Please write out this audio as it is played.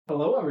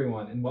Hello,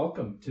 everyone, and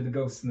welcome to The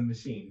Ghost in the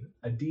Machine,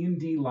 a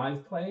D&D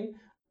live play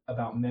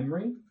about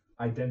memory,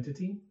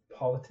 identity,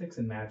 politics,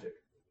 and magic.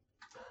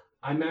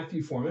 I'm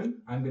Matthew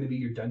Foreman. I'm going to be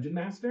your dungeon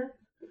master.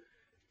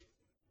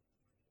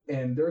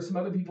 And there are some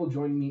other people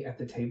joining me at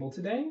the table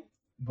today,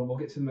 but we'll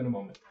get to them in a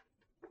moment.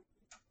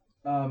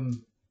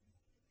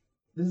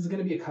 This is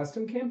going to be a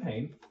custom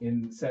campaign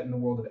set in the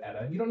world of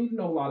Edda. You don't need to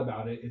know a lot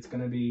about it. It's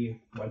going to be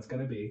what it's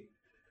going to be.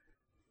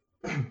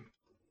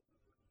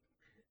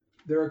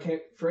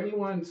 For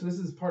anyone, so this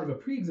is part of a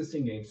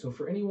pre-existing game, so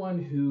for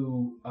anyone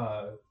who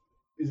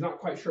is not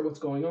quite sure what's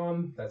going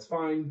on, that's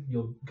fine.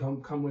 You'll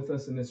come with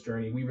us in this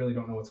journey. We really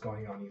don't know what's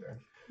going on either.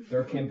 There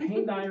are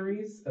campaign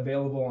diaries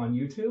available on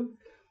YouTube,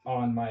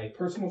 on my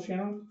personal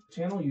channel,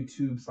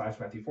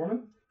 YouTube/Matthew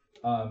Foreman,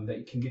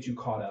 that can get you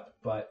caught up,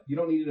 but you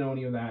don't need to know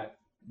any of that.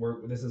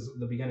 This is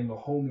the beginning of a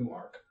whole new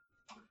arc.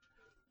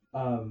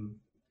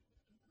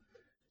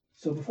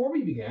 So before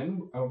we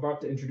begin, I'm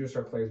about to introduce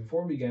our players.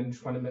 Before we begin,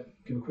 just want to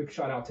give a quick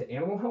shout out to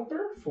Animal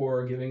Helper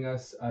for giving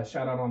us a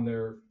shout out on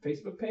their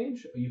Facebook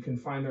page. You can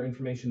find their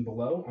information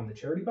below on the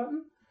charity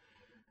button.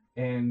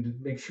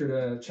 And make sure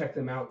to check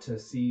them out to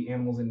see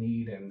animals in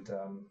need, and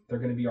they're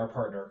going to be our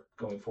partner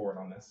going forward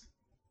on this.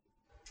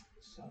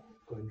 So,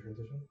 go ahead and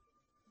transition.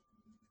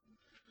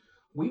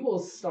 We will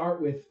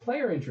start with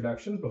player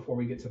introductions before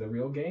we get to the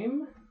real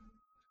game.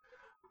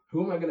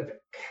 Who am I going to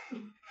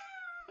pick?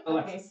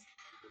 Alexis. Okay.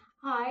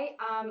 Hi,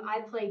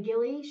 I play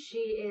Gilly. She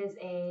is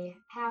a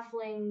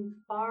halfling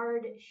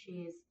bard.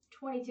 She's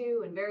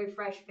 22 and very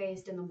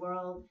fresh-faced in the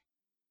world,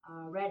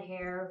 red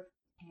hair,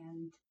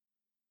 and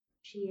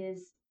she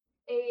is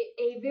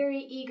a very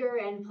eager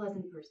and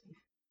pleasant person.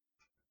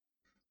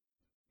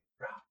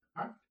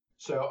 All right.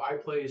 So I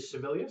play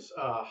Civilius,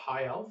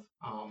 high elf.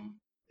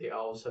 The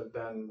elves have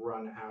been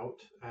run out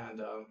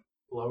and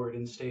lowered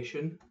in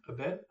station a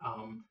bit.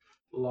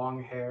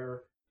 Long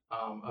hair,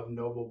 of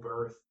noble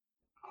birth.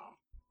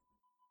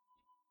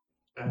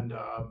 And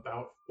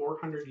about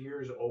 400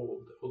 years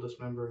old, the oldest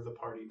member of the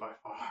party by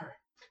far.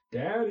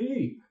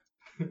 Daddy!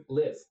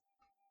 Liz.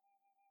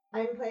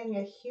 I'm playing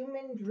a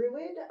human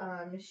druid.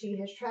 She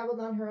has traveled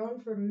on her own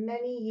for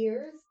many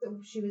years.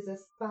 She was a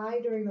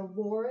spy during the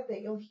war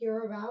that you'll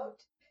hear about,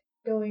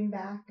 going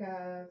back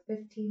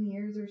 15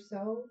 years or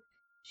so.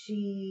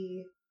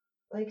 She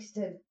likes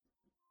to...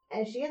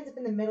 And she ends up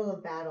in the middle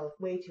of battle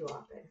way too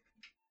often.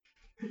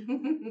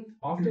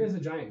 Often as a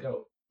giant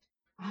goat.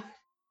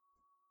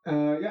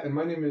 And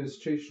my name is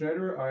Chase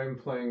Schneider. I am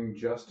playing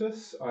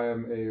Justice. I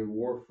am a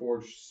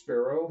Warforged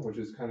Sparrow, which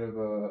is kind of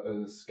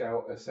a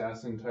scout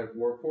assassin type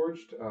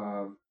Warforged.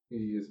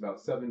 He is about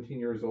 17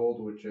 years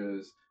old, which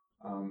is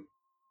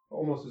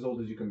almost as old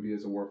as you can be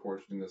as a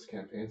Warforged in this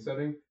campaign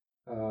setting.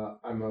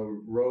 I'm a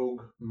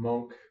rogue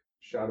monk,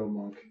 shadow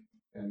monk,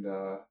 and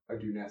I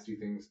do nasty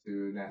things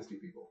to nasty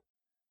people.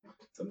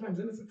 Sometimes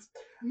innocents.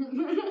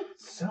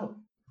 So,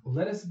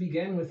 let us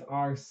begin with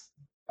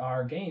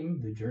our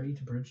game, The Journey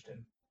to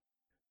Bridgeton.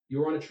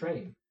 You are on a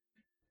train.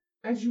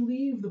 As you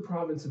leave the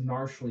province of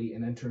Narshley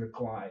and enter the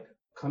Glide,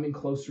 coming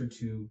closer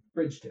to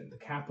Bridgeton, the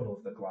capital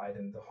of the Glide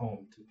and the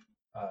home to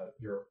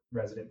your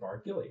resident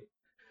bard, Gilly.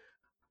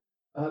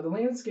 The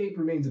landscape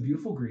remains a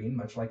beautiful green,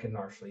 much like in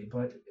Narshley,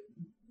 but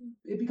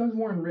it becomes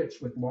more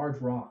enriched with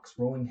large rocks,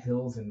 rolling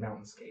hills, and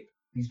mountainscape.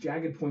 These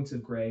jagged points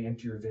of gray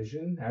enter your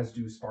vision, as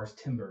do sparse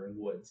timber and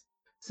woods.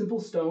 Simple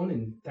stone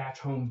and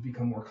thatch homes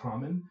become more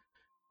common,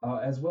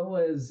 as well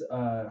as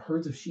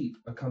herds of sheep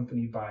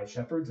accompanied by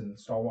shepherds and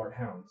stalwart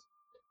hounds.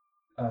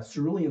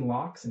 Cerulean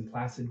locks and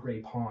placid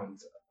gray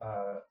ponds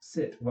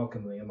sit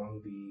welcomely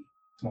among the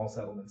small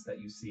settlements that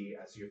you see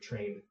as your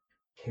train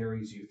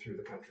carries you through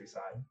the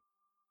countryside.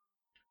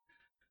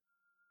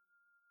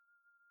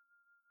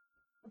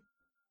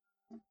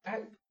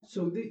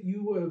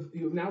 You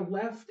have now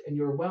left, and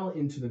you're well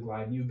into the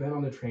Glide, and you've been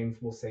on the train,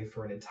 we'll say,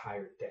 for an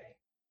entire day.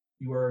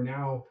 You are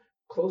now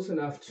close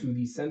enough to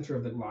the center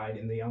of the Glide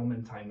in the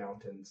Elementine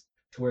Mountains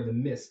to where the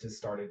mist has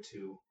started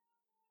to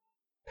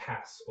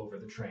pass over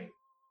the train.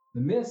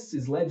 The mist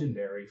is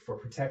legendary for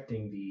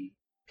protecting the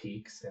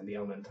peaks and the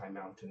Elementine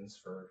Mountains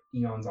for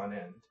eons on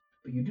end,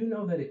 but you do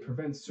know that it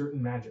prevents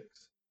certain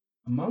magics.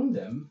 Among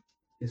them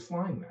is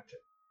flying magic.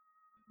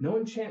 No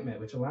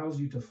enchantment which allows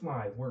you to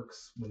fly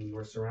works when you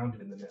are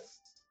surrounded in the mist.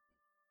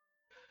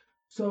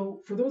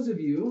 So, for those of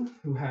you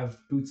who have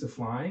boots of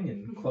flying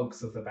and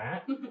cloaks of the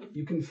bat,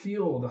 you can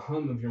feel the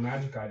hum of your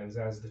magic items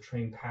as the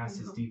train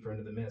passes deeper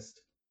into the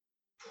mist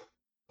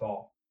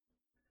fall.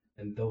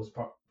 And those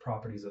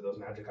properties of those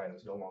magic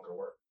items no longer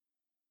work.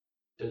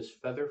 Does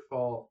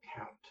Featherfall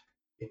count?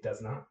 It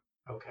does not.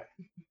 Okay.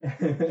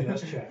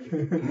 Just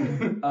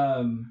checking.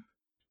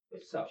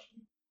 So,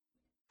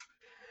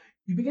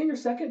 you begin your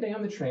second day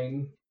on the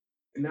train,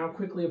 now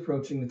quickly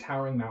approaching the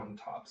towering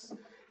mountaintops.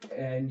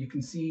 And you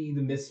can see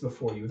the mists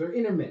before you. They're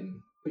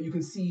intermittent, but you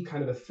can see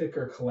kind of a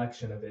thicker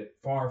collection of it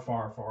far,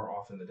 far, far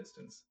off in the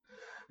distance.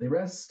 They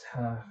rest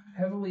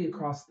heavily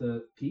across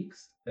the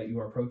peaks that you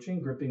are approaching,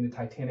 gripping the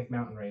titanic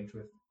mountain range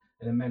with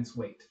an immense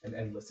weight and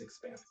endless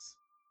expanse.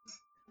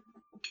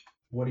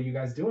 What are you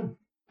guys doing?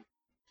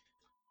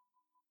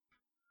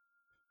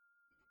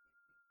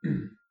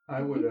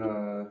 I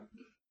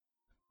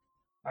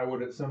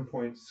would at some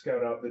point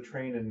scout out the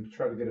train and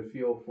try to get a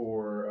feel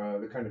for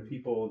the kind of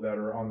people that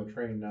are on the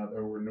train now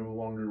that we're no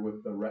longer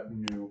with the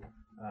retinue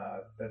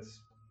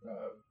that's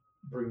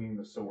bringing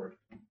the sword.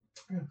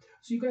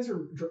 So you guys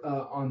are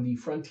on the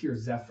Frontier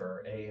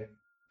Zephyr, a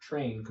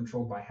train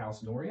controlled by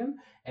House Norian,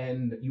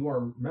 and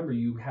remember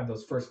you have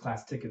those first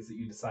class tickets that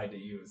you decide to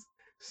use.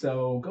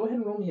 So go ahead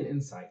and roll me an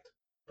insight.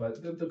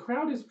 But the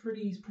crowd is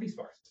pretty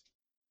sparse.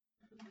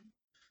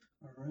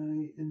 All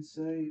right,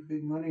 insight,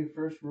 big money,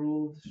 first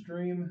roll of the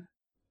stream.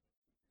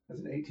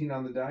 That's an 18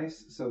 on the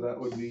dice, so that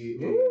would be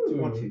a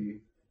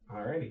 20.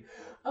 Alrighty.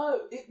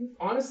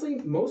 Honestly,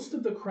 most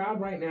of the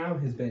crowd right now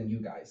has been you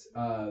guys.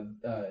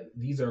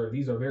 These are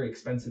very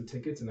expensive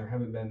tickets, and there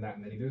haven't been that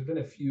many. There's been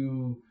a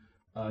few,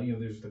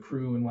 there's the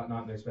crew and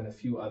whatnot. And there's been a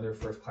few other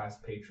first class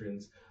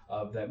patrons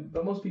of that,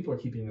 but most people are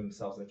keeping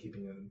themselves and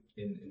keeping them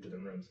into their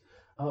rooms.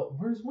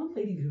 Whereas one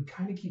lady who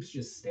kind of keeps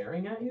just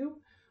staring at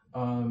you,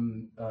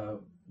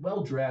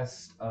 well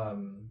dressed,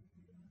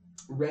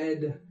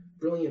 red,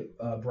 brilliant,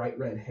 bright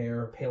red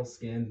hair, pale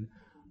skin,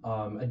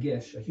 a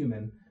gish, a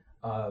human.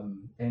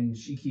 And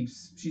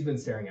she's been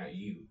staring at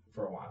you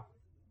for a while.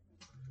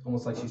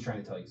 Almost like she's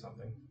trying to tell you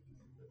something.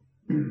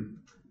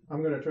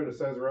 I'm going to try to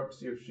size her up,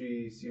 see if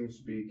she seems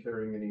to be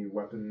carrying any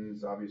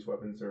weapons, obvious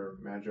weapons, or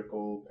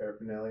magical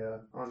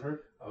paraphernalia on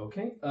her.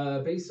 Okay.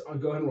 Based on,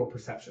 go ahead and roll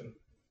perception.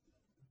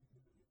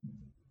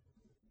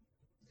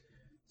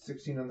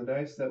 16 on the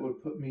dice, that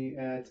would put me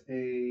at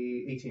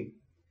a 18.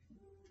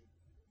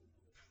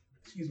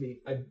 Excuse me,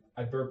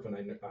 I burp when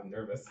I'm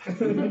nervous.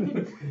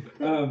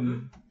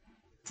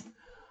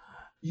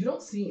 You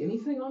don't see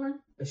anything on her.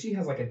 She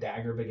has like a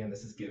dagger, but again,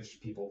 this is Gish.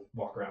 People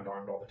walk around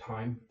armed all the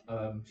time.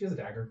 She has a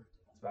dagger.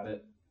 That's about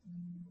it.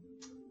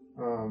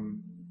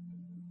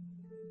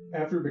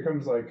 After it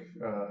becomes like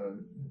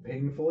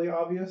painfully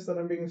obvious that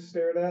I'm being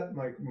stared at,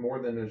 like more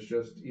than is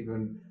just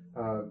even,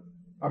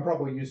 I'm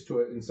probably used to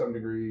it in some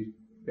degree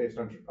based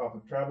on off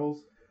of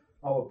travels.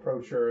 I'll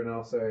approach her and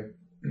I'll say,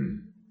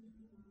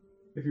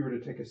 if you were to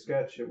take a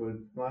sketch, it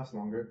would last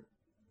longer.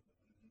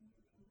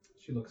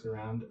 She looks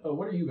around. Oh,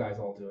 what are you guys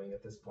all doing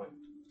at this point?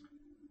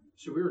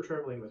 So we were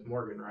traveling with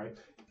Morgan, right?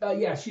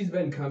 Yeah, she's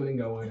been coming and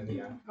going, and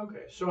yeah.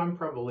 Okay, so I'm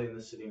probably in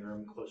the sitting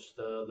room close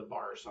to the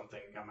bar or something.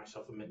 Got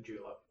myself a mint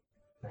julep.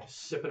 Nice.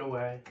 Sipping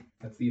away.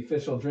 That's the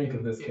official drink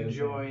of this campaign.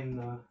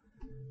 Enjoying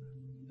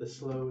the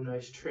slow,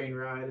 nice train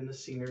ride and the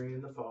scenery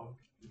and the fog.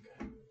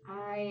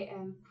 I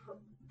am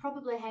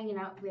probably hanging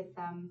out with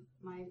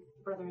my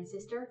brother and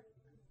sister,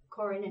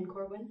 Corin and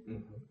Corwin.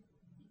 Mm-hmm.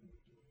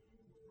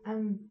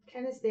 I'm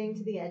kind of staying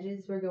to the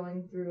edges. We're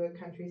going through a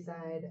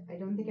countryside. I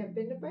don't think I've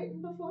been to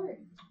Brighton before.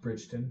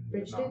 Bridgeton.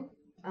 Bridgeton.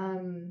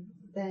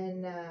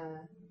 Then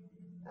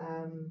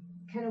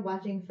kind of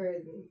watching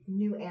for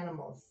new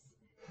animals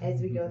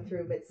as we go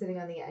through, but sitting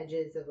on the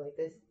edges of like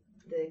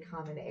the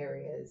common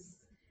areas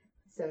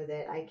so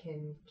that I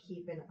can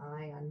keep an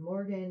eye on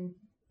Morgan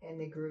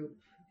and the group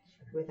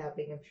without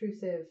being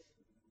obtrusive.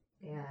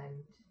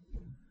 And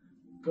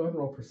go ahead and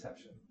roll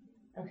perception.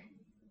 Okay.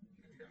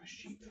 Become a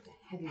sheep.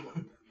 Heavy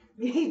one.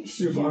 You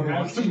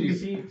have two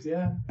sheeps,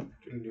 yeah.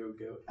 New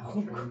goat.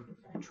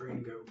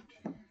 Train goat.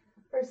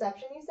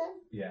 Perception, you said?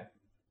 Yeah.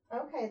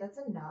 Okay, that's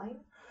a 9.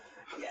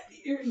 Yeah,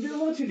 you're a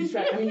little too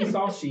distracted. I mean, you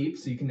saw sheep,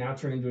 so you can now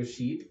turn into a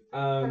sheep.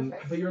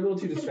 Perfect. But you're a little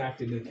too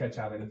distracted to catch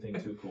out anything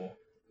too cool.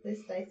 This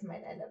dice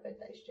might end up at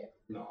dice chip.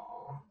 No.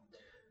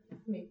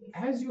 Make me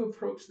As you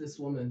approach this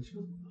woman, she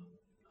goes,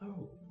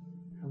 "Oh,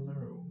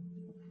 hello.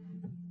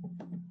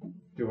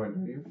 Do I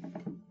know you?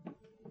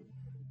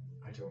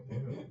 I don't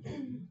know.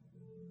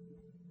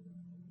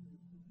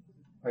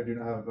 I do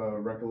not have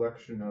a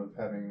recollection of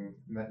having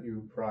met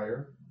you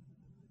prior.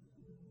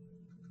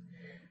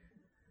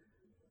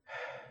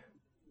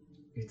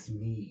 It's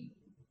me.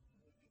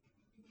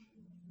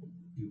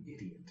 You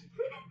idiot."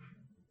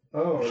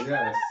 Oh,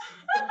 yes.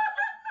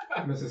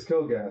 Mrs.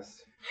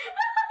 Kilgast.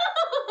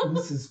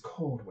 Mrs.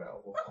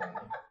 Caldwell will call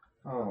me.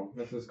 Oh,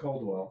 Mrs.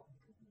 Caldwell.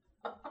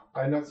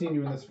 I had not seen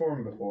you in this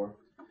form before.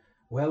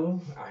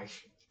 Well,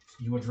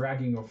 you were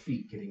dragging your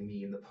feet getting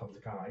me in the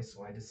public eye,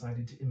 so I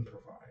decided to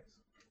improvise.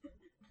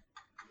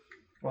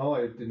 Well,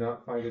 I did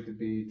not find it to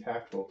be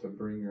tactful to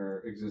bring your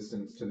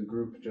existence to the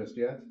group just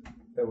yet.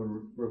 That would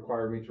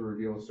require me to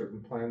reveal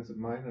certain plans of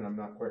mine, and I'm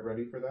not quite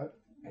ready for that.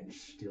 And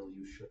still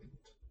you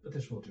shouldn't. But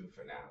this will do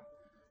for now.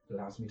 It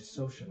allows me to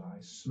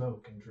socialize,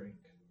 smoke, and drink.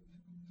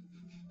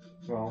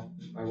 Well,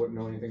 I wouldn't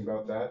know anything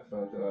about that,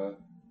 but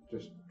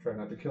just try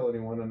not to kill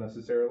anyone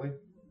unnecessarily.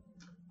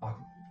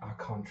 Our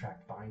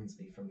contract binds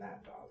me from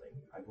that,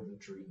 darling. I wouldn't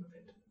dream of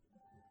it.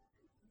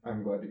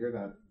 I'm glad to hear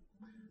that.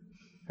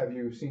 Have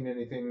you seen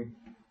anything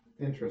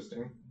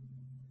interesting?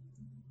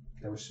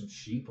 There were some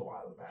sheep a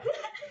while back.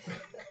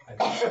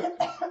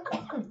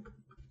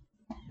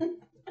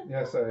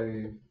 Yes,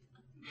 I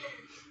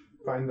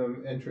find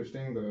them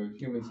interesting. The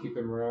humans keep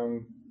them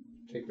around,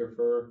 take their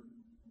fur.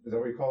 Is that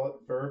what you call it?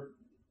 Fur?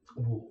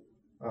 Wool.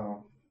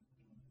 Oh.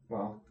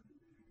 Well,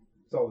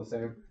 it's all the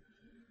same.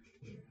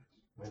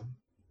 Well,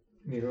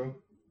 Anywho,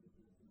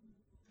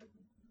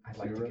 I'd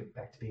like to Zero. get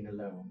back to being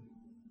alone.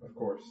 Of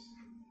course.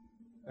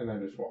 And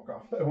then just walk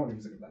off. I won't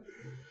even say goodbye.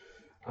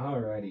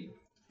 Alrighty.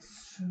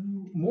 So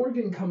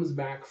Morgan comes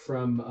back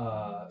from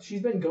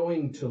she's been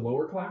going to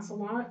lower class a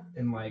lot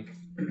and like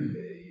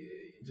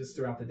just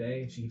throughout the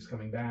day she keeps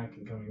coming back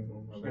and coming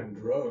And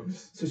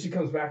drugs. so she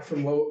comes back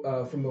from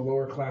from the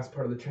lower class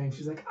part of the train.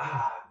 She's like,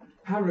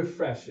 how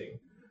refreshing.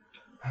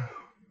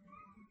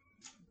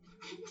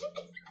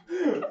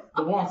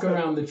 The walk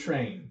around the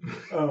train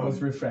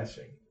was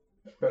refreshing.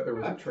 Bet there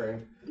was a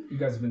train. You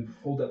guys have been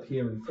holed up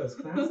here in first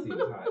class the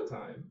entire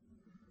time.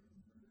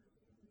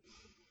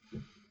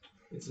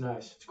 It's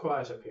nice. It's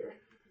quiet up here.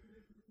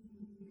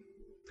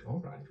 All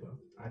right, well,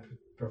 I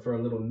prefer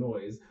a little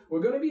noise.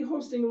 We're going to be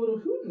hosting a little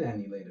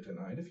hootenanny later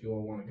tonight if you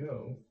all want to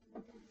go.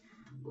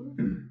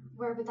 Ooh,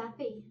 where would that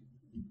be?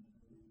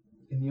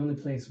 In the only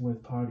place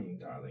worth partying,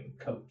 darling,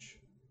 Coach.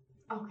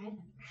 Okay then.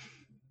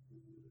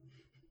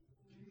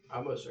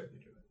 I'll most certainly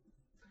do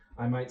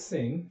it. I might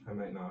sing, I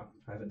might not.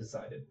 I haven't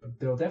decided. But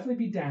there'll definitely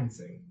be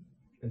dancing,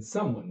 and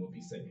someone will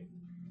be singing.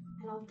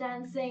 I love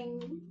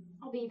dancing.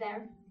 I'll be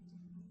there.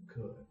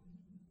 Good.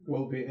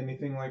 Will it be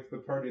anything like the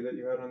party that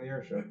you had on the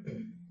airship?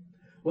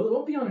 Well, it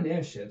won't be on an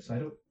airship, so I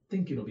don't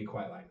think it'll be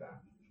quite like that.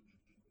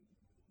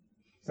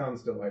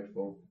 Sounds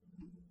delightful.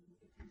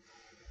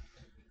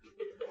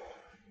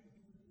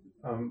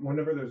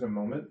 Whenever there's a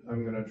moment,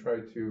 I'm going to try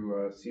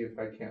to see if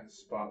I can't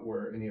spot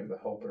where any of the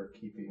help are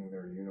keeping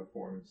their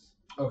uniforms.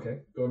 Okay,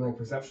 go and roll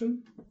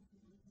perception.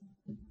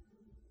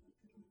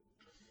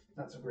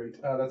 Not so great.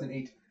 That's an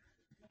 8.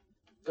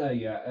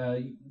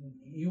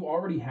 You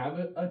already have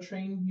a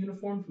train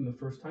uniform from the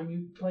first time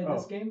you played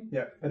this game.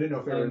 Yeah, I didn't know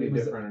if they were any It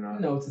was- different or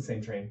not. No, it's the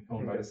same train,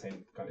 owned by Okay. the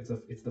same company.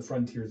 It's the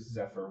Frontiers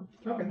Zephyr.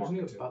 Okay. Mark Wasn't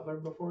he a II. butler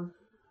before?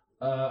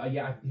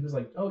 Yeah, he was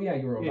like, oh yeah,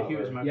 you were a Yeah, he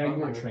butler. was my Yeah, you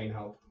butler. weren't train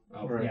help.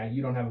 Oh, Right. yeah,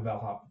 you don't have a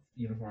bellhop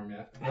uniform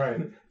yet. Right.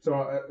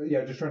 So,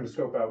 yeah, just trying to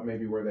scope out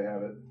maybe where they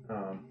have it.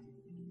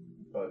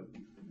 But,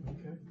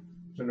 Okay.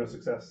 so no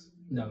success.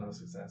 No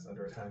success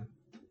under a 10.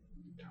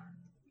 Darn.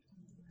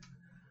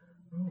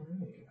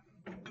 Alright.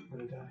 I'm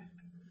going to die.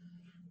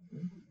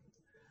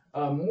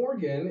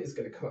 Morgan is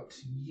going to come up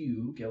to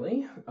you,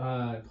 Gilly,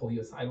 pull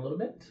you aside a little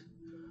bit.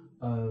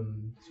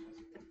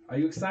 Are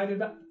you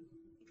excited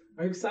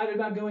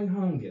about going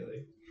home,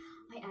 Gilly?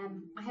 I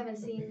am. I haven't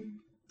seen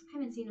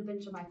a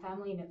bunch of my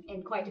family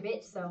in quite a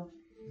bit, so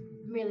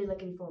I'm really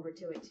looking forward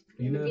to it.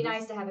 Are you It would be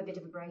nervous? nice to have a bit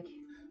of a break.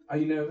 Are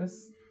you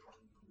nervous?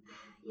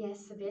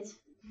 Yes, a bit.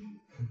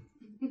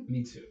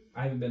 Me too.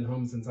 I haven't been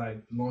home since I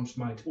launched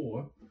my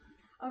tour.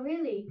 Oh,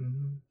 really?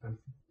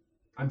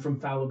 I'm from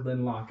Foul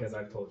Glen Lock, as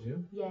I've told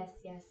you. Yes,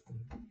 yes.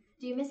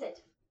 Do you miss it?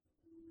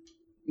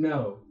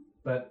 No,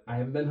 but I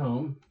haven't been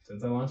home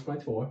since I launched my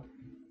tour.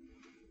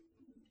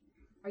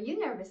 Are you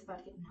nervous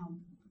about getting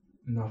home?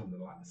 Not in the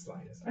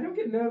slightest. I don't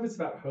get nervous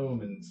about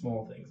home and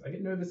small things. I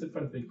get nervous in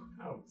front of big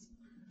crowds.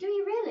 Do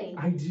you really?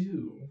 I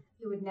do.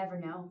 You would never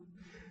know.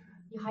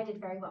 You hide it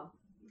very well.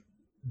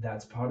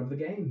 That's part of the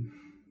game.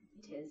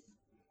 It is.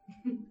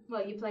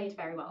 Well, you play it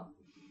very well.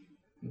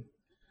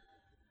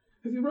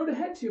 Have you wrote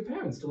ahead to your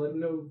parents to let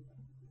them know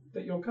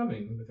that you're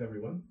coming with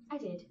everyone? I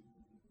did.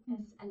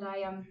 Yes, and I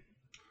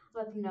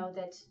let them know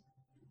that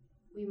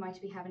we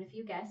might be having a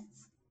few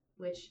guests,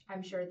 which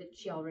I'm sure that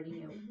she already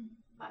knew.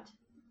 But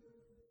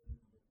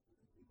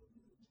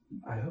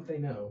I hope they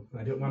know.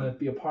 I don't want to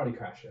be a party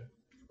crasher.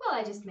 well,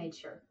 I just made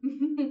sure.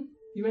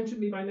 You mentioned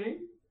me by name?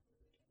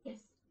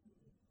 Yes.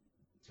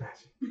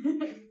 Smashing.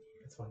 Is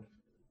That's wonderful.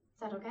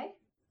 that okay?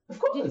 Of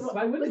course.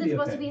 Why wouldn't was it it be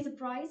supposed okay? to be a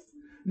surprise?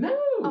 No.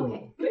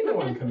 Okay. They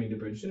know I'm coming to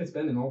Bridgeton. It's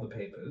been in all the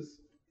papers.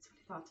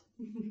 That's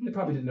what They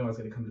probably didn't know I was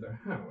going to come to their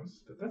house,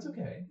 but that's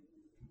okay.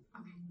 I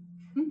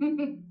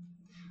thought.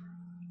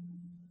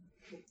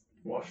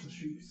 Wash the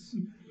shoes.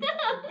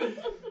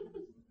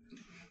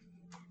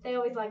 They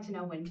always like to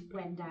know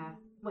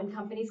when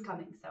company's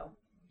coming. So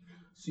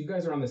So you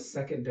guys are on the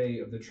second day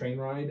of the train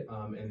ride,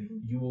 and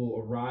you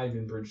will arrive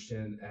in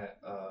Bridgeton at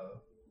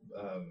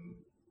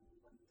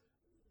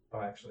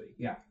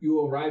you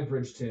will arrive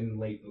Bridgeton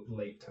late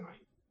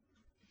tonight.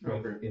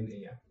 Okay.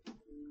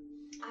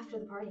 after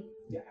the party.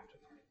 Yeah, after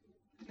the party.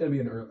 It's gonna be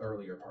an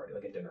earlier party,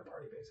 like a dinner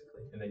party,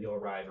 basically, and then you'll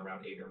arrive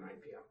around 8 or 9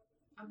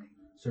 p.m. Okay.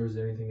 So, is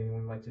there anything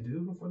anyone would like to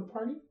do before the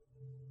party?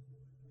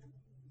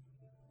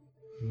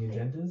 Any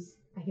agendas?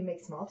 I can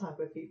make small talk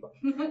with people.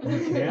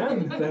 Yeah,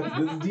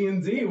 this is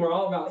D&D. We're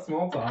all about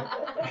small talk.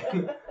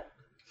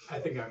 I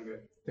think I'm good.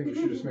 I think we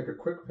should just make a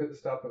quick pit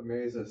stop at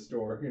Mesa's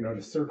store,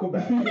 to circle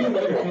back.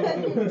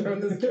 Turn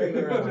this train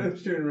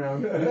around. Turn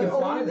around. But can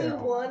fly only there.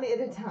 one at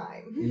a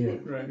time. Yeah.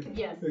 Right.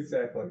 Yes.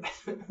 Exactly.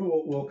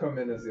 We'll come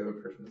in as the other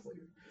person is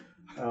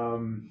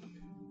leaving.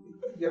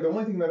 Yeah, the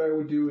only thing that I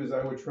would do is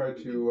I would try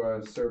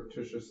to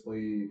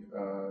surreptitiously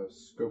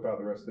scope out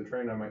the rest of the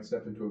train. I might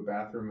step into a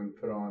bathroom and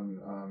put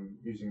on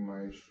using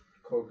my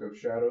cloak of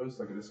shadows,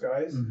 like a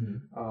disguise,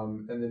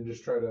 Mm-hmm. and then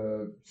just try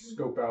to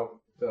scope out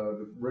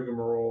the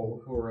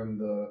rigmarole who are in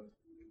the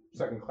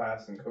second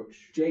class and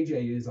coach.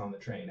 JJ is on the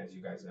train, as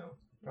you guys know.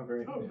 Oh,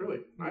 great. Oh, really?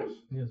 Nice.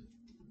 Yes.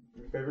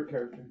 Your favorite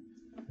character.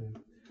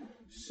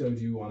 So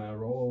do you want to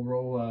roll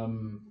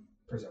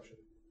perception?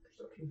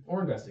 Perception.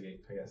 Or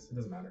investigate, I guess. It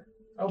doesn't matter.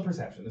 Oh,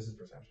 perception. This is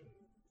perception.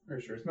 Are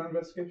you sure it's not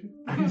investigation?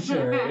 I'm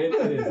sure it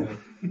isn't.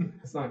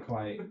 It's not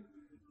quite.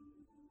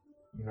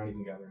 You're not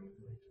even gathering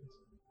information.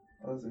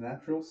 Well, it's a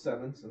natural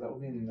 7, so that will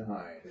be a 9.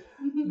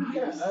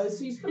 Yeah,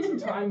 so you spend some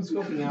time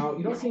scoping out.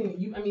 You don't see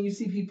any, you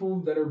see people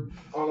that are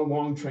on a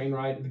long train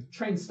ride. The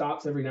train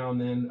stops every now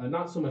and then.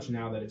 Not so much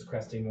now that it's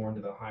cresting more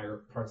into the higher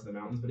parts of the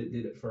mountains, but it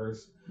did at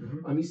first.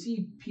 Mm-hmm. You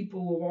see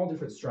people of all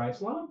different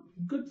stripes. A lot of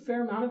good,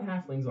 fair amount of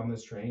halflings on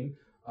this train.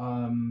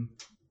 A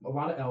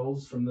lot of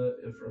elves from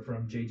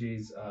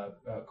JJ's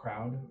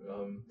crowd.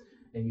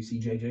 And you see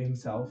JJ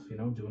himself,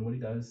 doing what he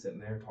does, sitting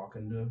there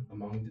talking to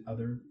among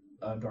other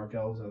dark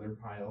elves, other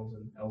high elves,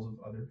 and elves of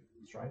other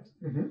stripes.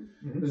 Mm-hmm.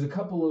 Mm-hmm. There's a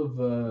couple of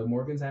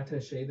Morgan's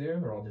attaché there.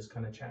 They're all just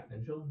kind of chatting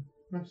and chilling.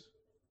 Nice.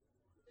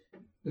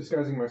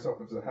 Disguising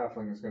myself as a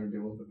halfling is going to be a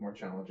little bit more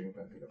challenging if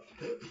I think about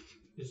it.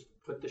 Just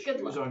put the Good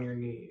shoes luck. on your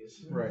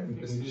knees. Right.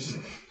 Just Is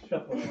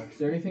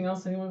there anything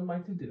else anyone would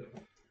like to do?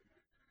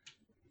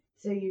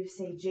 So you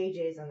say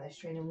JJ's on this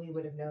train, and we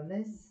would have known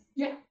this?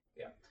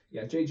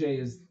 Yeah, JJ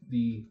is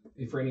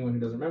for anyone who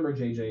doesn't remember,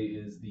 JJ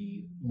is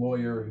the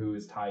lawyer who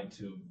is tied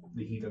to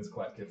the Heathens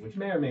Collective, which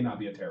may or may not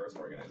be a terrorist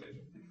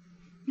organization.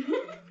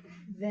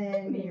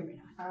 Then May or may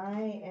not.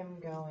 I am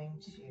going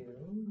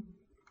to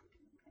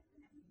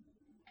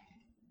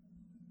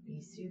be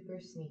super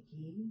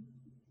sneaky.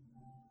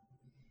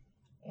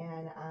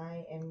 And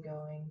I am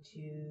going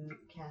to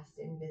cast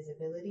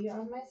invisibility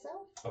on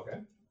myself. Okay.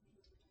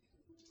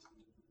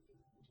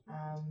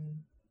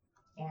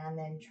 And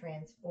then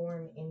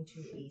transform into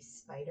a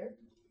spider.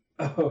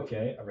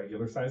 Okay, a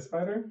regular sized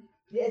spider?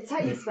 Yeah, a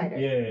tiny spider.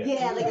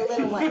 Yeah. Like a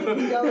little one. It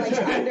can go like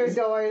under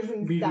doors and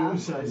stuff.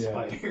 medium-sized Yeah.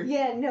 spider.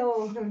 Yeah,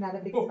 no, not a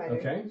big spider.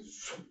 Okay.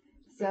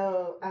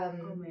 So, Oh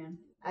man.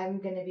 I'm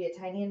gonna be a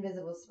tiny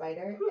invisible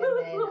spider, and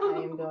then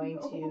I am going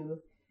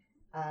to,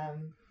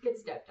 Get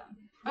stepped on.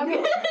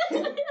 No.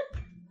 Okay.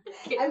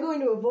 I'm going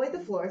to avoid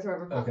the floors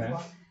wherever possible. Okay.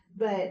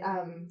 But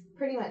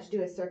pretty much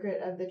do a circuit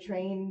of the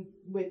train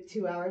with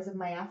 2 hours of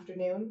my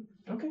afternoon,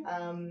 Okay.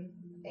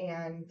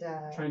 and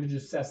Trying to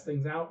just suss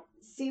things out.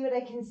 see what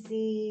I can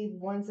see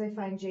once I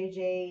find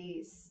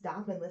JJ.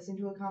 Stop and listen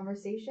to a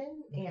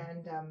conversation,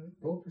 and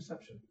Roll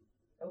perception.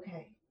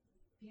 okay,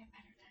 be a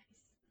better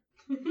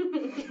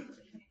dice.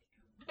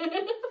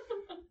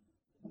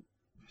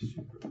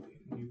 Super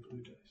new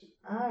blue dice.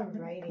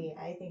 Alrighty,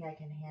 I think I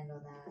can handle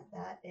that.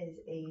 That is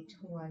a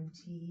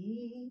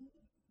 20.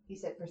 You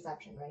said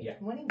perception, right? Yeah.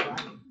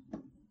 21.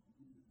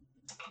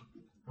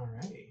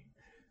 Alrighty.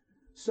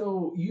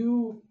 So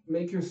you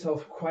make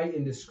yourself quite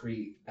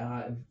indiscreet.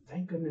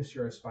 Thank goodness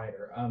you're a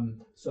spider.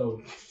 And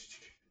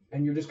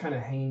you're just kind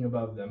of hanging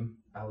above them,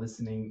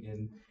 listening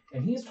in.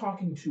 And he's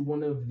talking to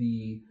one of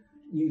the.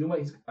 You know what?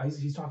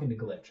 He's talking to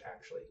Glitch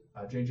actually.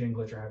 JJ and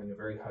Glitch are having a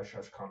very hush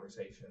hush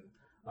conversation.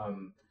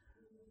 Do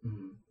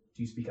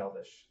you speak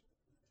Elvish?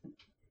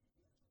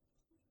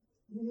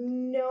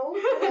 No,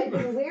 but I've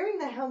been wearing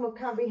the Helm of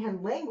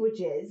Comprehend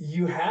Languages.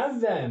 You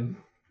have then.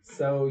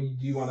 So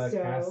do you want to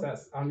cast that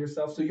on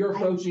yourself? So you're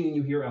approaching and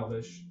you hear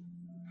Elvish.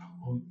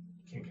 Oh, you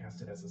can't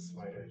cast it as a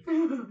spider.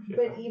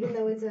 But even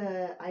though it's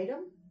a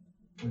item?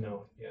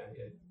 No, yeah.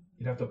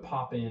 You'd have to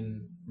pop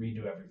in,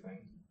 redo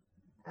everything.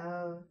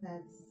 Oh,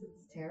 it's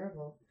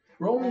terrible.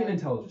 Roll me an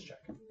intelligence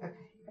check. Okay.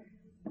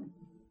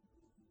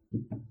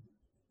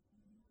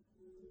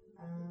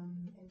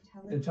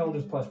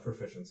 Intelligence plus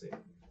proficiency.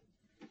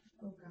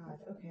 Oh god,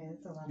 okay,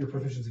 that's a lot. Your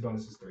proficiency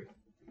bonus is 3.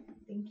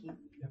 Thank you.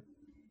 Yep.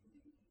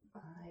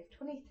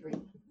 23.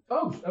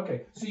 Oh,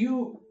 okay. So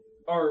you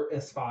are a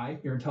spy.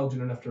 You're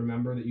intelligent enough to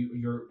remember that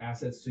your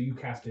assets. So you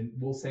cast in.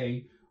 We'll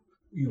say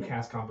you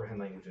cast comprehend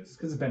languages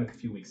because it's been a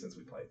few weeks since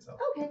we played. So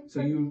Okay.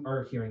 so you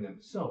are hearing them.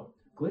 So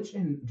Glitch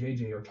and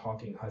JJ are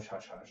talking hush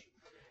hush hush,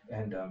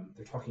 and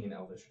they're talking in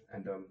Elvish.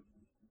 And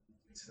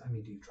he says, "I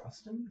mean, do you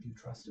trust him? Do you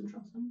trust him?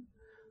 Trust him?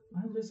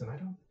 Well, listen, I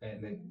don't."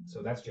 And then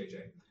so that's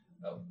JJ.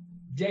 Oh,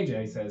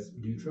 JJ says,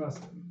 "Do you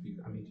trust him? Do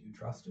you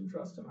trust him?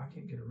 Trust him? I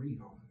can't get a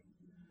read on him."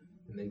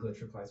 And then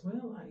Glitch replies,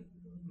 "Well,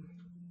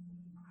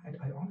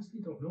 I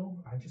honestly don't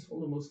know. I just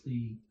follow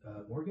mostly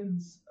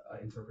Morgan's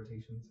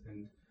interpretations,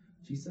 and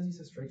she says he's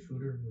a straight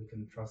shooter. We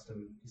can trust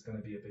him. He's going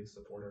to be a big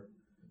supporter,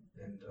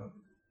 and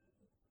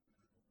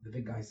the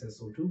big guy says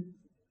so too.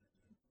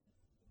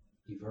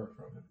 You've heard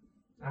from him.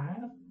 I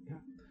have,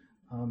 yeah.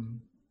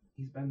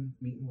 He's been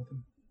meeting with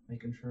him,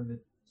 making sure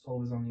that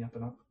Soul is on the up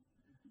and up.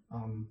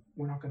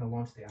 We're not going to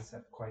launch the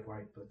asset quite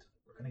right, but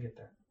we're going to get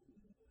there.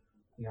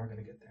 We are going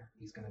to get there.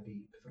 He's going to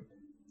be pivotal.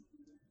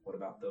 What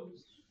about the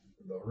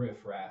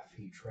riff-raff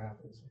he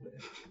travels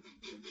with?"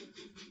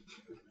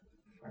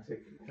 I take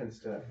offense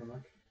to that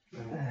remark.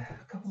 A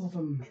couple of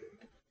them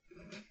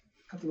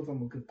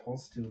will give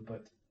pulse to,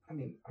 but I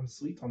mean, I'm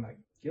sweet on that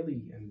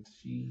Gilly, and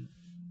she's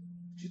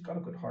got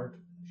a good heart.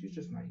 She's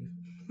just naive.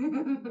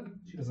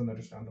 She doesn't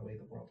understand the way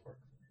the world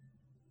works.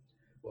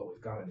 Well,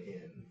 we've got an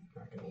in.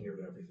 I can hear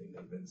everything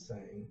they've been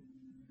saying.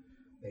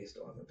 They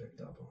still haven't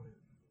picked up on it.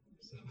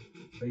 So,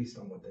 based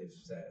on what they've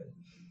said,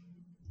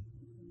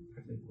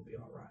 think we'll be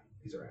all right.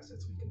 These are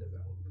assets we can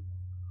develop.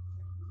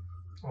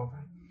 All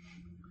right.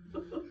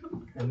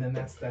 And then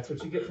that's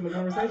what you get from the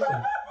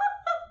conversation.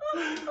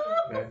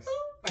 Nice.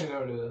 I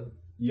know it is.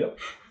 Yep.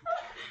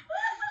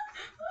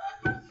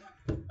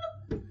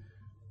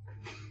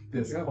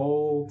 This Yeah.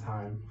 whole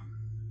time.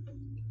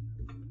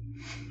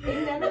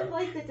 And none of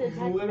like the detect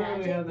Literally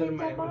magic had that in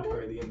picked my up on it?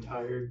 inventory the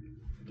entire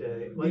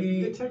day. Like,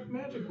 The- detect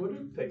magic would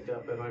have picked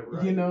up, am I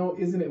right? You know,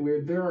 isn't it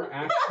weird? There are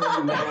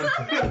actually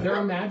there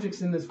are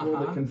magics in this world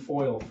that Uh-huh. can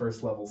foil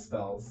first level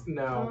spells.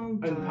 No,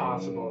 Oh,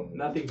 impossible.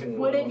 Nothing can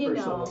Wouldn't foil you a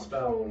first level know?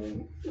 spell.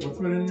 What's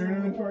been in your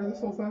inventory this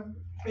whole time?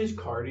 His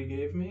card he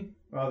gave me.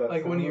 Oh, that's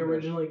Like when he okay.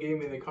 originally gave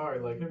me the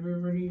card, like if you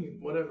ever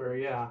need whatever,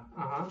 yeah.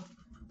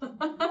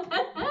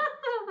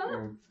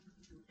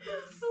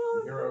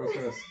 Hero was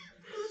gonna.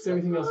 Is there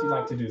anything else you'd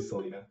like to do,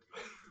 Selena?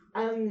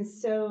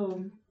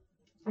 So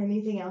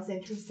anything else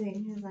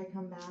interesting as I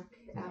come back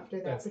after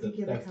that That's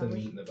particular the meat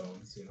conversation? and the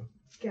bones, you know.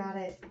 Got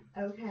it.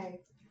 Okay.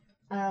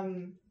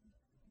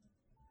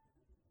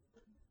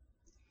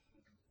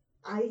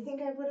 I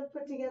think I would have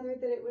put together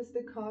that it was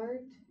the card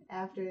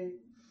after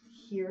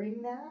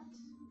hearing that.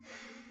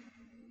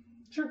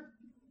 Sure.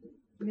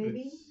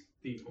 Maybe. It's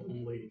the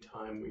only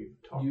time we've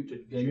talked You-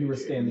 to yeah, you were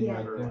JJ standing right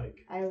ever, there.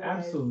 like, I was.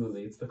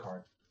 Absolutely, it's the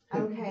card.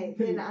 Okay,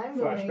 then I'm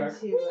going Flashback.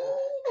 to.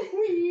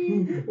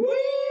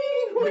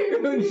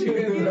 And she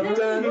ends up,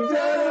 dun, dun.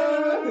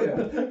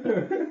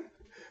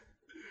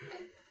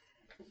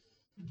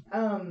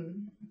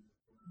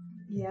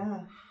 Yeah.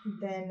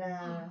 Then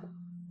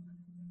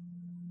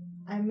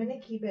I'm gonna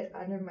keep it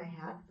under my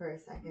hat for a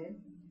second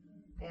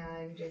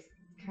and just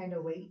kind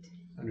of wait.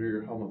 Under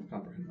your helm of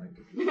comprehend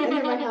language.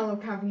 Under my helm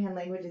of comprehend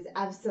languages,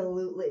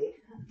 absolutely.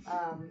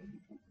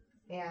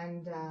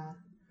 And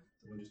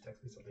Someone just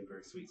texted me something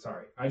very sweet.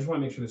 Sorry. I just want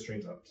to make sure the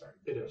stream's up. Sorry.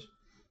 it is.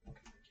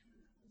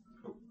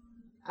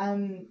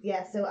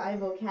 yeah. So I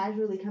will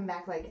casually come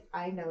back like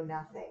I know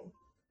nothing.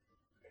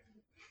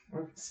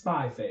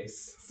 Spy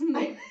face.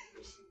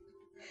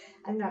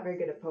 I'm not very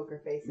good at poker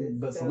faces.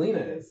 But so- Selena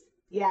is.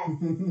 Yes,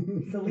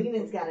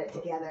 Selena's got it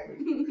together.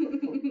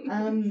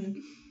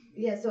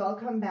 Yeah, so I'll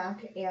come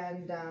back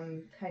and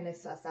kind of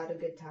suss out a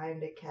good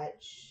time to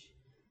catch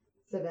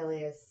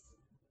Sibelius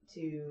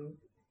to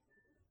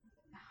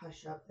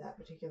hush up that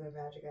particular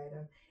magic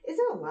item. Is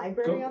there a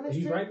library on this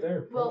He's trip? right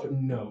there. Well,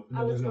 no,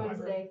 I was there's no going to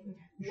library.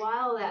 say,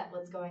 while that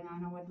was going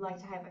on, I would like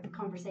to have a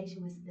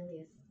conversation with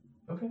Sibelius.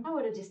 Okay. I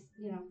would have just,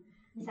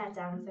 sat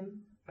down with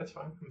him, That's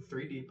fine. I'm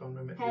 3 deep on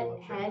my mint had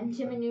julep.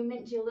 him a new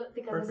mint julep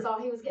because Perfect. I saw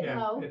he was getting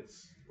Yeah, low.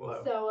 it's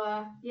low.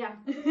 So, yeah.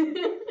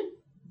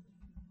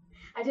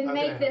 I didn't How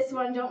make can I this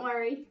help one, don't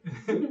worry.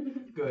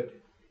 Good.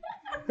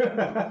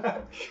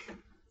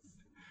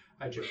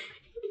 I joke.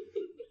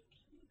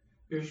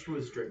 Yours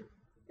was drink.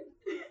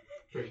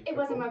 It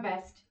wasn't my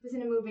best. It was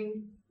in a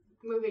moving,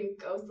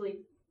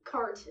 ghostly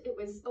cart. It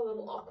was a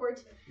little awkward.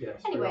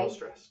 Yes, we're all Anyway.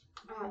 stressed.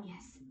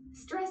 Yes.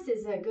 Stress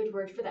is a good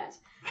word for that.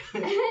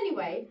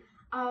 Anyway,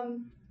 I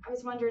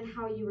was wondering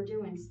how you were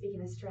doing,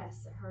 speaking of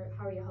stress.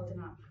 How are you holding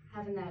up?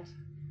 Having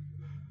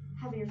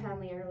your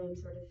family heirloom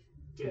sort of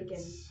taken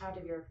It's- out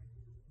of your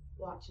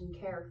watch and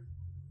care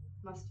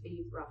must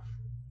be rough.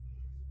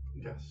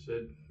 Yes,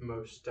 it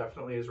most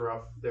definitely is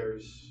rough.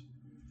 There's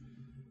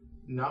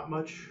not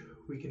much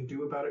we can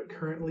do about it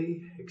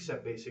currently,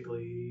 except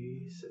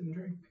basically sit and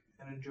drink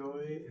and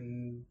enjoy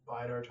and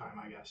bide our time,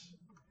 I guess.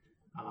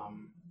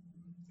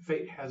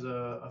 Fate has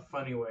a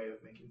funny way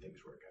of making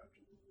things work out.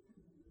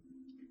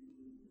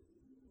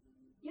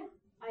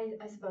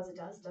 I suppose it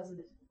does, doesn't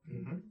it?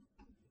 Mm-hmm.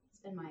 It's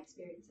been my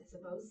experience, I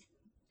suppose.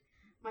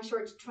 My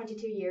short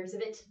 22 years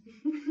of it.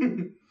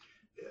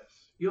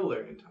 Yes, you'll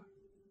learn in time.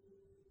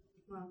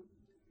 Well,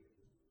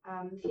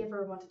 if you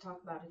ever want to talk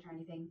about it or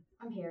anything,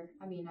 I'm here.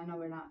 I mean, I know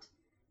we're not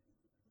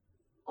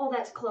all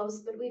that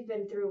close, but we've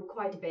been through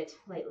quite a bit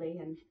lately,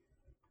 and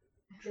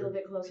I feel a Sure,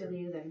 bit closer sure. to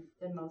you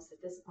than most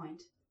at this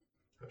point.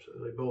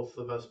 Absolutely. Both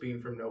of us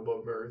being from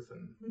noble birth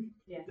and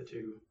Yes. the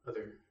 2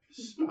 other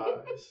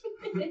spies.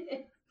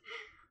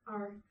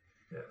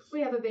 Yes.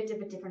 We have a bit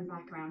of a different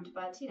background,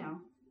 but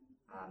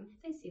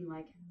they seem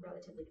like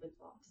relatively good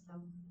folks, so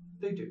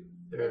They do.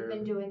 they've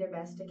been doing their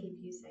best to keep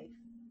you safe.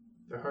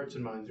 Their hearts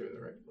and minds are in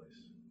the right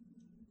place.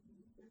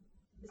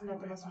 Isn't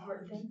that the most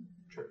important thing?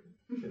 True.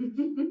 We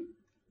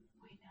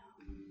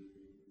know.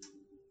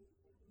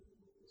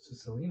 So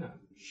Selena,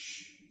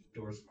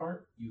 doors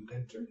apart. You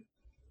enter.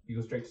 You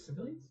go straight to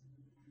civilians.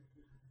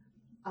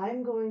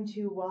 I'm going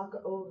to walk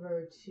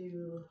over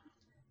to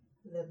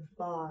the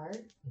bar,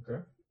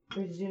 Okay.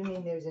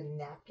 presuming there's a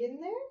napkin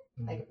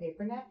there, like a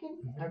paper napkin.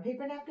 Mhm. Are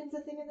paper napkins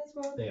a thing in this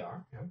world? They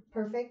are. Yeah.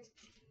 Perfect.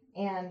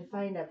 And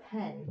find a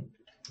pen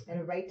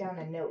and write down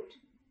a note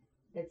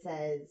that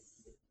says,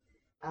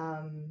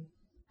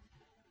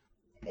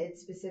 it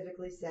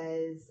specifically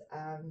says,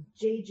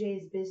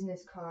 JJ's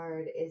business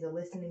card is a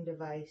listening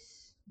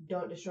device.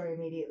 Don't destroy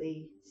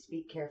immediately.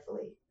 Speak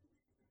carefully.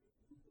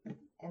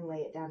 And lay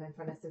it down in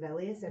front of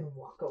Sibelius and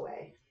walk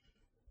away.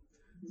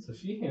 So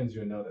she hands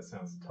you a note that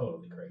sounds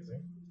totally crazy.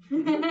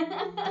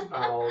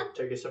 I'll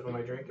take a sip of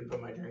my drink and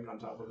put my drink on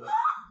top of it.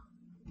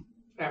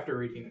 After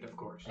reading it, of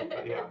course.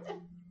 But yeah.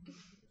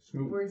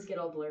 Smooth. Words get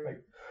all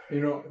blurred. You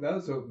know, that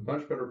was a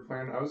much better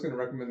plan. I was going to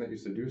recommend that you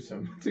seduce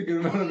him to get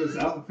him out of his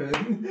outfit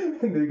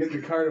and to get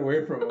the card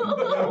away from him.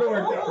 That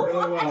worked out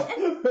really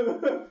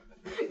well.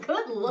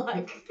 Good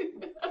luck.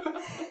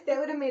 That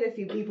would have made a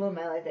few people in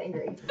my life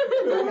angry.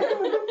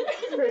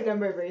 For a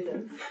number of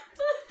reasons.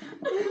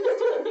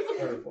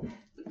 Wonderful.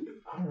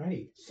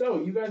 Alrighty. So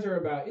you guys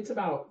are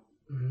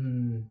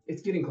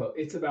it's getting close.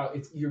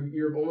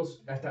 You're almost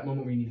at that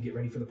moment where you need to get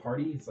ready for the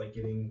party. It's like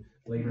getting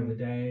later in the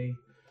day.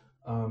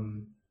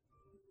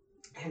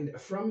 And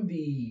from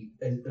the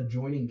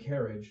adjoining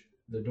carriage,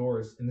 the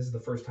doors, and this is the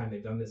first time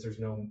they've done this,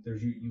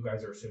 you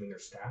guys are assuming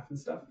there's staff and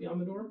stuff beyond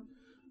the door.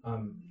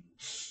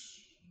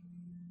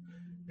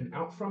 And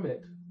out from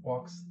it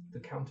walks the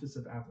Countess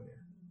of Avamere.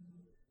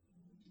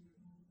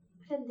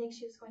 I didn't think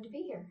she was going to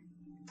be here.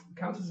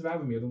 Countess of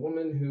Avamere, the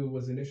woman who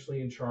was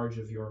initially in charge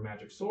of your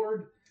magic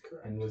sword,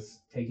 Correct. and was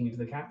taking it to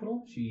the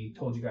capital. She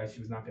told you guys she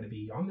was not going to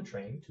be on the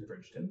train to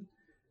Bridgeton,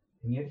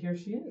 and yet here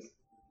she is.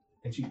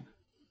 And she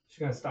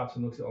kind of stops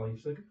and looks at all of you.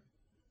 She's like,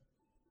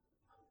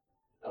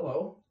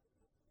 "Hello.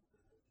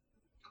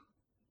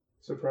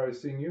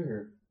 Surprised seeing you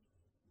here.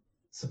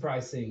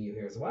 Surprised seeing you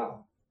here as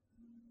well."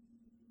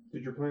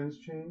 Did your plans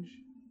change?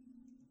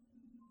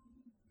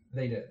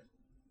 They did.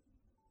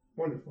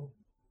 Wonderful.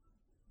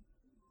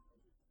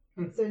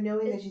 So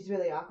knowing that she's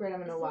really awkward, I'm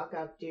going to walk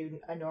up, do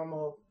a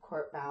normal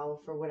court bow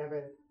for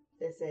whatever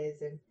this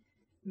is, and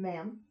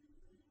ma'am.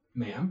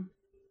 Ma'am.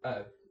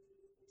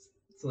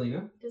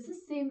 Selena, Does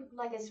this seem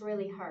like it's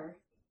really her?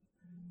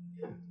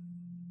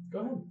 go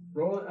ahead.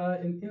 Roll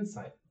an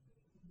insight.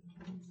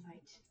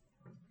 Insight.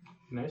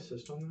 Can I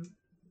assist on that?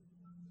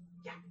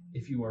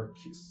 If you are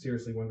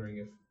seriously wondering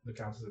if the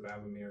Countess of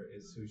Avamere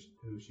is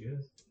who she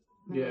is.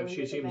 Yeah, if Roll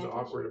she with seems advantage.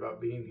 awkward about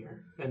being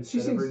here. She Instead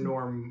of her seems-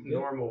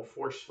 normal,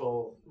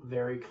 forceful,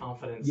 very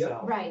confident Yep.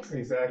 self. Right.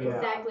 Exactly. Yeah.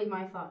 Exactly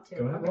my thought too.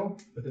 Go ahead, roll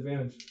with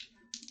advantage.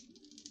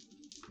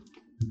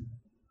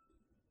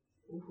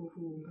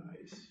 Ooh,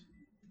 nice.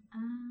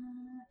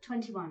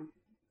 21.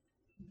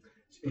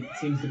 It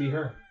seems to be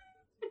her.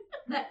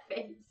 That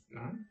face.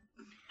 No?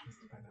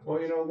 Well,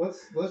 you know,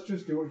 let's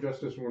just do what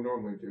Justice would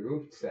normally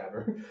do. Stab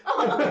her.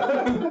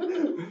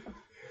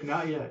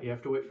 Not yet. You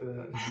have to wait for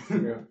that.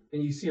 Yeah.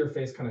 And you see her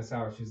face kind of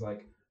sour. She's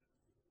like,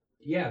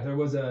 "Yeah, there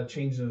was a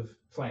change of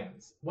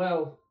plans."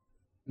 Well,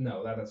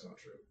 no, that's not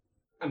true.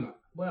 I'm not.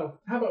 Well,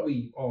 how about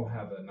we all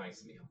have a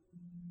nice meal?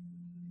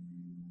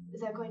 Is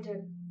that going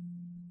to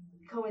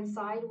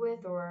coincide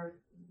with or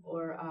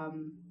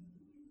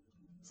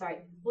sorry,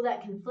 will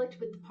that conflict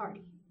with the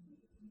party?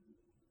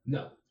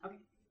 No. Okay.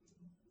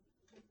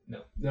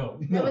 No.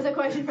 That was a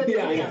question for the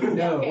Yeah, DM.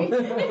 no.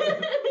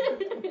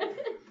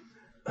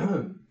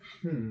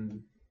 Hmm.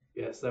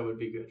 Yes, that would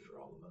be good for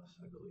all of us,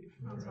 I believe.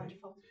 That's Alright.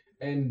 wonderful.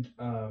 And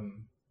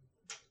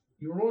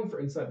you were rolling for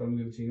insight, but I'm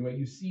gonna give it to you anyway.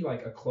 You see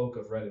like a cloak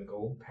of red and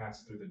gold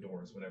pass through the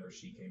doors whenever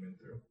she came in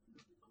through.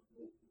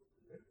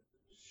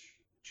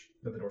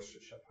 But the doors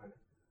just shut behind her.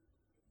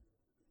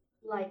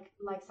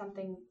 Like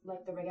something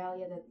like the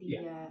regalia that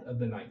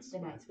The knights. the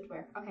knights would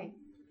wear. Okay.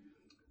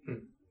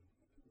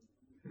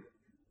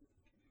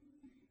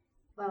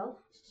 Well,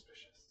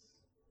 Suspicious.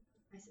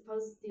 I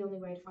suppose the only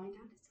way to find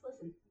out is to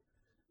listen.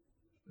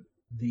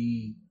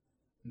 The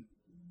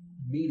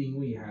meeting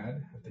we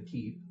had at the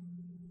keep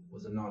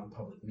was a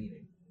non-public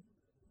meeting.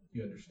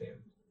 You understand?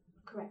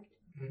 Correct.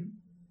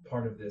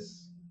 Part of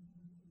this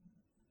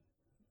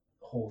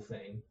whole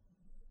thing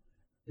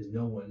is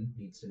no one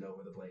needs to know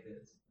where the blade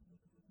is.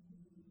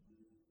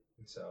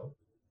 And so,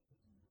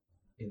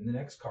 in the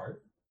next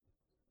cart,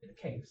 in a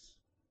case,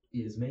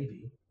 is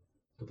maybe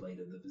the blade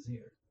of the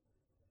Vizier.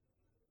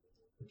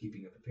 We're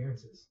keeping up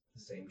appearances.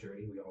 The same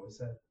journey we always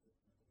said.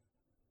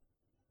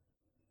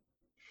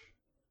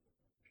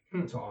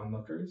 To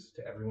onlookers,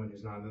 to everyone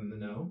who's not in the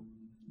know,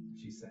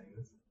 she's saying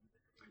this.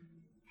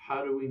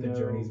 How do we The know?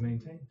 journey's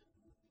maintained.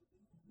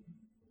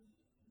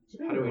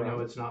 How do we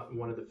know it's not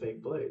one of the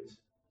fake blades?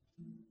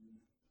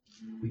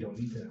 We don't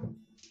need to know.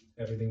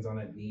 Everything's on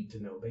a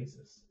need-to-know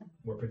basis.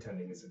 We're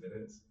pretending as if it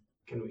is.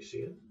 Can we see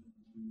it?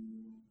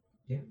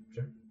 Yeah,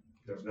 sure.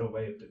 There's no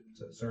way of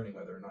discerning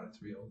whether or not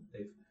it's real.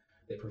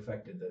 They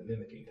perfected the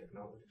mimicking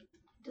technology.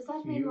 Does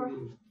that mean we're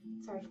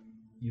sorry?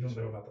 You don't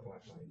know about the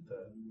black light.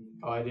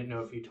 Oh, I didn't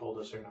know if you told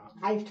us or not.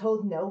 I've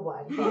told no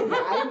one. Oh.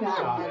 I've not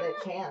Got had it.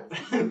 a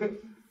chance.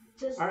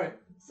 Does All right.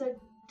 So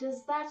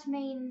does that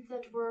mean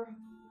that we're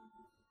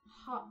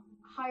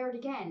hired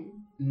again?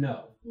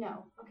 No.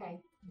 No. Okay.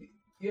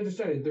 You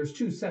understand? There's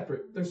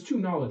two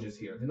knowledges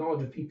here. The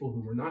knowledge of people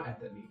who were not at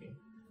that meeting,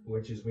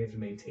 which is we have to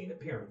maintain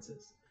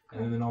appearances.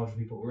 And then the knowledge of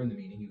people who were in the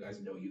meeting, you guys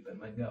know you've been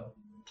let go.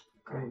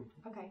 Correct.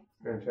 Okay.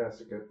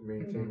 Fantastic at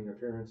maintaining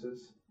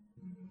appearances.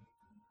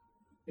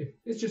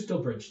 It's just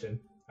still Bridgeton.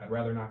 I'd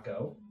rather not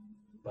go.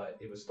 But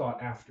it was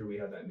thought after we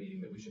had that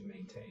meeting that we should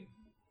maintain.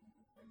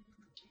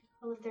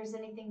 Well, if there's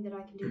anything that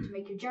I can do to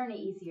make your journey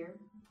easier,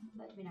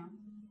 let me know.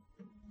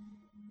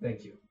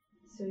 Thank you.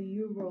 So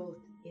you rolled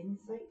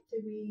insight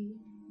to be?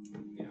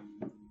 Yeah.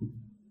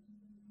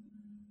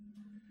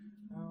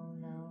 Oh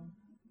no.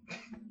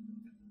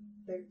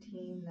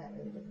 13. That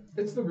really doesn't.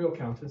 It's the real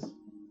Countess.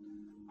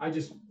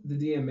 The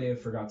DM may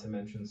have forgot to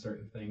mention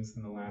certain things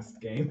in the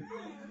last game,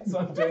 so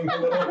I'm doing a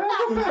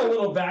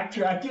little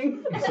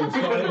backtracking.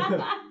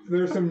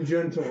 There's some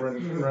gentle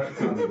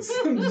retconning.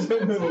 Some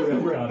gentle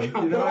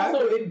retconning. You know,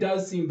 Also, it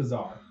does seem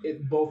bizarre.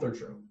 Both are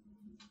true.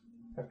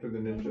 After the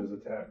ninjas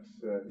attacked,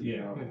 you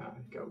Yeah. know, Yeah,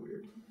 it got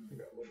weird. it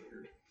got a little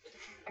weird.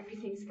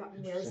 Everything's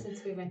gotten weird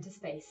since we went to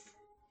space.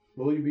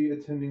 Will you be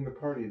attending the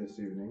party this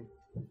evening?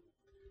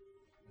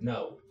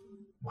 No.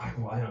 Why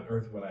on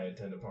earth would I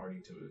attend a party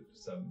to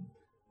some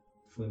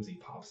flimsy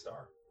pop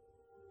star?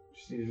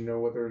 Just need to know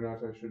whether or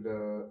not I should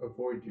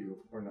avoid you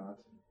or not.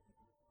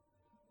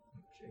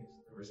 Jeez,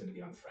 no reason to be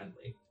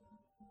unfriendly.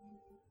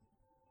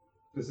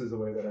 This is the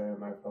way that I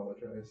am. I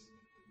apologize.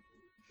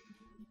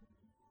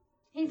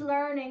 He's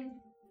learning.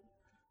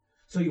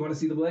 So you want to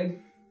see the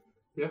blade?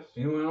 Yes.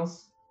 Anyone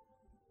else?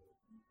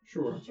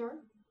 Sure. Sure.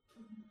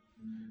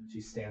 She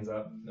stands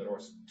up. The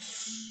door's.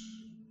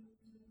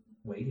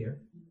 Wait here.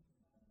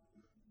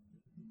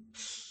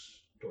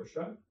 Door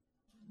shut.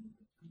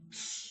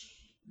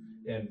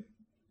 And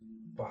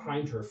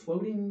behind her,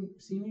 floating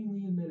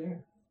seemingly in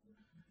midair,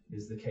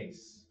 is the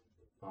case.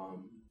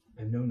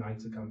 And no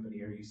knights accompany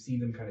her. You see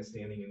them kind of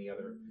standing in the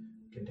other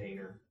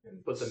container.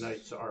 But the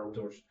knights are.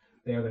 Doors.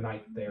 They are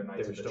knights They're of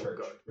the still church.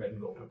 good. Red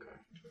and gold. Okay.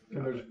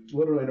 And there's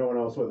literally no one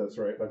else with us,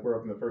 right? Like we're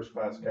up in the first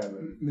class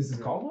cabin.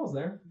 Mrs. Caldwell's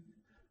there.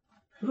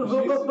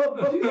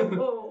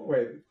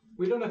 Wait,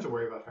 We don't have to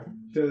worry about her.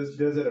 does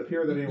it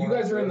appear that anyone? You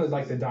guys else are in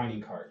is? the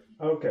dining cart.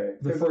 Okay.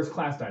 The 'Cause- first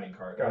class dining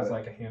cart. Got There's it.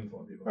 like a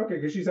handful of people. Okay,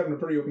 because she's having a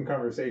pretty open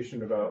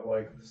conversation about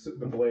like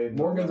the blade. and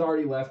all Morgan's that.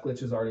 already left.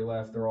 Glitch has already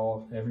left.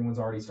 Everyone's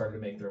already started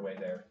to make their way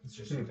there. It's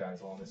just you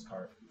guys all in this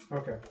cart.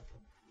 Okay.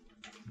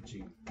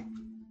 G.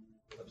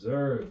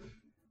 Observe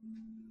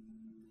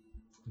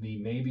the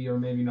maybe or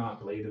maybe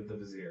not blade of the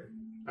vizier.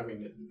 I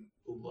mean, it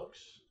looks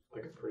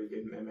like a pretty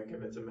good mimic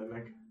if it's a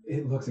mimic.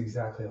 It looks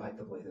exactly like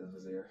the blade of the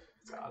vizier.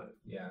 Got it.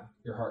 Yeah,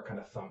 your heart kind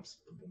of thumps.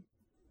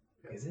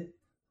 Is it?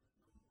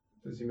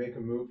 Does he make a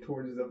move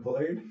towards the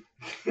blade?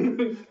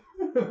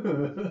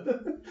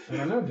 I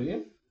don't know. Do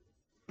you,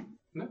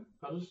 No,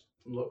 I'll just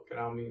look and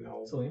I mean,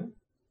 I'll. Selena?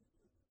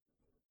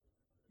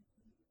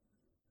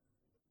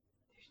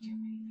 There's too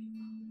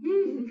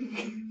many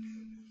people.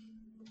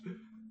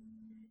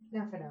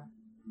 Not for now.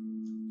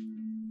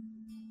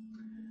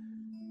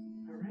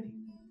 Alrighty.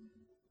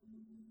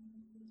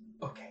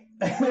 Okay.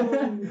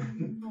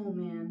 Oh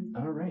man.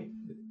 All right.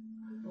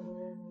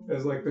 Oh.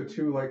 As like the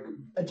two like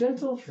A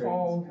gentle trains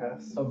fall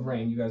pass. of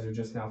rain. You guys are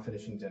just now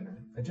finishing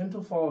dinner. A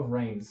gentle fall of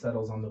rain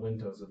settles on the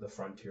windows of the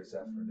Frontier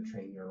Zephyr, the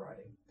train you're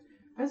riding.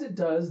 As it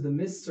does, the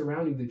mist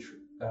surrounding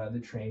the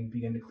train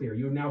begin to clear.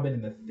 You have now been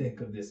in the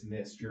thick of this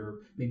mist. You're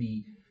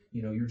maybe,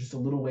 you're just a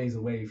little ways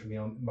away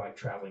from by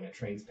traveling at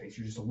train pace.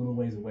 You're just a little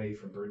ways away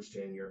from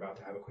Bridgeton. You're about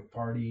to have a quick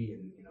party,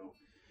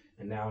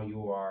 and now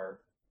you are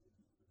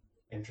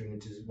entering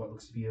into what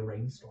looks to be a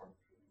rainstorm.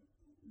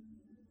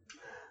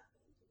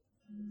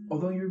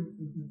 Although your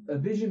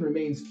vision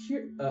remains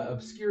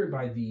obscured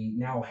by the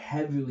now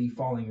heavily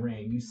falling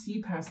rain, you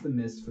see past the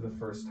mist for the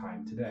first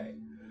time today.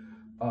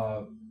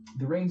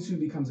 The rain soon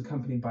becomes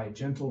accompanied by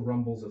gentle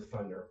rumbles of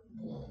thunder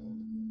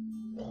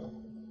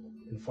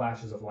and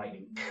flashes of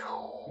lightning.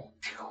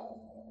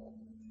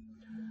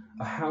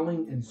 A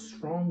howling and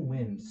strong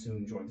wind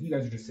soon joins. You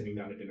guys are just sitting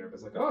down to dinner, but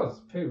it's like, oh,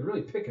 it's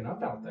really picking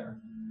up out there.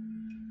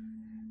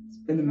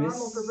 And the Normal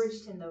mists. for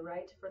Bridgeton though,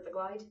 right? For the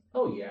glide?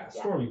 Oh yeah,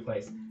 Yeah. stormy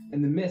place.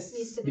 And the mists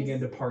Used to begin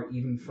to this. part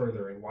even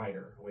further and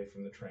wider away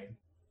from the train.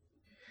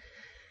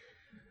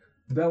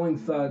 The belling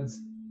thuds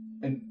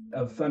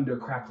of thunder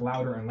crack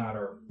louder and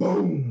louder.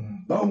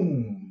 Boom!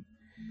 Boom!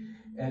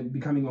 And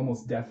becoming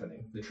almost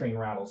deafening. The train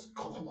rattles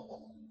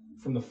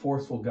from the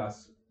forceful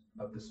gusts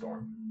of the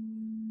storm.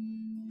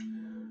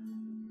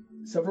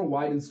 Several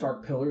wide and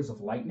stark pillars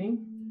of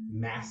lightning,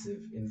 massive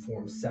in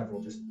form,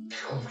 several just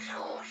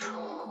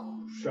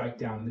strike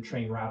down, and the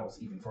train rattles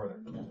even further.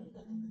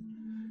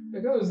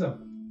 There goes a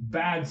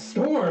bad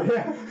storm.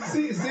 Yeah,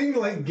 seeing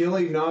like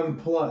Gilly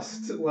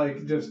nonplussed,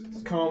 like just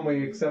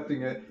calmly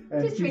accepting it,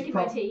 and Just drinking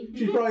my tea.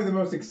 she's probably the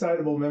most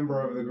excitable member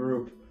of the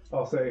group.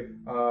 I'll say,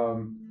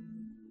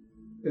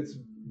 it's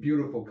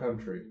beautiful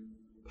country,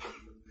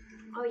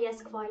 Oh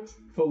yes, quite.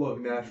 full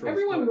of natural.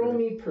 Everyone roll splendor.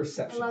 me I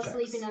perception love checks.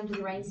 sleeping under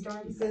the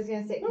rainstorms. So I was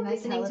gonna say, can I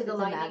Listening tell to if the it's a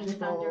lightning and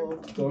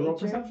magical Go roll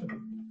nature?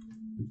 perception.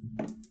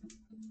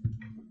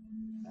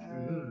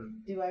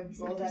 Do I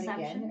roll that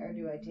Perception? again, or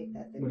do I take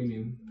that? What do you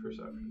mean?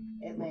 Perception.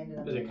 It landed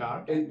on Is it the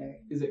cocked? thunder.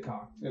 Is it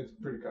cocked? It's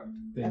pretty cocked.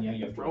 Then yeah, Okay.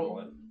 you have to roll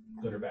it.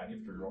 Good or bad, you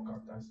have to roll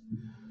cocked dice.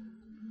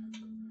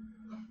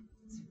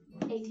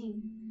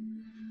 18.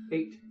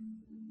 8.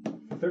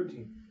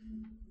 13.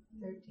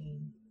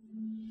 13.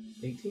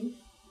 18?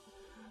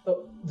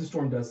 Oh, the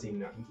storm does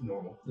seem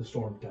normal. The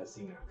storm does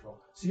seem natural.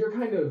 So you're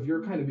kind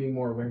of being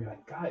more aware. You're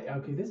like, God,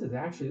 okay, this is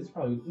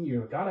probably,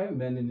 you're like, God, I haven't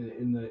been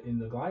in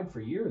the glide for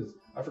years.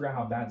 I forgot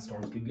how bad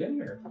storms could get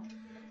here.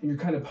 And you're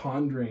kind of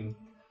pondering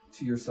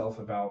to yourself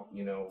about,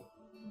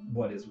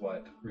 what is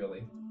what,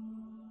 really.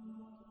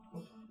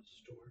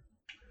 Storm.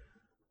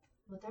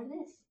 What are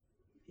this?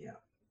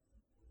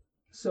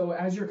 So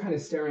as you're kind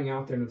of staring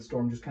out there into the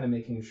storm, just kind of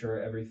making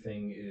sure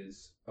everything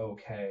is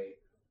okay,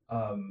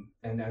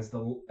 and as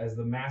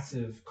the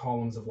massive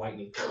columns of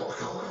lightning,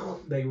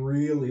 they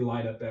really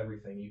light up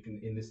everything. You can,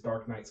 in this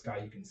dark night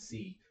sky, you can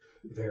see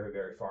very,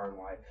 very far and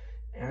wide.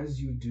 As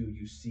you do,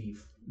 you see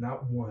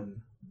not one,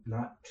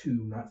 not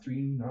two, not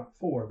three, not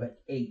four,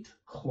 but 8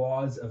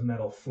 claws of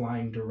metal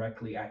flying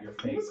directly at your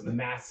face,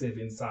 massive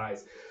in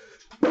size.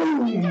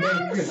 Boom!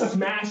 They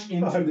smash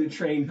into the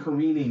train,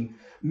 careening.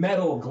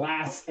 Metal,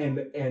 glass, and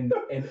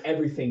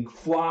everything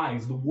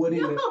flies. The wood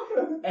in it,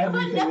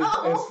 everything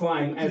is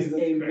flying as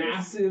a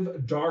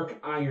massive dark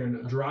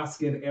iron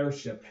Droskin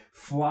airship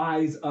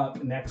flies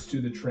up next to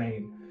the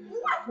train.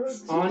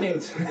 What? On it,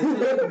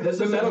 This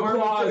the is metal an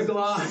arm to claws the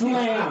glide.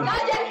 slam.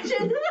 Not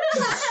action!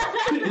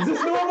 Is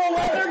this normal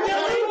weather,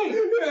 Gilly?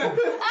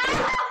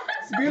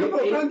 It's a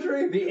beautiful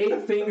country. The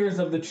 8 fingers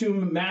of the 2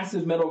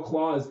 massive metal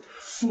claws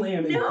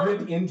slam and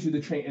grip into the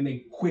train, and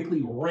they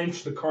quickly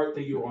wrench the cart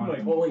that you're on,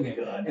 pulling it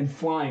and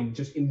flying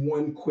just in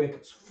one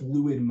quick,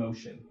 fluid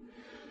motion.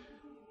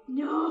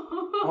 No.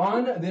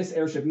 On this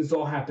airship, and this is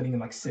all happening in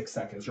like 6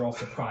 seconds. You're all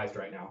surprised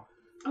right now.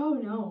 Oh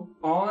no.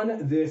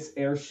 On this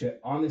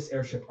airship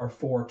are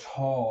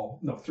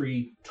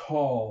 3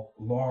 tall,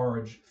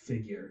 large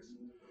figures.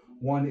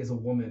 One is a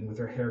woman with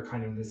her hair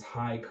kind of in this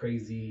high,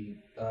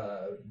 crazy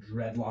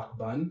dreadlock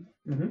bun.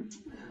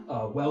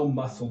 Mm-hmm.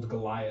 Well-muscled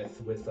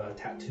Goliath with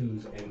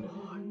tattoos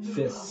and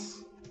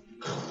fists,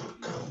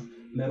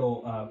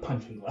 metal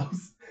punching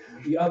gloves.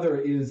 The other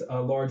is a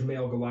large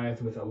male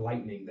Goliath with a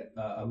lightning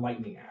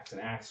axe, an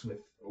axe with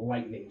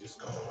lightning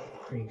just.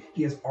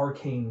 He has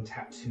arcane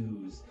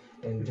tattoos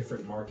and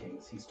different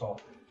markings. He's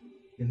tall.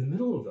 In the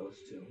middle of those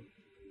 2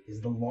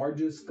 is the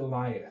largest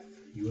Goliath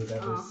you have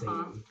ever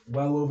seen.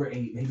 Well over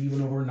 8, maybe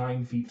even over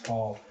 9 feet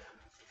tall.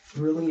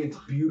 Brilliant,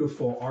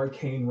 beautiful,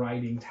 arcane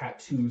writing,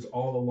 tattoos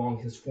all along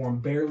his form,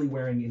 barely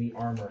wearing any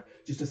armor.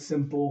 Just a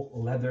simple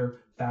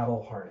leather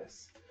battle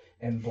harness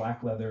and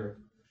black leather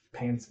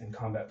pants and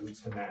combat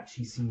boots to match.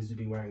 He seems to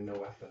be wearing no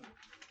weapon.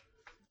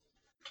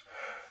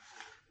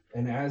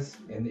 And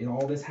in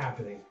all this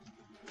happening,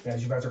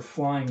 as you guys are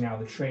flying now,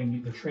 the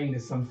train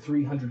is some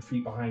 300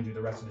 feet behind you. The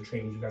rest of the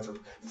train, you guys are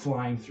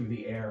flying through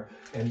the air,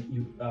 and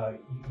you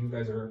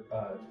guys are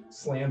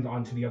slammed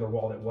onto the other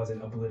wall that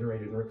wasn't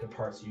obliterated and ripped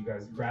apart. So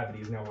gravity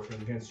is now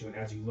working against you. And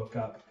as you look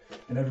up,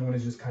 and everyone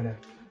is just kind of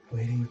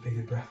waiting with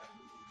bated breath,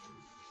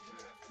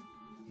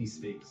 he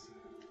speaks.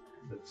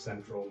 The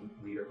central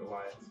leader,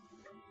 Goliath,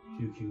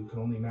 who you can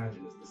only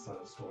imagine is the son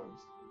of storms.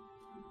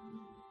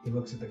 He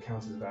looks at the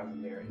Countess of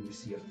Avamere, and you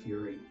see a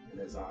fury in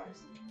his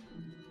eyes.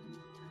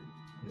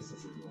 This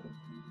is his line.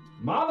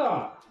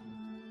 Mother!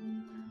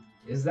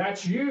 Is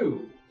that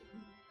you?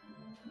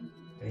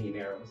 And he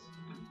narrows.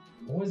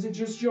 Or is it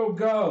just your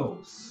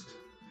ghost?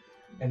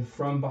 And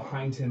from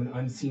behind him, an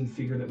unseen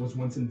figure that was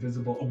once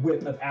invisible, a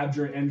whip of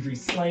abjurant energy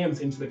slams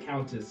into the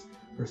Countess.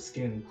 Her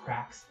skin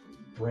cracks,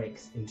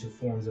 breaks into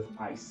forms of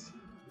ice,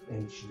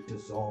 and she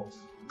dissolves.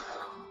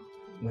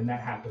 When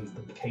that happens,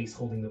 the case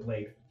holding the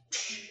blade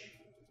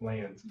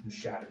lands and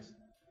shatters.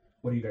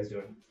 What are you guys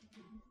doing?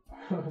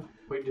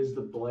 Wait, does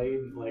the blade,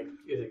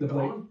 is it The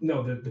blade? gone?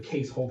 No, the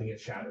case holding it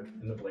shattered,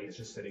 and the blade is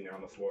just sitting there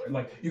on the floor.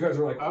 And you guys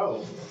are like,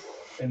 Oh.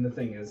 and the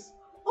thing is,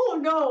 Oh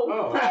no!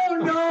 Oh. Oh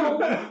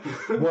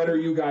no! what are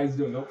you guys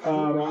doing?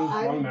 Oh, wrong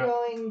I'm map.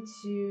 going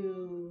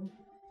to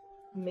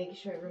make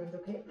sure everyone's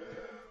okay.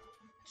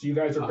 So you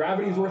guys are,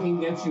 gravity's working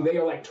against you. They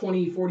are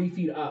 20, 40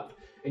 feet up,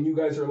 and you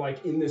guys are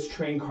in this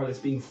train car that's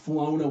being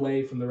flown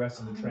away from the rest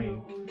of the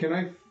train.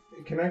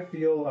 Can I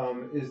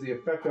feel? Is the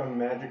effect on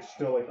magic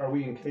still are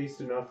we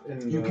encased enough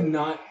in? You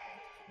cannot.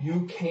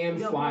 You can You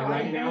don't fly know.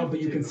 right now, but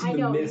you can see I the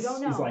know, you mist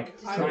don't know. is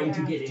I trying to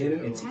have get to.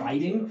 in. It's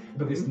fighting,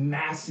 but this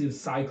massive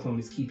cyclone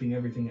is keeping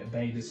everything at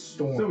bay. This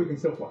storm. So we can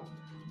still fly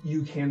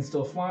You can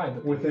still fly,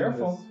 but be within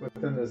careful.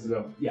 within this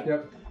zone. Yeah.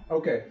 Yep.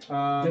 Okay.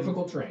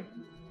 Difficult terrain.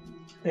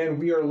 And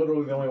we are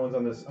literally the only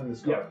ones on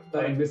this car. Yeah,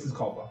 and Mrs.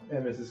 Caldwell.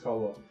 And Mrs.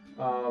 Caldwell.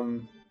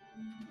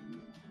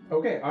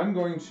 Okay, I'm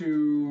going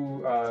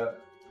to.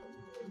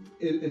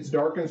 It's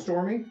dark and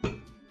stormy.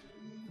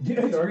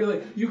 Yeah, it's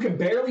really. You can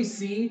barely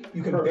see.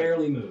 You can Perfect.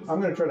 barely move.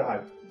 I'm going to try to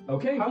hide.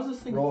 Okay. How's this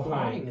thing Roll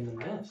flying high. in the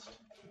mist?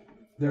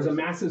 There's a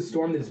massive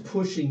storm that is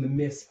pushing the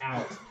mist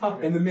out,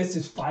 and the mist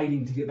is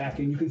fighting to get back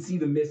in. You can see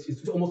the mist.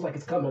 It's almost like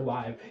it's come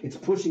alive. It's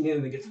pushing in,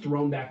 and it gets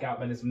thrown back out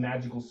by this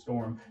magical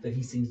storm that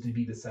he seems to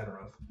be the center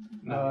of.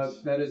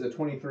 Nice. That is a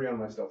 23 on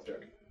my stealth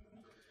check.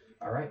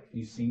 All right,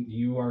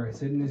 you are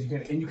as hidden as you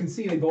can, and you can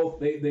see they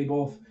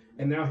both.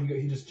 And now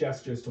he just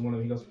gestures to one of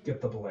them. He goes,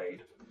 "Get the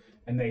blade,"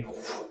 and they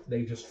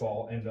just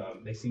fall, and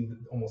they seem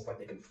almost like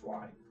they can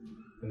fly,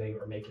 and they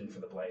are making for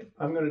the blade.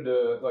 I'm going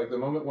to, like, the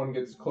moment one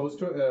gets close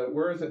to it,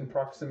 where is it in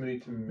proximity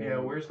to me? Yeah,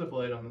 where's the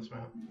blade on this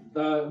map?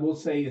 We'll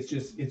say it's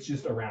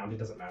just around. It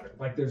doesn't matter.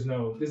 Like there's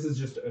no. This is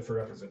just for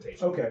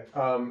representation. Okay,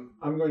 I'm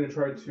going to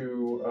try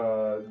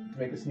to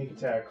make a sneak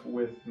attack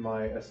with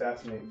my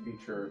assassinate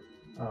feature.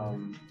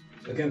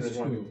 Against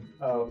one,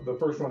 who? the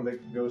first one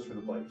that goes for the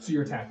blade. So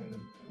you're attacking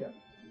them. Yeah.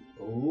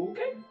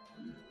 Okay.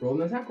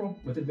 Roll an attack roll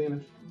with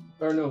advantage.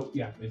 Or no,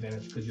 yeah,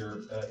 advantage because you're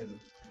hidden.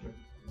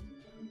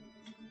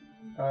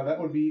 That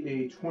would be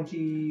a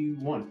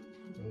 21.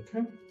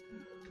 Okay.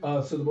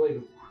 So the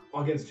blade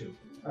against who?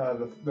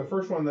 The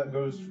first one that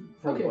goes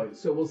for the Okay. blade.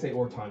 So we'll say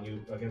Orton, you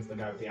against the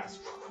guy with the axe,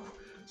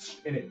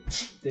 and it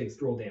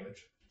digs. Roll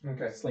damage.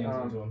 Okay.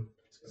 Slams into him.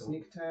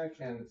 Sneak attack,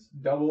 and it's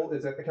double.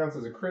 It counts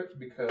as a crit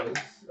because...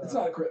 It's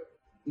not a crit.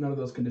 None of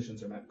those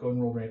conditions are met. Go ahead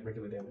and roll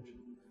regular damage.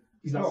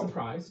 He's not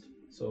surprised,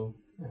 so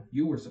yeah,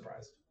 you were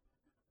surprised.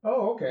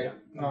 Oh, okay.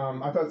 Yeah.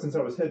 I thought since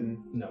I was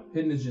hidden. No,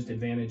 hidden is just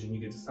advantage, and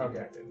you get to sneak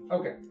attack in.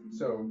 Okay,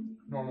 so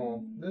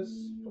normal this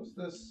plus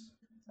this,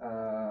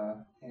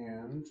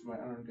 and my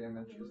unarmed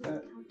damage is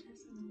that.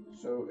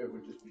 So it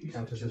would just be...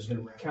 Countess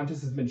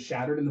has been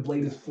shattered, and the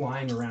blade is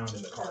flying around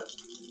in the cart.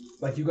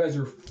 Like you guys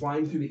are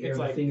flying through the air. It's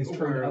The like thing is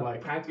turned we're, up, like,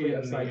 practically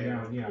in the upside air,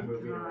 down. Yeah.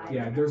 moving around.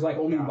 Yeah, there's like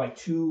only Yeah. like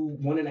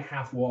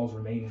 1.5 walls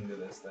remaining to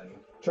this thing.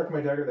 Chuck my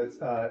dagger, that's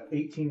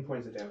 18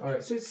 points of damage. All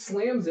right, so it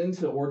slams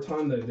into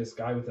Orton, this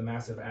guy with the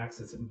massive axe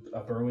that's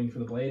burrowing for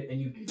the blade, and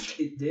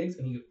it digs,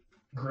 and he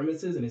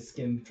grimaces, and his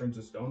skin turns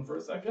to stone for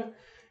a second,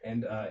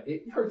 and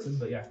it hurts him,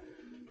 but yeah.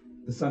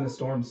 The Son of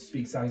Storm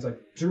speaks out. He's like,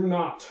 "Do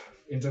not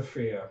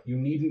interfere. You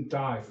needn't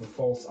die for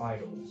false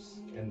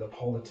idols and the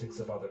politics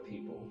of other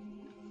people.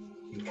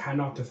 You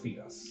cannot defeat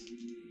us."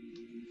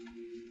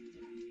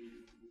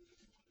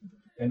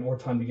 And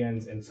Orton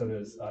begins, and so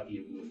does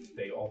Eluth.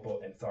 They all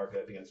both, and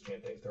Tharga begins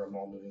chanting. They're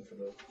all moving for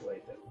the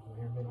blade that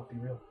may or may not be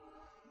real.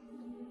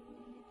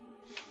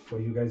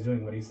 What are you guys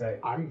doing? What do you say?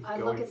 I'm I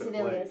going look at for the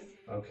blade. Civilius.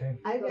 Okay.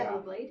 I've Go got for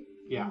the blade.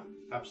 Yeah,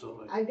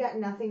 absolutely. I've got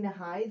nothing to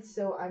hide,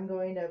 so I'm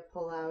going to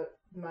pull out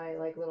my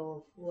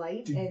little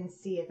light and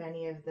see if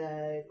any of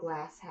the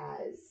glass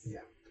has. Yeah.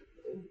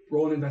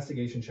 Roll an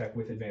investigation check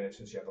with advantage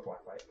since you have the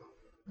black light,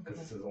 because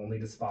this is only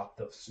to spot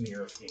the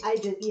smear of ink. I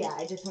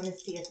just want to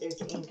see if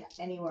there's ink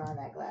anywhere on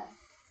that glass.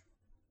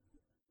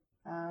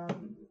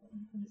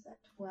 What is that?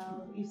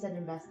 12. You said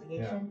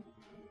investigation.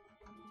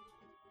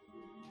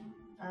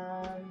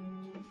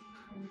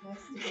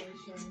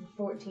 Investigation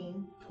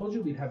 14. Told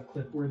you we'd have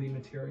clip-worthy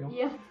material.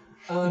 Yeah.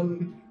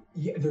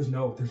 Yeah, there's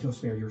no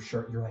smear.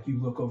 You're you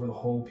look over the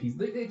whole piece.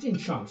 It's in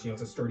chunks,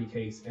 it's a sturdy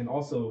case. And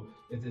also,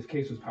 if this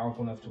case was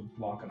powerful enough to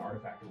block an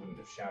artifact, it wouldn't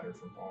have shattered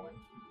from falling.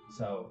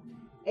 So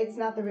It's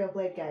not the real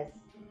blade, guys.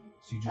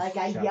 you just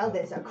I shout yelled out.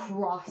 this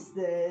across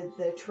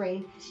the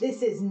train.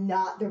 This is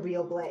not the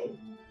real blade.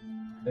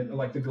 And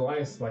the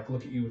Goliaths look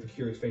at you with a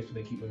curious face, but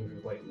they keep moving for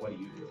the blade. What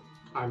do?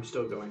 I'm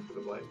still going for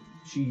the blade.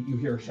 You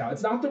hear her shout,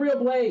 "It's not the real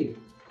blade!"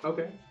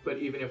 Okay, but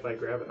even if I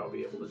grab it, I'll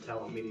be able to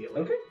tell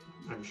immediately. Okay.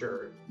 I'm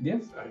sure.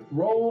 Yes. I,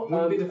 Roll it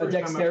wouldn't be the a first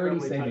time I've dexterity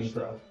probably saving touched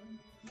throw.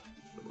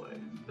 The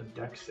blade. A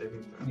dex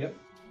saving throw. Yep.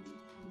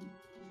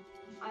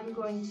 I'm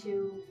going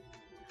to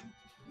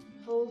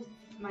hold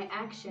my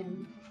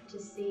action to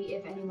see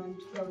if anyone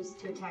goes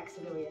to attack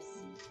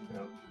Civilius.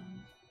 Yeah.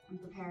 I'm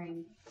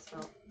preparing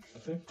spell.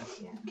 Okay.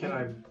 Can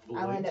I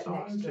I'll end blade up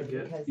sauce next to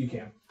get? because You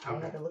can. I had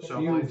Okay, to look at so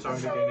the I'm glass.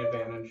 going to gain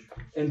advantage.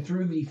 And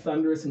through the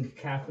thunderous and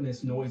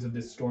cacophonous noise of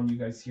this storm, you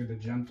guys hear the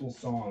gentle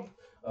song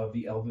of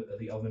the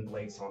elven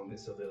blade song that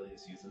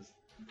Civilius uses.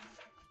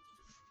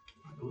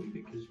 I believe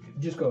it gives me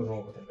Just go and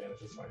roll with advantage.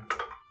 It's fine.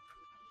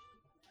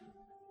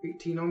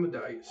 18 on the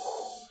dice.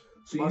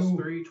 So Plus you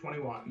 3,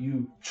 21.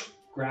 you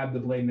grab the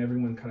blade, and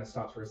everyone kind of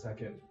stops for a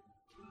second.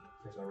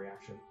 There's no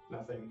reaction.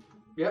 Nothing.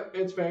 Yep,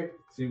 it's fake.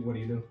 See, what do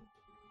you do?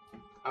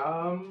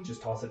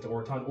 Just toss it to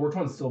Orton.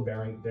 Orton's still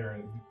bearing.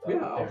 Yeah,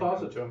 I'll bearing toss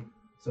down. it to him.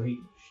 So he,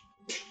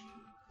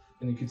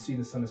 and you can see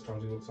the Son of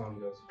Storms. He looks on.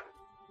 He goes,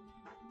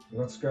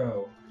 "Let's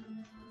go."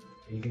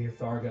 And you can hear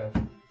Tharga,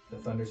 the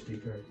Thunder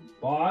Speaker,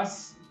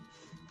 "Boss,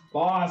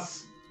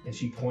 boss!" And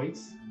she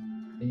points,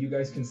 and you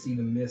guys can see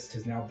the mist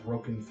has now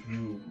broken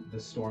through the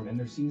storm, and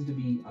there seems to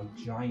be a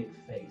giant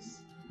face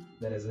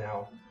that is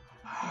now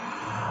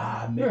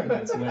making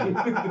its way.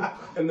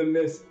 And the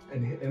mist,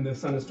 and the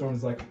Son of Storm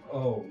is like,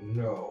 "Oh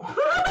no!"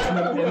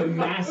 And the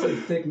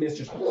massive thick mist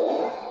just.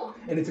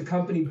 And it's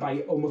accompanied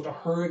by almost a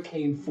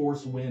hurricane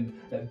force wind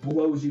that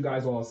blows you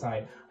guys all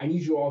aside. I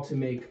need you all to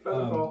make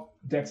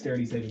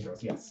dexterity saving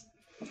throws. Yes.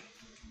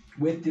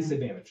 With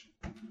disadvantage.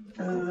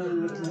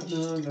 No.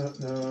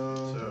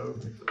 So,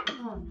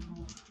 Oh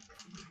no.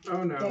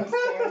 oh no.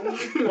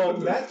 Dexterity. Well,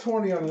 that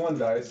 20 on one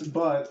dice,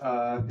 but,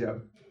 yeah.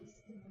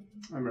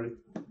 I'm ready.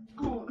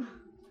 Oh.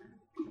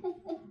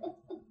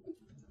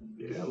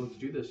 Yeah, let's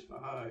do this.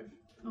 5.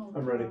 Oh,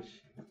 I'm ready.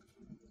 gosh.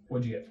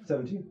 What'd you get?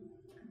 17.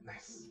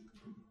 Nice.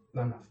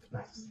 Not enough.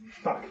 Nice.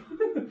 Fuck.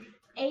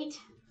 8.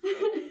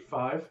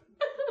 5.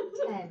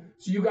 10.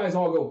 So you guys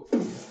all go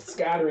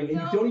scattering, and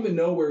you don't even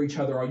know where each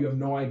other are. You have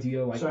no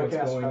idea like So I what's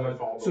cast going on.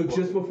 Featherfall So before.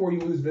 just before you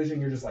lose vision,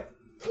 you're just like,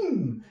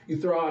 you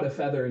throw out a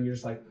feather, and you're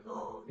just like,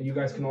 and you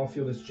guys can all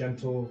feel this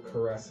gentle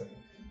caressing,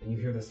 and you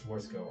hear this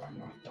voice go, "I'm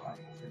not dying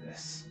for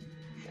this,"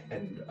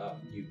 and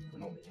you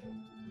can only hear.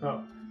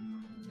 Oh.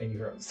 And you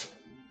hear it.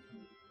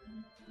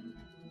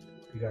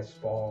 You guys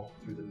fall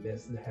through the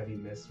mist, the heavy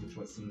mist, which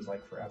what seems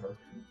like forever,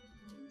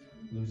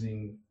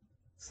 losing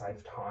sight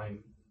of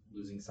time,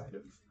 losing sight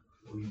of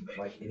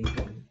like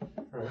anything,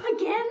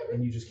 Again?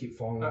 and you just keep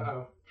falling.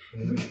 Uh-oh.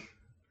 And then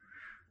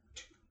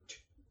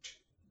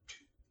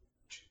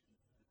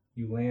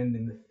you land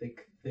in the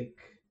thick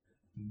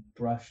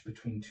brush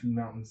between two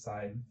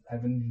mountainsides.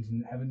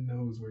 Heaven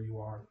knows where you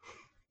are.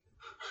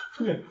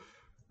 The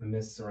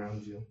mist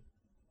surrounds you.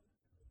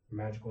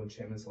 Magical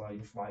enchantments allow you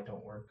to fly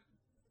don't work.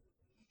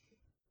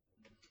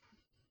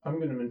 I'm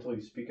going to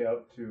mentally speak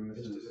out to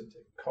Mrs.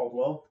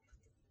 Caldwell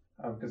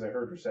because I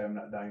heard her say I'm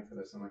not dying for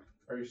this. I'm like,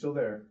 are you still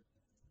there?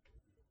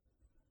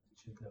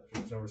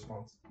 There's no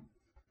response.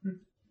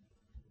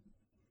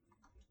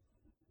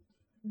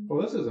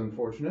 Well, this is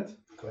unfortunate.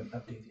 Go ahead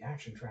and update the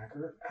action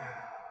tracker.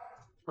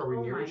 Are we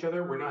Oh near my each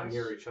other? We're not gosh.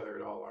 near each other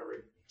at all, are we?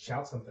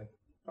 Shout something.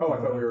 Oh, I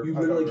thought we were. You I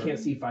thought literally we were- can't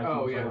see 5 feet.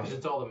 Oh, in yeah, front of because you.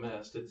 it's all the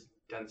mist. It's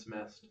dense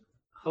mist.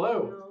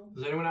 Hello? No.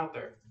 Is anyone out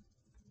there?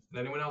 Did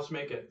anyone else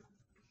make it?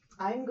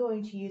 I'm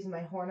going to use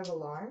my Horn of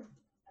Alarm.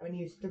 I'm going to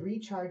use 3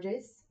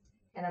 charges,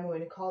 and I'm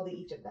going to call to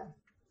each of them.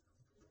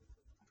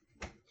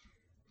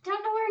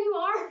 Don't know where you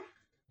are.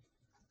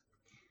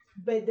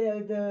 But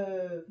It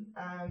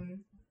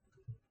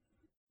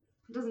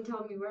doesn't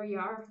tell me where you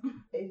are.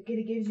 it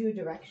gives you a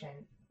direction.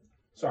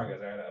 Sorry,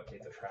 guys, I gotta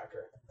update the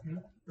tracker.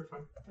 You're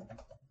fine.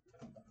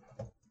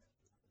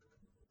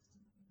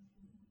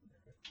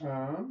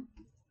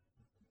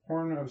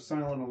 Horn of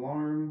Silent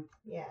Alarm.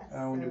 Yes.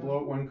 When you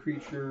blow up one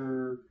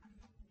creature,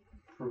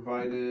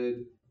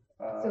 provided.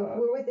 So if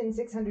we're within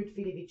 600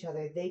 feet of each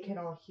other, they can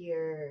all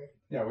hear.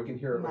 Yeah, we can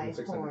hear it my within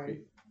 600 horn.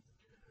 feet.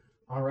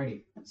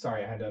 Alrighty.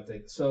 Sorry, I had to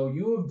update. So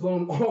you have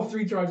blown all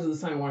 3 charges of the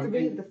silent alarm.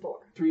 3 and of the 4.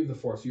 3 of the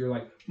 4. So you're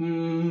like,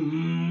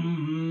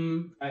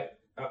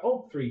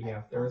 oh, 3.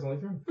 Yeah, there was only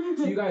 3.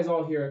 So you guys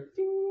all hear,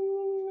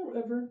 ding, or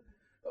whatever.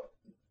 Oh,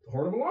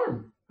 Horn of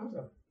Alarm. How's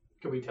that?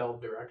 Can we tell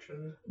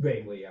direction?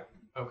 Vaguely, yeah.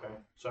 Okay,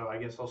 so I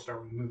guess I'll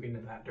start moving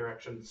in that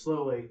direction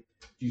slowly.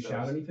 Do you So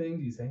shout it's- anything?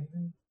 Do you say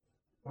anything?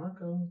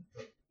 Marco.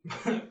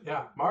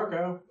 Yeah,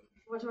 Marco.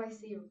 What do I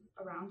see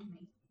around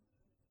me?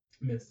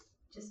 Miss.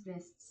 Just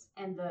mists.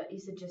 And you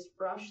said just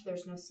brush.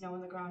 There's no snow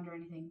on the ground or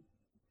anything.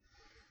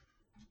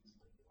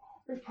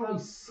 There's probably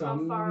How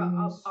some far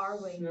up are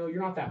we? No,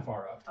 you're not that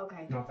far up.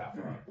 Okay. Not that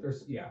far up.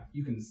 There's, you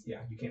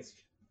can't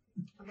see.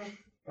 Okay.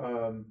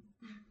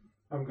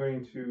 I'm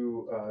going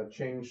to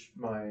change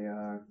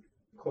my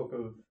cloak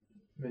of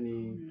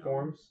many No.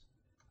 forms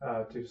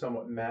to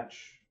somewhat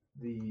match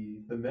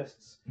the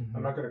mists. Mhm.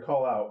 I'm not going to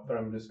call out, but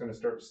I'm just going to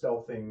start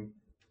stealthing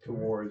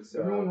towards.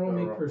 Everyone roll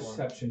me the-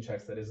 perception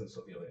checks that isn't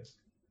Sibelius.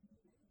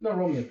 No,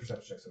 roll me a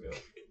perception check,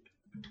 Sibelius.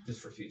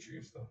 Just for future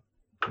use, though.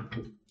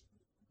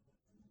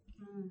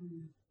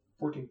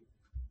 14.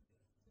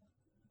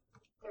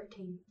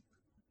 13.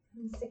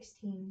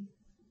 16.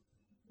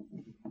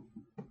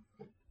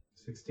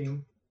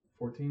 16,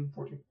 14,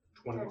 14.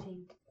 21.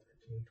 13.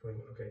 13,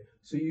 21. Okay.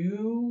 So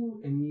you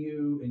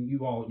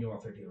all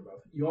 13 or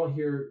both. You all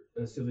hear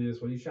Sibelius.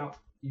 What do you shout?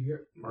 You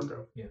hear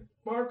Marco. Yeah.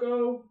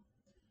 Marco!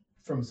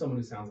 From someone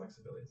who sounds like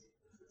Sibelius.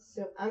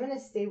 So I'm going to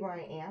stay where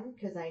I am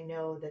because I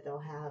know that they'll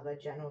have a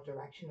general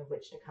direction of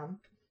which to come.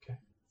 Okay.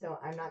 So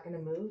I'm not going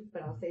to move,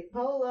 but I'll say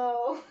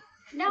Polo.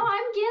 No,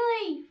 I'm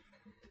Gilly.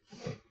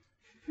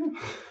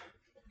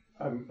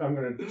 I'm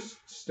going to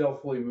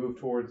stealthily move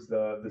towards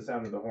the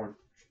sound of the horn.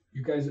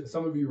 You guys,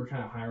 some of you were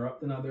kind of higher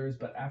up than others,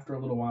 but after a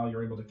little while,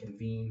 you're able to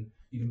convene.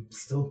 You can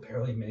still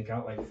barely make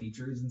out like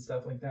features and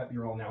stuff like that. But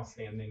you're all now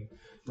standing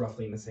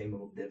roughly in the same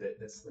little divot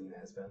that Selena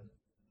has been.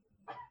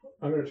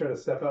 I'm going to try to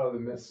step out of the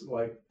mist,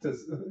 like,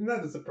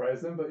 not to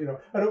surprise them, but,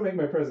 I don't make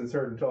my presence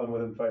heard until I'm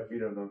within 5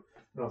 feet of them.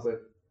 And I'll say,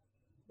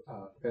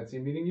 fancy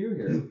meeting you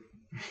here.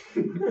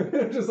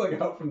 Just like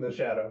out from the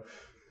shadow.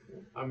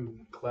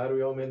 I'm glad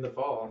we all made the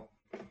fall.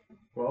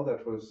 Well,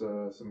 that was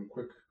some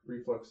quick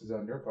reflexes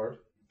on your part.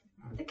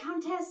 The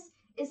Countess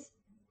is.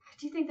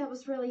 Do you think that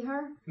was really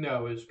her?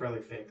 No, it was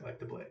probably fake, like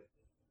the blade.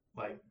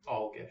 Like,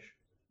 all gish.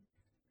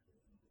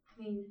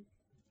 I mean,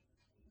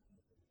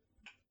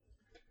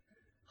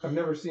 I've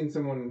never seen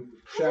someone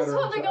I shatter just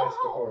want to into go ice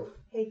home. before.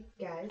 Hey,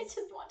 guys. I just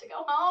want to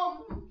go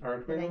home.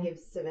 Aren't we? And I give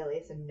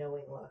Sibelius a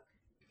knowing look.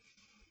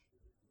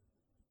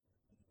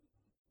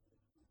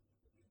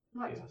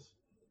 What? Yes.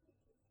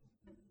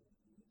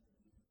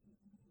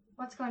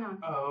 What's going on?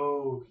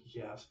 Oh,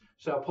 yes.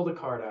 So I pulled a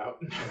card out.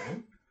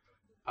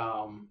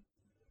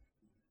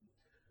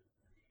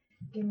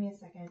 Give me a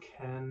second.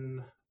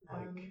 Can,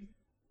 like, Um,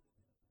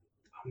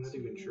 I'm not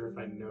even sure if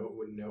I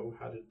would know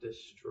how to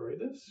destroy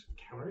this.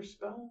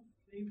 Counterspell,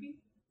 maybe?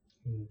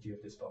 Do you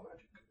have Dispel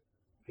Magic?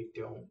 I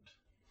don't.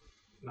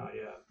 Not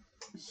yet.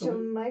 So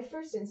my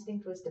first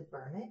instinct was to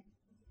burn it.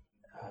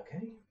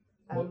 Okay.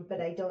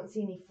 But I don't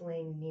see any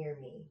flame near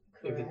me.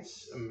 If Correct.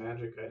 it's a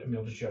magic item,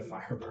 You'll it just have shouldn't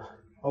fire burn. burn.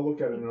 I'll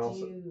look at it I and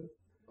do.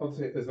 I'll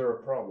say, is there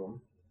a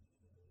problem?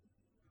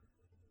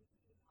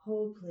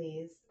 Hold,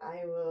 please.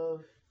 I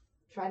will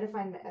try to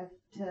find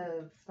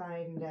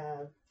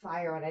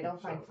fire. When I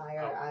don't find So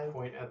fire, I'll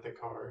point at the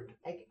card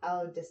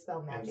I'll dispel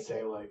and magic.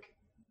 say like,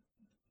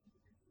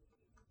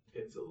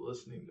 it's a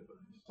listening device.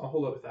 I'll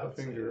hold up Without a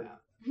finger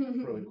saying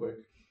that. really quick,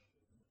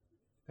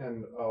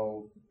 and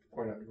I'll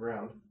point at the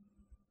ground,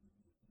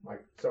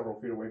 like several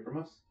feet away from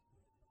us.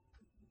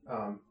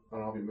 And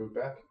I'll be moved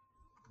back,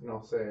 and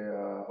I'll say,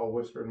 I'll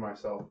whisper to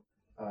myself,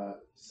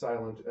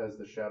 silent as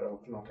the shadow,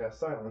 and I'll cast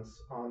silence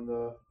on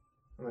the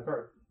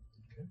card.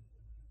 Okay.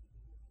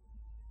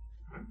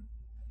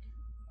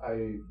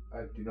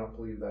 I do not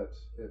believe that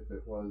if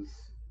it was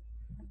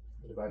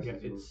a device. Yeah,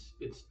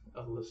 it's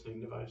a listening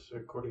device,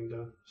 according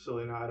to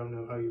Selena. I don't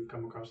know how you've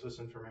come across this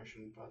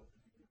information, but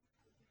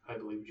I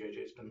believe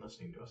JJ's been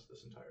listening to us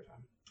this entire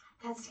time.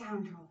 That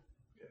scoundrel.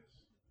 Yes.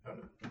 Oh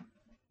no,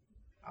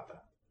 not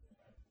that.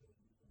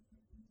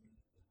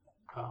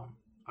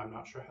 I'm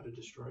not sure how to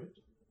destroy it.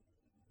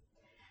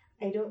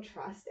 I don't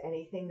trust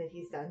anything that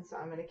he's done, so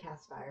I'm going to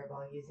cast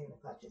Fireball using the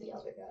Clutch of the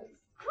Elder Gods.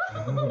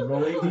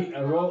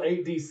 roll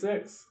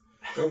 8d6.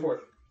 Go for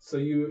it. So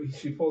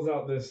she pulls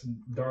out this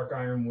dark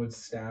ironwood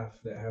staff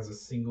that has a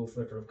single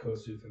flicker of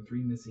Kosuth and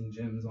 3 missing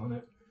gems on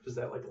it. Does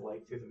that like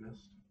light through the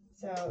mist?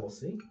 We'll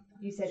So see.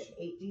 you said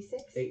 8d6?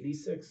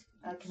 8d6.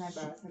 Can I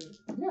borrow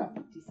some Yeah,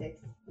 d6?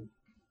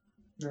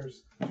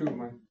 there's 2 of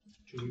mine.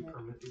 Do you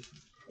permit these?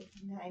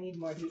 I need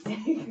more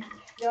d6.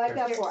 No, I've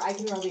got Here. 4. I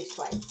can roll these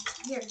twice.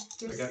 Here,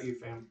 I got you,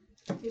 fam.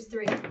 here's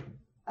 3.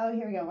 Oh,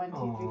 here we go. 1, 2, 3,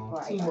 4. Aw, I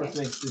got teamwork it.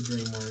 makes the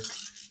dream work.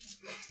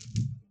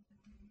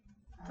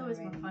 It's always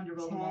more Alrighty, fun to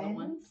roll them all at 10,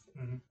 once.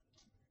 Mhm.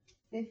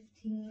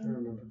 15, I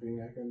remember being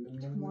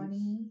academic.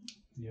 20,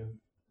 Yeah.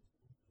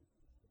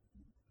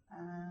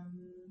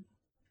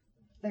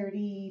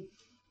 30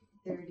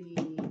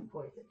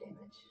 points of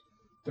damage.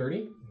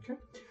 30. Okay.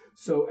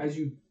 So as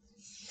you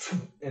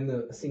and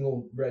the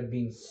single red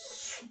beam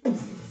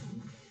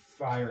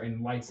fire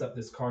and lights up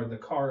this card, the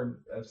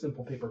card, a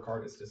simple paper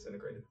card, is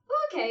disintegrated.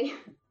 Okay.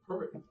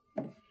 Perfect.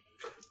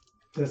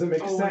 Does it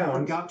make a I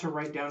sound? forgot to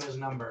write down his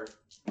number.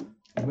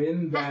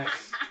 When that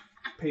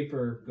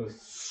paper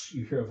goes,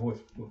 you hear a voice.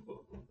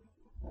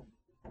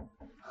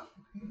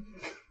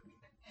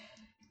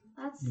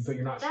 But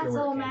you're not sure That's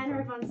where it all came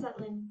manner from. of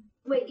unsettling.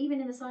 Wait,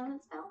 even in the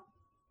silent spell?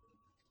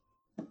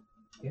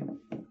 Yeah.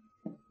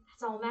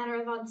 That's all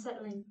manner of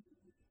unsettling.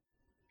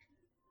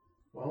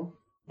 Well,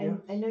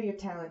 I know you're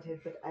talented,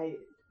 but I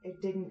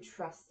didn't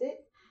trust it,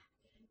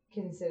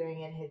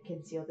 considering it had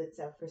concealed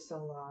itself for so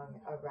long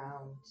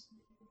around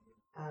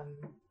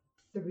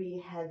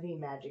 3 heavy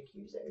magic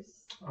users.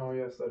 oh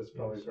yes, that is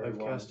probably Yes, very I've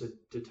wise. casted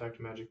detect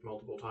magic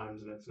multiple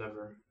times and it's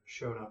never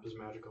shown up as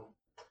magical.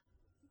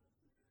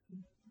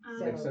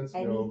 So Makes sense.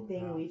 No,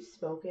 anything we've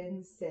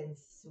spoken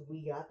since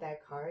we got that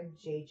card,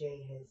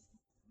 JJ has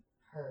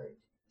heard.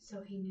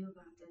 So he knew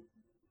about it.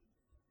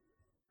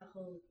 The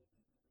whole.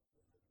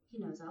 He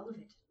knows all of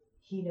it.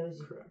 He knows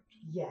you. Correct.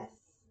 Yes.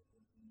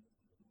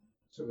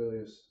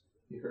 Sibelius,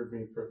 You heard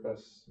me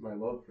profess my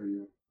love for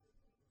you.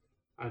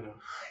 I know.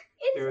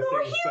 It's There are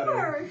more things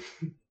better.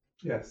 humor!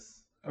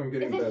 Yes, I'm Is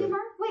getting it better. humor?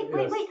 Wait,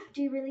 Yes. wait.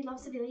 Do you really love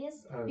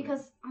Sibelius? Um,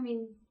 Because, I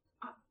mean,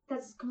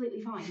 that's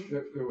completely fine.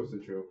 It was a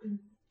joke.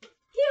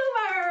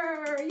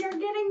 Humor! You're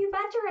getting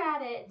better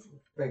at it.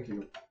 Thank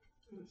you.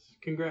 Yes,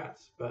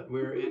 congrats, but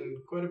we're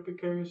in quite a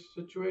precarious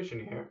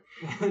situation here.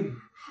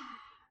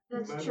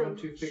 That's Might true. want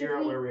to figure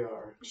out where we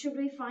are. Should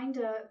we find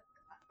a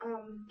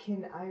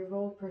Can I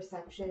roll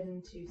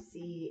perception to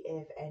see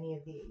if any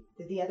of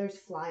did the others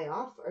fly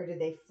off or did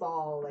they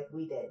fall like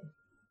we did?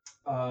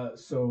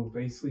 So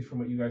basically, from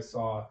what you guys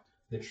saw,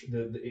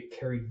 it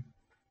carried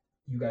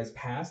you guys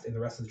past, and the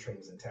rest of the train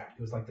was intact.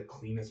 It was like the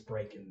cleanest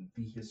break in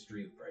the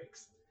history of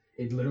breaks.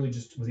 It literally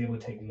just was able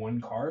to take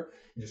one car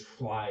and just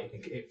fly.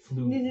 It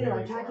flew. No.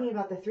 very I'm far. talking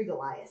about the 3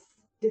 Goliaths.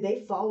 Did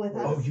they fall with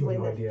us Oh, you have when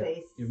no the idea.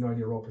 face? You have no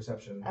idea. Roll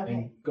perception. Okay.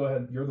 And go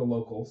ahead. You're the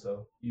local,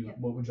 so Yeah.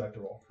 what would you like to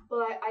roll?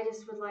 well, I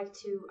just would like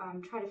to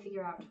try to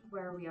figure out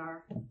where we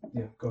are.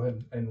 Yeah, go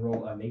ahead and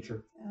roll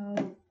nature.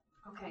 Oh,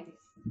 Okay.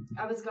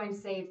 I was going to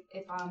say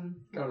if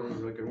That was a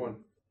really good one.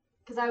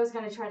 because I was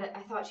going to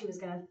I thought she was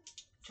going to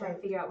try to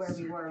figure out where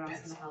we were, and I was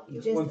going to help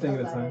you. just one thing at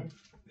a 11. time.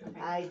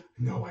 I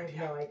No have idea.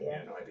 no idea.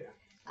 Yeah, no idea.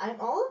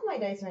 All of my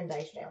dice are in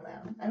dice jail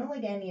now. I don't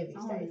like any of these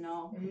Oh, dice.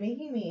 no. They're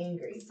making me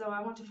angry. So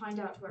I want to find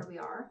out where we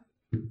are.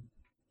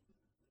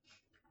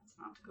 That's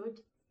not good.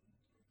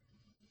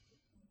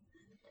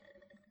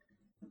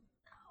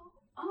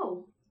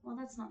 Oh, well,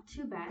 that's not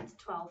too bad.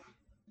 12.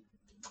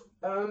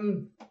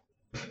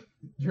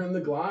 You're in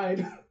the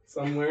glide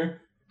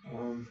somewhere.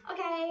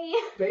 Okay.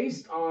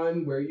 Based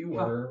on where you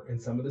were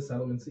and some of the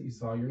settlements that you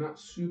saw, you're not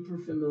super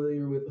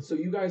familiar with. So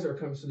you guys are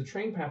coming. So the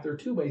train path. There are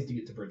 2 ways to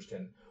get to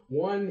Bridgeton.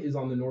 One is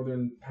on the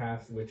northern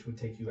path, which would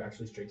take you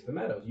actually straight to the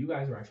meadows. You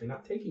guys are actually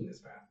not taking this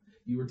path.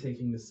 You were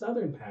taking the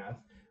southern path,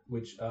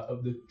 which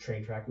of the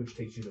train track, which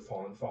takes you to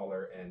Fallen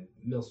Faller and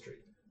Mill Street.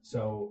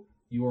 So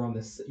you are on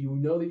this. You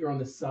know that you're on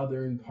the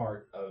southern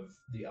part of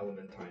the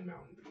Elementine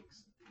Mountain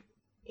Peaks.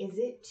 Is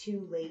it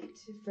too late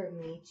for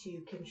me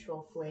to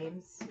control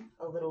flames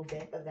a little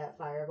bit of that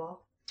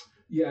fireball?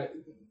 Yeah,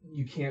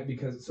 you can't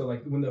because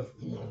like when the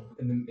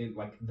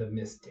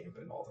mist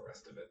dampened all the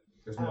rest of it.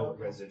 There's no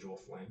okay. residual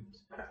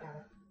flames. Got it.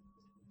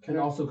 And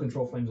also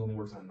control flames only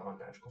works on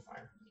non-magical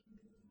fire.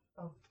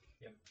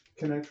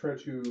 Can I try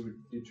to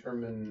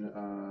determine?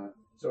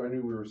 So I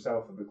knew we were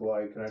south of the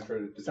glide. Can I try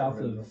to determine? South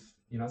of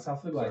you're not south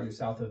of the glide. Sorry. You're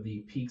south of the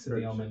peaks of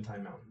the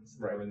Elementine Mountains.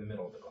 Right. We're in the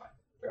middle of the glide.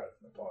 Got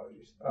it.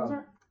 Apologies.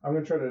 Sorry. I'm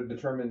going to try to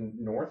determine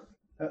north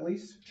at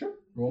least. Sure.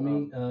 Roll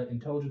me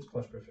intelligence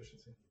plus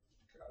proficiency.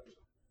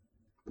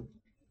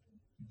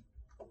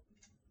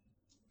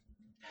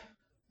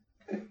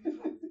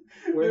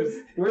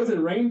 Where's a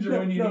ranger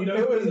when you need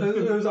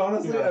it was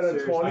honestly Yeah, at a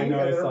seriously. 20 I know,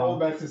 and I then it saw. rolled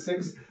back to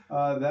 6.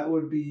 That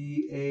would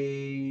be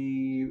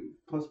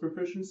a plus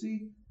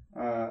proficiency.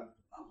 11.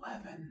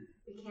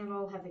 We can't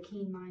all have a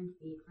keen mind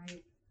feat,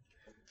 right?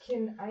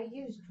 Can I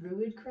use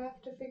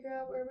Druidcraft to figure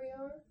out where we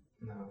are?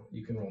 No,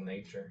 you can roll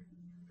nature.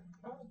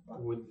 Oh, well.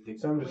 Would the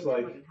So I'm just Wait, that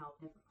like, wouldn't help.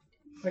 Never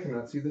mind. I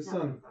cannot see the No, sun.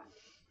 never mind.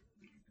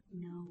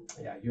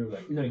 No. Yeah, you're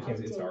like no, you can't.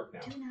 It's dark now.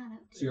 Do not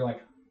So you're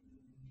like,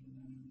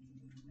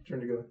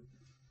 Turn to go.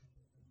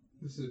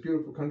 This is a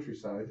beautiful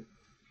countryside.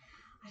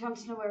 I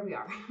don't know where we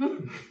are.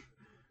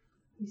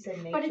 You said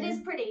nature? But it is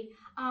pretty.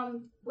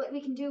 What we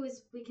can do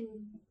is we can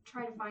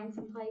try to find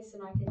some place,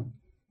 and I can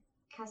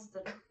cast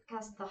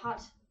the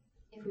hut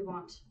if we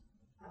want.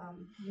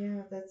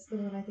 Yeah, that's the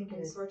one I think it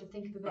And is. sort of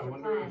think of a I better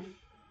wonder plan.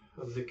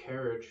 if of the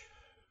carriage,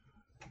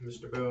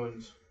 Mr.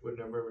 Bones would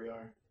know where we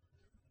are.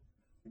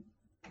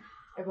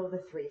 I rolled a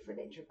 3 for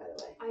nature, by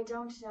the way. I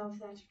don't know if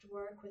that would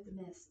work with the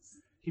mists.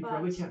 He But-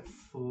 probably can't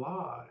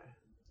fly,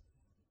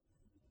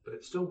 but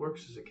it still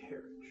works as a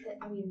carriage,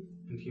 I mean,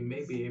 and he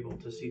may be able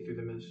to see through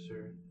the mist.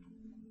 Or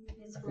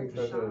it's I worth think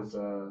a that shot. is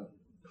Oh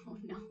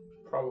no.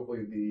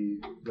 probably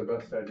the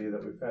best idea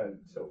that we've had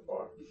so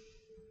far.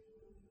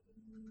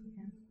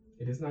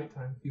 it is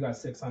nighttime. You got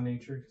 6 on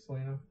nature,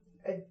 Selena.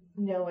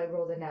 No, I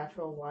rolled a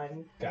natural 1.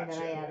 And then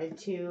Gotcha. I added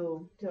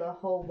 2 to a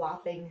whole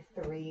whopping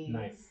 3.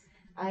 Nice.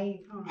 Oh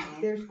no.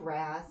 There's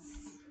grass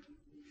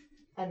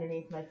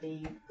underneath my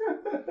feet.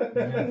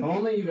 Yeah, if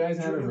only you guys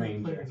had a Journey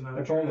ranger. plains, not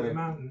a If journey only. to the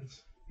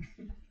mountains.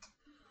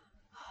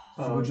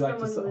 So would you like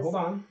to Someone was- hold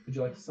on? Would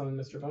you like to summon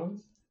Mr.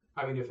 Bones?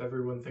 I mean, if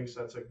everyone thinks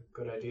that's a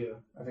good idea,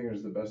 I think it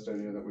was the best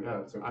idea that we've yeah,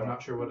 had so far. I'm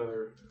not sure what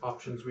other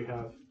options we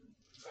have.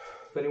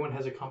 If anyone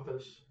has a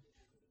compass,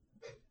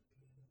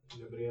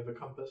 does anybody have a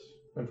compass?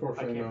 I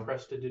Unfortunately, can't no.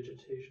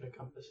 prestidigitation a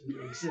compass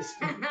into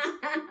existence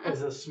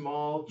as a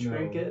small No.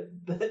 trinket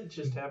that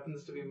just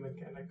happens to be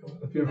mechanical.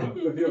 If you have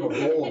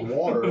a bowl of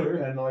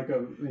water and like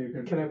you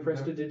can. Can I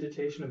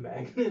prestidigitation a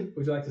magnet?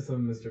 Would you like to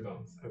summon Mr.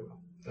 Bones? I will.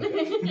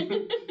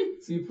 Okay.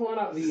 So you point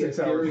out the 6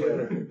 hours ethereal,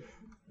 later.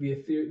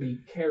 the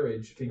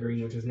carriage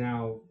figurine, which is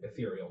now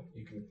ethereal.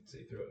 You can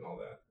see through it and all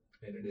that,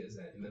 and it is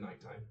in the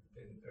nighttime,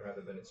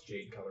 rather than its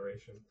jade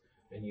coloration.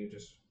 And you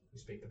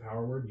speak the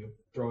power word, you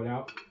throw it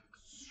out,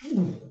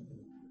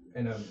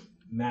 and a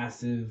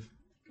massive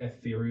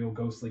ethereal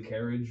ghostly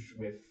carriage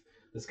with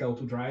the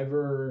skeletal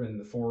driver and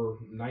the 4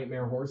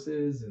 nightmare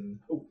horses and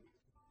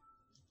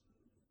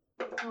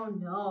Oh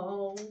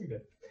no. you're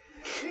good.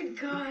 Good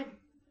God.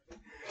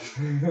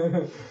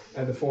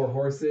 and the 4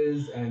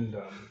 horses and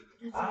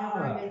That's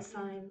never a good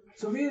sign.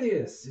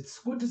 Sovelius, it's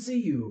good to see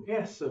you.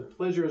 Yes, a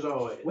pleasure as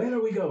always. Where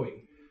are we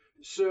going?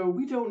 So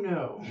we don't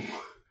know.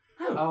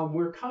 Oh.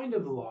 We're kind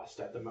of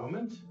lost at the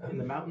moment in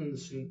the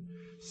mountains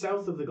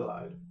south of the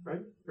Glide,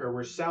 right? Or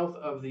we're south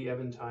of the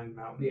Eventine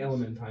Mountains. The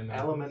Elementine Mountains.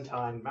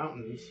 Elementine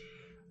Mountains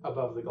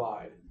above the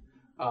Glide.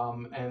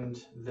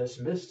 And this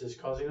mist is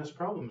causing us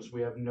problems.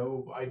 We have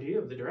no idea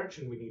of the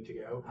direction we need to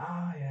go.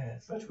 Ah,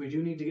 yes. But we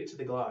do need to get to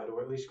the Glide,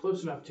 or at least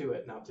close enough to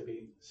it not to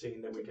be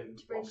seen that we can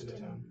walk into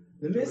Bridgeton. town.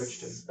 The To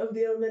mists of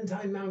the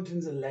Elementine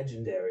Mountains are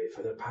legendary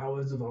for their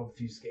powers of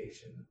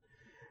obfuscation.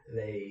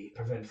 They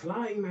prevent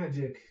flying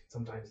magic,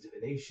 sometimes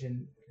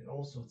divination, and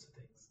all sorts of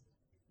things.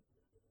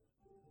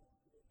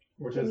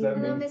 What does that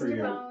Hello, mean for Mr.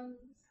 you? Bones.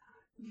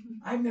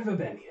 I've never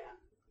been here.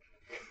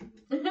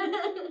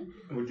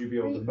 Would you be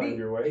able to find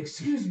your way?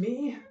 Excuse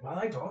me while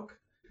I talk.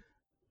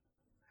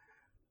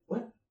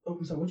 What? Oh,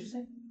 I'm sorry, what'd you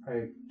say?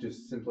 I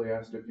just simply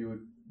asked if you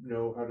would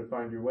know how to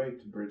find your way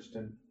to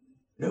Bridgeton.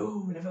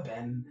 No, never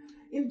been.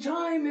 In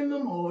time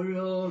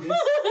immemorial, this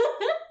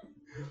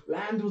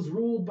land was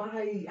ruled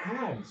by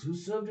hags who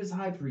served as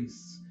high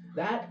priests.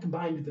 That,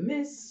 combined with the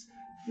mists,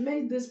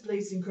 made this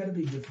place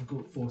incredibly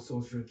difficult for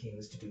sorcerer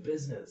kings to do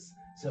business.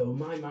 So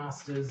my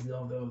masters,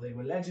 although they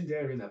were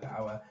legendary in their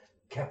power,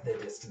 kept their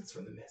distance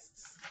from the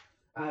mists.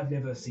 I've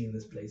never seen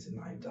this place in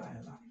my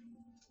entire life.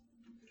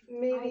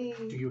 Maybe.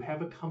 Do you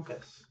have a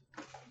compass?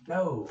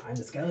 No, I'm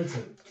a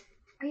skeleton.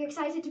 Are you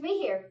excited to be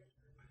here?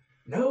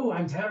 No,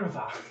 I'm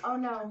terrified. Oh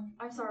no,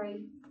 I'm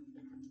sorry.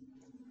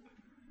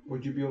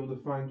 Would you be able to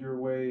find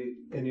your way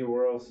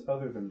anywhere else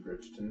other than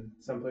Bridgeton?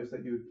 Someplace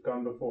that you've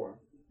gone before?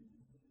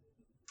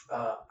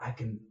 I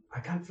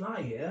can't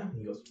fly here.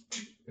 He goes,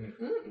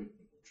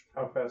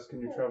 How fast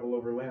can you travel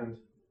over land?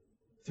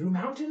 through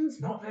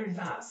mountains? Not very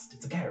fast.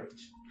 It's a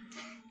carriage.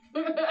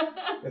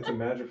 It's a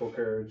magical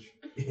carriage.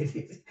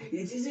 It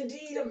is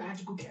indeed a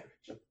magical carriage.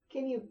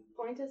 Can you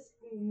point us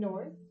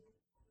north?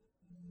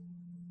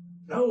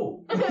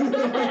 No.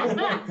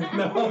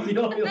 No,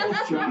 you'll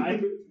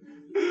try.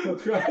 He'll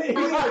try.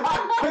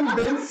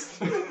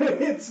 Convinced.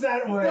 It's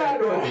that way.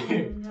 That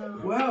way. No.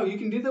 Wow, you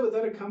can do that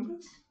without a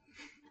compass?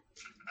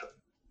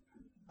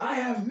 I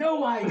have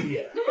no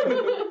idea.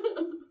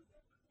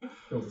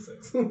 Roll a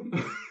 6.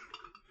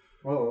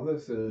 Well,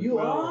 this is. You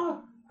well,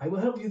 are? I will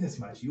help you this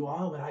much. You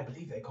are what I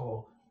believe they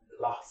call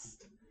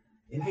lost.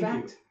 In Thank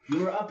fact,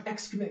 you are up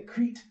Excrement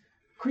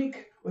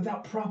Creek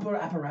without proper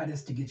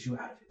apparatus to get you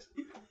out of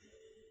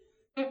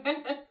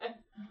it.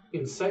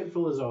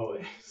 Insightful as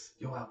always.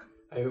 You're welcome.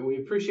 We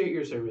appreciate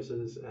your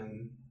services,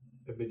 and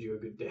I bid you a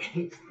good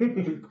day.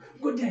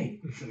 Good day,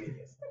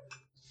 Semelius.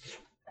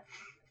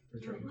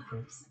 Returning the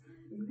prince.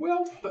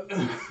 Well, but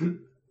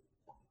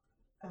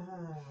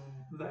Ah.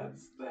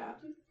 that's that.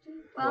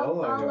 Well,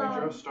 Well, I Do we I'll,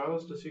 draw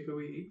straws to see who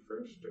we eat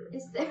first? Or?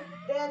 is there?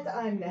 That's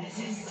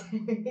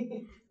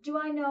unnecessary. Do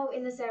I know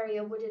in this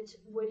area would it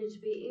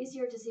be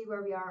easier to see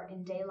where we are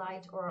in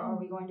daylight, or are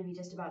we going to be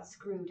just about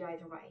screwed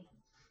either way?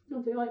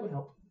 No, daylight would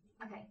help.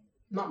 Okay.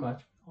 Not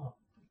much. Oh.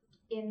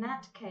 In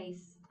that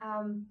case,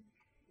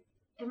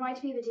 it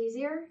might be a bit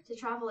easier to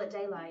travel at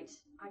daylight.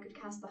 I could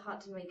cast the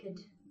hut and we could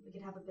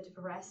have a bit of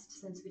a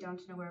rest since we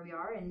don't know where we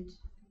are, and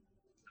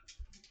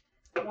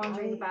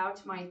wandering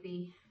about might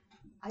be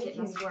I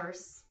getting can us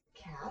worse.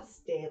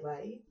 cast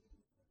daylight,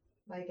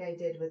 like I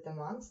did with the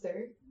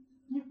monster.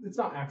 Yeah, it's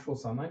not actual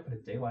sunlight, but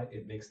at daylight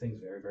it makes things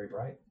very, very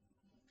bright.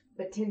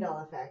 But Tyndall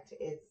effect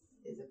is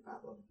a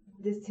problem.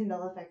 Does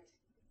Tyndall effect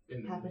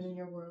In the happen in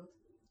your world?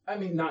 I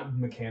mean, not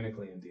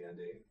mechanically in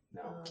D&D.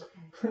 No. Oh,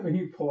 okay. When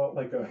you pull out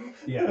like a.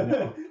 Yeah,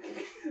 no.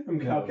 I'm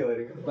No.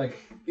 calculating it. Like,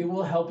 it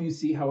will help you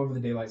see, however, the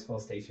daylight spell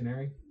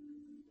stationary.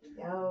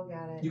 Oh,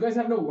 got it. You guys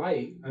have no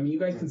light. I mean, you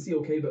guys can see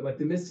okay, but like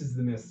the mist is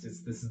the mist.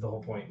 This is the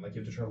whole point. Like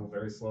you have to travel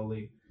very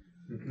slowly.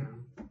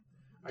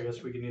 I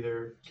guess we can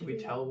either. Can we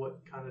tell what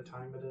kind of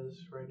time it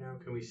is right now?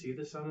 Can we see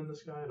the sun in the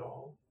sky at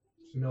all?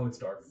 No, it's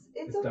dark.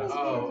 It's It's only dusk.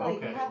 been Oh, like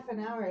okay. half an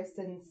hour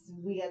since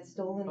we got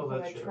stolen Oh, from a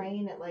that's true.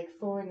 train at like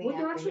 4 in the Well,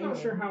 you're afternoon. actually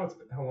not sure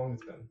how long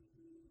it's been.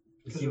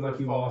 It 'Cause seemed we like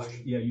were you lost.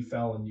 falling. Yeah, you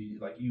fell and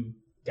you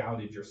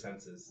doubted your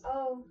senses.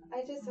 Oh,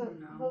 I just hope.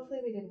 No.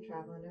 Hopefully, we didn't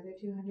travel another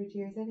 200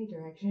 years any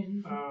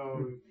direction.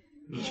 Oh,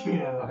 I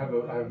yeah. have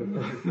the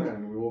perfect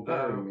plan. We will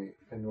bury me,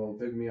 and we'll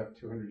dig me up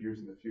 200 years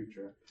in the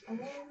future.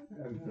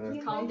 And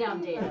You Calm might down,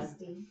 be Dana.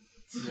 rusty.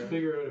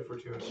 Figure out if we're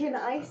too. Can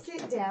I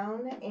sit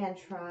down and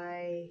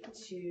try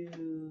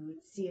to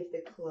see if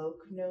the cloak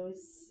knows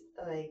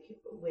like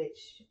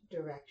which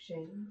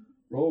direction?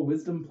 Roll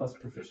wisdom plus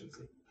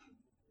proficiency.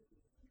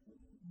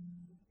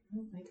 I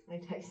don't think my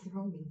dice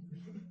throw me.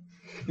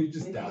 You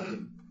just doubt it.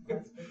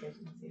 Plus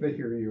proficiency. they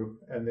hear you,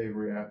 and they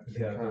react in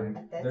Yeah, kind.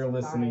 That's They're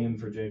listening fine. in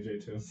for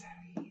JJ too.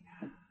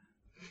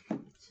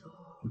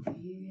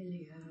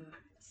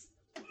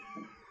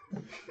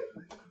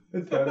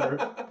 It's better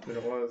than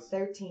it was.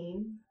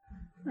 13.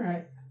 All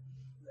right.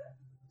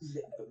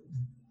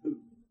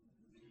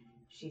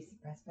 She's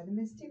suppressed by the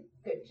mist too.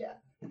 Good job.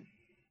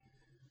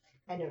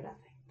 I know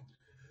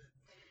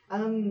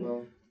nothing.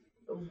 Well,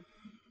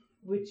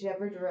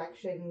 Whichever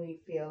direction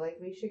we feel like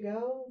we should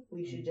go,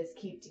 we should just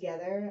keep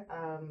together.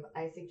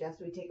 I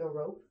suggest we take a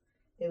rope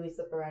that we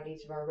slip around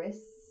each of our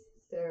wrists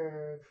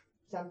or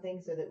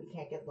something so that we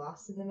can't get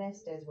lost in the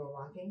mist as we're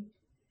walking.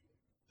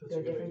 That's Go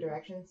a good different idea.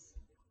 directions.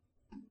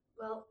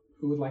 Well,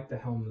 Who would like to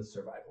helm the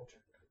survival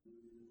check?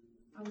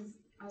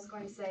 I was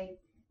going to say,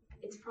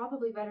 it's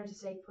probably better to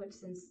stay put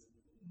since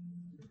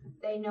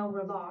they know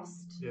we're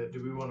lost. Yeah,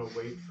 do we want to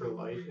wait for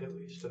light at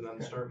least and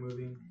then start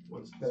moving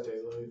once it's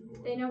daylight?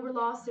 Or- They know we're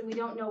lost and we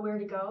don't know where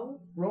to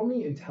go. Roll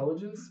me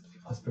intelligence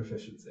plus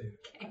proficiency.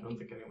 I don't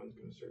think anyone's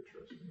going to search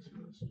for us in this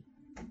mist.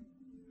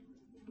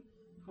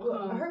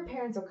 Her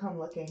parents will come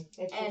looking.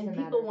 It's just And a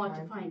matter people of want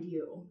time. to find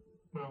you.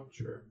 Well,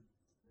 sure.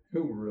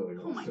 who really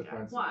Oh wants my to god,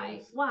 find why?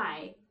 somebody?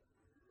 Why?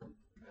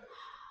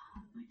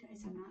 My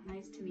dice are not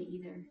nice to me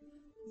either.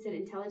 Is it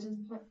intelligence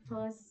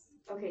plus?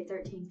 Okay,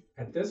 13.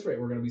 At this rate,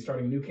 we're going to be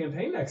starting a new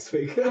campaign next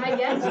week. I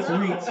guess so.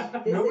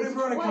 Sweet. This Nobody is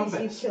brought a twice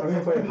compass. you've killed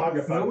I'm gonna play us.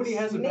 Hogger Nobody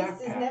has a Mist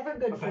backpack. is never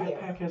good a for you.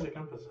 backpack has a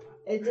compass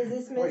in it. Does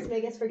this mist Wait.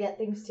 make us forget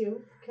things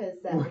too? Because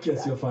that Well, I would guess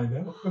suck. you'll find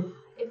out.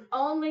 If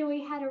only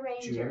we had a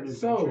Do you have an ranger.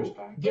 So, adventurous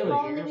pack? If Gilly.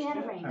 only we had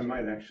a I ranger.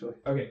 might actually.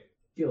 Okay,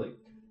 Gilly,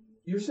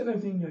 you're sitting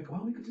there thinking like,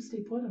 well, we could just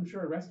stay put. I'm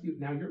sure a rescue.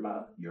 Now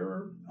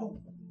your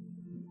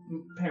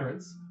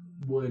parents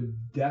would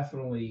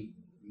definitely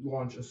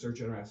launch a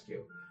search and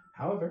rescue.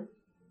 However,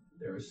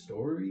 there is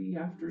story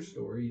after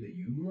story that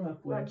you grew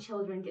up About with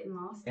children getting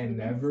lost. in and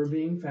the never mist.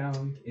 being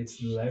found.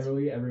 It's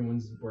literally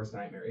everyone's worst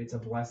nightmare. It's a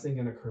blessing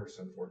and a curse,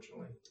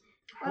 unfortunately.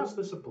 How is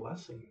this a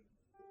blessing?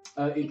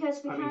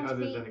 Because we I mean, can't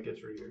other be. than it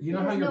gets reader. You know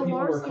how Because your no people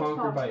wars were get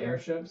conquered fought by here.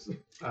 airships?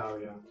 Oh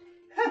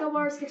yeah. The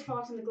wars get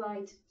fought in the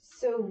glide.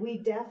 So we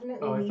definitely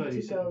Oh, I need thought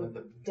you to said go that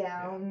the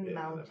down yeah,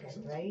 that makes mountain,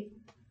 sense. right?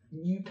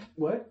 You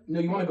what? No,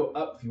 you want to go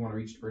up if you want to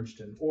reach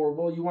Bridgeton, or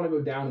well, you want to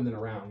go down and then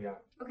around. Yeah.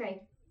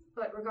 Okay,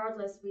 but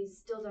regardless, we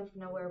still don't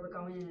know where we're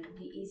going, and it'd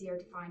be easier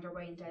to find our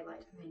way in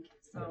daylight, I think.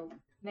 So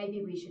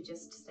maybe we should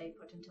just stay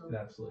put until. It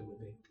absolutely would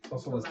be. It's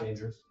also less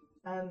dangerous.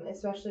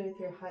 Especially with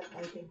your hut,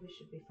 I think we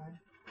should be fine.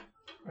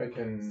 I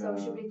can. So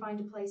should we find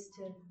a place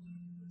to?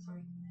 Sorry.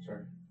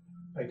 Sorry.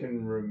 I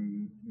can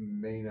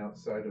remain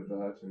outside of the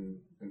hut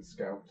and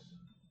scout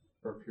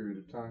for a period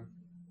of time.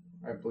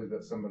 I believe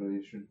that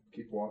somebody should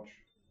keep watch.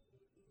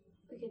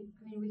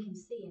 We can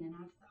see in and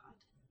out of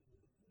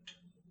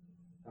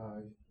the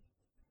hut.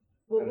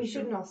 Well, That we is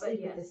shouldn't all But sleep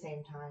at yes. the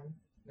same time.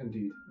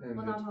 Indeed. And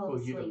Well, not all well,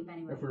 you asleep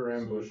anyway. if we were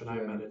ambushed, And I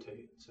then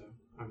meditate, so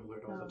I'm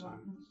alert all the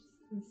time.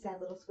 Sad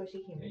little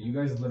squishy human. Yeah, you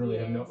guys literally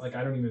have no Yes. like.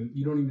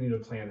 You don't even need to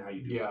plan how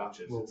you do Yeah,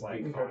 watches. we'll It's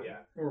like be fine. yeah.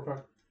 we're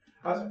fine.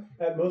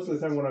 At most of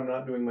the time when I'm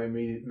not doing my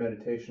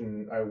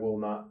meditation, I will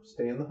not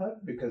stay in the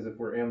hut because if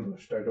we're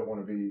ambushed, I don't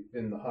want to be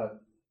in the hut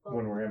Well,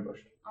 when we're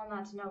ambushed. on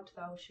that note,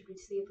 though, should we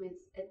see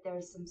if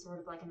there's some sort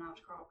of like an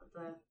outcrop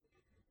of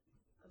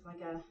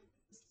like a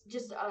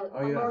Oh,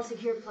 a yeah. more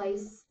secure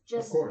place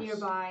just course.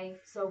 nearby?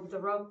 So the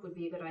rope would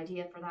be a good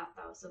idea for that,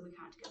 though, so we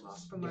can't get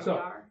lost from where So- we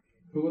are.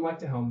 Who would like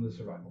to helm the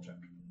survival check?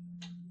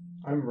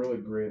 I'm really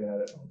great at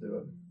it. I'll do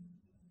it.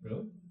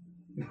 Really?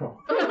 No,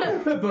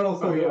 but I'll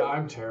still Oh do yeah, it.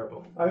 I'm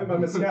terrible.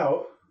 I'm a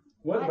scout.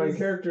 What? My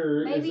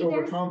character Maybe is there's-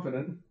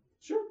 overconfident.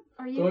 Sure.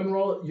 Are Go you? ahead and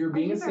roll. You're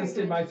being you very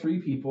assisted good? by 3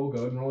 people. Go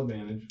ahead and roll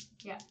advantage.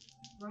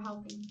 We're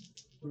helping.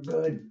 We're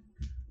good.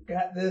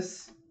 Got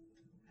this.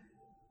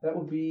 That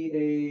would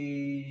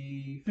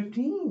be a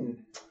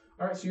 15.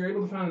 All right, so you're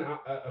able to find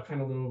a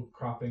kind of little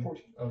cropping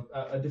 14. of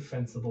a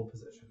defensible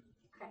position.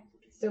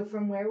 So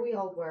from where we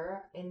all were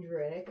in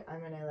Druidic,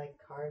 I'm gonna like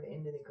carve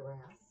into the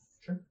grass.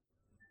 Sure.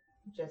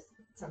 Just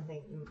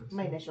something.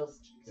 My initials.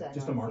 so I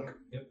Just know a it's mark.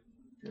 here.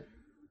 Yep.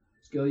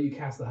 Skilly, you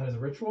cast the hut as a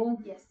ritual.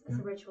 Yes, it's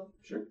a ritual.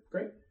 Sure,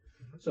 great.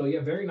 So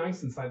yeah, very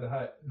nice inside the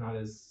hut. Not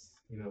as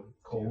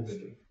cold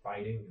and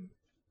biting.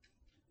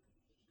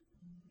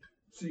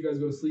 So you guys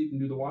go to sleep and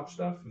do the watch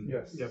stuff. And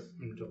Yes. Yep,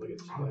 until it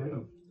gets Alright. light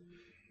up.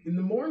 In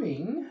the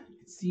morning,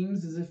 it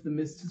seems as if the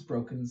mist has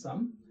broken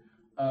some.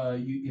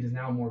 It is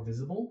now more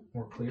visible,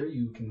 more clear.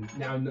 You can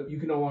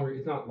no longer.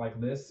 It's not like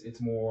this.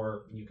 It's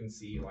more. You can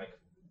see like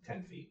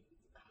 10 feet,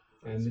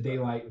 and the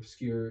daylight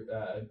obscure.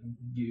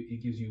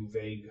 It gives you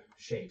vague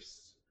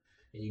shapes,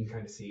 and you can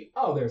kind of see.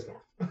 Oh, there's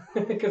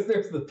north, because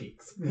there's the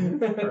peaks,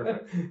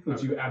 Perfect.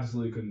 which you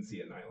absolutely couldn't see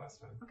at night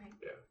last time.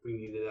 Yeah, we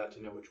needed that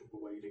to know which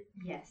way to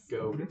Yes.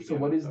 go. to So, begin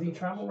what with, is the otherwise-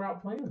 travel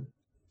route plan?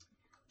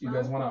 Do you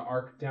guys want to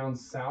arc down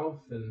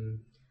south and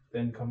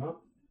then come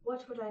up?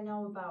 What would I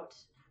know about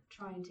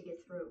trying to get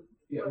through?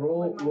 Yeah, What- roll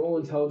what might roll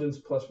be- intelligence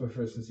plus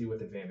proficiency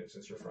with advantage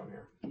since you're from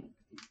here.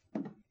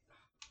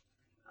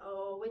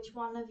 Oh, which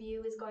one of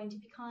you is going to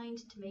be kind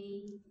to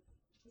me?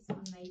 This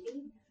one,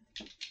 maybe.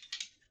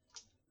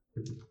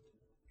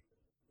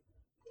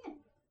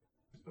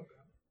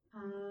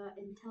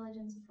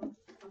 Intelligence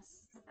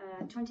plus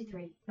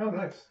 23. Oh,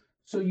 nice.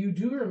 So you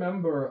do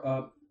remember,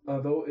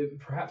 though it,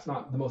 perhaps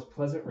not the most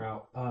pleasant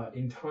route,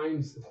 in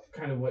times,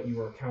 kind of what you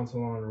were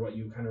counseled on, or what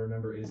you kind of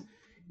remember is,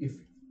 if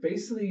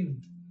basically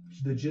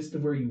the gist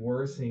of where you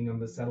were, seeing on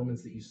the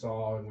settlements that you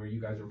saw and where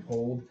you guys were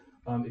pulled,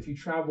 if you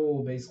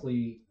travel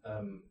basically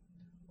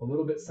a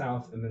little bit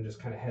south and then just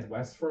kind of head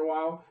west for a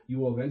while, you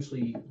will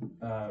eventually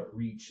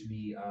reach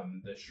the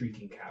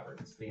Shrieking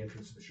Caverns, the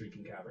entrance to the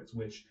Shrieking Caverns,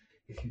 which,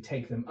 if you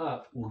take them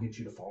up, will get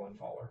you to Fallen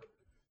Faller.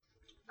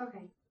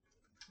 Okay.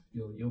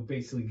 You'll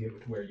basically get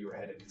to where you were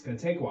headed. It's going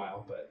to take a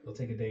while, but it'll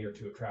take a day or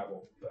two of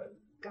travel. But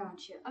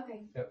Gotcha.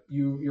 Okay.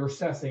 you're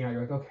assessing out.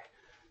 You're like, okay,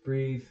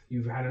 breathe.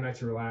 You've had a night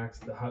to relax.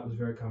 The hut was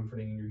very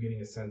comforting, and you're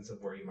getting a sense of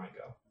where you might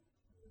go.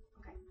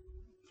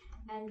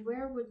 And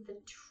where would the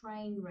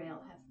train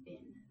rail have been?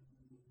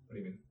 What do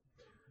you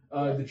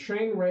mean? The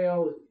train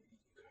rail.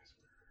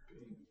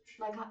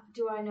 Like,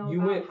 do I know You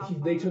about went. how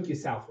They far? took you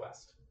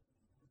southwest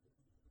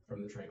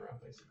from the train route,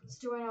 basically.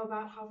 So do I know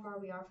about how far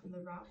we are from the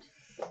route?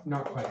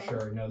 Not quite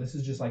sure. No, this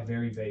is just like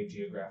very vague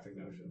geographic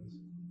notions.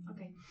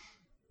 Okay.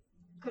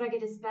 Could I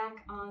get us back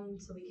on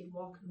so we could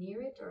walk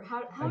near it, or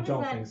how I does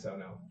don't that? think so.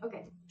 No,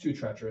 Okay. too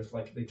treacherous.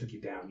 Like they took you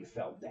down. You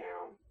fell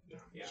down.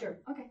 Yeah. Sure.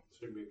 Okay.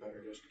 So it'd be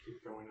better just to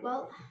keep going. up.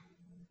 Well,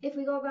 if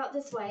we go about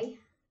this way,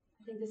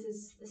 I think this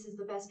is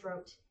the best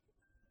route.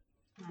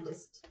 And I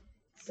just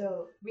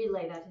So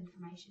relay that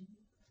information.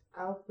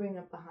 I'll bring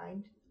up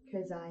behind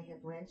because I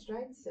have lance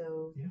stride.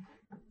 So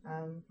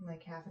Yeah.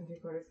 like half and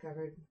 3/4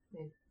 covered.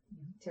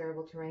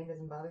 Terrible terrain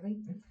doesn't bother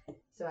me.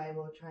 So I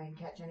will try and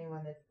catch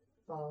anyone that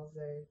falls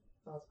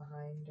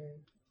behind or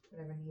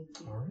whatever needs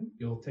to be. All right.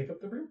 You'll take up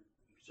the rear.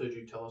 So did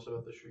you tell us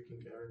about the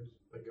Shrieking Caverns,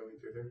 like going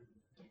through there?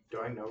 Do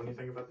I know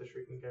anything about the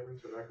Shrieking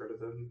Caverns? Have I heard of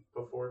them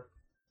before?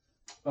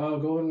 Go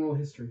ahead and roll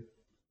history.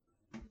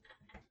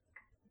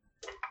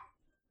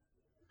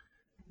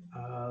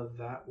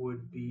 That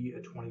would be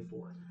a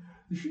 24.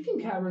 The Shrieking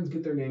Caverns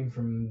get their name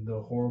from the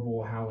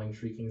horrible howling,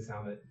 shrieking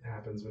sound that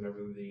happens whenever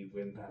the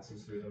wind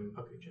passes through them.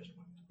 Okay, just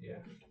one. Yeah.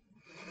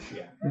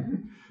 Yeah.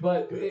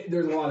 But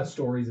there's a lot of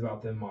stories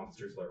about them.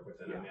 Monsters lurk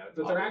within them. Yeah.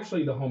 But they're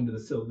actually the home to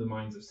the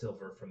mines of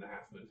silver from the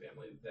Half Moon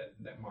family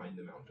that mine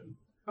the mountains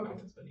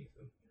beneath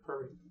them.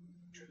 Perfect.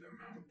 To the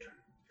mountain.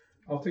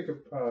 I'll take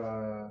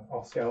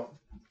I'll scout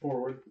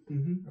forward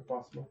Mm-hmm. if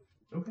possible.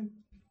 Okay.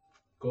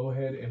 Go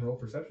ahead and roll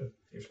perception.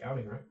 You're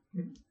scouting, right?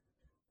 Mhm.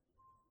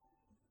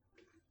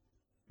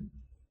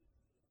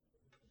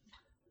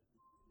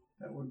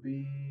 That would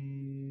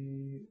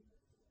be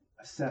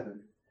a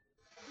 7.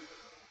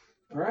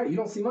 All right. You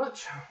don't see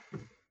much.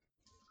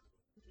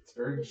 It's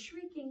Are very. the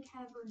Shrieking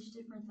Caverns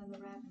different than the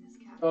Ravenous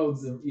Caverns? Oh,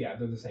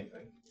 they're the same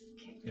thing.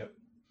 Okay.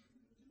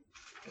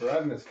 The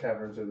Ravenous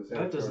Caverns are the same.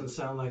 That doesn't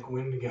sound like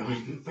wind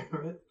going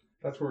through it.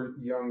 That's where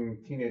young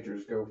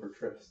teenagers go for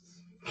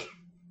trysts.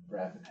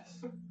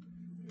 Ravenous.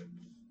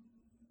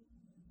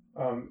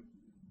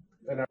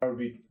 And I would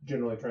be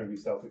generally trying to be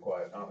stealthy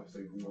quiet.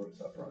 Obviously, you notice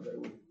up front I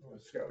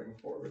was scouting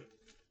forward.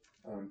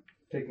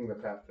 Taking the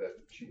path that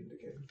she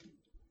indicated.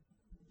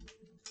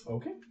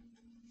 Okay.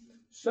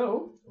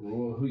 So,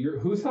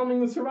 who's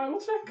helming the survival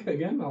check?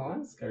 Again, I'll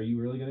ask. Are you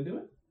really going to do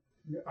it?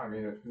 Yeah, I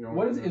mean, if no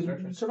What one is has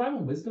objection. survival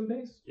wisdom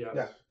based? Yes.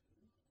 Yeah.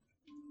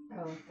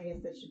 Oh, I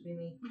guess that should be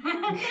me.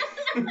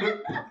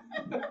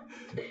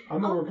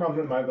 I'm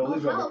overconfident in my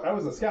abilities. I'll But I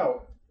was a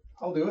scout.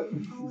 I'll do it.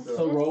 Oh,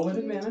 So roll with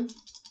advantage.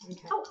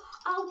 Okay. Oh,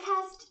 I'll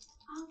cast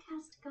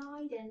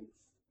guidance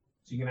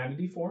So you can add a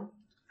d4.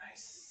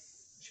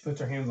 Nice. She puts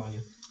her hands on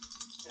you.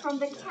 from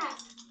the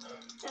cat.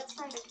 That's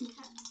right, I can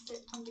cast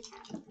it from the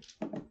cat.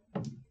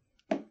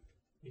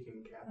 You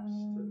can cast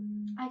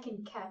I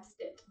can cast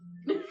it.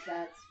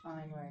 That's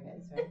fine where it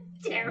is, right?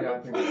 Terrible. Yeah, I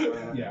think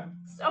that's right. Yeah.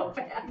 So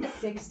bad.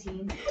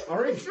 16. All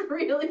right. It's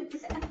really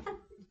bad.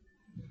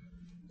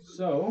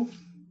 So,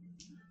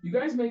 you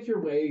guys make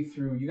your way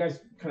through. You guys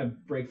kind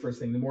of break first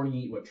thing in the morning.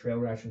 Eat what trail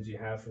rations you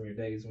have from your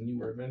days when you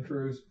were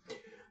adventurers,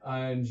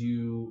 and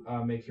you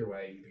make your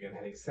way. You begin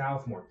heading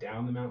south, more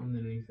down the mountain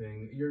than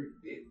anything.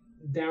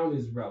 Down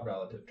is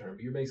relative term,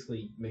 but you're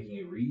basically making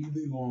a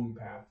really long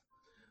path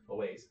a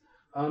ways.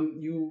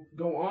 You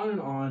go on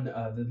and on.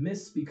 The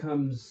mist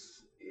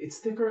becomes, it's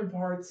thicker in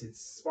parts,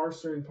 it's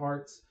sparser in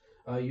parts.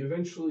 You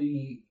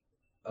eventually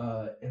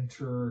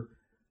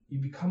you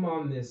become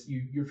on this,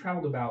 you've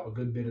traveled about a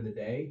good bit of the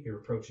day. You're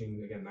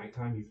approaching, again,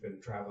 nighttime. You've been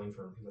traveling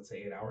for, let's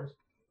say, 8 hours.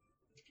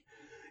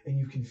 And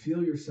you can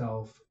feel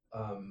yourself,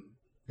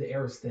 the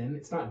air is thin.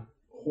 It's not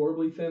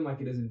horribly thin like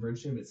it is in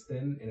Bridgeton, but it's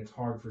thin, and it's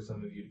hard for some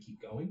of you to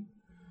keep going.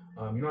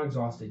 You're not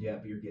exhausted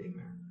yet, but you're getting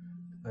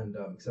there. And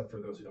except for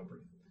those who don't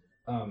breathe.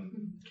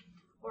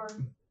 Or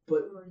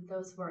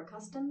those who are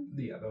accustomed.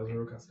 Yeah, those who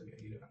are accustomed.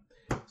 Yeah, you know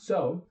that.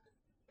 So,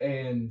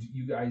 and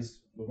you guys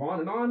move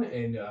on,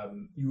 and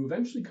you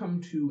eventually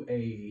come to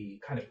a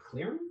kind of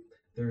clearing.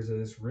 There's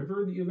this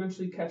river that you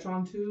eventually catch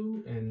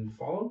onto and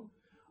follow.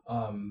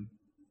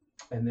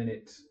 And then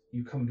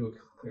you come to a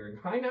clearing.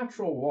 High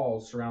natural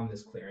walls surround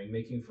this clearing,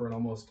 making for an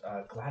almost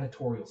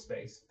gladiatorial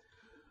space.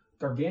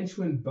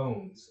 Gargantuan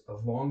bones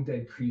of long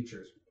dead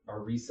creatures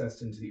are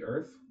recessed into the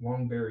earth,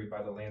 long buried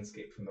by the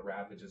landscape from the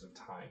ravages of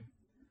time.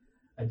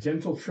 A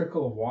gentle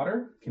trickle of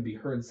water can be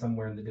heard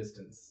somewhere in the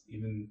distance,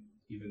 even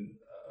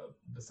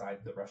beside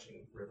the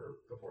rushing river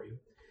before you.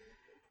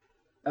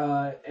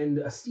 And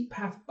a steep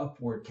path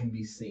upward can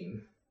be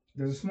seen.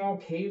 There's a small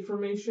cave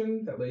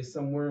formation that lays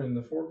somewhere in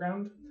the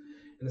foreground,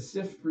 and a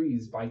stiff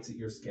breeze bites at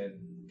your skin,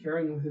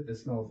 carrying with it the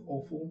smell of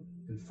offal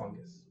and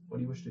fungus. What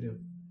do you wish to do?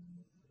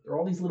 There are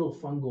all these little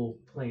fungal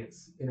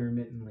plants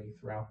intermittently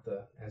throughout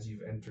as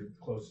you've entered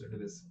closer to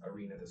this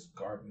arena, this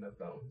garden of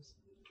bones.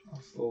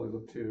 I'll slowly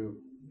look to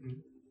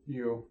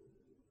you.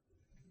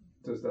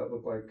 Does that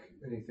look like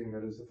anything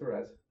that is a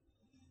threat?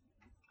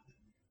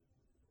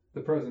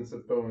 The presence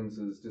of bones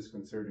is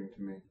disconcerting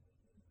to me.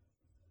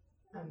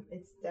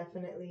 It's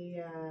definitely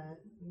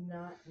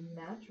not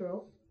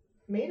natural.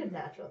 Made of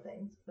natural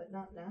things, but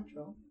not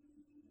natural.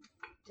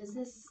 Does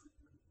this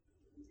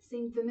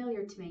seem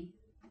familiar to me?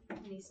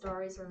 Any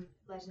stories or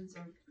legends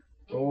or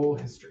Roll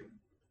anything? history.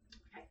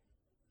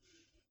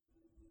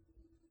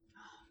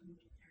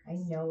 I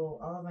know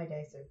all of my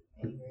dice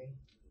are angry.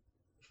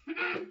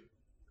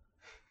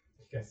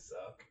 You guys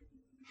suck.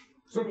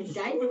 My dice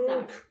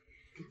suck.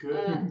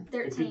 Good. Good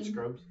 13.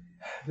 scrubs.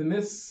 The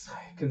mist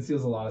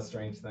conceals a lot of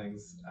strange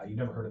things. You've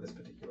never heard of this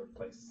particular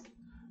place.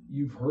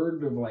 You've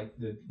heard of like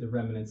the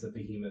remnants of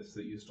behemoths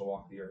that used to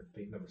walk the earth,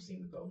 but you've never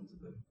seen the bones of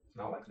them.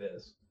 Not like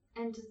this.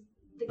 And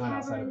the Not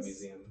outside of a caverns.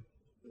 museum.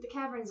 The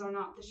caverns are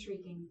not the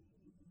shrieking.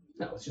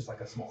 No, it's just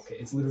like a small cave.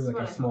 It's literally That's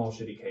like what a I small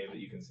shitty cave that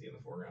you can see in the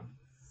foreground.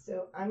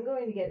 So I'm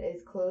going to get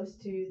as close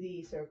to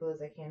the circle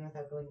as I can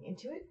without going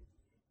into it,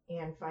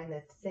 and find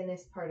the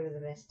thinnest part of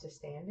the mist to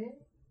stand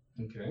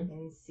in, Okay.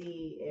 and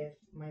see if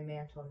my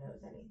mantle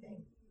knows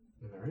anything.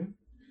 All right.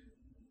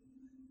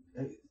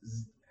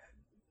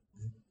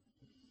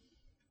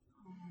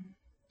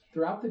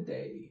 Throughout the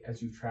day,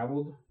 as you've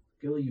traveled,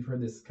 Gilly, you've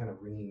heard this kind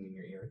of ringing in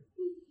your ear.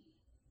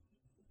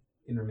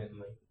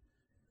 intermittently.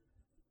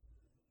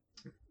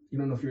 You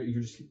don't know if you're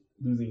just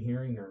losing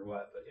hearing or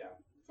what, but yeah.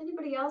 Does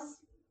anybody else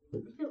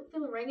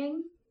feel a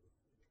ringing?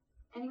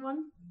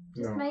 Anyone?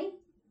 Just No. me?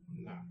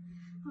 No.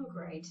 Oh,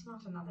 great.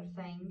 Not another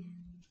thing.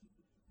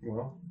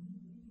 Well,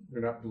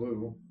 you're not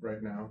blue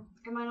right now,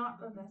 Am I not?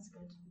 Oh, that's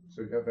good.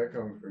 so you have that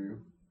going for you.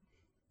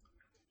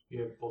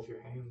 You have both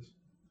your hands.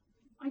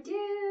 I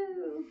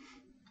do.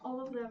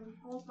 All of them.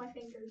 All of my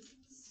fingers.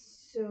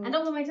 So And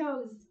all of my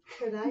toes.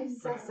 could I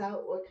suss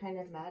out what kind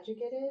of magic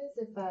it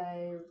is if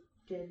I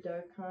did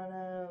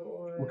Darkana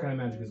or What kind of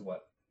magic is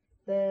what?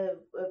 the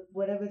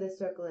whatever the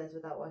circle is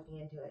without walking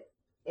into it?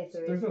 If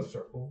there There's is. no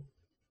circle.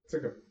 It's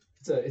like a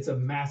It's a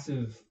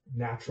massive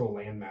natural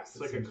landmass It's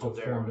that like a seems to have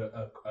caldera. formed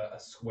a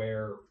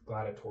square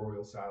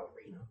gladiatorial style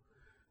arena,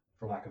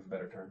 for lack of a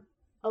better term.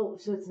 Oh,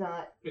 so it's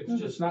not. It's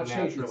It's just not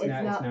shaped, natural. it's It's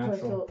na- not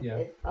natural, postal. yeah.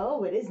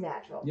 It is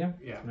natural. Yeah.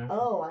 Yeah. Natural.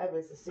 Oh, I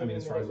was assuming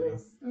as that far it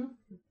as you know.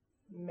 was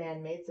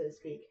man-made, so to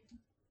speak.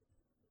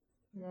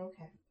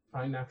 Okay.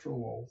 Fine natural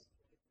walls.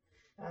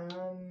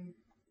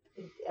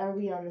 Are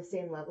we on the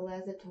same level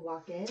as it to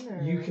walk in?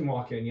 Or? You can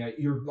walk in, yeah.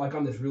 You're like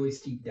on this really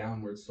steep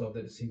downward slope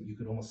that it seems you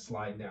could almost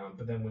slide down,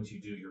 but then once you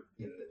do, you're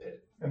in the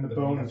pit. and the But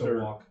then you have bones to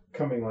are walk.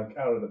 coming like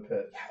out of the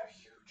pit. Yeah, they're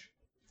huge.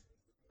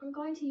 I'm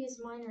going to use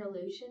minor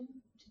illusion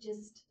to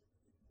just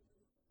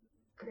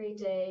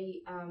create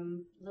a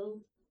little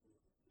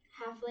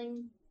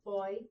halfling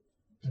boy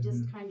to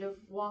just kind of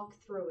walk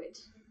through it.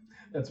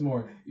 That's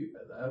more.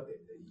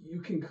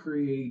 You can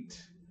create.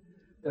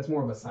 That's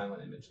more of a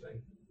silent image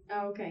thing.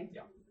 Oh, okay.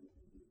 Yeah.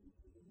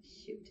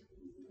 Shoot.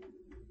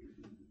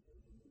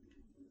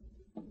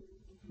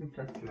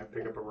 Okay. Can I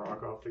pick up a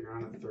rock off the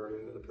ground and throw it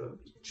into the pit?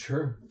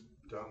 Sure.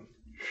 Done.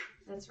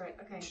 That's right.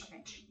 Okay.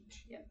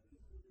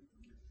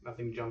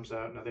 Nothing jumps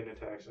out, nothing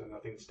attacks it,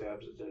 nothing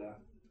stabs it to death.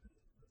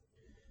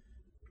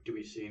 Do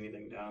we see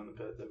anything down the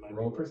pit that might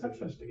Roll be worth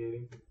perception.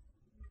 investigating?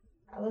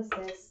 I'll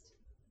assist.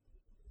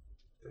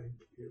 Thank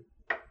you.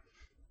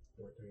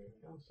 Or doing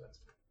anything else, that's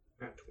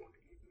At 20.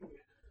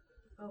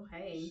 Oh,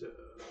 hey. So,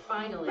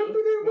 Finally.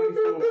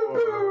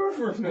 24.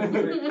 For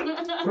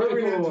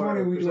every nat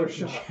 20, we do a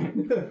shot.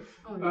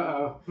 Oh, no.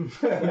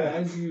 Uh-oh.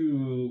 as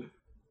you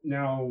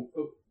now,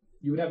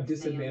 you would have Stay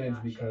disadvantage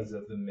on the because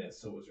of the miss,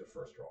 so it was your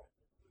first roll.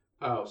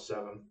 Oh,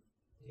 7.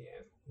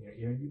 Yeah,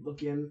 you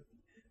look in.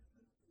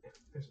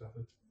 There's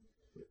nothing.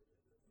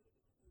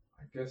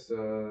 I guess,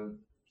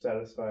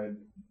 satisfied,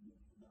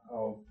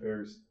 I'll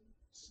very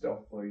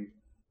stealthily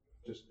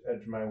just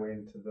edge my way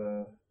into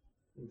the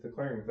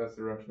clearing if that's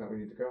the direction that we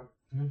need to go.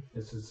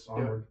 This is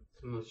onward.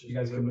 Let's just You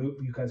guys do could it. move.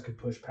 You guys could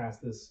push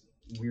past this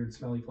weird,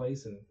 smelly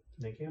place and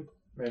make camp.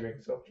 May I make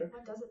a stealth check?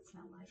 What does it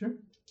smell like? Sure.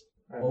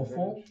 I have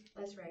Offal advantage.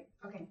 That's right.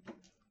 Okay.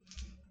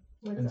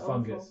 What's and awful?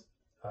 fungus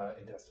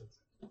intestines.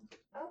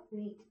 Oh,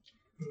 neat.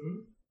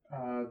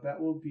 That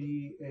will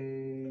be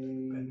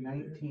a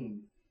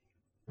 19.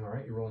 All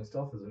right, you're rolling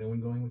stealth. Is anyone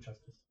going with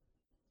justice?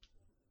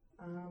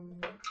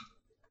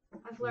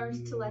 I've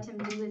learned to let him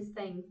do his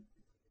thing.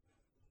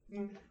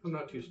 I'm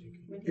not too sneaky.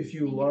 When he's If you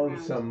sneaking love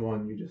around.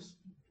 someone, you just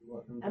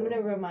let them I'm go.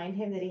 gonna remind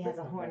him that he has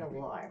a horn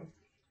alarm,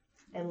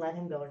 and let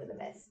him go into the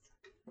mist.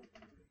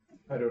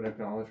 I don't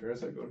acknowledge her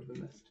as I go into the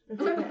mist.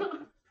 It's okay.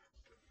 I'll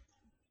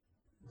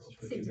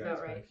put Seems you guys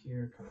about right. back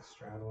here, kind of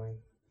straddling.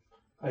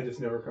 I just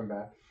never come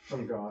back.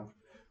 I'm gone.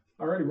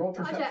 Alrighty, roll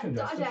Dodge, perception,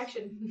 dodge justice.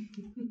 action.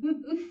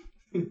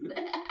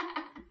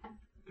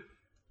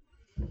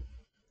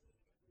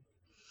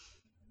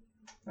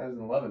 That is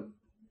an 11.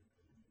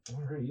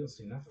 Alright, you'll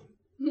see nothing.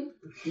 You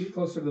get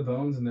closer to the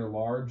bones, and they're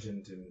large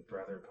and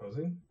rather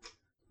imposing.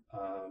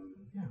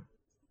 Yeah.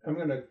 I'm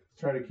gonna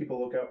try to keep a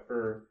lookout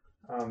for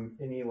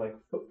any like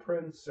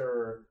footprints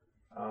or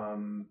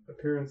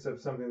appearance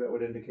of something that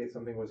would indicate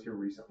something was here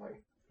recently.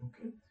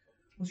 Okay.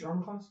 What's your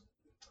armor class?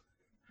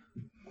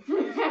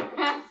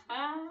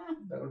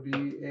 That would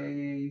be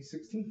a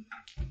 16.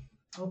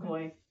 Oh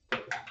boy.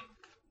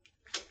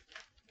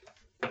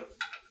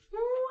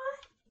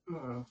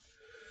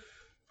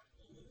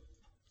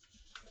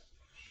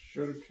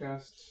 Should have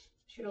cast.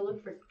 Should have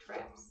looked for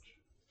traps.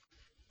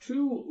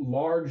 Two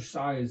large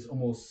size,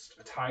 almost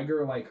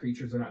tiger-like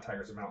creatures. They're not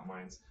tigers, they're mountain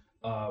lions.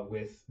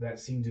 With that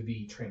seem to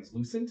be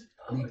translucent,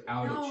 leap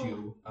out at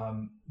you.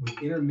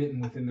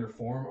 Intermittent within their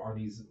form are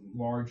these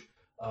large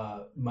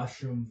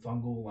mushroom,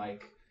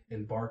 fungal-like,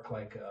 and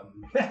bark-like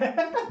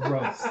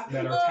growths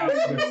that are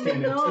attached to their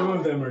skin. And two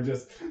of them are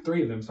just,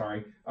 three of them,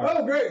 sorry,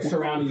 are Great!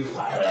 surrounding you.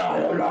 From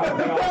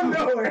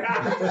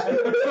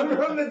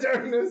the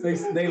darkness.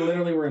 They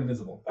literally were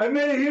invisible. I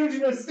made a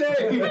huge mistake.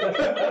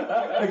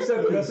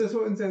 Except Justice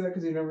wouldn't say that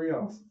because he never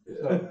yells.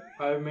 So,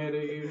 I've made a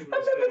huge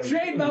I've been mistake.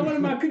 betrayed by one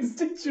of my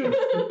constituents.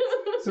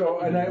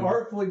 and I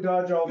artfully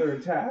dodge all their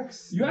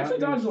attacks. You actually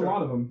Not dodged a being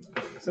lot of them,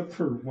 except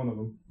for one of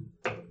them.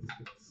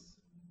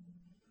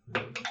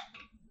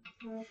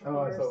 Oh,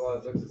 I saw a lot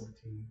of sixes.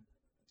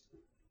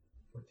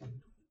 14.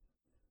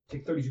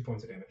 Take 32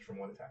 points of damage from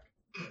one attack.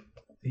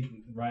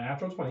 Right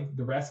after 20,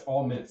 the rest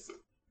all missed.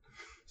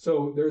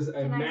 So there's a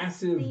Can I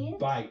massive see it?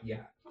 bite.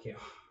 Yeah, you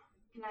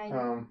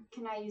can.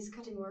 Can I use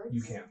cutting words?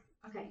 You can.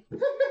 Okay.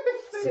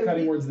 So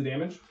Cutting we- words the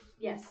damage.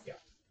 Yes. Yeah.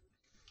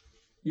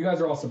 You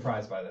guys are all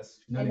surprised by this.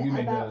 None of And you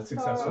made about a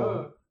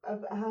successful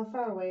how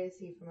far away is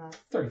he from us?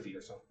 30 feet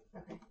or so.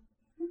 Okay.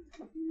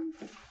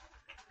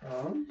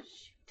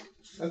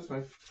 That's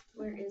fine.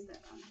 Where is that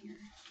on here?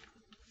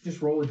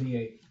 Just roll a d8.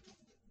 Okay.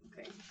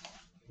 Thank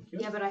you.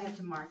 Yeah, but I have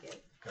to mark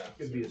it.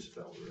 It'd be a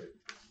spell, right?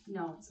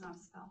 No, it's not a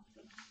spell.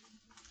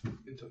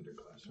 It's under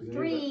class.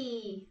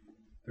 3.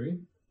 3.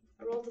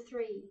 I rolled a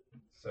 3.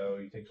 So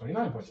you take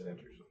 29 points of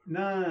damage.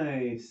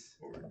 Nice.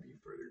 Or it'd be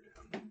further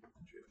down.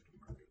 But you have to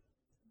mark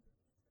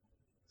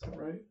it. Is that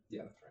right?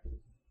 Yeah, that's right.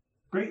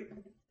 Great.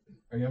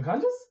 Are you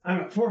unconscious?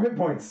 I'm at 4 hit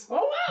points. Oh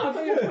wow! I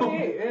thought you had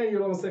 28. Yeah,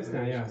 you're level 6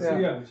 now. Yeah. So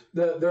Yeah.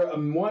 the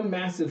one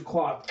massive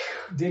claw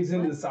digs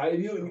into the side of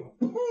you,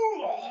 and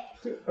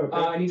you. Okay.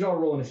 I need y'all to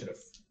roll initiative.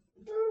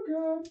 Oh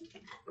god.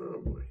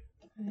 Oh boy.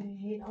 I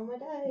hate all my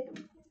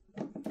dice.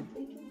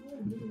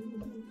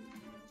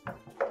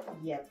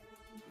 Yep.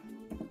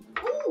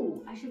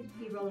 Ooh! I should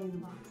be rolling in the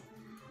box.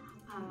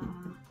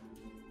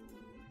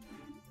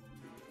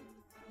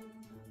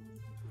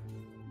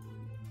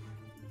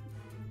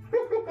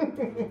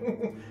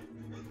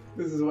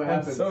 This is what I'm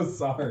happens. so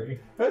sorry.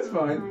 That's Oh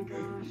fine. my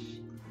gosh.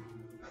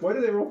 Why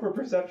do they roll for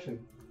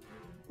perception?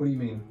 What do you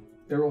mean?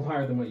 They rolled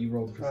higher than what you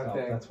rolled for God stealth.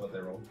 dang. That's what they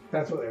rolled.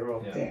 That's what they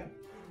roll. Yeah. Damn.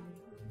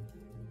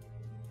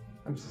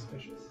 I'm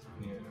suspicious.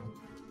 Yeah.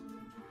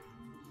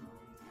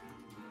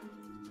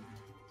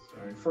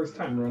 Sorry, first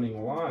time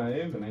running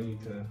live, and I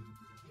need to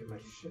get my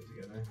shit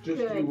together. Just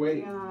Good you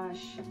wait.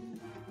 gosh.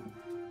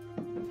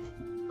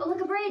 Oh,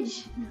 look, a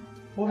bridge!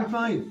 We'll be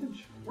fine.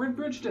 We're in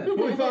Bridgeton.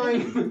 We'll be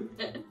fine.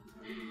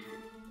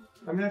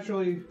 I'm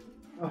naturally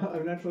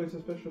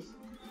suspicious.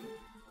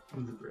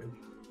 On the bridge.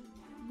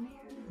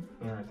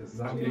 Where? All right, this is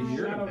I'm how gonna you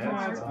hear shadow it, man.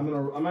 cats. I'm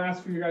gonna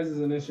ask for your guys'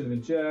 initiative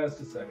in just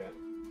a second.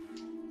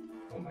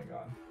 Oh my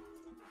god.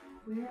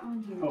 Where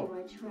on here Oh. do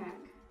I track?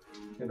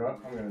 You know what?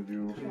 I'm gonna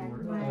do. Track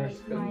I'm gonna my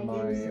spend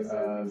my uses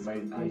of my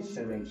of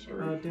decent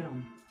inspiration.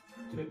 Down.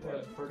 Take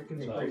that Bardic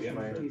Increase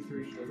my-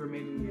 T3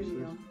 remaining There you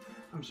uses. go.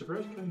 I'm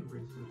surprised cutting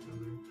words is down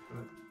there.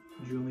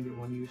 But did you only get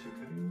one use of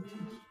cutting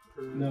words?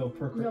 Per... No,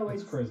 No,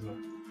 it's it's-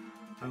 charisma.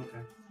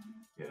 Okay.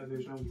 Yeah,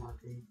 there's no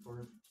marking for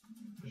it.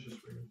 It's just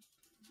weird.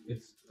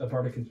 It's a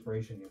bardic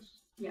inspiration use.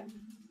 Yeah.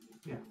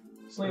 Yeah.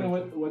 Selena,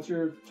 what's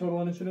your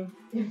total initiative?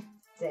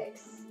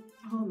 6.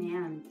 Oh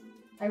man.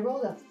 I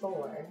rolled a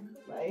 4.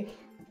 Like,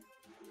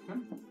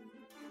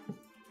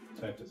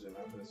 So I have to zoom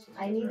out for this.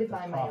 I need to They're at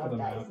buy the my top of own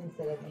the dice map.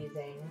 instead of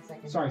using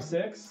second. Sorry, hand.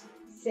 6?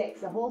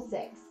 6. A whole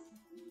 6.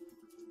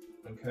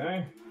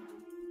 Okay.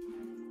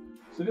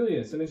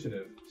 Civilius,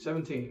 initiative.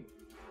 17.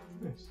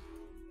 Nice.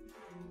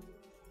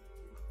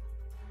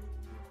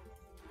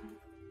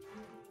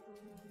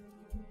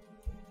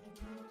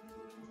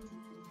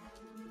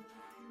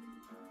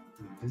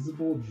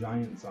 Invisible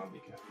giant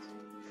zombie cats.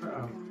 Oh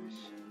Uh-oh. gosh.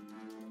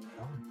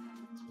 Oh,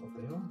 that's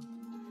what they are.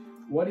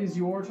 What is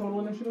your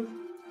total initiative?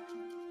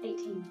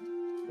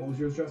 18. What was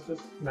yours,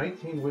 Justice?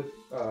 19 with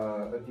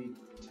a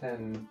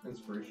D10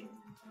 inspiration.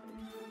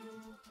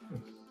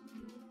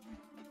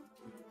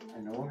 I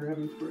no longer have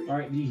inspiration. All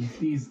right,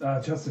 these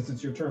Justice,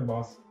 it's your turn,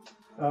 boss.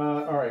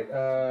 All right.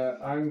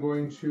 I'm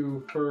going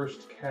to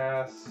first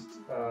cast.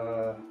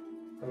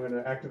 I'm going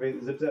to activate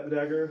the Zip Zap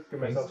Dagger. Give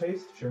myself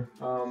haste. Sure.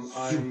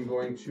 I'm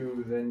going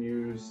to then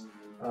use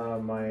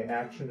my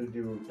action to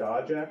do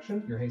dodge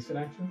action. Your hasted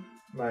action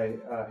My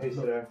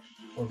hasted action.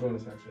 or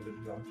bonus action to do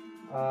dodge.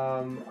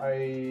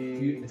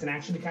 It's an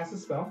action to cast a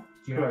spell.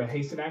 Do you have a Correct.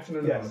 hasted action or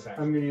a Yes, bonus I'm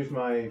action? going to use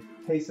my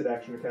hasted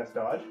action to cast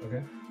dodge,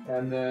 Okay.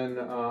 and then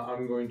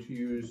I'm going to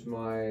use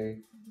my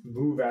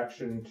move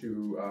action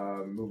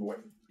to move away.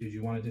 Did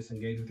you want to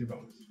disengage with your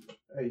bonus?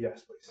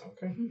 Yes, please.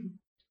 Okay.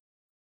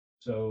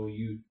 So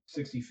you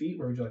 60 feet.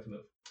 Where would you like to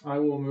move? I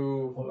will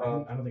move. Well,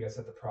 I don't think I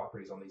set the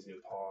properties on these new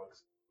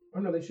pogs. Oh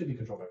no, they should be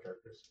controlled by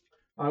characters.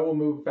 I will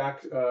move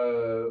back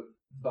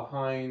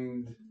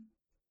behind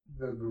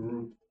the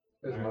group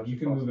as Alright, much you as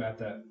can possible. move at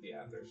that.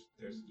 Yeah, there's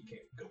you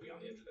can't go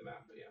beyond the edge of the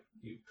map, but yeah,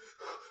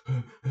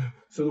 you.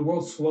 So the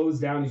world slows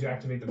down as you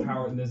activate the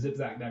power, and the zip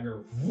zack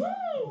dagger.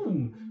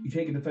 Vroom! You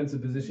take a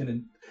defensive position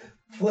and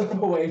flip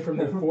away from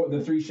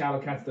the three shadow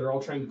cats that are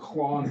all trying to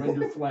claw and rend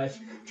your flesh,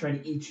 trying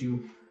to eat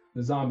you.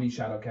 The zombie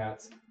shadow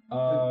cats.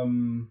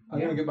 I'm Yeah,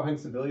 going to get behind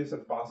Sibelius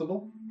if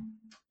possible,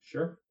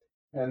 sure.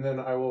 and then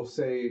I will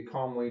say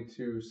calmly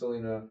to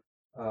Selena,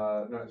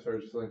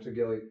 to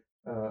Gilly,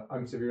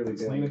 I'm severely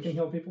damaged. Selena can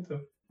heal people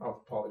too.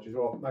 Oh, apologies.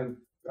 Well, I'm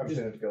Just-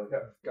 saying it to Gilly. Yeah,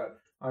 God,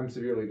 I'm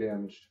severely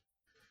damaged.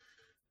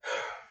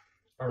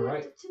 All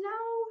right, Good to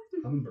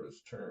know.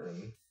 Umbra's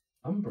turn.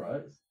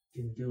 Umbra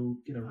can go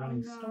get a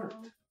running no. start.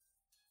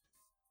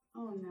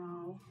 Oh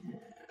no.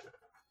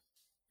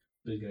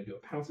 So he's gonna do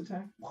a pounce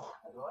attack. Well,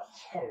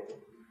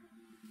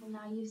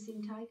 now you've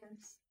seen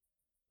tigers.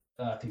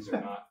 These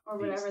are not. Or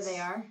whatever beasts. they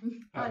are.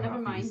 Uh, Oh, never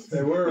not mind. beasts.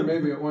 They were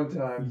maybe at one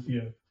time.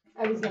 Yeah.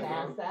 I was gonna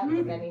ask that,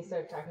 but then he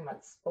started talking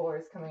about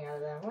spores coming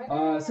out of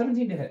them.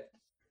 17 to hit.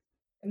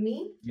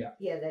 Me? Yeah.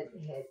 Yeah, that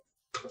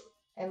hits.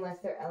 Unless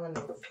they're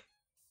elements.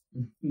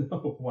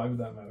 No, why would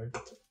that matter?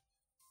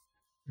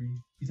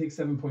 You take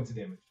 7 points of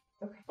damage.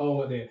 Okay.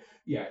 Oh,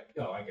 yeah.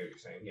 Oh, I get what you're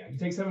saying. Yeah, you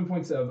take 7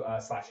 points of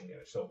slashing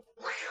damage. So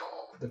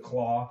the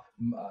claw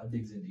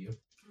digs into you.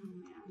 Oh,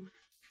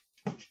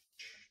 man.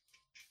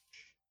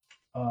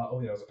 Oh,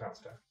 yeah, that was a pounce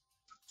attack.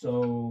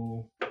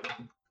 So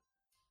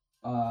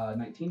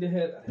 19 to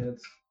hit. That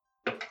hits.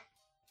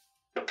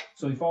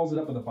 So he follows it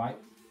up with a bite.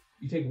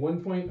 You take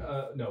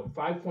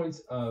 5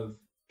 points of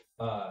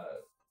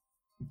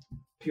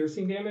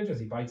piercing damage as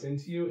he bites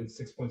into you, and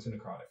 6 points of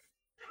necrotic.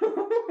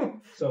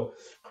 So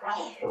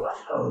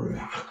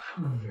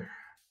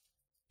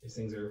these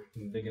things are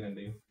digging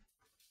into you.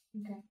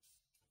 Okay.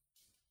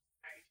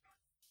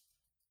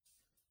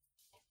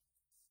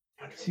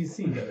 She's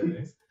seen better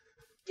days.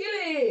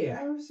 Gilly!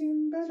 I've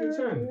seen better It's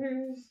your turn.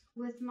 days.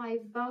 With my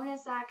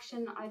bonus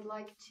action, I'd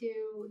like to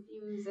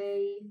use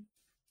a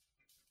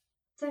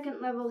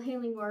second level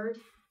healing word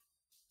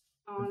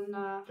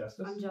on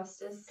Justice? on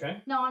Justice.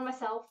 Okay. No, on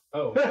myself.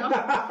 Oh.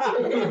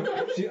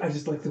 I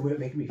just like the way it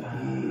make me feel.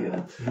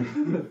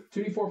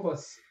 2d4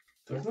 plus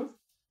charisma?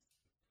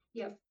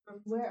 Yep.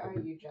 Where are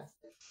you, Justice?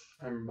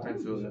 I'm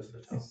Mine's moved. just the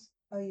top.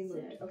 Oh, you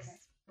moved. Six Okay.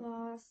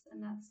 plus,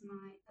 and that's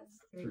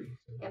 3. 3.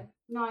 Yep,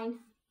 9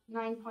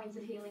 points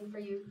of healing for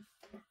you.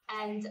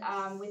 And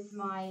with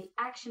my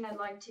action, I'd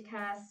like to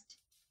cast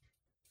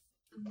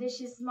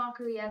Vicious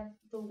Mockery at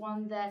the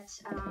one that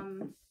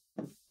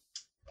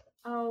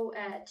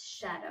at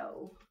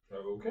Shadow.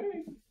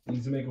 Okay.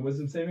 Needs to make a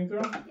wisdom saving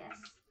throw? Yes.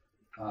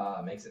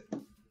 Makes it.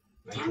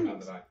 Damn 19 on it.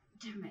 the die.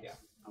 Damn it. Yeah.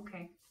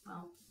 Okay.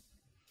 Well,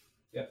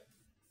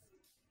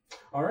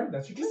 Alright,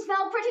 that's your this turn.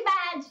 smelled pretty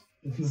bad.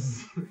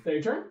 Is that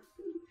your turn?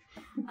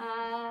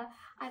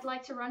 I'd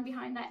like to run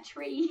behind that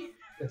tree.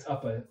 It's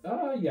up a.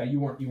 Yeah, you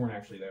weren't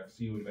actually there,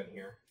 so you would have been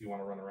here if you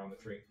want to run around the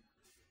tree.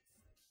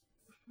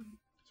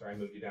 Sorry, I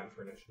moved you down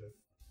for initiative.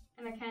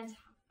 And I can't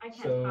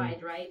So-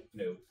 hide, right?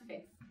 No.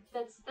 Okay.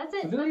 That's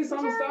it. Civilians That's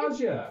on my turn.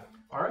 nostalgia.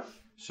 All right.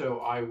 So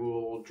I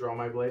will draw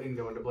my blade and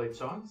go into blade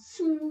song.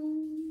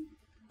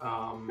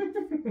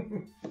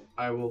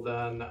 I will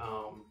then,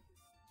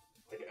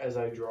 like as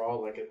I draw,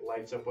 like it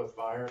lights up with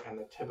fire, and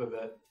the tip of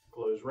it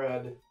glows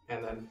red,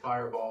 and then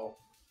fireball,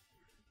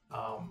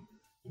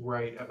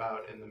 right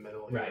about in the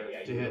middle. Here Right,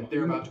 yeah, To you- hit,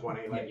 they're about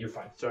 20. Yeah, Like, you're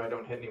fine. so I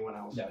don't hit anyone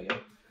else. No, yeah.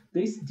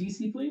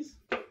 DC, please.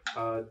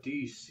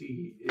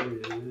 DC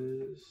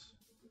is.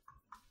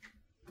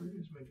 Where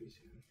is my DC?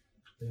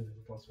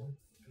 +1.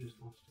 I just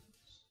lost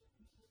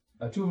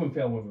it. 2 of them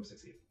fail, 1 of them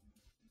succeed.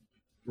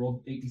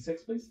 Roll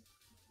 8d6, please.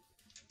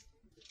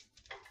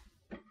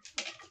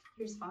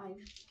 Here's 5.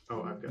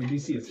 Oh, I've got. Your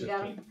DC is You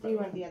got 15. Do you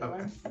want the other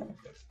Okay. ones?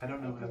 I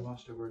don't know. I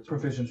lost a word.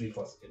 Proficiency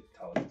plus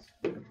intelligence.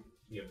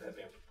 You have the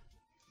headband.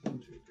 1,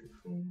 2, 3,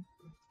 4.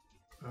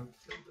 I've got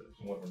this.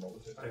 One of them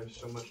rolled a I have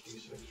so much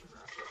D6 for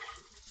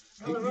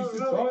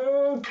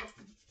Fire!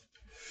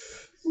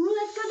 Ooh,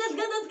 that's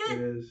good. It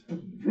is.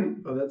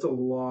 Oh, that's a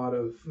lot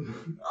of.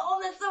 Oh,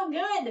 that's so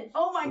good.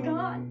 Oh my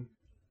god.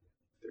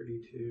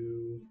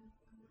 32.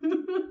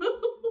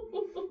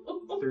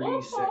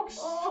 36.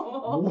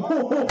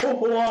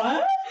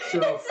 What? So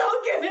That's so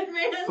good,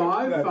 man.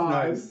 5, That's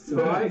 5, nice.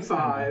 5,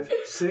 5,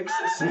 6,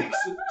 6,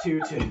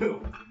 2,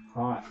 2.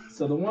 Hot.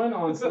 So the one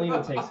on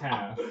Selena takes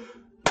half.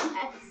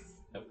 Yes.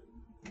 Nope.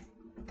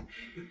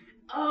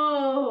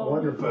 Oh.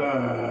 Wonderful.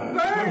 Burned. I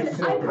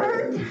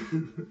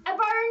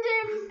burned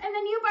him, and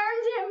then you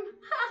burned him.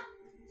 Ha.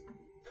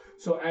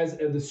 So as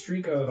the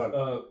streak of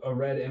a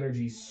red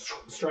energy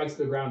strikes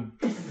the ground,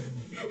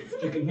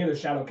 you can hear the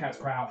shadow cats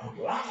cry out.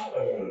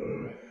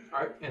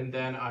 Alright, and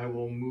then I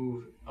will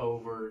move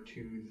over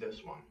to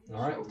this one.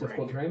 All right, So it's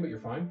difficult right terrain, but you're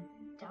fine.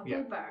 Double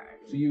Yeah. burn.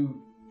 So you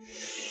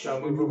So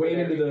I'll move move over way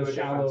there into the to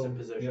shallow defensive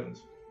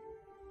positions.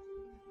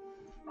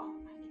 Oh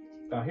my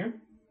goodness. About here.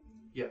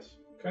 Yes.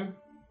 Okay.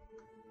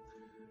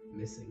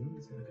 Missing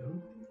is gonna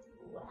go.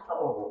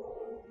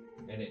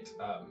 And it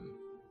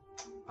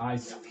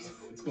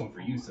it's going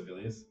for you,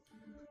 Civilius.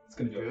 It's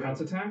gonna do a Good.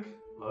 pounce attack.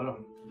 Load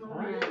him.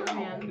 Oh man. Oh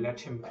man. Let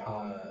him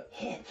come.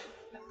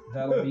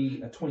 That'll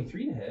be a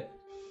 23 to hit.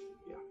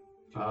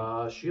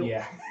 Shield.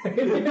 Yeah. So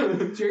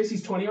your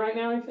AC's 20 right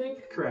now, I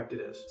think. Correct,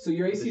 it is. So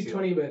your With the AC's shield.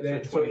 20, but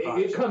then So so 25,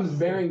 it comes so-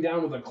 bearing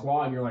down with a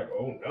claw, and you're like,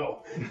 oh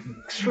no!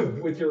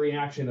 With your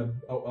reaction of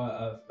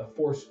a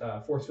force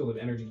field of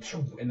energy,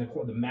 and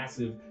the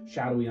massive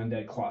shadowy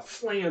undead claw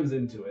slams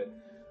into it.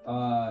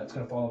 It's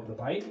gonna follow up with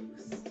a bite.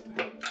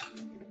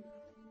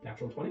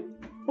 Natural 20.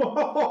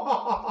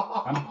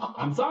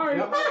 I'm sorry.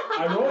 Yep.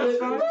 I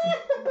rolled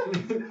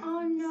it.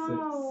 Oh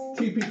no.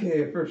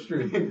 TPK at first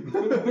street.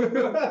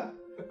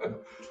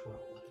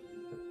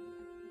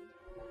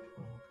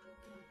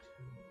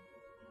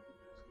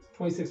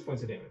 26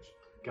 points of damage.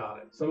 Got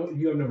it. So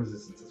you have no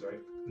resistances, right?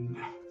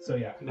 No, So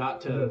yeah, not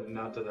to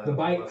that. the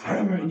bite, That's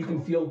and you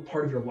can feel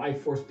part of your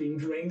life force being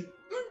drained.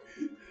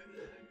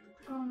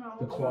 Oh no.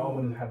 The claw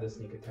wouldn't have the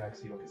sneak attack,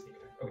 so you don't get sneak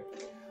attack.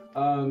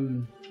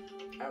 Okay.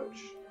 Ouch.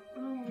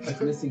 Oh.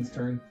 That's Missing's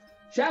turn.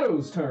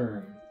 Shadow's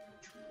turn.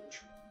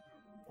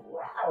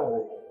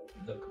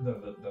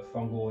 The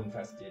fungal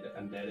infested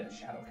undead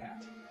shadow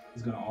cat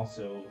is going to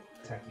also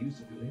attack you,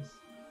 Civilius.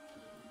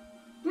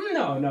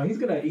 No, he's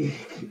gonna.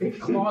 It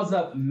claws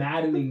up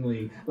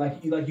maddeningly,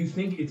 like you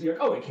think it's. You're,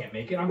 oh, it can't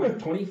make it. I'm like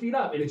 20 feet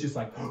up, and it's just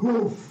like,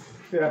 oof.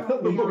 Yeah.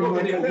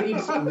 And it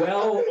leaps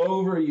well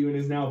over you and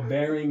is now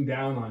bearing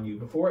down on you.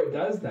 Before it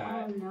does Oh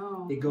that,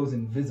 no. it goes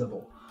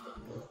invisible,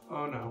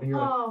 Oh no. and you're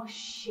like, Oh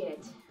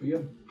shit. you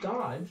have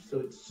dodge, so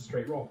it's just a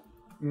straight roll.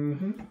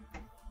 Mm-hmm.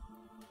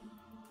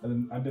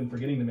 I've been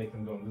forgetting to make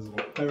them go invisible.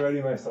 I'm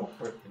ready myself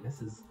for it. And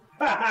this is.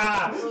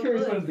 Ha I'm just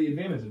curious what is the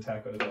advantage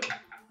attack would have been.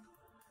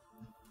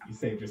 You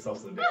saved yourself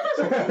some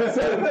damage.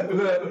 So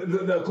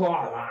the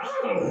claw.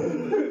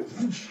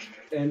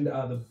 And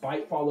the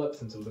bite follow up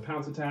since it was a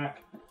pounce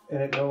attack.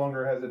 And it no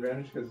longer has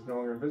advantage because it's no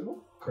longer invisible?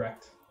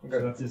 Correct. Okay.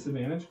 So that's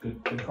disadvantage.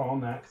 Good call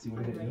on that because he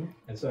would have hit you.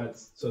 And so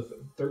that's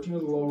 13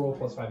 was a low roll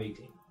plus 5,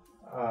 18.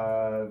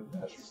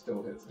 That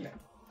still hits me. Yeah.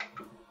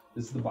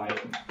 This is the bite.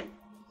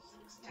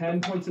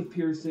 10 points of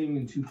piercing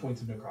and 2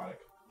 points of necrotic.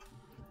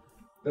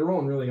 They're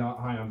rolling really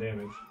high on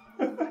damage.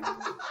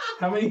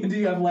 How many do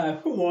you have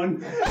left?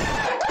 1.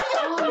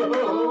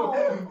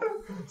 Oh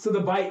So the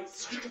bite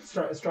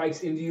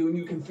strikes into you, and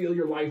you can feel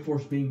your life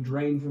force being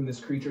drained from this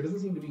creature. It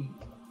doesn't seem to be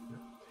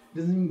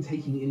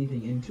taking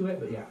anything into it,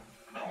 but yeah.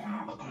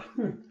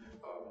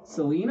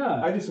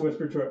 Selena. I just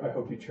whispered to her, I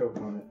hope you choke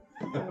on it.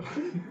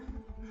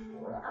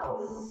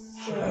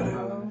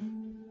 So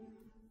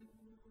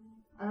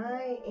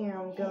I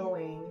am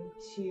going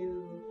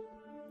to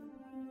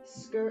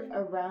skirt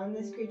around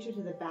this creature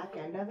to the back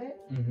end of it,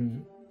 Mm-hmm.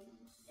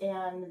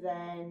 and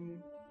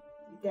then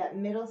that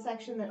middle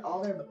section that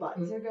all their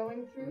butts are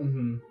going through.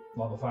 Mm-hmm.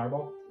 Lava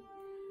fireball,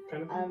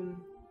 kind of.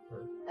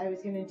 I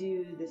was gonna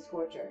do the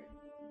Scorcher.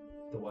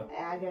 The what?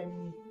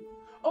 Agon.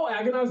 Oh,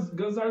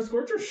 Agonizar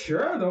Scorcher?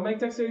 Sure, they'll make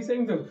dexterity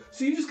saving throws.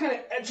 So you just kind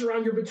of etch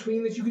around your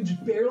between this. You can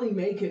just barely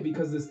make it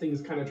because this thing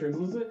is kind of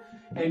translucent,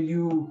 and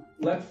you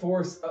let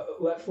forth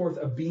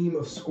a beam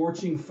of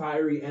scorching,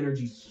 fiery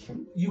energy.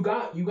 You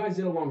guys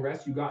did a long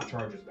rest. You got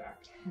charges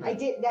back. I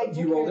did. I took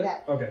You care rolled of it?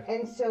 that. Okay.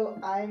 And so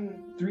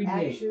I'm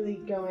 3d8. actually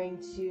going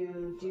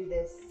to do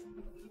this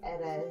at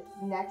a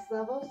next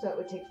level, so it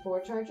would take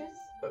 4 charges.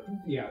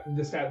 Yeah,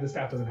 the staff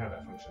doesn't have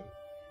that function.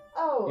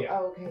 Oh, Yeah.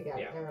 okay, got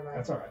it. Yeah, Never mind.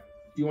 that's all right.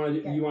 Do you want to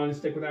Okay. you want to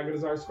stick with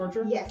Agonizar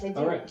Scorcher? Yes, I do.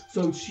 All right.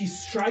 So she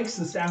strikes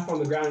the staff on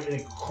the ground in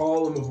a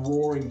column of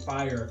roaring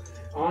fire.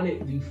 On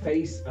it, the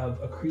face of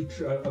a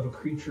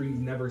creature you've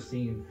never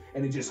seen,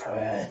 and it just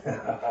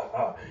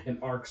and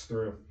arcs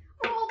through.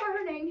 All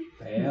burning.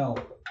 Fail.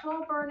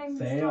 All burning.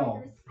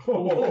 Fail.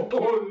 Destroyers.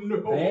 Oh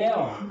no.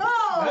 Fail.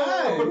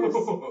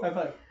 Oh! Nice!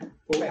 High five.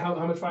 Wait, how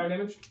much fire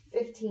damage?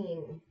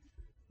 15.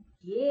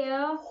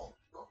 Yeah.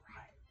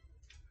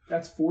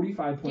 That's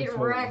 45 points Get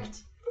total. wrecked.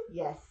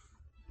 Yes.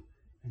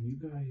 And you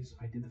guys,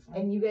 I did the fire.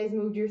 And you guys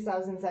moved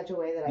yourselves in such a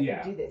way that I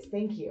Yeah. could do this.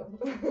 Thank you.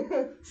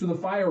 So the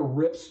fire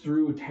rips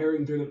through,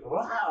 tearing through the.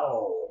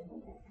 Wow!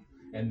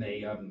 And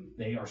they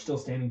are still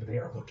standing, but they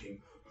are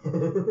looking.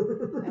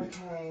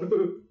 Okay.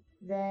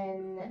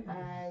 Then,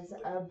 as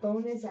a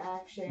bonus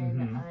action,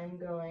 Mhm. I'm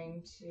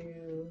going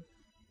to.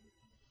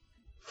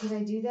 Can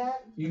I do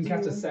that? You can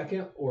cast a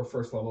second or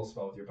first level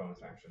spell with your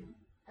bonus action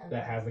Okay.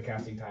 that has the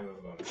casting time of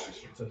a bonus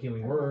action. So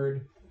healing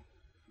word.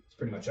 It's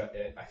pretty much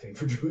it, I think,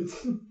 for druids.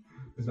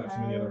 There's not too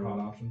many other hot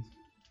options.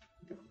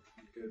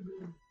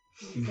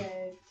 You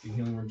said,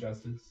 Healing word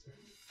justice.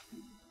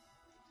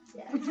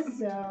 yeah.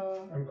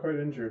 So. I'm quite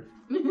injured.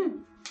 Get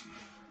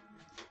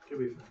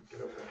over it.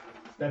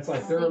 That's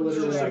like there are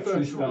literally like 2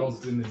 Second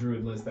spells in the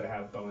druid list that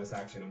have bonus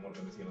action, and one of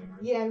them is healing word.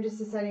 Yeah, I'm just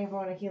deciding if I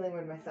want a healing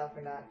word myself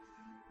or not.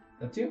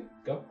 Up to you.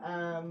 Go.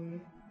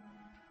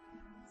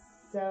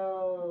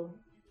 So,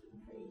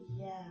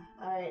 yeah.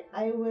 Alright,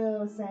 I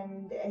will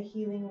send a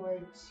healing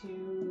word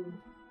to.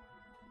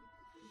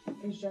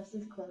 Is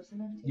Justice close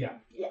enough to? Yeah.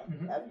 Yeah,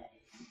 Mhm. okay.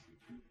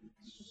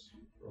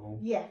 Roll.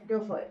 Yeah, go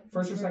for it.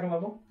 First or second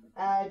level?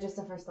 Just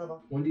the first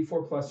level.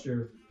 1d4 plus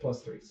your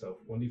plus 3. So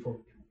 1d4.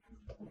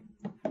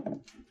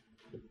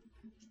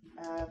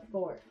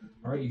 4.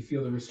 All right, you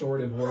feel the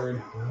restorative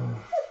word.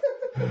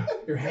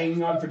 You're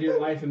hanging on for dear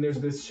life, and there's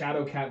this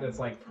shadow cat that's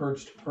like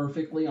perched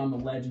perfectly on the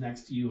ledge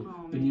next to you.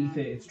 Oh, Beneath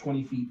man. it, it's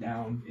 20 feet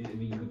down. I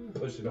mean, you could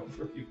push it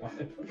over if you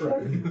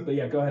wanted. But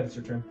yeah, go ahead. It's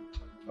your turn.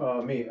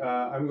 Me.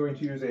 I'm going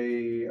to use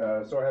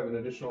a. So I have an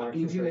additional I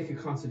action. need you to make a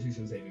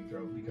Constitution saving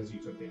throw because you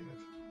took damage.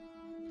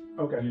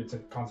 Okay. It's a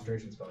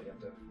concentration spell. You have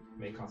to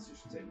make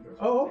Constitution saving throws.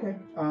 Oh, okay.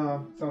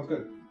 Sounds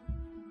good.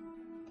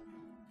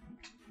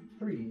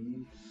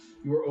 3.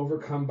 You were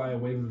overcome by a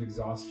wave of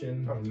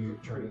exhaustion, and your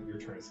turn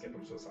to skip.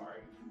 I'm so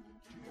sorry.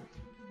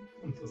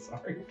 I'm so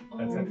sorry.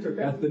 That's, It's okay.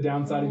 that's the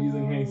downside of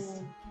using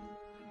haste.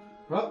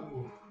 Well,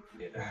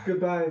 Yeah.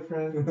 goodbye,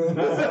 friend.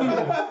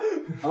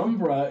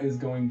 Umbra is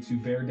going to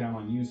bear down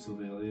on you,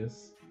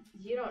 Sibelius.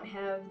 You don't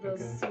have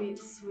those Okay. sweet,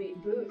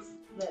 sweet boots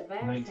that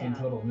Vax 19 had.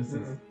 total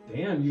misses. Mm-hmm.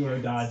 Damn, you are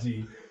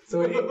dodgy.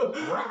 So it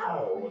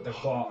with the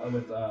claw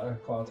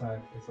claw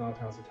attack. It's not a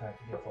pounce attack.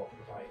 You can't fall for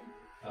the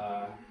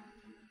bite.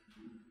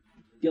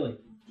 Gilly,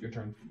 it's your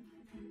turn.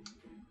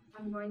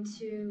 I'm going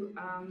to,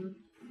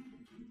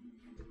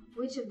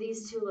 which of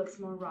these 2 looks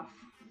more rough?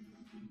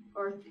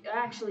 Or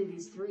actually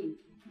these 3.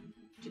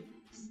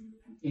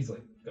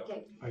 Easily. Go.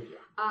 Okay.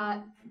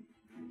 Yeah.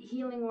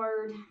 Healing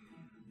word.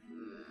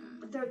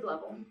 3rd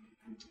level.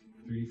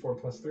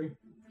 3d4 plus 3.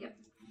 Yep.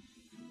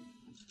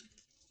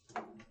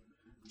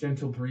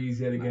 Gentle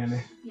breeze yet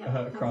again Yeah,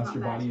 that's across not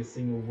your bad. body. A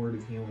single word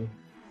of healing.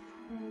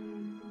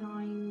 And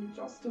 9,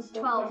 Justice.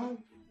 12.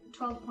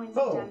 12 points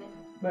Oh, of damage.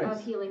 Nice.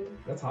 Of healing.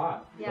 That's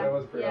hot. Yeah. That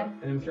was pretty yeah.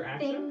 hot. And with your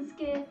action, Things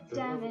get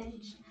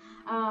damaged.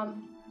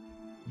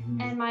 you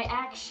can And my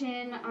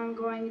action, I'm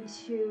going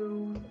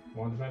to. use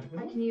wand of magic I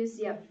missile. can use.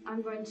 Yep.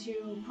 I'm going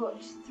to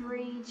put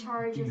 3 You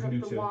charges can of do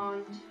the 2.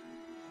 wand.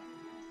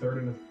 Third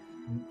and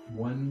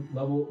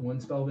one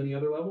spell of any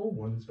other level,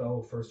 one spell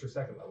of 1st or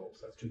 2nd level.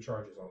 So that's 2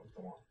 charges on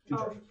the wand. 2 Oh,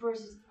 charges.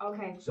 versus.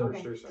 Okay. So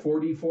okay.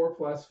 4d4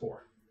 plus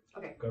 4.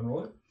 Okay. Go and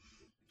roll it.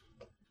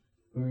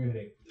 Who are you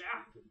hitting?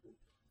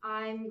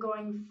 I'm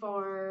going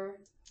for.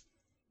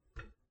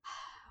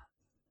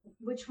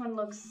 Which one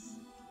looks?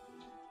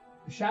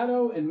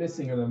 Shadow and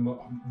missing are the by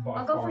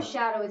I'll go far. for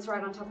Shadow. It's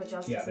right on top of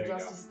Justice, Yeah, there and you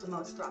go. Justice is the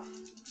most rough.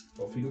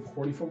 Well, if you do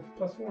 44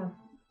 plus 4.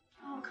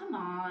 Oh, come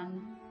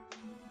on.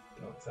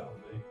 Don't tell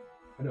me.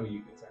 I know you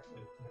guys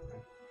actually. Never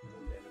mind.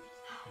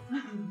 No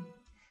damage.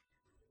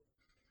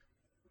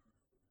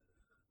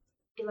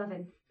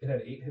 11. It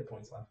had 8 hit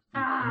points left.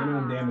 Ah.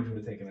 Minimum damage would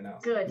have taken it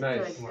out. Good,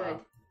 Nice. good, good.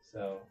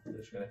 So we're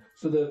just gonna.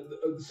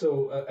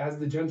 So as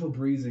the gentle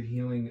breeze of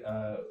healing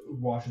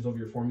washes over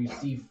your form, you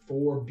see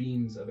 4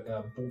 beams of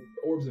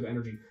orbs of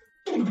energy,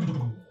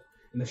 and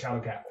the shadow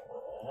cat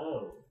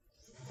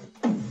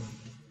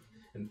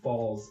and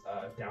falls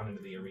down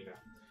into the arena.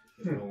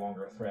 It's no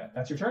longer a threat.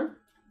 That's your turn.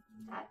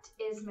 That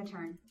is my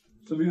turn.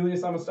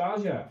 Sevelius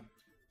Anastasia.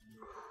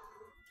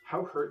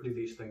 How hurt do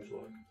these things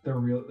look? The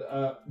real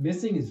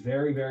missing is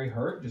very, very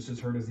hurt, just as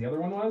hurt as the other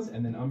one was,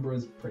 and then Umbra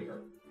is pretty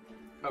hurt.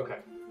 Okay.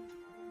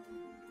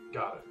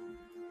 Got it.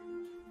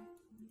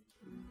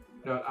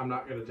 No, I'm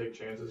not gonna take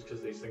chances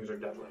because these things are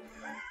deadly.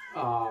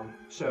 So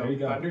There you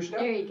go. Thunderstep.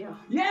 There you go.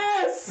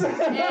 Yes!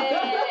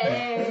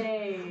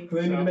 Yay! Do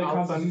they need to So make I'll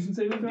Constitution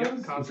saving throws?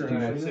 Yep,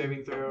 Constitution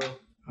saving throw.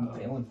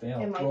 Fail and fail.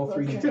 Am I Roll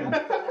close 3d10.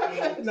 enough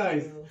that I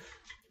Nice. do-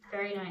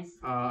 Very nice.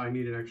 I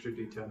need an extra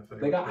D10 if anyone.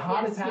 They got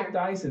hot Yes, attack here.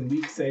 dice and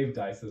weak save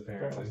dice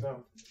apparently.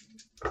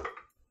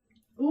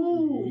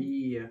 Ooh.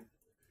 Yeah.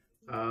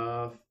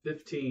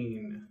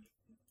 15.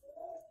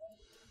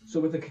 So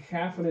with the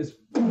cacophonous,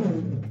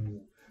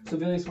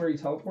 Sevelius, where are you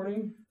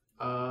teleporting?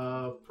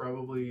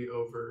 Probably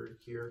over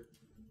here.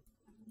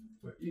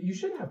 You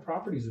should have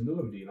properties to move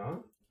them, do you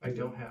not? I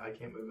don't have. I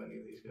can't move any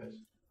of these guys.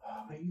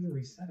 Oh, I even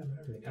reset them and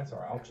everything. That's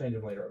alright. I'll change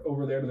them later.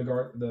 Over there to the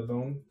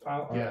bone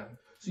pile. All Yeah. right.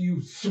 So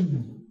you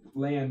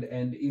land,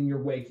 and in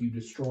your wake, you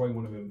destroy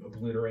one of them,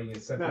 obliterating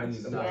and separating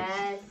Nice. the body.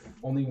 Yes.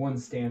 Only one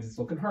stands. It's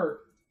looking hurt.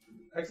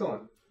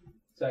 Excellent.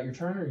 Is that your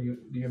turn, or do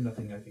you have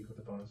nothing? I think with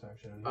the bonus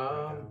action. Right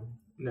now?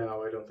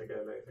 No, I don't think I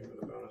have anything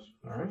with a bonus.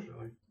 All right.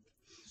 Unfortunately.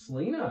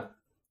 Selena.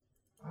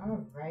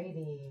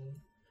 Alrighty.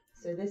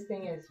 So this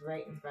thing is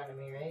right in front of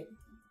me, right?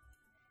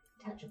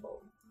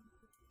 Touchable.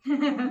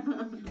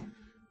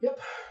 Yep.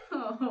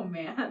 Oh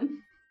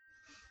man.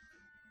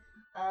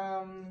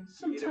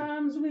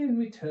 Sometimes when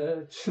we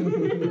touch,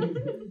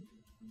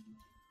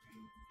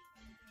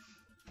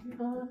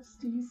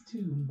 honesty's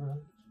too much.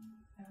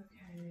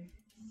 Okay.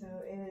 So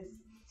it is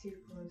too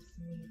close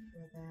to me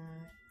for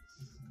that.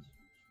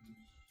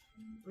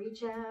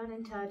 Reach out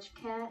and touch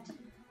cat.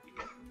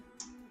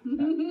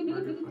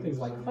 Things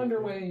like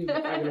Thunderwave,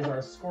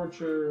 Aghanazar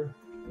Scorcher,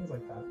 things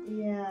like that.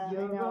 Yeah, I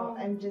You're know. wrong.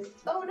 I'm just.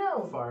 Oh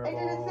no! I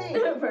did a Fireball. thing.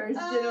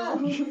 Versatile.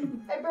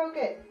 I broke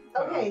it.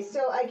 Okay,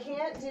 so I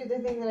can't do the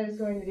thing that I was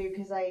going to do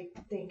because I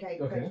think I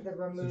Okay. clicked the So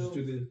just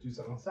remove do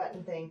something else.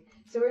 button thing.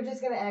 So we're just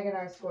gonna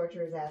Aghanar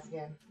Scorcher his ass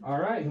again. All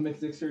right, he'll make a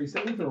dexterity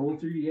saving throw. Roll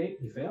 3d8.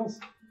 He fails.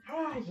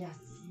 Ah, yes.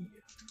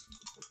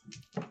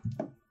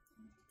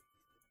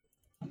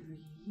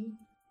 3,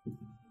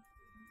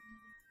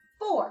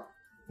 4,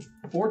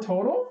 4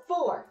 total?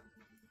 4,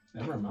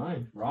 Never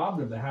mind.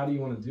 Robbed of the how do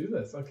you want to do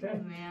this? Okay.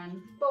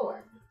 Man.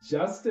 4.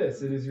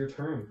 Justice, it is your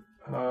turn.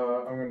 I'm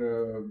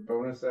gonna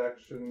bonus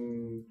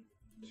action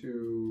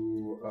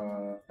to.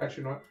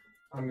 Actually, not.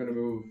 I'm gonna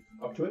move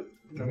up to it.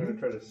 I'm gonna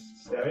try to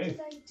stab Okay. it.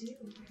 What did I do?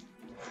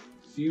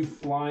 So you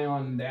fly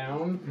on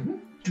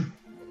down.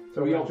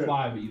 So you I'm don't gonna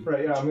fly, but you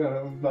Right, yeah, I'm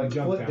gonna like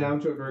Jump flit down. down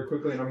to it very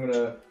quickly, and I'm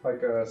gonna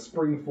like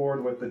spring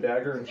forward with the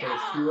dagger and try to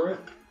skewer it.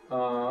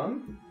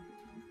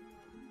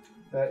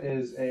 That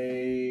is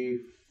a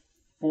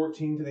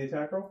 14 to the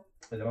attack roll.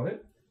 that'll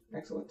hit.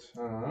 Excellent.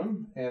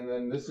 And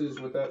then this is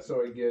with that,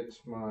 so I get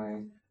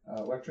my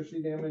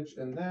electricity damage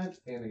and that,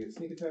 and I get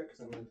sneak attack because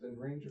I'm within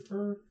range of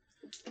her.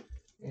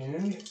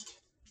 And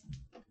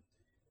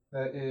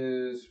that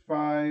is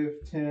 5,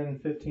 10,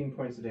 15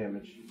 points of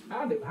damage.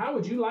 How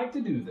would you like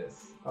to do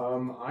this?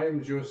 I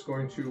am just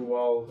going to,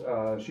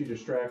 while she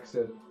distracts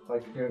it,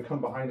 like gonna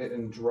come behind it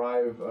and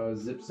drive a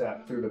zip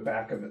zap through the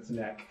back of its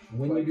neck.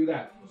 When you do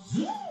that,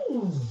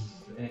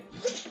 and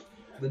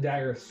the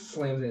dagger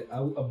slams it.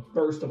 A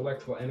burst of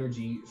electrical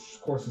energy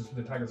courses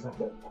through the tiger's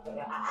throat.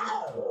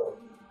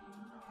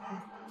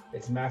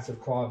 Its massive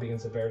claw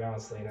begins to bear down on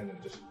Selena, and then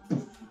it just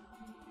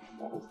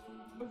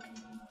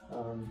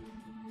I'm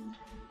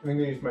going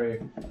to use my,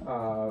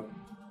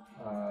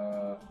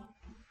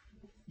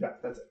 yeah,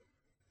 that's it.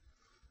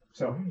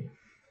 So,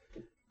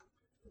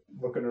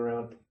 looking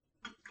around.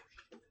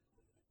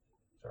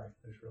 Sorry,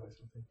 I just realized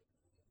something.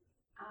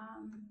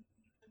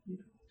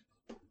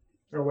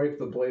 Or wipe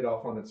the blade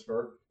off on its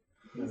fur.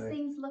 These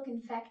things look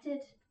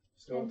infected,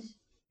 Still,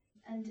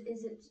 and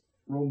is it?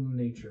 Roll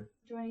nature.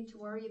 Do I need to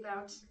worry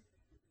about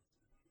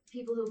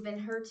people who've been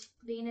hurt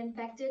being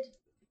infected?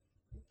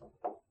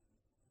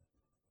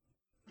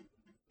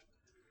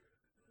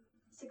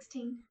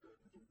 16.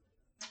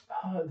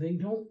 They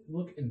don't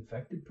look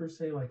infected per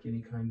se, like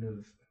any kind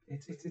of.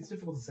 It's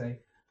difficult to say.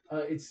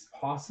 It's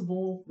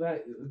possible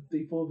that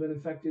people have been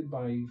infected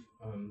by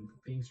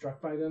being struck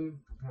by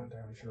them. I'm not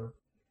entirely sure.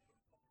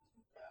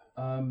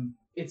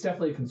 It's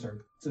definitely a concern.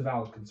 It's a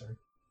valid concern.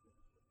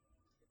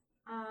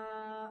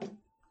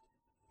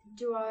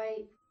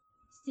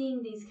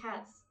 Seeing these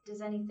cats, does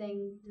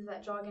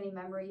that jog any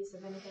memories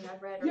of anything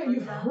I've read or Yeah, heard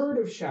you've about? heard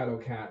of shadow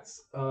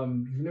cats.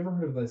 You've never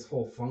heard of this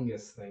whole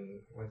fungus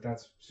thing. Like,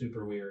 that's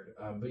super weird.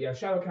 But yeah,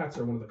 shadow cats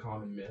are one of the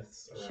common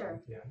myths around.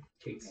 Sure. Yeah,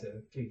 Kate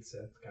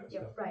Sith kind of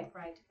Yeah, stuff. right.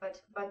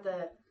 But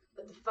the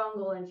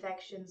fungal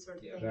infection sort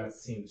of Yeah, thing. that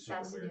seems super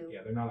that's weird. new.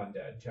 Yeah, they're not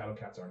undead. Shadow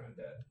cats aren't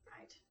undead.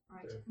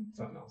 Right. They're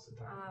something else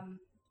entirely.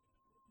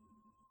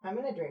 I'm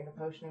gonna drink a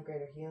potion of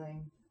greater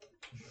healing.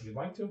 If you'd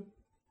like to.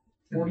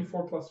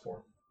 44 plus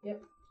 4.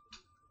 Yep.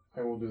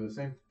 I will do the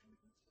same.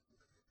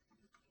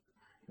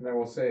 And I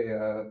will say,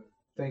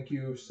 thank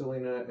you,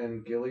 Selena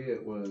and Gilly.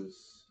 It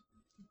was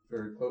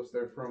very close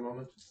there for a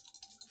moment.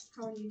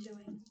 How are you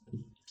doing?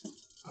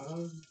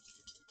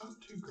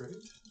 Not too great.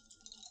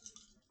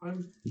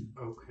 I'm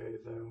okay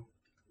though.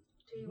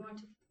 Do you want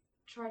to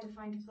try to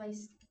find a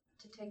place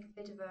to take a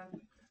bit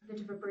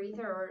of a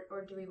breather,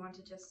 or do we want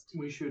to just?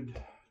 We should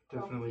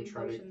definitely few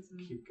try to potions and-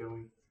 keep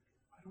going.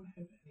 I don't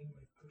have any of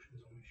my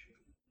potions on my sheet.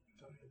 I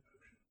thought I had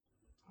potions.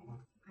 Oh well.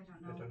 I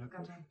don't know. I don't have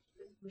Gotta- potions.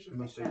 we should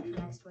Unless fix I that for use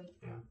them. next week.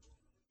 Yeah.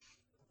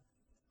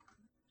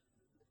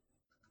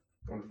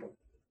 Wonderful.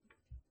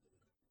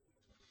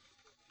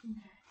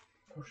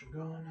 Potion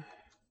gone.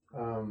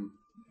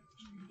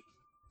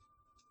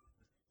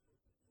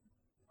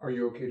 Are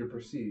you okay to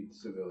proceed,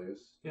 Civilius?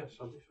 Yes,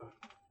 I'll be fine.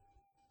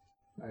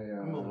 I'm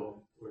I'm a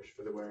little worse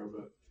for the wear,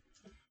 but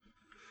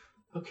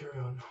I'll carry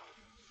on.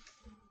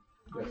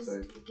 I'll Yes,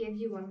 just give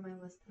you one of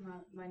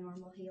my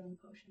normal healing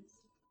potions.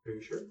 Are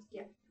you sure?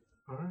 Yeah.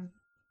 All right.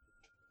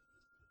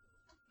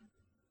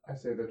 I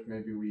say that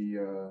maybe we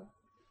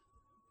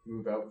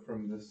move out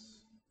from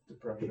this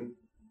depression.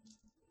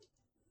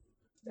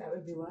 That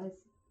would be wise.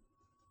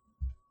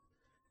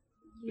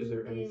 Is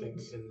there You anything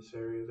did in this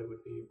area that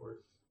would be worth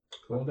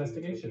Roll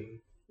collecting, investigation.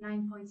 taking?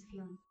 9 points of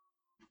healing.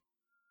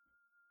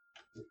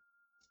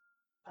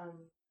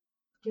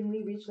 Can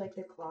we reach like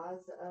the claws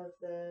of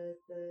the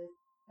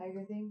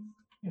tiger things?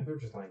 Yeah, they're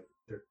just lying.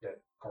 Their dead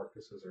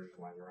carcasses are just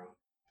lying around.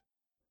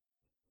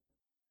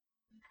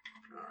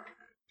 All right.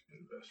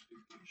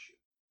 Investigation.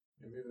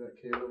 Yeah, maybe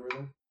that cave over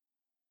there.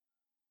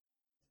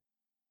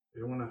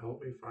 You want to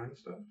help me find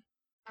stuff?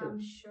 Sure.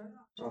 Sure.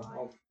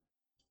 Oh,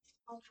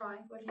 I'll try.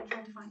 What are you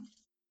trying to find?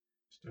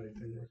 Just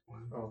anything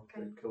worthwhile.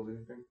 they killed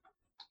anything?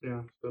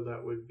 Yeah. So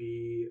that would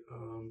be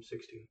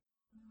 16.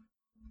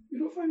 You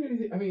don't find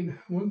anything. I mean,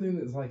 one thing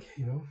that's like,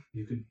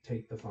 you could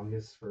take the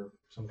fungus for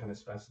some kind of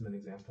specimen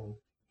example,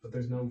 but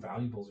there's no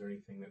valuables or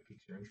anything that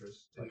piques your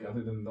interest, like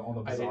other than all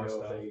the I didn't bizarre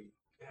know stuff. if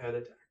they had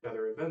attacked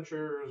other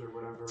adventurers or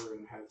whatever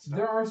and had stuff.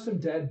 There are some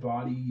dead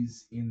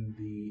bodies in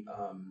the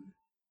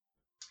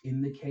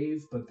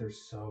cave, but they're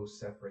so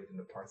separated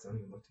into parts. I don't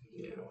even look to the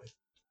Yeah. anyway.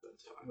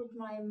 That's fine. Would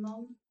my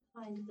mom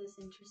find this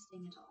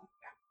interesting at all?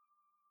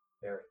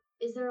 Very.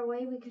 Is there a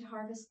way we could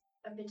harvest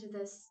a bit of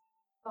this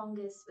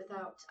fungus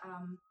without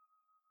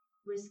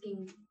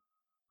risking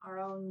our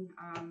own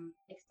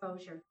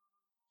exposure?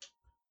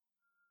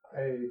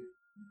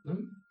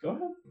 Go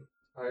ahead.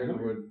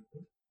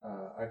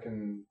 I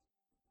can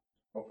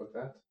help with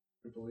that,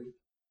 I believe.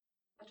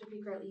 That would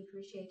be greatly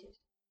appreciated.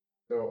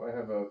 So I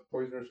have a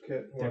poisoner's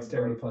kit. where I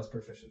Dexterity brought- plus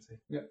proficiency.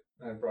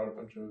 I brought a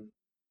bunch of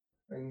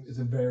things. It's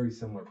a very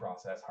similar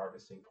process,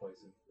 harvesting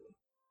poison.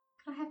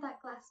 Could I have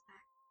that glass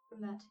back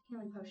from that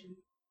healing potion?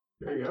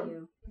 There you Thank go.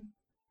 you.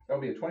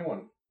 That'll be a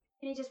 21.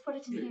 Can you just put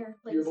it in here,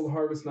 please? You're able to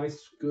harvest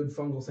nice, good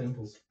fungal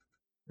samples.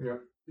 Yeah.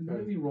 You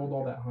maybe rolled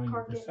all that high in your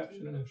Park it.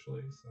 perception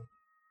initially, so.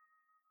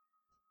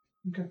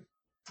 Okay.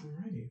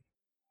 Alrighty.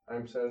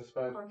 I'm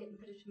satisfied. Park it and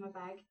put it in my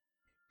bag.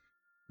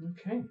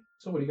 Okay.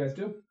 So what do you guys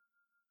do?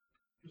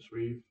 As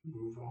we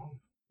move on,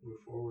 move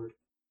forward.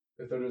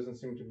 If there doesn't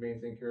seem to be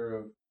anything here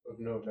of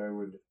note, I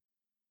would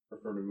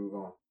prefer to move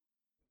on.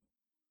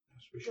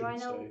 Yes, we Do I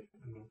shouldn't know- stay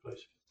in one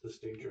place. It's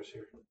dangerous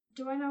here.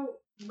 Do I know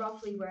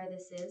roughly where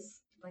this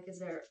is? Like,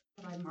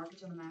 can I mark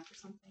it on a map or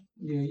something?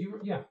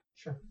 Yeah,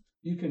 sure.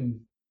 You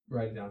can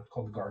write it down. It's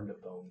called the Garden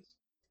of Bones.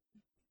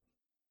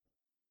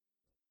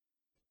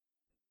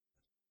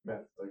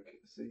 Matt's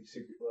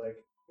secretly like,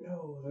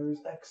 no, there's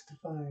X to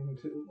find.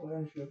 Why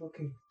aren't you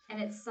looking?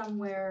 And it's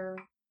somewhere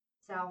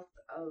south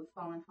of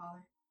Fallen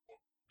Father.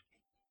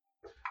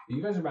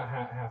 You guys are about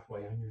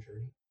halfway on your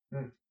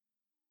journey.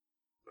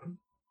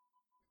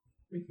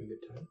 Making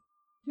good time.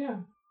 Yeah.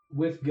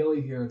 With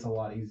Gilly here, it's a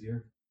lot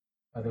easier.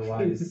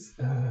 Otherwise,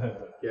 Yeah.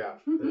 yeah.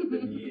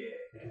 We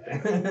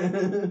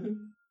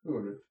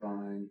would have been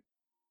fine.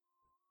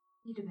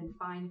 You'd have been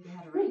fine if you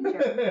had a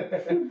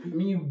ranger. I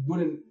mean, you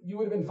would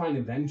have been fine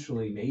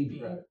eventually,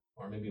 maybe, Right.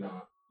 or maybe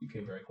not. You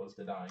came very close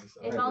to dying.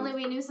 So, If only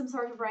we knew some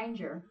sort of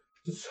ranger.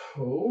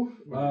 so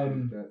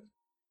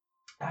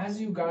as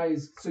you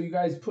guys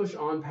push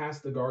on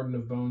past the Garden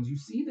of Bones, you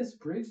see this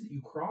bridge that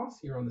you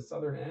cross here on the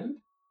southern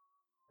end.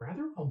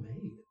 Rather well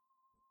made.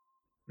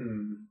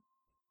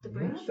 The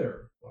bridge?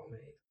 Rather well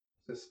made.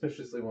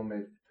 Suspiciously well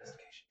made.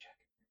 Investigation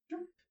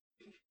check.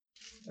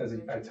 As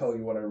I tell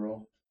you what I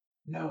roll.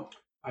 No.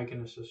 I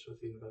can assist with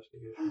the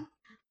investigation.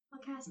 I'll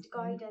cast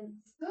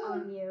guidance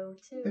on you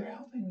too. They're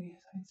helping me.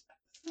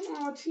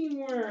 Oh,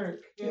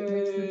 teamwork! It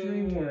makes the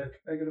dream work.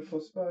 I get a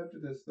 +5 to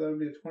this. That would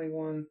be a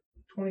 21,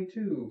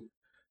 22.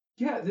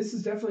 Yeah, this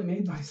is definitely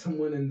made by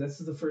someone, and this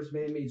is the first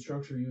man-made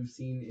structure you've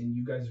seen, and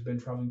you guys have been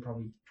traveling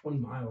probably 20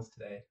 miles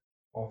today,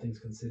 all things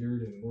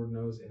considered, and Lord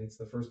knows, and it's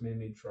the first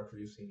man-made structure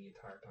you've seen the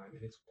entire time,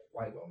 and it's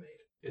quite well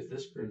made. Is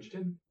this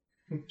Bridgeton?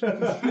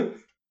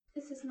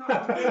 This is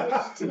not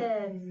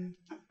Bridgeton.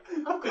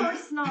 Of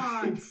course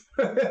not.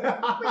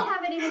 We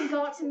haven't even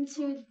gotten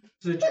to.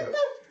 It's a joke.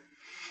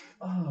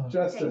 Oh,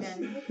 Justice.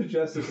 Okay,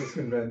 Justice is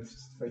convinced.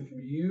 Like,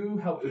 you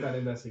helped with that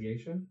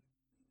investigation.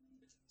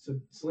 So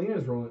Selena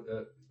is rolling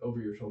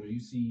over your shoulder. You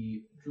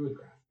see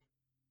Druidcraft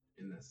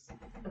in this.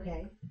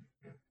 Okay.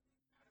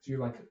 So you're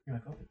like,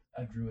 oh,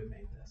 a druid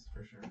made this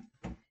for sure.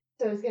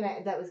 So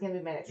that was gonna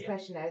be my next Yeah.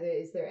 question.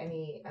 Is there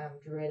any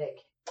druidic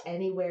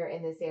anywhere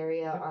in this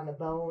area on the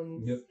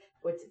bones? Yep.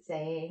 What's it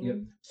saying?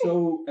 Yep.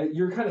 So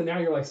you're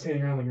like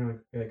standing around,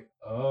 you're like,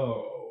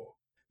 oh,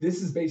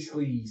 this is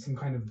basically some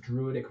kind of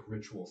druidic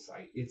ritual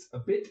site. It's a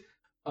bit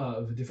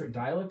of a different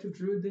dialect of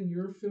druid than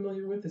you're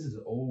familiar with. This is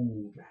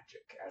old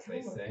magic, as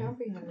they say.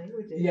 Comprehend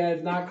languages. Yeah,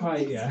 it's not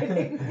quite. Just Yeah.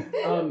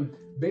 kidding.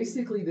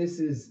 Basically, this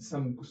is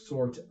some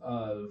sort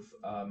of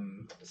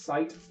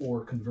site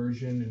for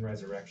conversion and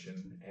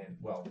resurrection, and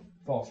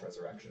false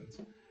resurrections,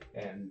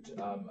 and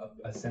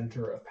a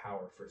center of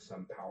power for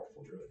some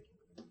powerful druid.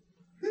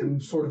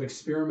 Some sort of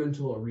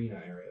experimental arena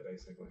area,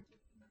 basically.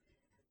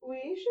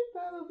 We should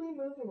probably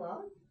move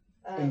along.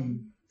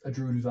 And a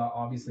druid who's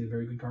obviously a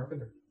very good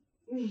carpenter.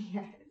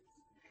 Yes.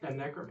 And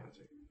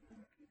necromancy.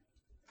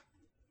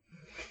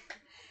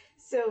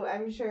 So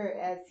I'm sure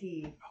as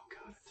he Oh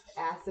god.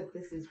 asks if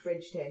this is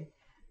Bridgeton,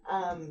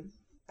 I'm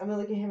gonna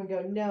look at him and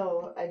go,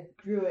 no, a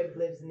druid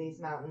lives in these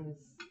mountains,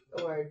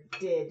 or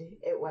did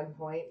at one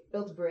point,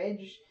 built a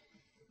bridge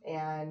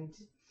and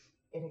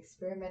an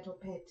experimental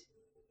pit.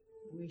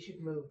 We should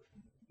move.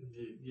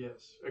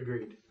 Yes,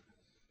 agreed.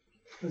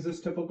 is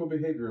this typical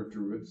behavior of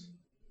druids?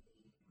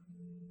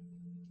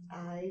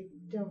 I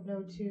don't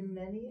know too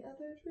many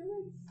other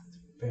druids. It's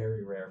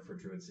very rare for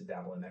druids to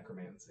dabble in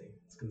necromancy.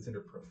 It's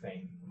considered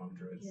profane among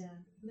druids. Yeah.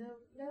 No,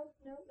 not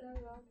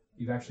at all.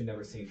 You've actually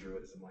never seen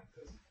druidism like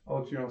this. I'll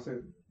let you know, say,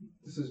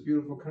 this is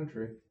beautiful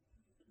country.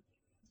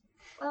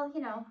 Well,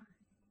 you know.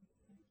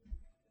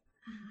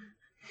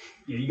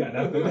 Yeah, you got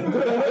nothing.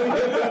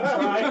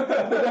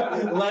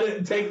 Let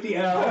it take the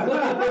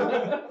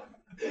L.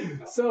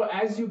 So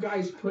as you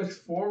guys push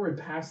forward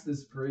past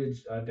this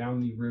bridge down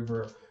the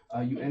river,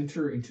 you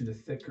enter into the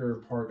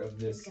thicker part of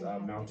this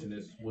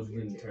mountainous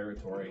woodland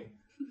territory.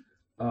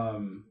 They're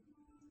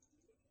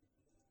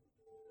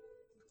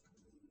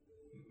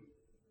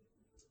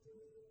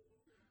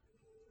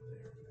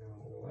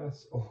now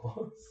less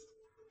lost.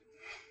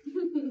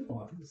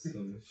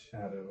 Some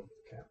shadow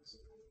caps.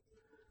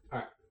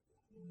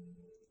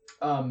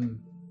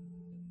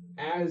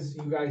 As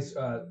you guys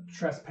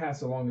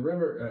trespass along the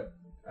river,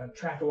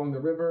 track along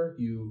the river,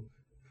 you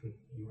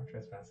are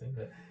trespassing,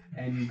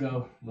 and you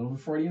go a little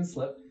Freudian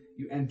slip.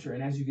 You enter,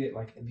 and as you get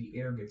the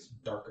air gets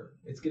darker.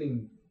 It's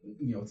getting,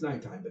 it's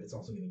nighttime, but it's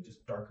also getting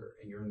just darker,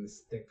 and you're in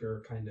this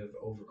thicker kind of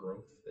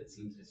overgrowth that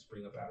seems to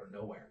spring up out of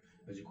nowhere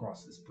as you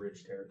cross this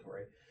bridge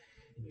territory.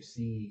 And you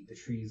see the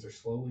trees are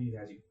slowly,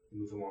 as you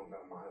move along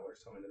about a mile or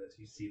so into this,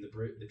 you see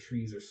the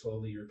trees are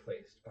slowly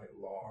replaced by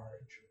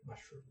large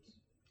mushrooms.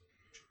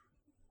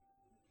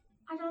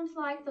 I don't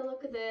like the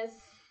look of this.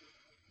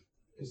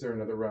 Is there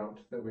another route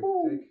that we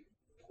can take?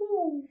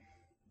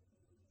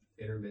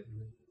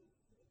 Intermittently.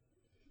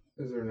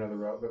 Is there another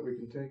route that we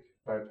can take?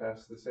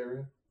 Bypass this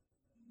area?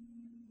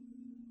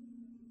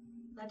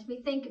 Let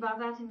me think about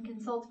that and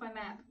consult my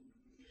map.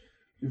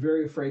 You're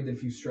very afraid that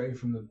if you stray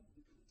from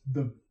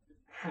the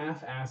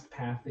half-assed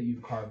path that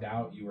you've carved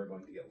out, you are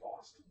going to get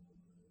lost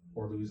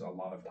or lose a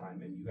lot of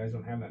time, and you guys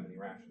don't have that many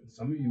rations.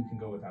 Some of you can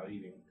go without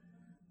eating,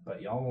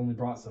 but y'all only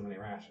brought so many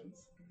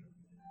rations.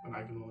 And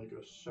I can only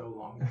go so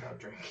long without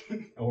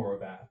drinking. Or a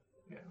bath.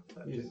 Yeah.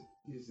 That's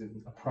He's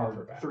in A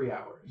proper bath. 3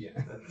 hours. Yeah.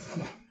 That's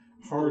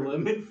the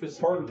limit for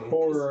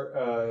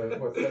hardcore,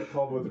 what's that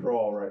called,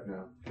 withdrawal right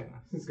now. Yeah.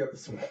 He's got the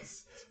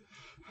sweats.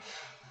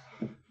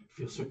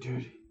 Feels so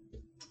dirty.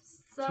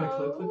 What's my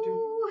Cloaklet do?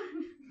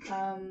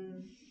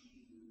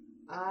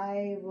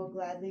 I will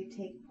gladly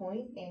take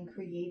point and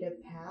create a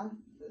path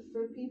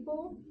for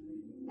people,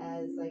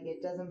 as like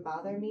it doesn't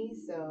bother me,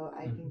 so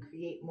I can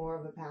create more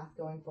of a path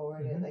going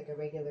forward at like a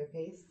regular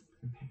pace.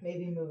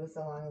 Maybe move us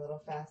along a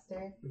little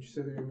faster. Would you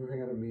say that you're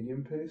moving at a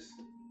medium pace?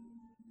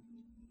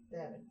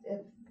 That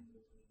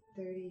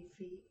 30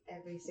 feet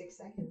every 6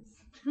 seconds.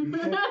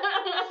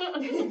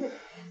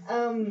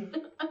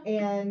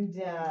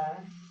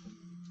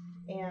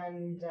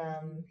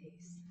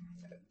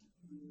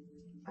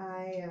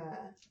 I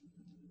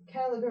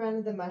kind of look around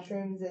at the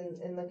mushrooms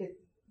and look at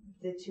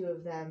the two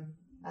of them.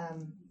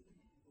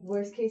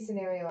 Worst case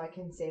scenario, I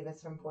can save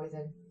us from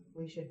poison.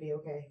 We should be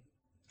okay.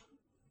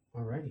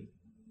 Alrighty.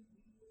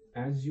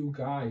 As you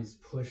guys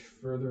push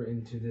further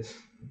into this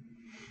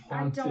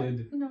haunted, I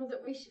don't know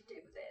that we should do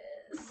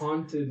this.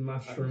 haunted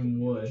mushroom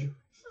wood,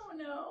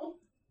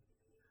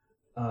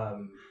 Oh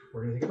no.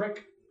 we're gonna take a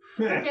break.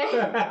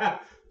 Okay.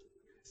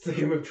 It's the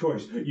game of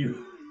choice.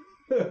 You.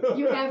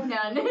 You have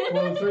none.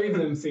 Well, the three of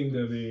them seem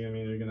to be. I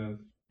mean, you're gonna.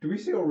 Do we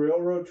see a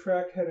railroad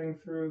track heading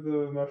through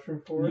the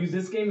mushroom forest?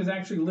 This game is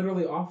actually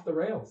literally off the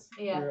rails.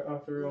 Yeah, We're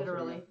off the rails.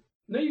 literally.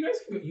 No, you guys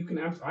can. You can.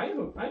 I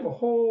have a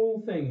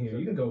whole thing here.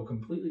 You can go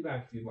completely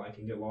back if you'd like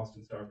and get lost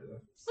and starve to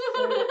death.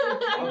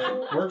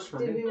 Works for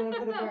Did me. we want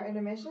to put up our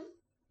intermission?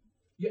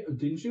 Yeah,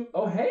 didn't you?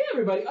 Oh, hey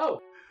everybody! Oh,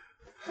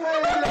 wait!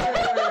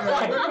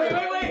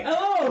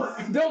 Hello!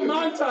 Don't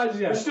montage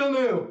yet. We're still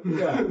new.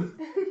 Yeah.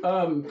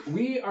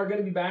 We are going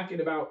to be back in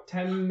about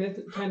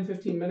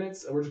 10-15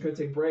 minutes. We're just going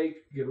to take a break,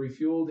 get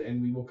refueled,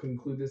 and we will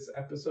conclude this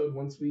episode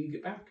once we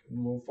get back.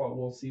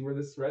 We'll see where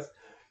this rests.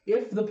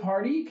 If the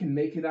party can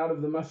make it out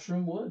of the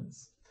mushroom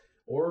woods,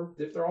 or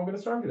if they're all going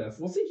to starve to death.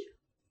 We'll see.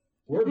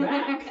 We're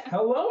back.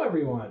 Hello,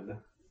 everyone.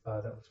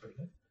 That looks pretty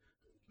good.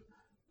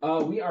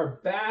 We are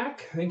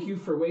back. Thank you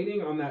for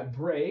waiting on that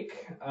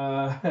break.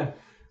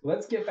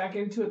 Let's get back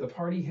into it. The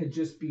party had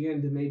just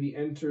begun to maybe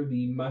enter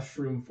the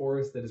mushroom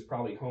forest that is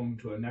probably home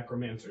to a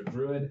necromancer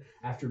druid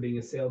after being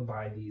assailed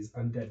by these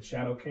undead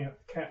shadow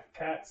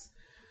cats.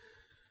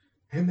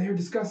 And they're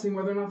discussing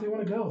whether or not they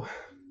want to go.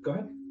 Go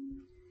ahead.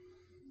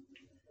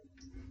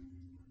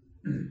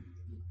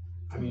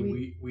 I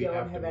mean, we don't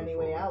have have to any move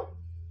way forward. out.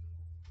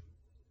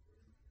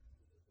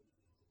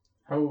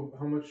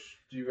 How much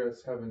do you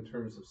guys have in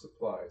terms of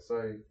supplies?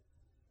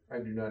 I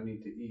do not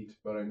need to eat,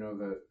 but I know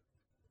that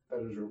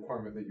is a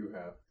requirement that you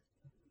have.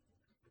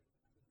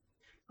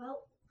 Well,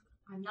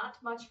 I'm not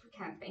much for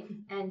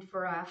camping and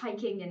for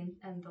hiking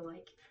and the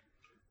like.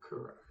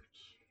 Correct.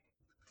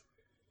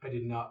 I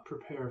did not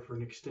prepare for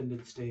an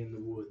extended stay in the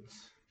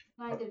woods.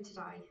 Neither did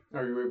I.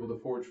 Are you able to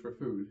forage for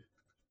food?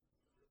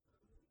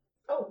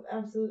 Oh,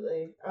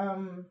 absolutely.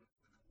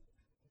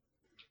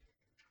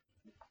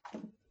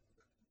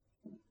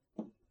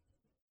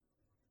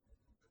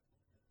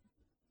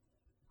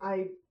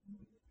 I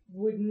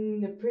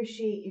wouldn't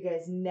appreciate you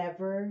guys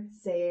never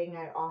saying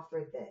I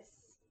offered this.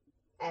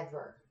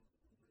 Ever.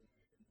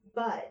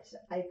 But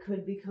I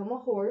could become a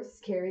horse,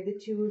 carry the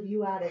two of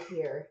you out of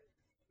here,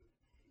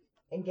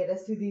 and get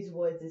us through these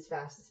woods as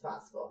fast as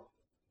possible.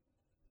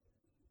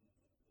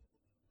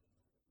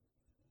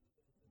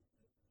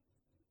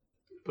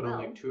 But Well.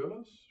 only two of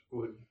us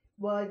would.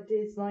 Well,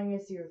 as long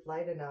as you're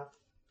light enough.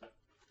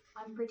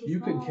 I'm pretty You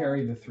small. could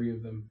carry the three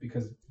of them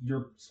because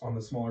you're on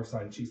the smaller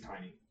side and she's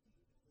tiny.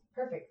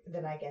 Perfect.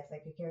 Then I guess I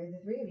could carry the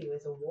three of you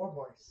as a war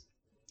horse.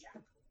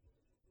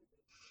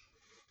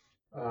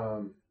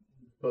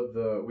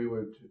 But we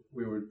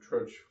would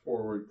trudge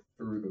forward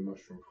through the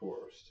mushroom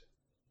forest.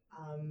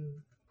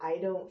 I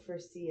don't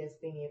foresee us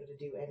being able to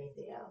do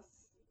anything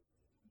else.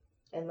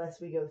 Unless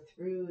we go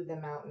through the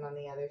mountain on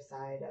the other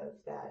side of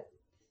that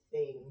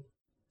thing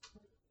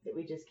that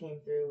we just came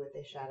through with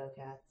the shadow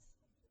cats.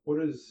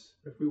 What is,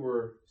 if we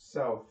were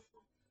south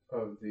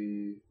of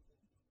the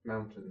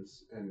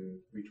mountains and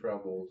we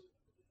traveled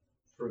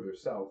further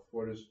south,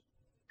 what is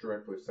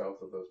directly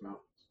south of those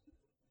mountains?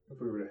 If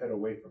we were to head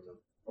away from them,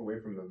 away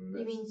from the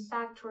You mean mists.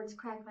 back towards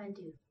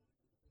Crackmandu?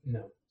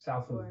 No,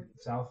 south of Or-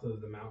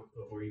 the mount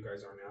of where you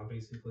guys are now,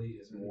 basically,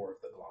 is more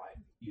of the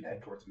glide. You'd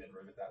head towards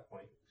Midrim at that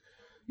point.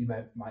 You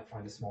might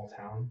find a small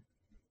town.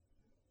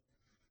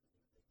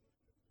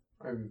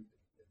 I'm,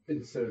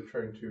 instead of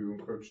trying to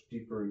encroach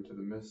deeper into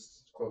the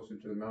mists, closer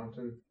to the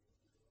mountain,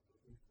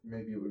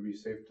 maybe it would be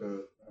safe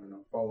to, I don't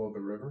know, follow the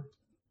river.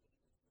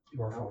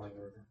 You are following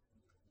the river.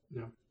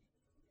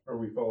 Are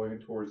we following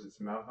it towards its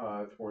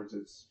towards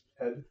its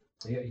head?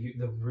 Yeah,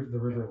 the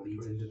river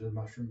leads into the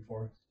mushroom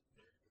forest.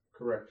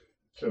 Correct.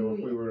 Can So if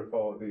we- we were to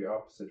follow the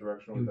opposite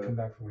direction You with would the come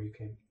back from where you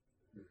came.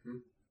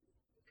 Mhm.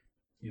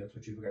 Yeah, that's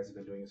what you guys have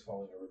been doing, is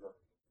following the river.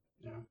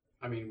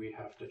 I mean, we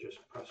have to just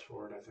press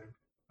forward, I think.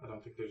 I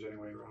don't think there's any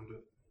way around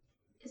it.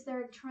 Is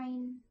there a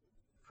train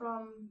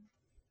from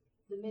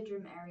the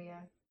Midrim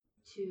area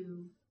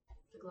to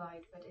the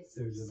Glide? But it's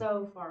There's a-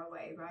 so far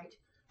away, right?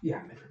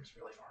 Yeah, Midrim's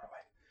really far away.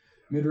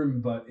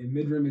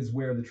 Midrim is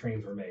where the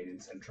trains were made in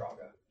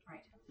Centraga.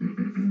 Right.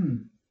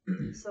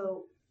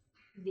 So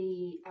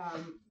the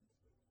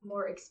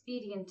more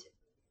expedient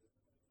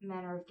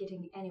manner of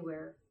getting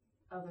anywhere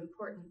of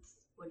importance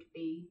would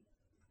be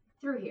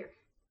through here.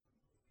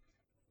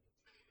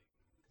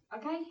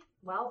 Okay,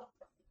 well,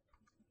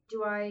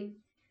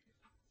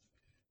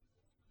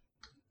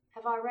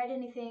 have I read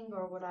anything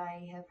or would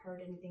I have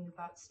heard anything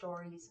about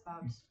stories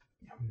about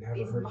I've never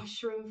these heard.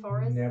 mushroom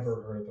forests?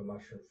 Never heard of a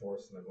mushroom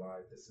forest in the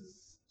Glide. This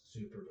is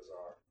super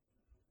bizarre.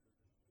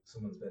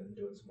 Someone's been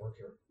doing some work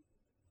here.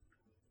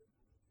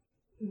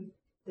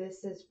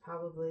 This is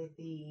probably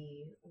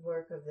the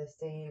work of the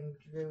same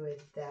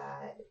druid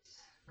that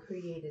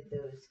created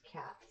those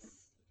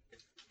cats.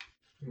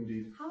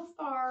 Indeed. How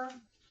far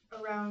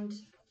around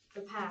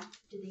the path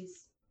do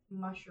these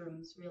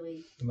mushrooms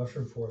really? The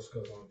mushroom forest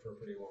goes on for a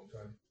pretty long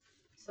time.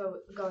 So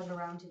going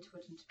around it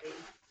wouldn't be.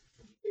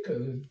 You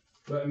could.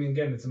 But I mean,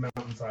 again, it's a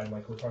mountainside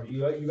like we're talking.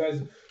 You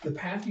guys, the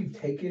path you've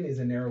taken is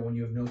a narrow one.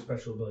 You have no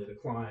special ability to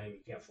climb. You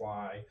can't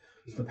fly.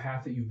 So the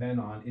path that you've been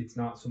on, it's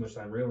not so much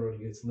time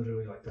railroading. It's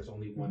literally like there's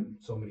only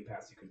so many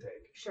paths you can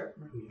take. Sure.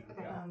 Yeah.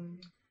 Okay. Yeah.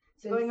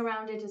 So going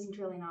around it isn't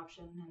really an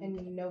option.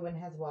 And no one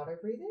has water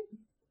breathing?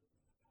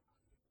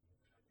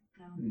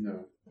 No.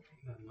 No.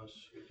 Unless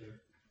you do.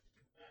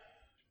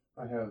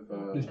 I have.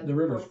 The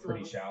river's Fourth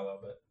pretty level. shallow,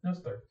 but no,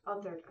 it's third.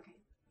 Oh, third. Okay.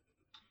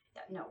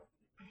 No.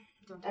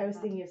 Don't I do was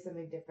that. thinking of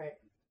something different.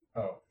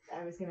 Oh.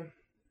 I was gonna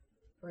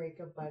break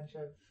a bunch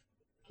of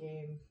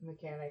game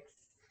mechanics.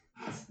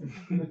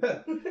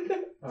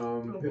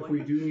 If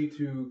we do need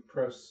to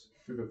press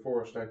through the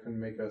forest, I can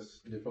make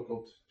us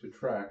difficult to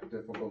track,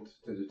 difficult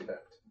to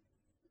detect.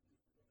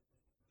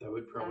 That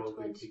would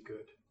probably would- be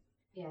good.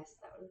 Yes,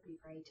 that would be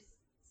great.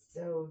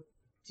 So,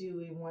 do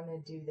we want to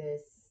do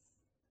this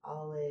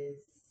all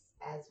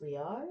as we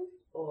are?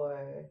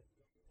 Or,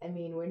 I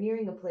mean, we're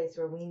nearing a place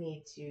where we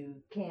need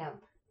to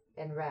camp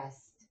and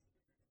rest.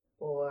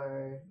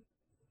 Or,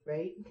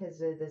 right? Because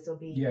this will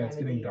be. Yeah, kind it's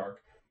of getting the-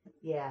 dark.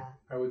 Yeah.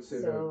 I would say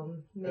that So,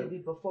 maybe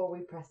before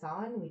we press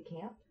on, we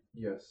camp?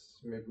 yes,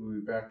 maybe we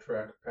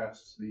backtrack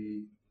past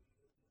the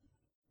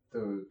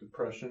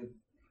depression,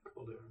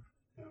 Cool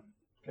down.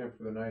 camp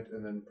for the night,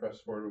 and then press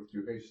forward with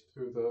due haste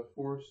through the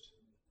forest.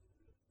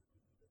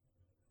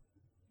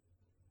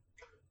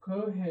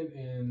 Go ahead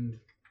and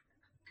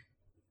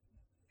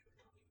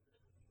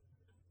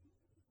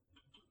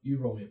you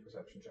roll me a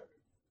perception check.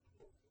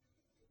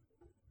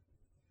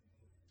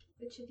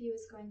 Which of you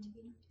is going to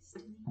be noticed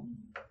in me?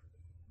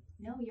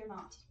 No, you're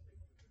not.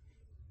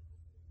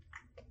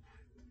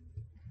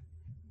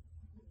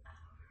 How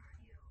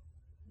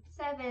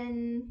are you?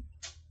 7.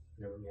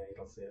 No, yeah, you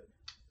don't see it.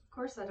 Of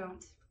course I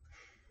don't.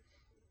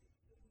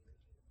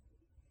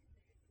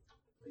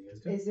 What do you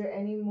guys do? Is there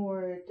any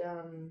more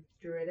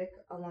druidic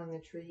along the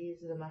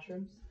trees of the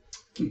mushrooms?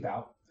 Keep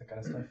out, that kind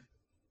of stuff.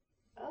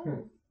 Oh,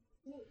 Hmm.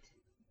 neat.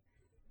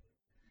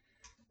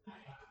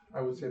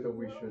 I would say that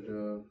we should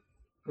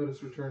let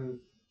us return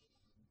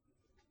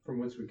from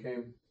whence we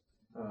came,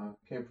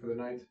 camp for the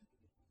night.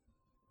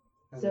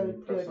 and So then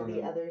go press to on the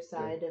in. other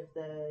side of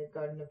the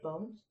Garden of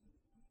Bones?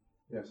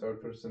 Yes, I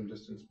would put some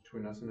distance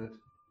between us and it.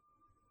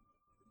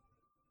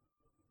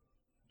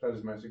 That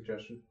is my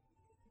suggestion.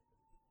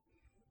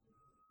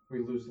 We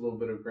lose a little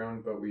bit of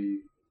ground, but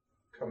we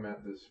come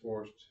at this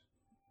forest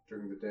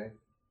during the day.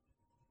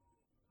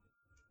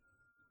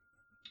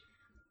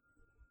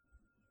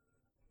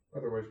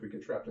 Otherwise, we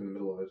get trapped in the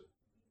middle of it.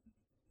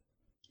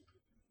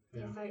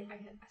 Yeah. Yes,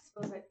 I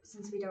suppose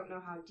since we don't know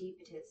how deep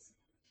it is.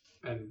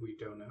 And we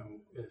don't know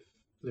if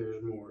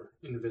there's more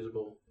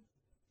invisible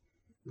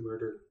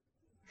murder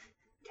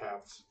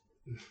cats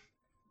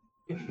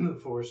in the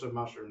forest of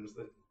mushrooms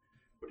that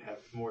would have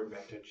more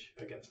advantage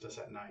against us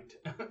at night.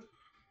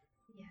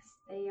 Yes,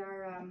 they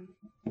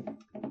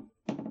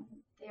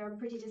are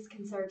pretty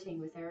disconcerting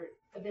with their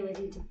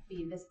ability to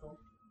be invisible.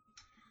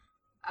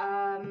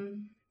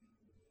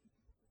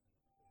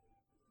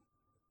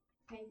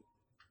 Okay.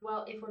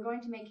 Well, if we're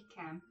going to make a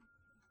camp,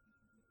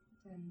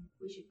 then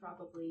we should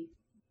probably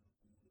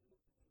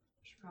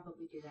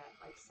do that,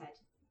 like said.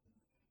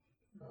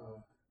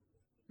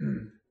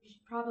 We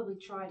should probably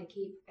try to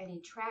keep any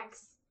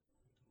tracks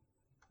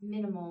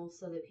minimal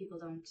so that people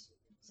don't,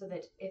 so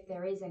that if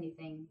there is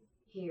anything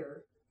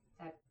here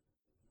that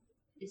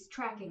is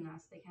tracking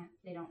us,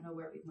 they don't know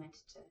where we went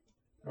to.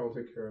 I will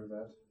take care of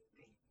that.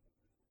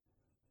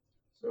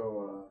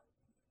 So,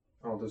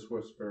 I'll just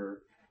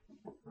whisper,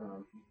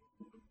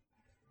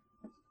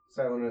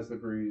 silent as the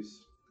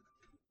breeze,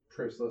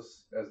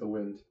 traceless as the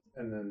wind,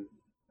 and then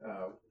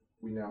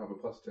we now have a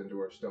 +10 to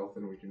our stealth,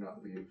 and we do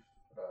not leave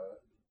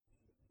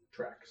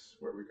tracks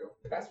where we go.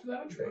 Pass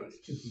without a trace.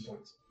 2 key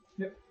points.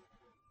 Yep.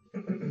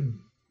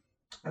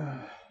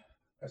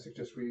 I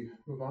suggest we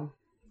move on.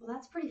 Well,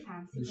 that's pretty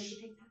fancy. Where'd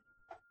you take that?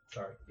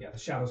 Sorry. Yeah, the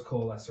shadows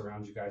coalesce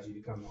around you guys. You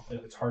become.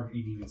 It's hard for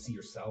you to even see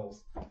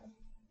yourselves.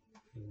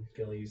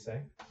 Gilly, you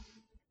say?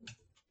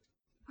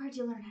 Where'd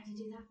you learn how to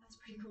do that? That's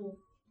pretty cool.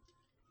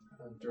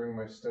 During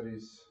my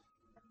studies,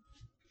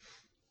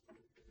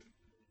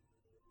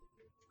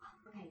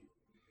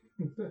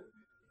 Okay.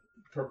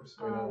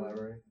 purposefully not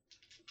elaborating.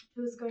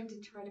 Who's going to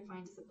try to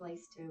find us a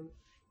place to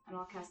and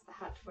I'll cast the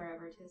hut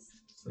wherever it is.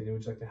 Selena,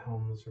 would you like to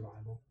helm the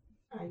survival?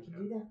 I can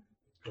do that.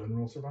 Go ahead and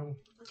roll survival.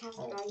 I'll cast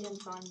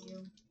guidance on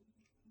you.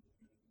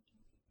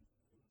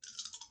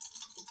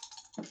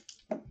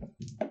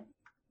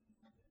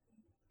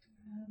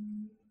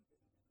 Um,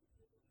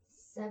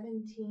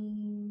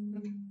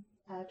 17,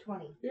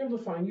 20. You're able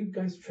to find. You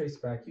guys trace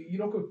back. You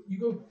don't go. You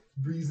go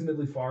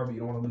reasonably far, but you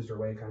don't want to lose your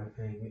way, kind of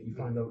thing. You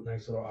find a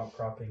nice little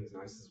outcropping, as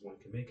nice as one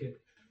can make it.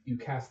 You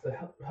cast the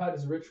hut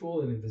as a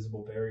ritual, an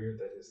invisible barrier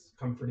that is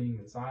comforting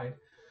inside.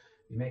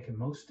 You make the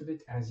most of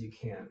it as you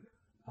can,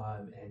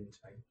 and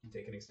you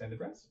take an extended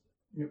rest.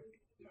 Yep.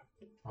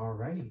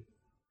 Alrighty.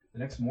 The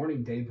next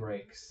morning, day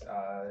breaks.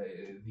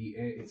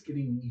 It's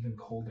getting even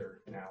colder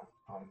now,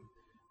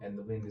 and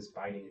the wind is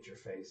biting at your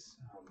face.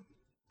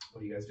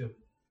 What do you guys do?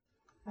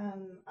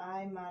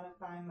 I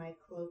modify my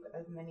cloak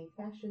of many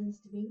fashions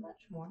to be much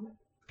warmer.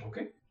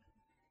 Okay.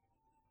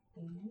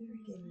 And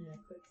give me a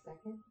quick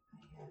second.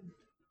 I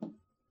have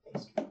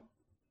dice roll.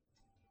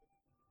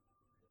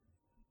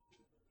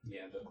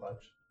 Yeah, the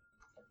clutch.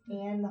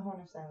 And the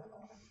Horn of Silent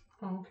Alarm.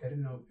 Oh, okay. I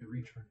didn't know it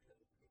returned.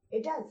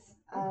 It does.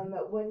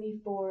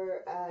 1d4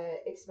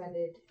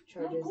 expended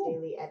charges cool.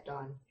 daily at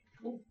dawn.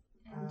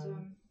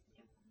 And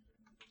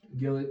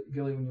Gilly,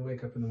 when you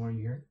wake up in the morning,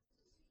 you hear it.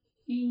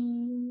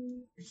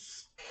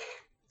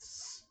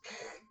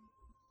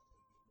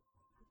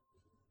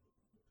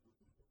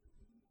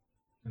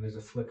 And there's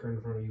a flicker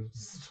in front of you.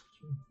 is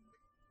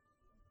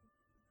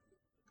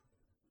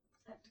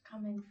that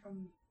coming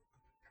from?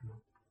 No.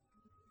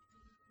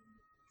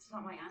 It's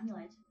not my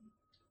amulet.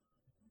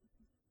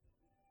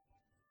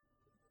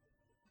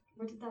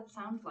 What did that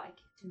sound like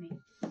to me?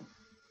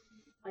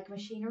 Like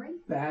machinery?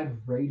 Bad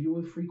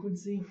radio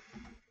frequency.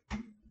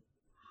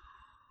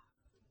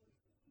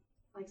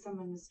 Like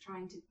someone was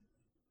trying to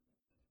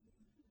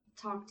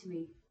talk to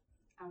me.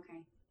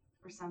 Okay.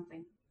 Or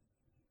something.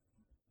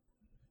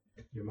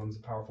 Your mom's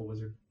a powerful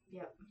wizard.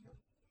 Yep.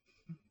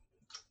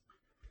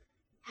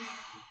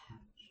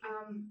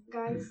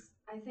 Guys,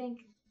 I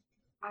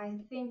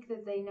think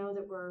that they know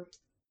that we're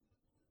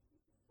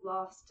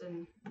lost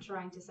and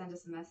trying to send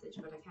us a message,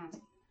 but I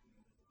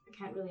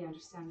can't really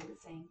understand what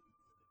it's saying.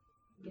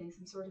 I'm getting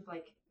some sort of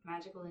like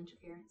magical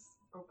interference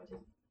or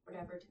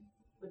whatever it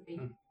would be.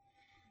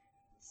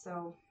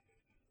 So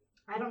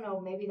I don't know,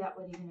 maybe that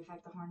would even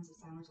affect the Horns of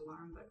Silent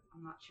Alarm, but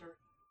I'm not sure.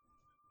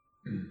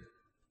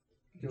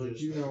 Gilly, do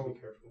Just you know be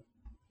careful.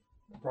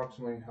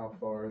 approximately how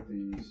far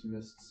these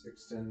mists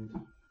extend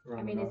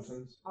around the it's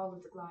mountains? all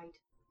of the glide.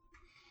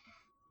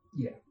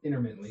 Yeah,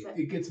 intermittently. So-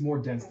 It gets more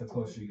dense the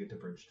closer you get to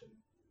Bridgeton.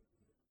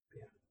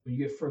 Yeah. When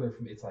you get further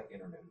from it's like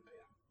intermittent.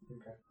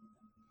 Okay.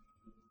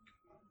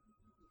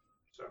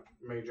 So,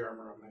 mage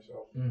armor on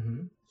myself. Yeah.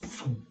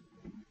 Mm-hmm.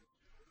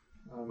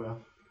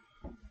 Well,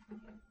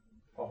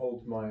 I'll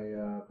hold my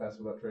pass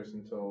without trace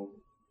until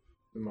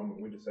the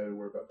moment we decided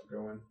we're about to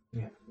go in.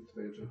 Yeah. Into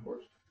the edge of the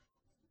forest.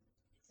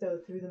 So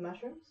through the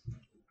mushrooms?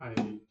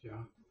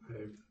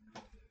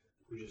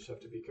 we just have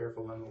to be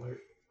careful and alert.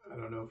 I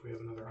don't know if we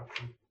have another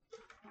option.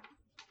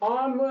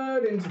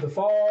 Onward into the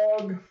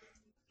fog.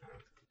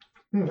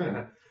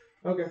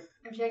 Okay.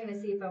 I'm checking to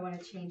see if I want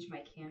to change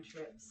my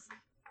cantrips.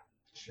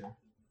 Sure.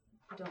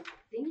 I don't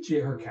think She,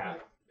 her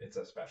cat. It's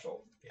a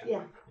special.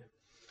 Yeah.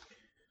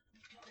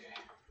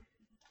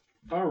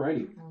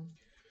 Alrighty.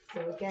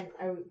 So again,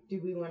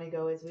 do we want to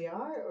go as we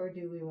are, or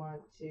do we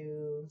want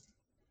to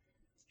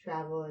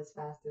travel as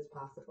fast as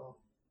possible?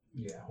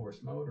 Yeah, horse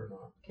mode or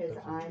not? Because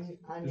Up to you.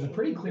 I'm There's a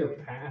pretty clear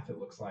uninjured. path. It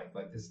looks like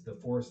this. The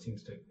forest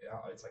seems to.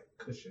 It's like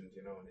cushioned,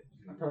 you know.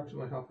 And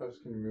Approximately how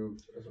fast can you move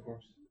as a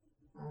horse?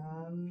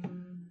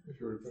 If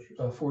you were to push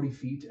yourself. 40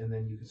 feet, and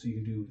then you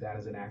can do that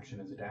as an action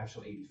as a dash,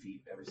 so 80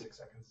 feet every 6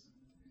 seconds.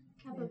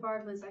 Kappa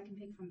Bard was I can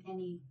pick from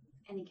any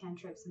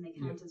cantrips and they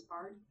count as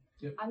Bard.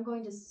 Yep. I'm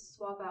going to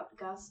swap out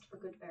Gust for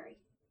Goodberry.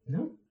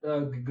 No,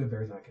 good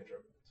berry's not a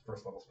cantrip. It's a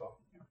first level spell.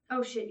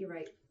 Oh shit, you're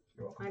right.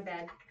 You're welcome. My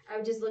bad.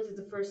 I just looked at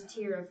the first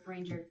tier of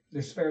Ranger.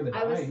 There's spare the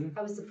I dying.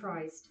 was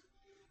surprised.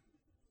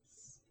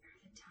 Spare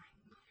the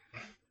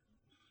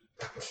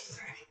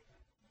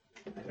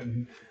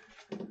time.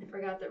 I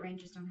forgot that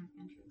Rangers don't have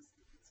cantrips.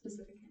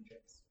 Specific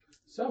cantrips.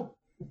 So,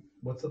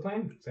 what's the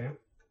plan, Sam?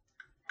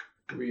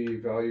 Do we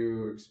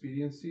value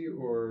expediency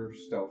or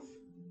stealth?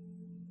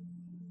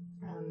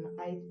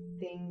 I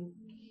think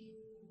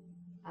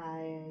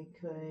I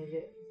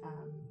could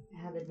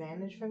have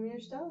advantage from your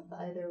stealth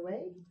either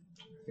way.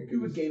 I think You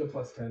it would is- gain a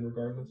plus 10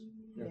 regardless.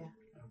 Yeah. Yeah.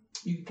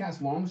 You can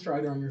cast Long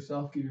Strider on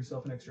yourself, give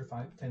yourself an extra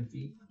 10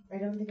 feet. I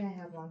don't think I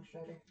have Long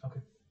Strider.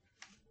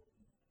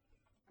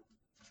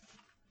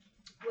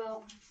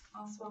 Well,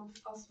 I'll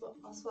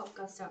swap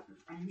Gust out for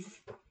friends.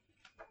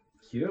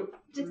 Cute.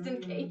 Just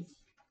in case.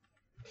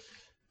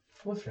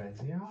 Well,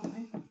 friends, yeah,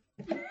 alright.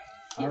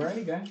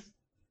 Alrighty, guys.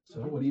 So,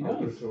 what are you I'll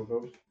do doing? two of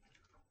those.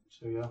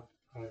 So yeah,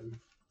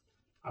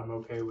 I'm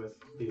okay with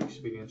the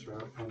experience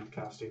route and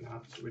casting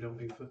that, so we don't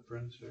leave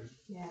footprints or.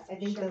 Yeah, I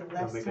think Sure. the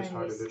less make us time we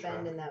harder to spend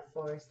track. in that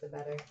forest, the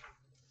better.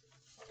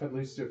 At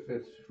least if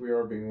we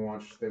are being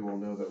watched, they will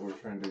know that we're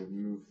trying to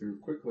move through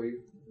quickly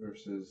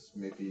versus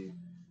maybe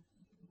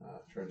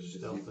trying to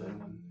Stealth deceive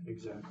them. in.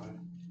 Exactly.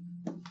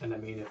 And I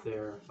mean, if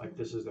they're, like,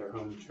 this is their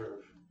home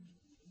turf,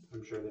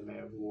 I'm sure they may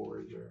have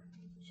wards or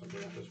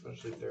something like that,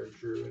 especially if they're a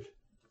druid.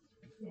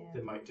 Yeah.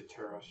 That might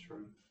deter us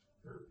from,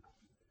 or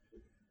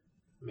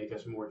make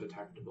us more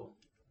detectable.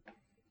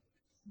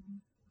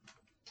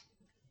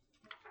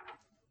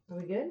 Are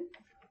we good?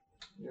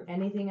 Yep.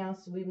 Anything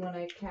else we want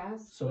to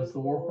cast? So it's the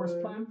Warhorse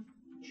before- plan?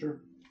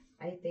 Sure.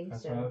 I think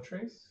That's so. what I would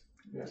trace.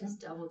 Yeah.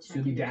 Just double check. So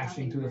you'll be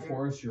dashing through the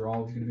forest. You're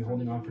all going to be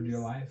holding on for dear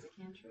life.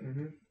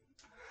 Mm-hmm.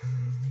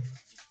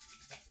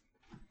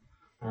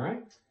 All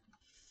right.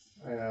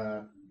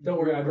 Don't Don't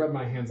worry, I'd rub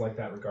my hands like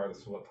that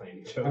regardless of what plan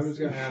you chose. I was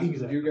gonna ask,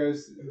 Exactly. do you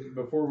guys,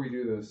 before we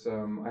do this,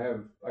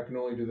 I can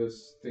only do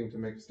this thing to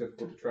make it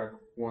difficult to track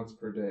once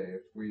per day.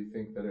 If we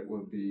think that it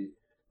will be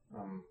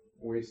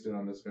wasted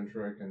on this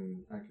venture,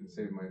 I can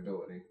save my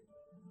ability.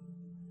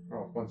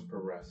 Oh, once per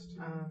rest.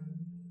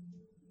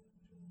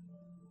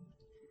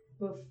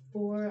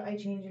 Before I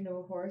change into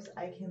a horse,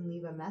 I can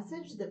leave a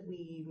message that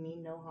we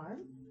mean no harm.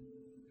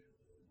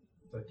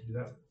 Would you like to do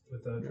that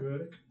with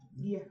Druidic?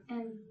 Yeah.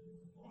 And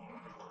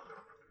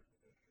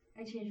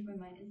I changed my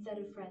mind. Instead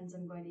of friends,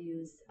 I'm going to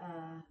use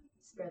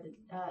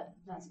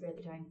not spare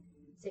the dying,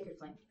 sacred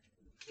flame,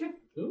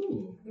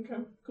 Ooh,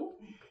 okay, cool.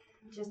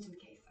 just in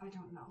case. I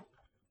don't know.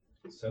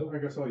 So, I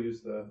guess I'll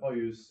use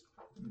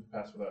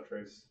pass without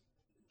trace.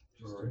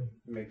 Just to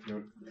make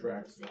no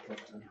tracks.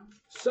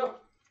 So,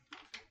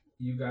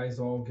 you guys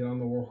all get on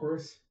the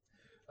Warhorse.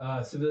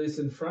 Civilius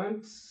in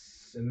front,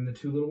 and then the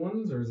two little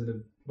ones, or is it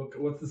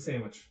what's the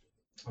sandwich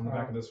on the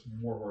back of this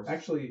Warhorse?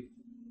 Actually,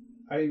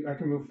 I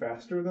can move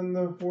faster than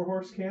the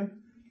Warhorse can,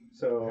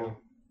 so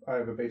I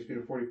have a base speed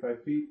of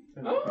 45 feet.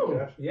 And I can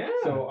dash. yeah.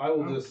 So I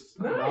will just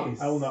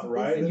nice. I will not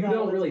ride. And you that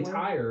don't what's really more?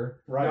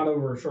 tire, Right. not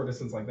over a short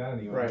distance like that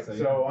anyway. Right.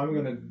 So I'm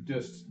gonna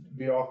just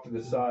be off to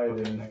the side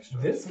and next to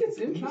it. This gets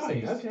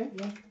interesting. Nice. Okay.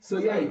 Yeah. So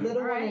The yeah,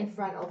 little one Alright. in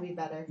front will be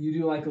better. you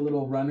do like a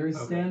little runner's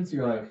Okay. stance.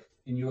 You're Right. like,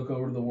 and you look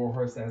over to the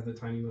Warhorse that has the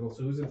tiny little.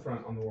 So who's in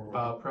front on the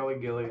Warhorse? Probably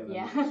Gilly and then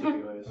Yeah.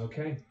 Civilius.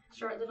 Okay.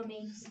 Short little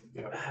me.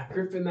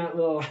 Griffin, that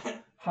little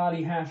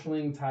haughty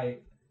halfling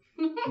type.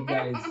 You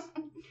guys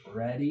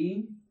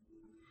ready,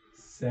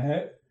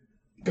 set,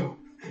 go,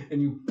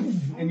 and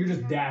you're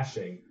just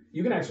dashing.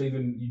 You can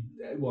actually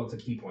well, it's a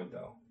key point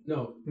though.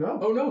 No, no.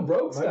 oh no,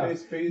 broke My stuff.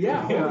 base speed.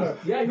 Yeah,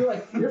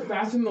 you're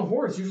faster than the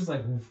horse. You're just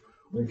like, woof,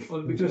 woof, Well,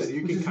 it'd be which good.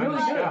 You which can is kinda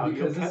really good scout. because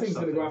You'll this catch thing's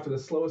gonna go something. after the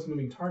slowest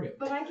moving target.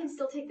 But I can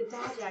still take the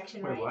dodge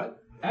action, Wait, right?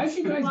 what? As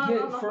you guys While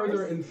get on the further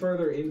horse? and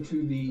further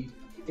into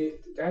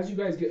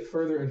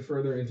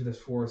this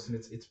forest, and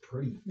it's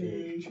pretty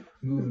big,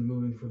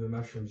 moving for the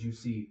mushrooms, you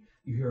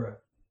hear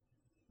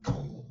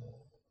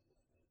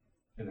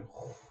and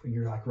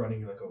you're like running,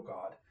 you're like, oh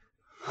god.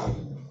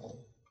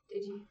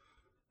 Did you?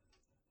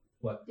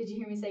 What? Did you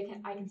hear me say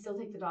I can still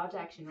take the dodge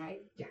action, right?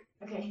 Yeah.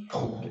 Okay.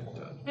 Get it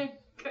done. Good.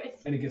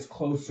 And it gets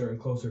closer and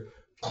closer.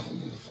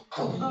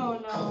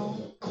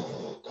 Oh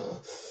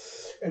no.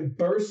 And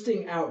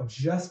bursting out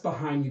just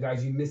behind you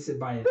guys, you miss it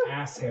by an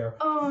ass hair,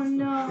 Oh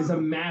no. is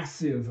a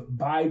massive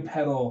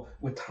bipedal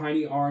with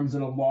tiny arms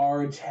and a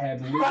large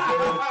head,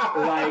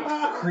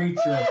 lizard-like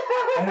creature,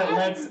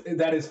 and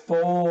that is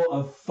full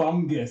of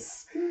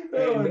fungus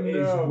and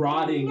is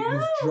rotting.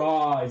 Its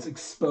jaw is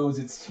exposed,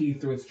 its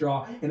teeth through its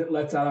jaw, and it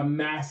lets out a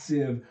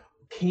massive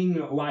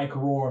king-like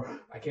roar.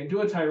 I can't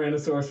do a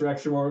Tyrannosaurus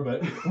Rex roar,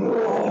 but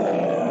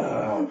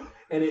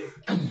and it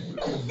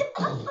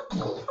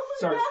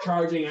starts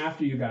charging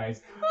after you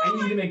guys. I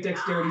need you to make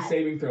dexterity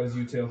saving throws,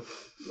 you two.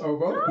 Oh,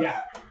 both?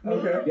 Yeah,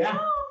 Okay. yeah.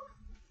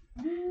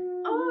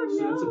 Oh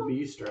So no. it's a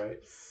beast, right?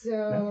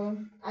 So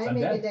I I'm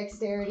make dead. a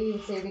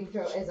dexterity saving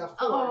throw as a horse,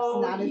 Oh,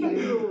 not as a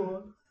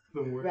you.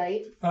 Then we're-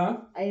 right? Huh?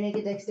 I make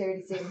a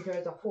dexterity saving throw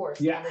as a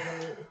horse, Yeah. not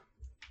as a meat.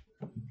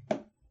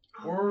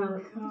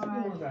 Or Oh my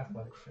more God. of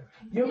athletics check.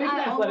 You know, make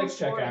I an athletics almost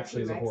check wore a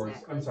actually as a T-Rex horse. I'm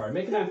necklace. sorry,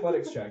 make an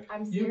athletics check.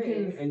 I'm You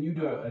serious. can, and you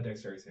do a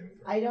dexterity saving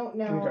throw. I don't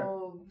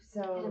know,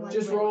 so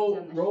Just Wait, roll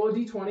what's on roll a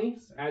d20,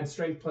 add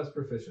strength plus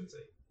proficiency.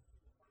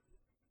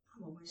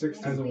 Oh,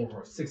 16. As a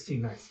warhorse.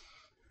 16, nice.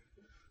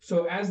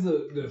 So as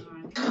the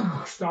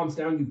stomps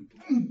down,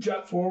 you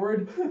jut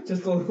forward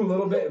just a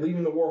little bit,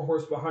 leaving the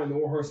warhorse behind. The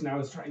warhorse now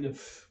is trying to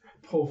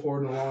pull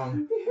forward and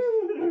along.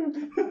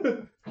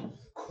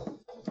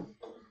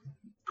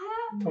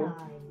 9.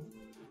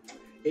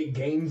 It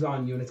gains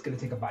on you and it's going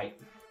to take a bite.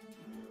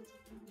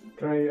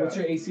 Can I, What's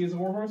your AC as a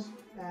warhorse?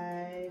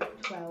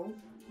 12.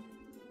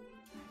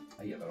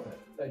 Oh, yeah, that'll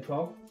hit.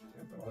 12?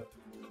 Yeah, that'll hit.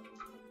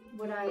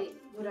 Would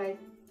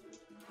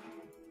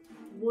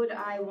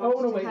I want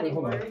Oh, no, to wait, cut wait, in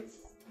hold on. words?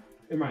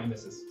 It might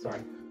misses. Sorry.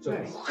 So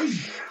Right.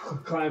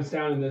 it climbs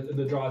down and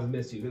the jaws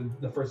miss you.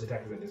 The first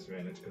attack is at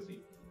disadvantage because he.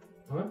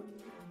 Huh?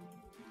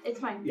 It's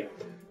fine. Yeah.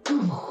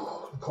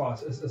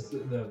 Claws.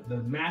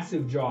 The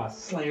massive jaw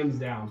slams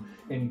down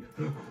and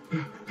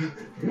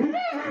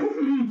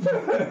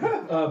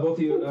both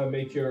of you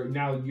make your.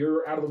 Now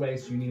you're out of the way,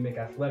 so you need to make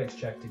athletics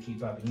check to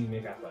keep up, and you need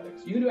to make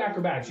athletics. You can do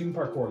acrobatics. You can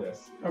parkour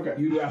this. Okay.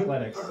 You do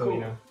athletics, so you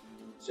know.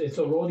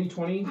 So roll a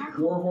d20, Parkour.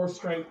 war horse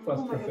strength plus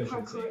Oh my god,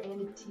 proficiency. parkour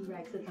and a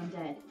T-Rex that's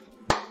undead.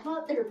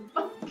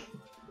 Motherfuck.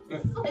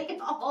 It's like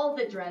all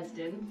the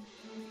Dresden.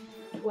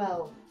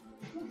 12.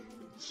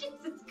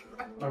 Jesus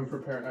Christ. I'm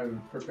prepared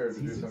to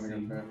do Easy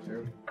something to I have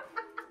to.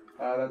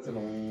 That's an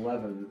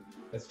 11.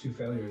 That's 2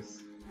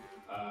 failures.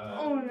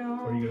 Oh no.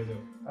 What are you gonna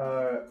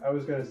do? I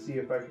was gonna see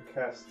if I could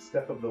cast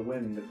Step of the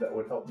Wind, if that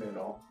would help me at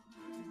all.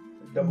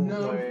 It doubles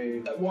No.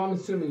 my. Well, I'm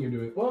assuming you're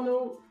doing. Well,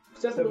 no.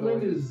 Step of the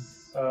wind is.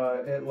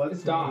 It lets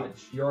It's me-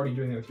 dodge. You're already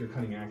doing that with your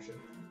cunning action.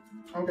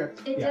 Okay.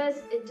 It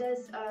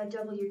does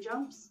double your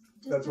jumps.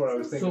 That's what I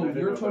was distances. thinking. I So didn't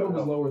your know if that total would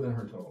was help. lower than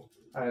her total.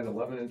 I had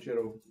 11 and she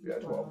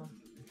had 12.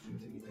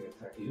 Shouldn't take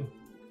attack you.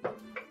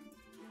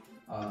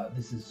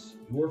 This is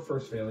your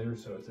first failure,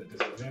 so it's a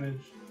disadvantage.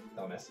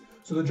 That'll miss.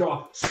 So the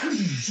jaw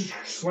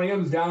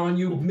slams down on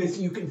you,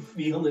 missing. You can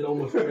feel it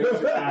almost break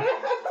your back.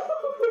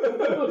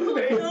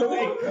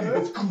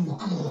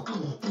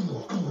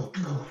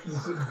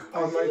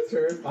 On my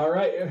turn. All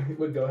right,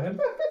 would go ahead.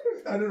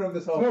 I don't know if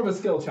this It's helps. more of a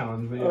skill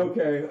challenge, but yeah.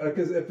 Okay,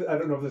 because I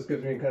don't know if this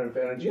gives me any kind of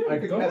advantage. Yeah, I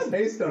could go cast ahead.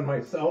 haste on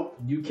myself,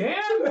 You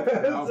can.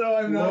 so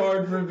I'm not.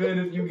 Lord forbid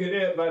if you get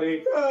hit,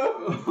 buddy.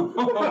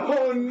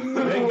 Oh no!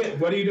 Make it.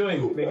 What are you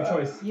doing? Make a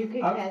choice. You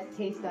can I'm- cast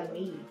taste on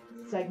me,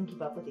 so I can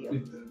keep up with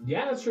you.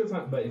 Yeah, that's true. It's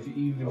not. But if you,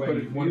 either way, But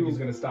if one of you- you's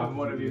gonna stop.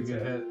 One if of you gets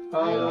get hit.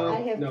 I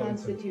have no,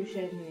 it's a-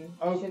 Constitution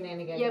Oh.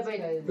 shenanigans. Yeah, but-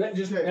 'cause- That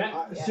just Okay, that,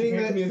 yeah. seeing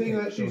can't that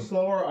communicate, she's so-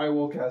 slower, I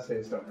will cast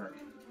haste on her.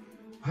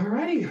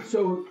 Alrighty,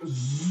 so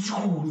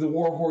the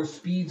warhorse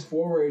speeds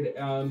forward.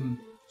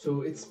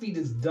 So its speed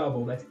is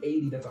double. That's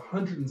 80. That's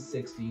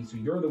 160. So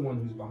you're the one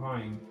who's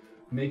behind.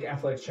 Make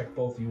athletics check,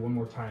 both of you, one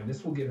more time.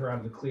 This will get her out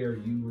of the clear.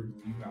 You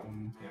got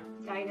one. Yeah.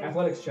 Guidance.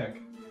 Athletics check.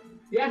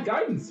 Yeah,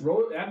 guidance.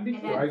 Roll it. Add And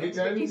d4. then I get it's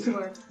the guidance?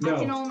 D4. No. I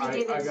can only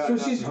give I it. got So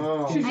nothing. she's-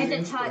 Oh. she's- I have to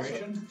Just touch it.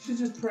 inspiration? She's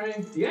just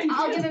praying. Yeah, you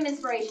I'll can. give him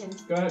inspiration.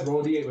 Go ahead.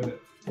 Roll a d8 with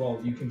it. Well,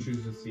 you can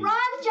choose to see. Run,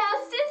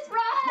 Justice,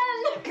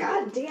 run!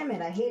 God damn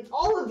it! I hate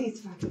all of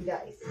these fucking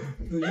dice.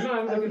 You know,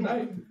 I'm not gonna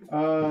Okay.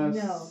 die.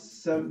 No.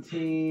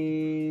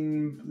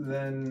 17.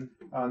 Then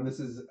this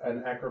is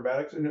an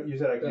acrobatics. No, you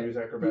said I could use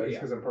acrobatics yeah.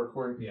 because I'm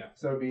parkouring. Yeah.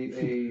 So it'd be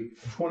a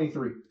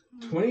 23.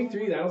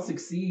 23. That'll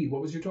succeed.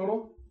 What was your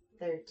total?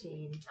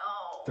 13. No.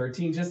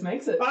 13 just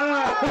makes it.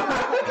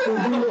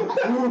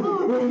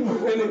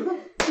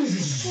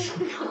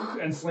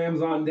 And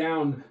slams on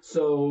down.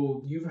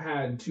 So you've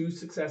had 2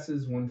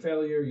 successes, 1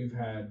 failure. You've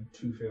had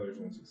 2 failures,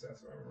 1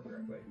 success, if I remember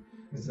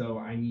correctly. So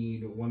I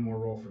need 1 more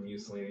roll from you,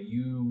 Selena.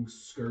 You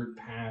skirt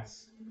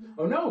past.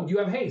 Oh no, you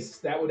have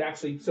haste. That would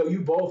actually. So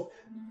you both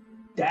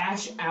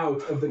dash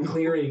out of the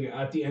clearing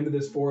at the end of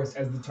this forest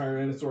as the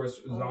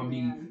Tyrannosaurus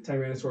zombie man.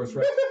 Tyrannosaurus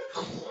Rex,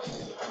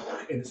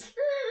 and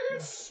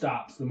it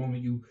stops the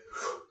moment you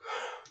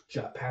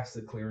jump past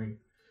the clearing.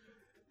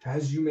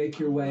 As you make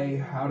your way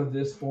out of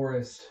this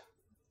forest,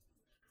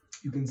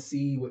 you can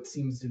see what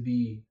seems to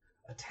be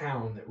a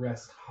town that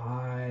rests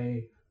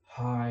high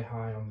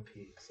on the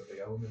peaks of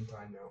the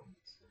Elementine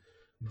Mountains.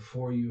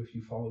 Before you, if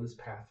you follow this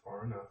path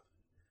far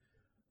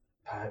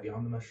enough,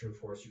 beyond the mushroom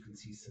forest, you can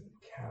see some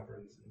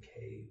caverns and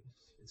caves.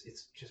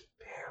 It's just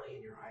barely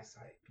in your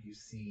eyesight. You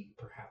see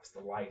perhaps the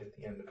light at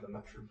the end of the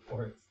mushroom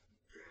forest.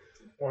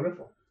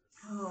 Wonderful.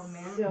 Oh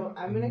man. So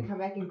I'm gonna come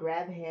back and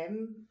grab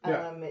him,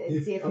 Yeah.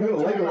 and see if I'm he'll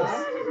gonna jump Legolas.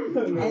 off. I'm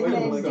gonna And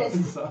then Legolas.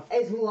 just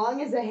as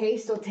long as the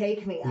haste will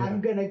take me, Yeah. I'm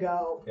gonna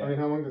go. I mean,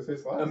 how long does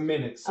haste last? A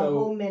minute. A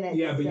whole So minute.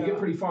 yeah, but you so- get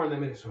pretty far in that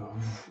minute. So,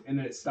 and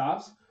then it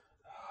stops.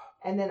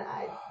 And then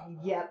I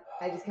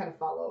just kind of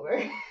fall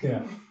over.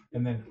 Yeah.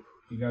 And then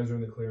you guys are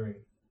in the clearing.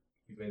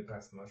 You've made it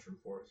past the mushroom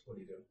forest. What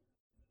do you do?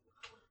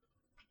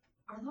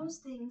 Are those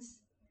things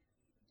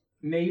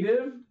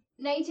Native?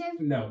 native?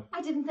 No.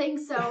 I didn't think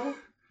so.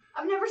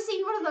 I've never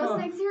seen one of those Huh.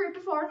 things here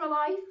before in my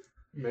life.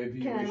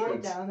 Maybe Can I we write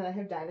should. down that I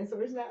have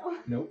dinosaurs now?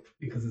 Nope.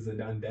 Because it's an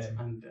undead.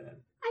 Undead.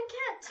 I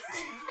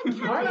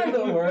can't. Aren't I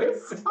the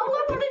worst? All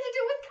I wanted to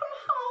do was come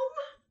home.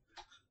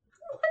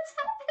 What's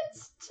happened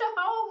to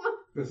home?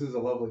 This is a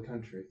lovely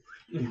country.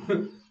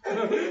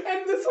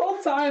 And this whole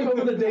time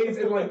over the days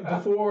and like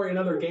before in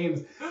other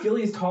games,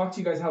 Gilly's talked to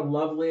you guys how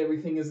lovely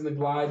everything is in the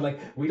Glide. Like,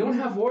 we don't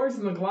have wars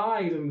in the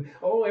Glide, and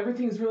oh,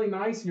 everything's really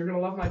nice, and you're gonna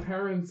love my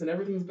parents, and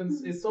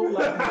it's so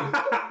lovely.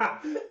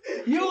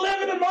 You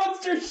live in a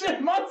monster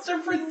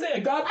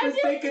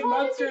godforsaken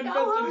wanted to monster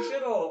go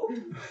infested shithole.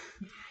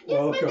 Yes,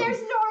 Welcome. but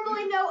there's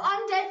normally no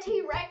undead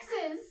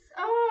T-Rexes.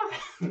 Oh.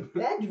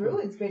 That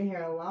druid's been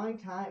here a long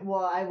time.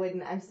 Well,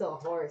 I'm still a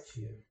horse.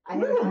 I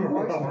haven't been a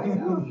horse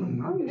myself.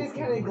 I just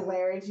kind of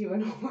glare at you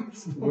in a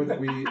horse. Would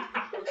we?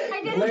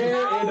 I didn't Glare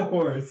know. and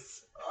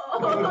horse.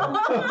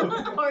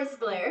 Horse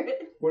glare.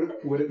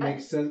 Would it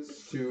make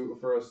sense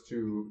for us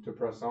to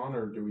press on,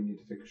 or do we need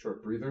to take a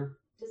short breather?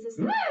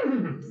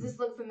 Does this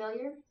look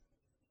familiar?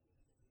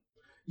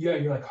 Yeah,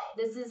 you're like, oh,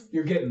 This is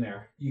you're getting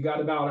there. You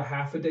got about a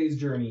half a day's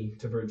journey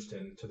to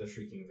Bridgeton to the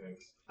Shrieking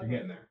Things. You're Okay.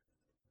 getting there.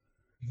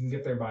 You can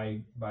get there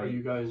by Are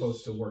you guys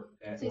close to work.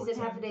 At So you work's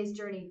said half a end. day's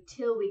journey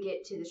till we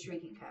get to the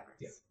Shrieking Caverns.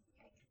 Yeah.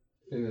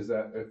 And is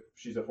that if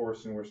she's a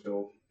horse and we're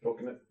still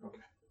milking it? Okay.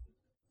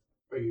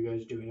 Are you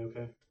guys doing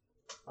okay?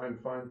 I'm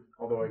fine,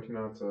 although I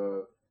cannot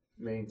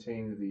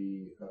maintain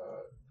the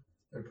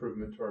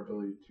improvement to our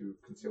ability to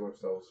conceal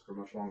ourselves for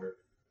much longer.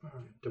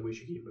 Alright, then we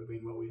should keep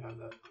moving while we have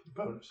that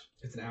bonus.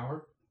 It's an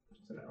hour.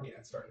 It's an hour. Yeah,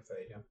 it's starting to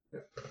fade. Yeah.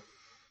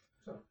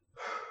 So,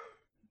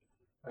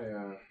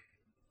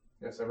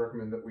 yes, I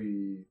recommend that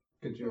we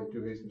continue to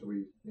do haste until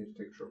we need to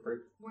take a short break.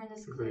 We're in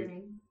this Agreed.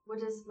 clearing. What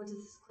does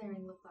this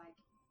clearing look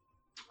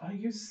like?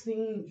 You're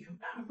seeing. You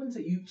happens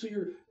that you. So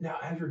you're now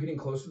as you're getting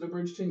closer to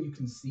Bridgeton, you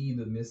can see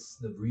the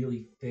mist, the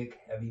really thick,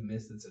 heavy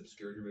mist that's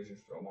obscured your vision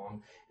for so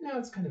long. Now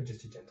it's kind of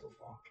just a gentle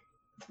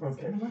fog.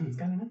 Okay. It's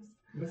kind of nice.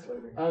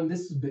 Misleading.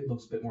 This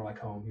looks a bit more like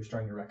home. You're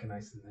starting to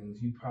recognize some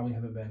things. You probably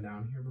haven't been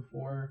down here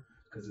before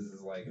because this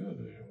is like,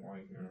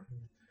 why here?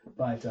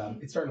 But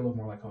it's starting to look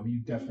more like home. You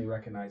definitely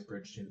recognize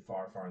Bridgeton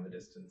far, far in the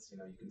distance. You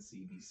know, you can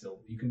see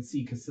you can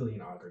see Cassilian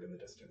Augard in the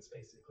distance,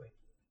 basically.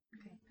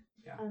 Okay.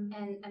 Yeah. And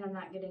I'm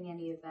not getting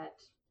any of that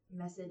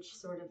message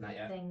sort of Not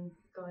yet. thing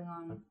going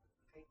on.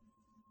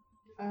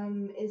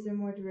 Is there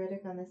more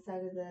Druidic on this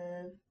side of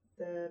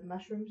the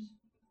mushrooms?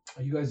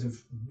 You guys have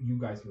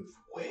moved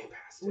way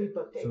past it. We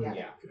booked it, So yeah.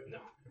 yeah, no.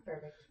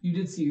 Perfect. You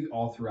did see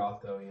all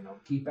throughout, though. You know,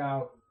 keep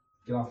out,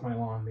 get off my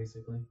lawn,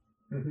 basically.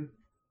 Mm-hmm.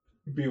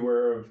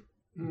 Beware of.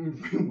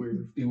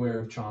 Weird. Beware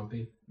of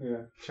Chompy.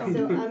 Yeah. So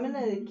I'm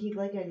gonna keep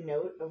like a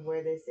note of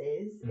where this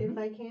is if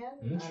I can,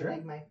 Mm, sure.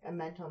 like a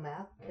mental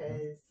map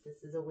because this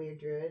is a weird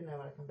druid and I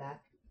want to come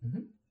back.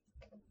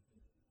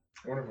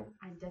 Wonderful.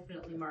 I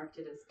definitely marked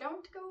it as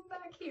don't go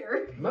back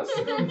here.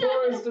 Mushroom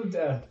Forest of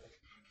Death.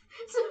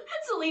 So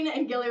Selena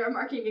and Gilly are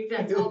marking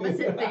exact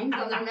opposite things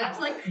on their maps.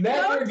 Like,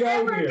 Never don't go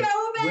ever here.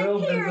 go back We'll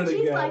here. And visit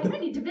she's again. like, I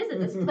need to visit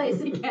this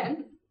place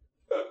again.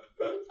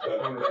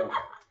 Wonderful.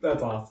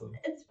 That's awesome.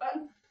 It's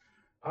fun.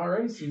 All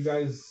right, so you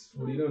guys,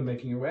 what are you doing?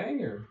 Making your way,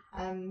 or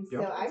So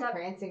Yep. I'm What's up?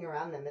 prancing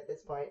around them at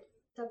this point.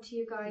 It's up to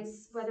you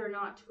guys whether or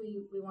not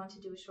we want to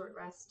do a short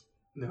rest.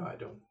 No, I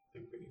don't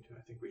think we need to.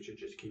 I think we should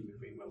just keep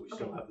moving while we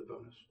still Okay. have the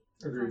bonus.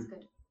 Agreed. Sounds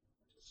good.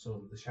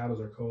 so the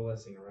shadows are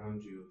coalescing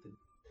around you.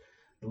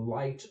 The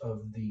light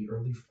of the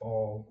early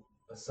fall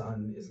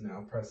sun is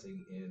now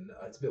pressing in.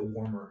 It's a bit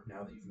warmer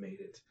now that you've made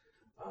it.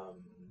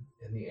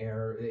 In the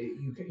air,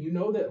 you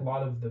know that a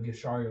lot of the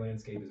Gishari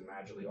landscape is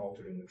magically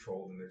altered and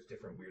controlled, and there's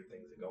different weird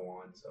things that go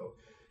on. So,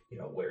 you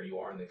know, where you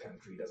are in the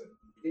country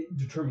it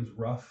determines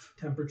rough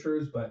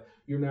temperatures, but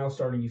you're now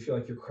starting. You feel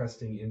like you're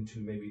cresting into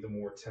maybe the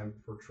more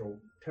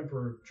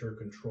temperature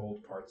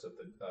controlled parts of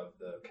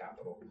the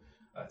capital.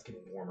 It's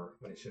getting warmer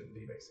when it shouldn't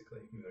be, basically,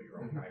 even though you're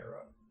only higher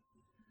up.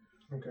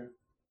 Okay.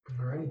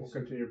 All right. We'll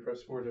continue to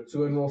press forward.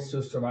 So and roll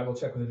survival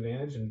check with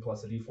advantage and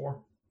plus a d4.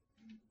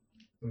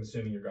 I'm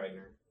assuming you're guiding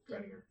her.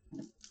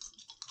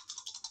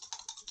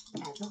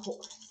 As a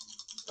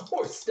horse.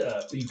 Horse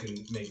stuff. But you can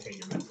maintain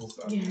your mental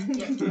stuff.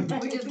 Yeah,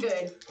 which is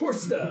good.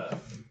 Horse stuff.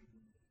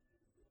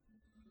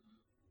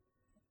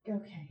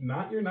 Okay.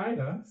 Not your night,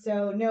 huh?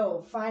 So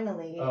no,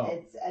 finally Oh.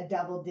 it's a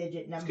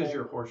double-digit It's number. because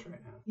you're a horse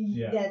right now.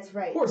 Yeah. That's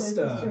right. Horse So it's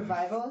stuff.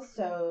 survival.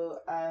 So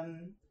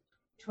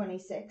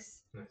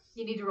 26. Nice.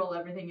 You need to roll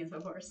everything as a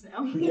horse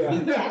now. Yeah.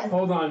 Yes.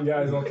 Hold on,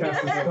 guys. I'll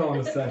cast the spell in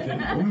a second.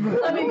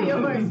 Let me be a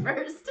horse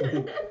first.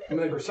 I'm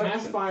gonna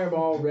cast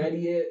Fireball,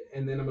 ready it,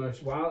 and then I'm gonna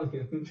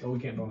oh, we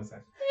can't bonus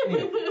action.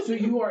 Anyway, so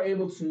you are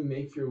able to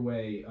make your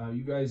way.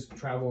 You guys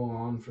travel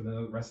on for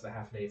the rest of the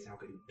half day. It's now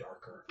getting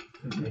darker,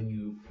 and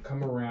you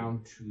come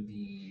around to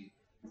the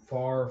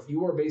far.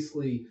 You are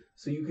basically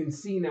so you can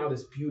see now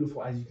this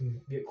beautiful. As you can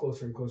get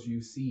closer and closer,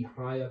 you see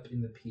high up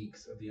in the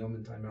peaks of the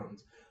Elmentine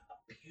Mountains,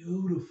 a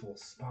beautiful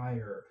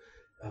spire.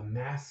 A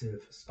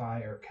massive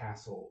spire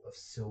castle of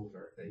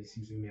silver that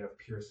seems to be made of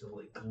pure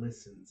silver. It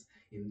glistens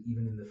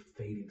even in the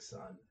fading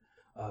sun.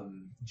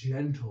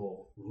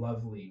 Gentle,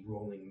 lovely,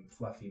 rolling,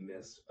 fluffy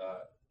mist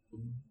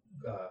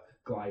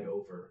glide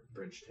over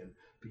Bridgeton.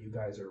 But you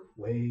guys are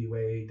way,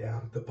 way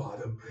down at the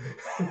bottom.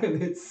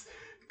 And it's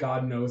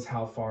God knows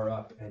how far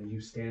up. And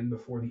you stand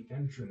before the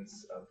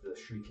entrance of the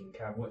Shrieking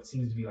Cavern. What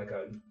seems to be like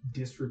a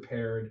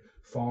disrepaired,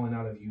 fallen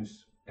out of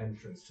use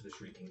entrance to the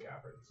Shrieking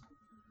Caverns.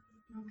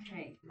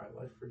 Okay. My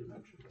life for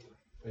dimension.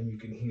 And you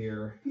can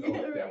hear,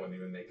 that wouldn't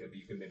even make it, but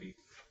you can maybe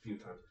a few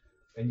times.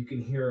 And you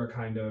can hear a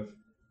kind of,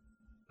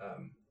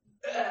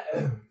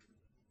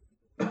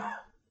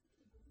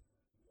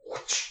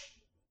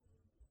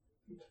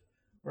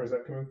 Where's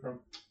that coming from?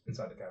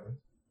 inside the cavern.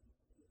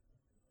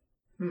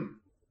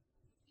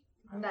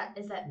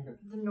 Is that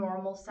the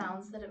normal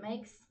sounds that it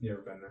makes? You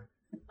ever been there?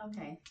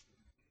 Okay.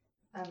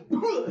 I'm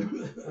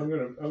Can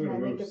gonna I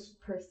move. make a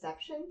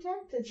perception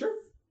check? Sure.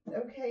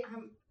 Okay.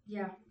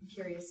 Yeah, I'm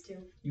curious too.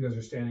 You guys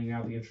are standing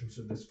out the entrance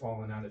of this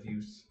fallen out of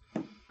use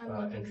I'm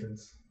looking.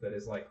 entrance that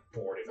is like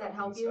boarded Does that up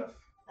help and you? stuff.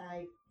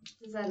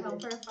 Does that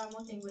help her if I'm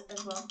looking with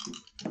as well?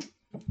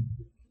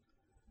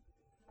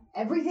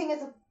 Everything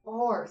is a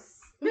horse.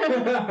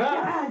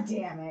 God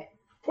damn it.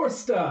 Horse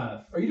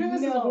stuff. Are you doing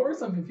this as a No.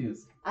 horse? I'm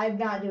confused. I'm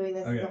not doing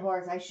this as Okay. a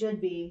horse. I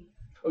should be.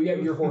 Oh yeah,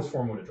 your horse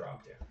form would have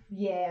dropped. Yeah.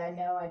 Yeah, I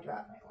know I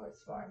dropped my horse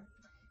form.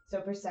 So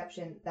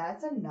perception,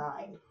 that's a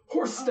 9.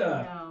 Horse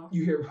stuff. no.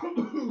 You hear.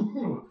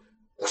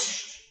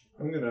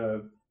 I'm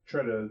gonna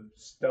try to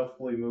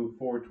stealthily move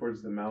forward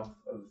towards the mouth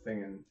of the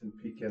thing and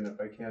peek in if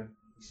I can.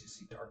 You just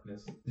see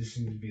darkness. There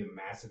seems to be a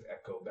massive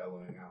echo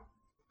bellowing out.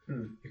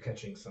 You're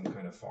catching some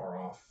kind of far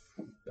off,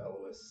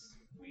 bellowous,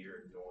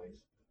 weird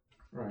noise.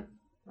 Right.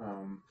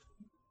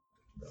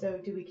 So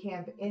do we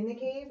camp in the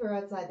cave or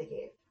outside the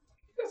cave?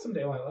 Got some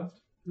daylight left.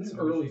 It's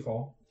No. early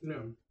fall.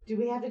 No. Do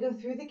we have to go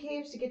through the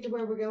caves to get to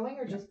where we're going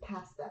or just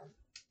past them?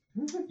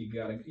 You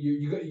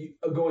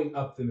going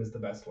up them is the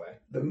best way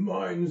The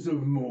mines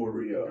of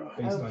Moria.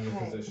 based on your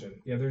Okay.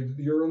 position. Yeah,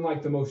 you're in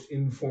like the most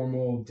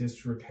informal,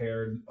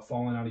 disrepaired,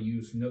 fallen out of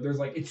use. No, there's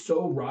like it's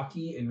so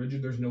rocky and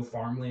rigid. There's no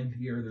farmland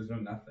here. There's no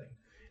nothing,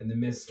 and the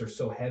mists are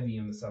so heavy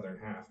in the southern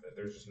half that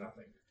there's just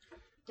nothing.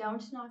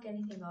 Don't knock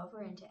anything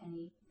over into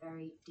any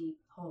very deep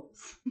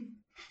holes.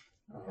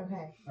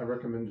 Okay. I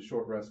recommend a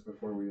short rest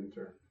before we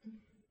enter.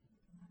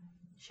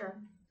 Sure.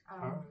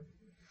 Alright.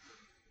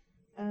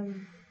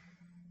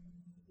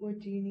 What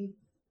do you need?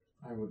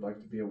 I would like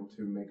to be able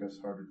to make us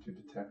harder to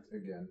detect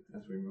again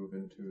as we move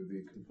into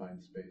the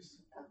confined space.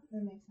 Oh,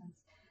 that makes sense.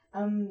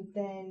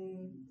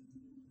 Then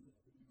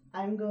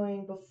I'm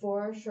going,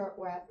 before a short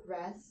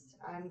rest,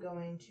 I'm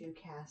going to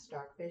cast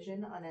Dark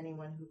Vision on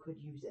anyone who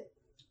could use it.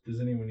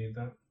 Does anyone need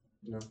that?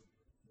 No.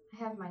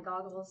 I have my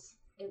goggles.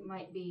 It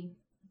might be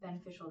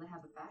beneficial to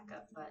have a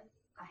backup, but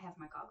I have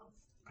my goggles.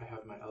 I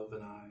have my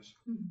elven eyes.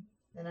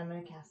 Then I'm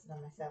going to cast it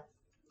on myself.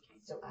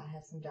 So I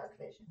have some Dark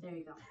Vision. There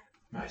you go.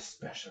 My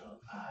special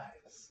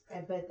eyes.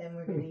 But then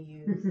we're going to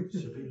use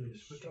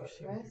Sibelius, what do you short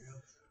see in your rest,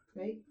 eyes?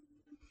 right?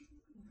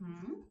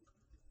 Hmm.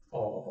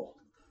 Oh.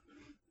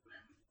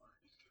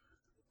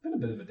 Been a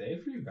bit of a day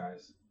for you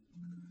guys.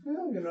 Yeah,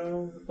 you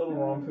know, a little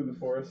long through the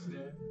forest.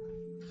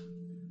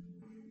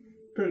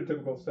 Pretty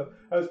typical stuff.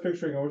 I was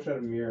picturing, I wish I had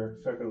a mirror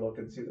so I could look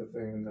and see the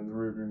thing and then the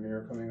rearview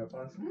mirror coming up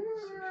on us.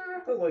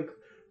 Like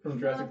from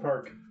Jurassic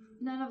Park.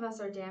 None of us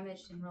are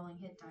damaged in rolling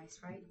hit dice,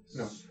 right?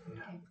 No.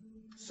 Okay.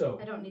 So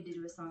I don't need to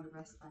do a song of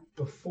rest then.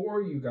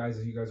 before you guys,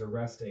 as you guys are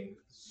resting,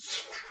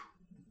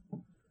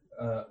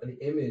 an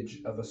image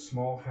of a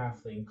small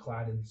halfling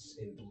clad in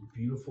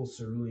beautiful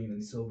cerulean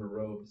and silver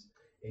robes,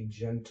 a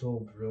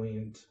gentle,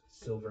 brilliant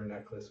silver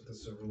necklace with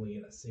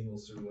a single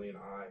cerulean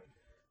eye,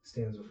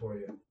 stands before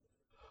you.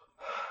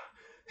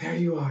 There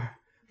you are.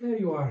 There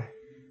you are.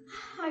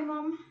 Hi,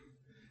 Mom.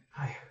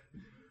 Hi.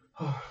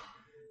 Oh,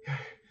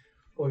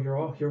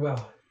 you're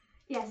well.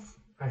 Yes.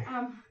 Hi.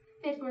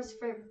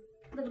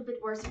 A little bit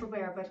worse for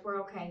wear, but we're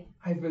okay.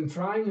 I've been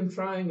trying and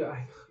trying.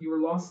 You were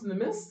lost in the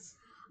mists?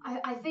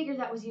 I figured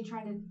that was you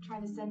trying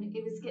to send.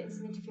 It was getting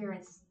some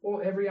interference.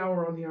 Well, every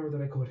hour on the hour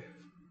that I could.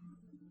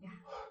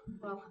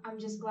 Well, I'm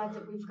just glad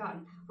that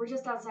we're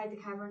just outside the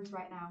caverns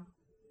right now.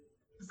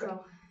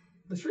 So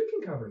The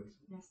Shrieking Caverns.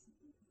 yes.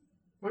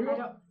 Why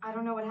not? I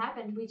don't know what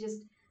happened.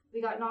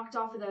 We got knocked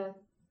off of the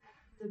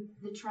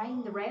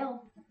train, the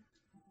rail,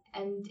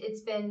 and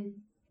it's been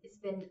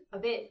a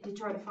bit to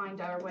try to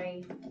find our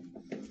way.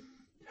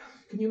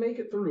 Can you make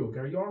it through?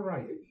 Are you all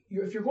right?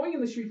 If you're going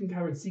in the Shrieking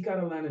Cavern, seek out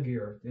a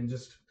Lanagir and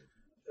just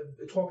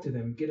talk to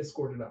them. Get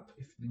escorted up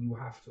if you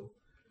have to.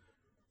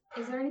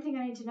 Is there anything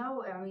I need to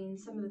know? I mean,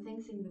 some of the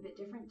things seem a bit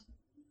different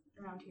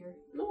around here.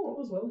 No, all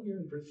is well here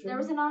in Bridgetown. There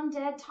was an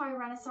undead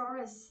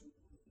Tyrannosaurus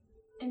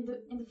in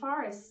the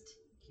forest.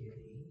 Kitty,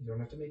 you don't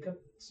have to make up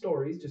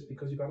stories just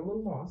because you got a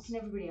little lost. Can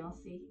everybody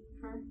else see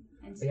her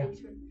and Yeah.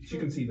 speak to her? She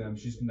can see them.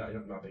 She's not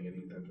paying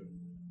any attention.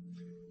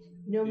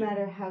 No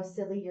matter how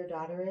silly your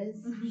daughter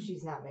is,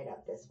 she's not made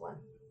up this one.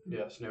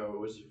 Yes, no, it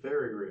was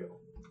very real.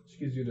 She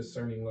gives you a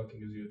discerning look and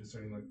gives you a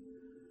discerning look.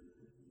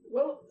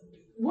 Well,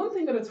 one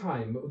thing at a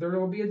time. There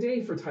will be a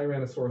day for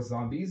Tyrannosaurus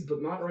zombies,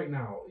 but not right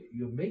now.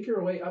 You make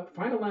your way up,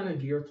 find a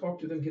Lanagir, talk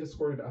to them, get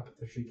escorted up at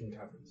the Shrieking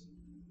Caverns.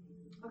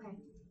 Okay.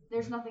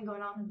 There's nothing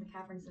going on in the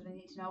caverns that I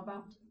need to know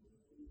about.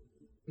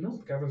 No,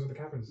 the caverns are the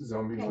caverns.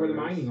 Zombie It's where the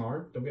miners. mining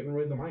are. Don't get in the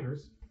way of the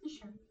miners.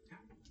 Sure.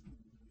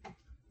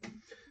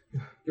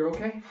 You're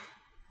okay?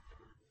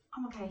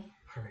 I'm okay.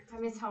 All right. I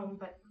miss home,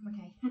 but I'm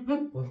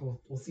okay.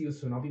 We'll see you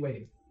soon. I'll be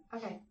waiting.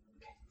 Okay.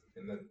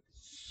 And then,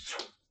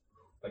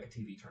 like a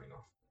TV turning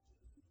off.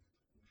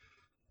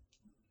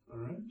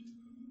 Alright.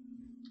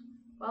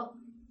 Well,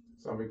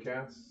 Zombie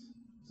cats,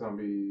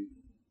 zombie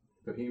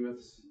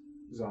behemoths,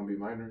 zombie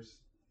miners.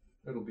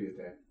 It'll be a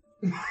day.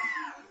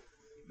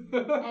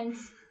 and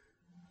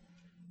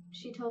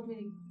she told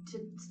me to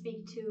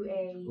speak to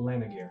a.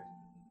 Lanagir,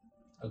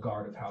 a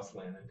guard of House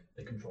Lanag.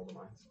 They control the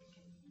mines.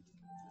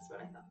 That's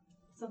what I thought.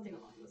 Something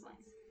along those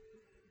lines.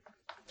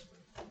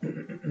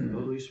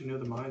 Well, at least we know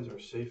the mines are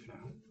safe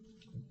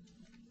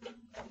now.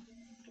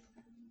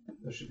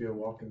 There should be a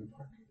walk in the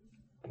park.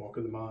 Walk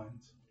of the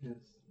mines. Yes.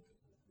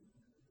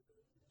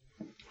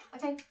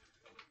 Okay.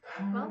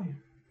 Well,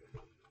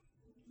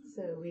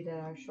 So we did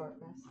our short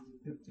rest.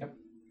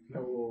 I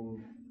will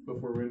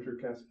before Winter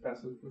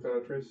passes without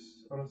a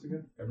trace on us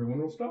again?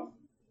 Everyone will stop.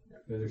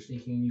 They're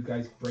sneaking. You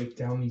guys break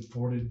down the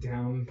boarded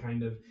down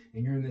kind of,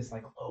 and you're in this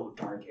like low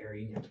dark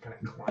area, and you have to kind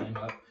of climb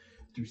up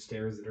through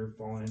stairs that are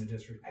falling into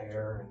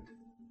disrepair, and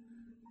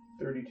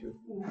 32.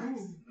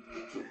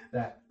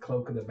 that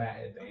cloak of the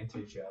bat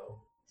advantage, yo.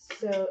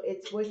 So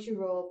it's what you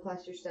roll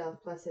plus your stealth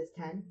plus his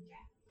 10? Yeah.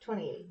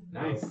 28.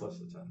 Nice. Plus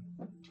the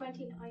 10.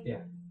 29.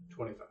 Yeah.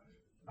 25.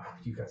 Oh,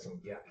 you guys don't,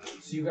 yeah.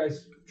 So you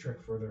guys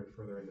trek further and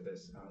further into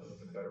this over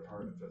the better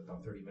part of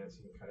about 30 minutes.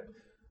 You can kind of,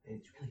 and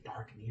it's really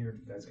dark in here.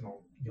 You guys can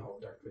all, you all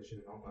have dark vision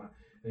and all that.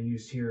 And you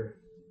just hear,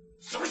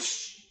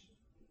 swoosh!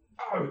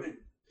 Oh,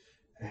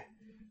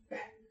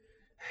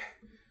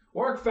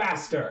 work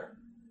faster!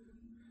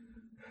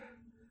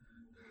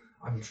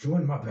 I'm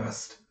doing my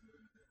best.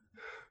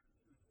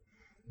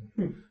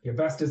 Your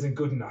best isn't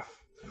good enough.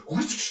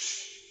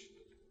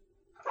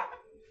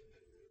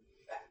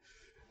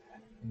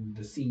 And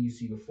the scene you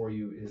see before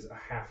you is a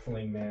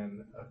halfling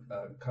man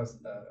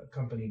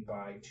accompanied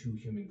by 2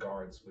 human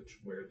guards, which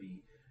wear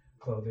the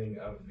clothing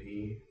of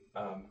the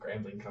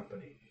Grambling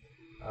Company.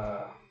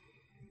 A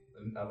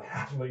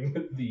halfling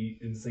with the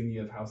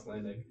insignia of House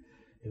Landing,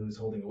 who's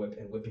holding a whip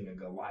and whipping a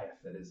Goliath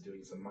that is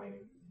doing some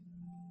mining.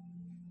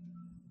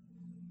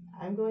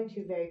 I'm going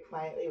to very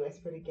quietly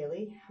whisper to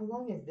Gilly, how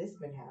long has this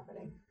been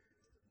happening?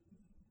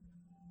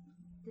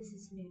 This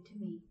is new to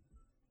me.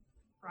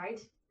 Right?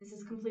 This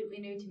is completely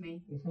new to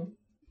me. Mm-hmm.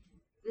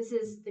 This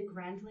is the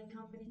Grandling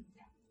Company?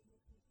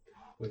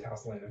 With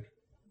House Landing.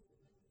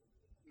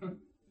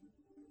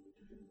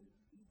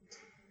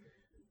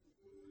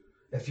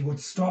 If you would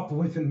stop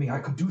whipping me, I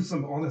could do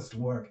some honest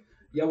work.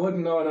 You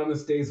wouldn't know an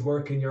honest day's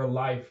work in your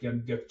life,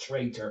 you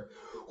traitor.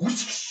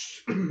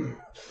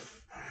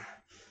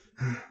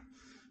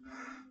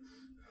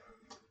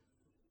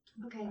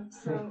 Okay,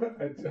 so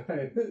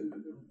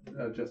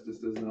Justice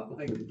does not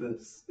like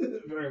this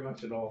very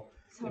much at all.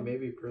 so They may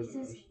be this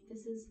prisoners.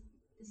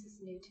 is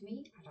new to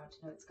me. I don't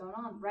know what's going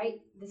on, right?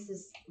 This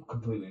is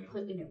Completely new.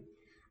 completely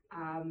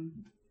new.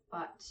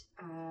 But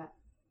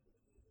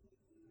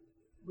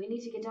we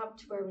need to get up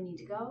to where we need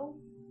to go,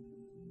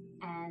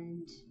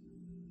 and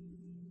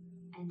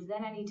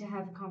then I need to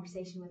have a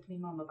conversation with me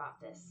mom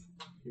about this.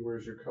 He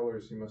wears your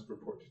colors, he must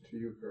report to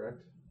you,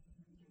 correct?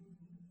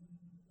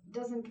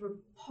 Doesn't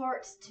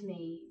report to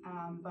me,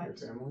 Your but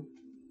family?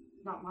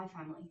 not my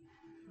family.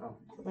 Oh.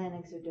 The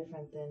Lannigs are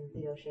different than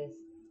the O'Sheas.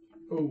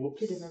 Oh, whoops.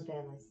 2 different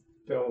families.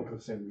 They'll look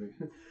the same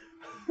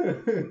to me.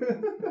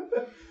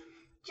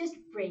 Just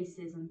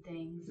races and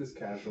things. Just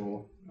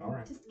casual.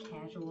 Alright. Just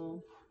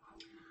casual.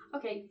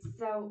 Okay,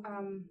 so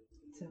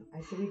So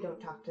I say we don't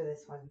talk to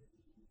this one.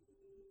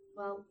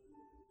 well,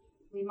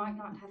 we might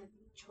not have a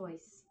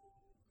choice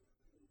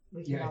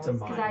We can Yeah, it's a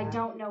always mine. because I come back.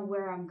 don't know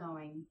where I'm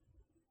going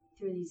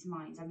through these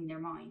mines. I mean, they're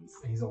mines,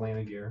 He's a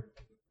Lanagir.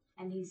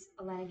 and he's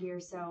a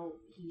Lanagir, so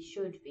he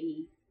should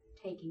be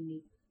taking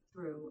me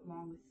through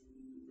along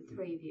with the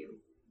 3 of you.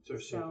 It's our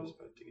So- safest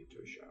bet to get to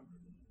a shower.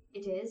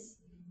 It is.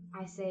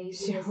 I say we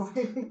Sure. just,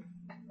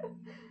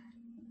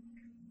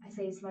 I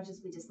say as much as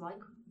we dislike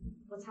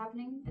what's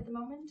happening at the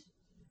moment,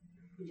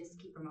 we just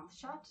keep our mouth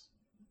shut,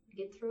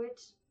 get through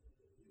it,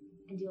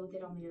 and deal with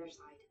it on the other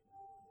side.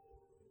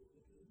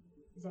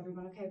 Is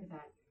everyone okay with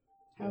that?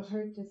 How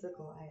hurt does the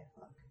Goliath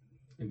look?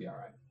 You'd be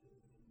alright.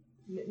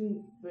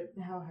 But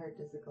how hurt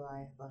does the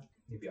Goliath look?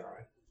 You'd be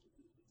alright.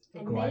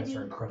 And Goliaths maybe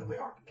are incredibly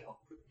hard to kill.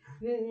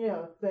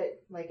 No,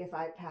 but like if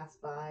I pass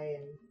by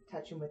and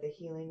touch him with a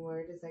healing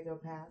word as I go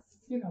past,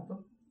 You help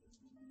him.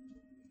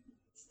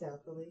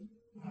 stealthily.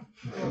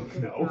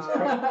 No.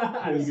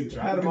 God. You can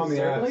try. Pat him on the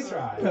Certainly ass.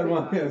 try. Pat him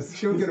on the ass.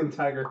 She'll get him,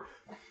 Tiger.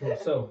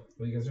 So,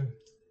 what do you guys do?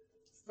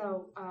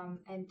 So,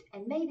 and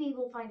maybe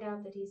we'll find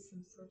out that he's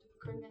some sort of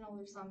criminal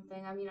or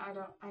something. I mean, I don't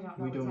know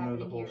We what's don't know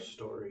the happening whole here.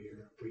 story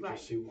here. We Right.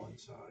 just see one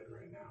side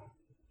right now.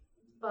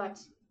 But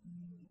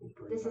We'll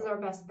bring this it is up. our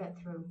best bet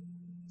through.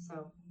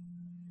 So,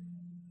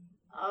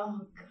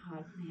 oh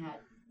god, man.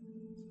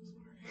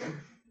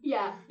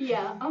 Yeah,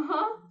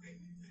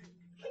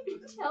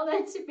 Tell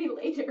that to me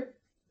later.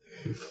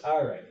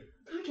 Alright.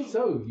 Okay.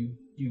 So,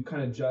 you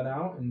kind of jut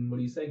out, and what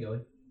do you say, Gilly?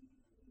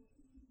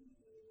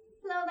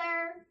 Hello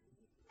there.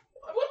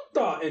 What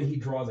the? And he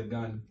draws a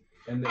gun,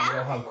 and they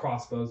all have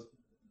crossbows.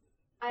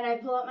 And I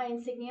pull out my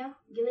insignia.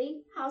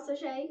 Gilly, House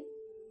O'Shea.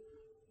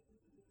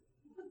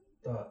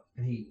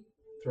 And he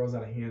throws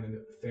out a hand, and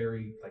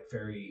fairy,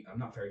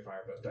 not fairy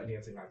fire, but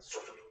dancing lights.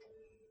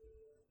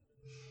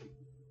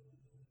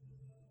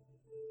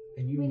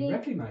 And you We need-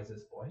 recognize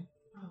this boy.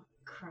 Oh,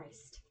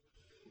 Christ.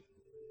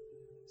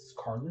 This is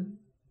Carlin.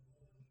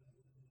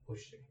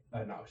 O'Shea.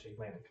 Not O'Shea,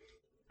 Lanning.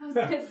 I was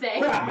gonna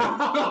say.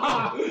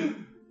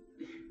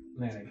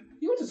 Lanning.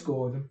 You went to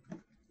school with him.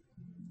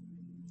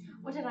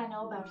 What did I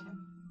know about him?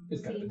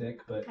 He's kind of a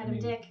dick, but Kind of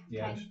a dick?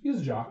 Yeah, Okay. he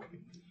was a jock.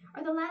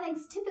 Are the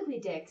Lannings typically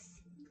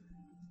dicks?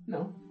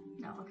 No.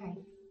 No, okay.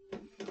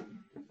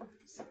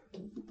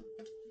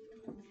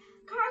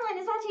 Carlin,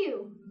 is that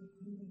you?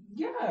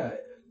 Yeah,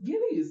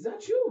 Gilly, is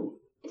that you?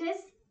 It is?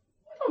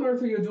 I on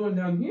earth are you doing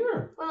down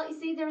here? Well, you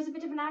see, there was a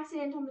bit of an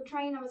accident on the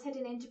train. I was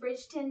heading into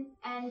Bridgeton,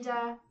 and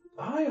Aye,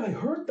 I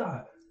heard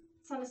that.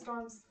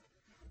 thunderstorms.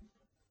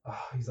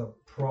 Ah, he's a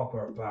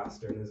proper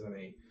bastard, isn't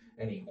he?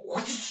 And he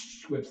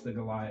whoosh, whips the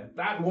Goliath.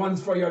 That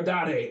one's for your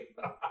daddy.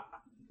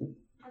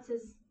 That's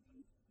his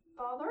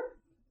father?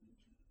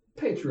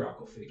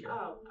 Patriarchal figure.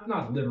 Oh, okay.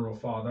 Not literal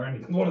father. I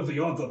mean, what are the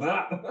odds of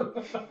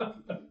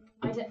that?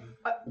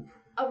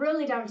 I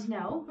really don't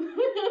know.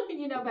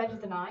 You know better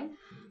than I.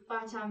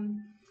 But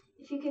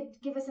if you could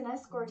give us an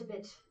escort a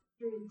bit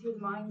through the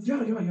mines.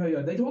 Yeah.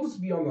 They told us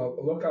to be on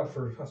the lookout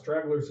for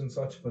stragglers and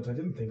such, but I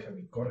didn't think, I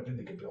didn't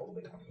think it'd be all the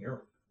way down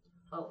here.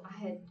 Well, I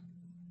had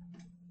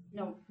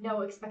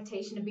no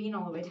expectation of being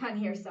all the way down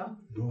here, so.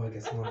 No, I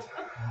guess not.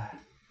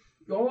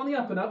 You're on the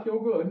up and up,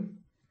 you're good.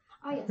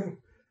 Oh, yes.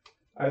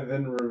 I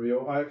then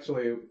reveal.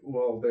 Actually,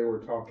 while they were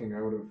talking,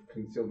 I would have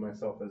concealed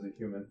myself as a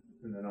human,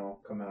 and then I'll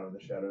come out of the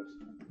shadows.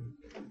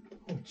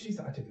 Oh, jeez,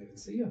 I didn't even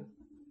see you.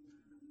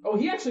 Oh,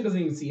 he actually doesn't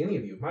even see any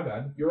of you. My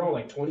bad. You're all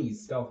like 20s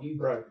stealthy.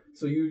 Right.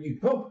 So you.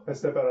 Oh, I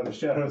step out of the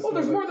shadows.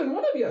 there's more than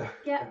one of you.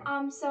 Yeah,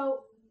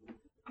 so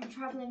I'm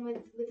traveling with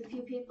a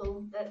few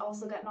people that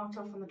also got knocked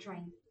off on the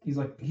train. He's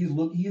like, he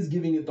is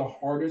giving it the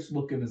hardest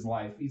look of his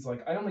life. He's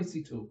like, I only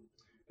see two.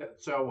 Yeah,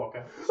 so I walk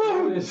out.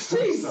 Oh,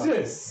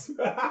 Jesus!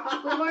 We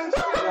weren't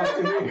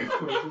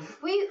sure.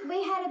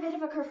 We had a bit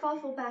of a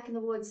kerfuffle back in the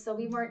woods, so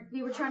we were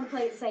trying to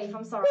play it safe.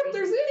 I'm sorry. If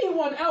there's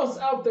anyone else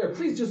out there,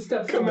 please just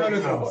step Come out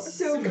forward. of the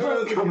So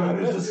Come out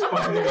as a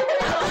spider.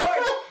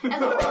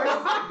 And the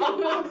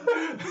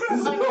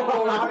horse. Like a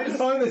horse.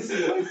 On the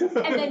ceiling.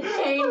 And then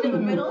chained in the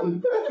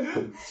middle.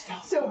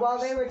 So while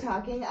they were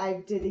talking,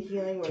 I did the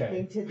healing Okay.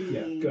 working to the.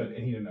 Yeah, good.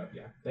 And he didn't know.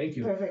 Yeah, thank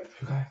you. Perfect.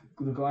 Okay,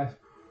 the Goliath.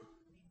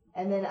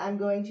 And then I'm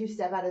going to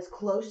step out as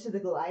close to the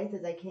Goliath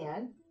as I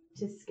can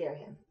to scare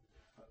him.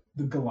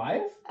 The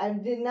Goliath? I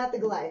did not the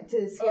Goliath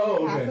to scare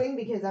Oh, the okay. halfling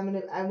because I'm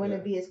gonna Yeah.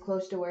 be as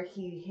close to where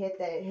he hit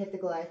the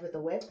Goliath with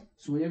the whip.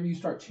 So whenever you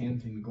start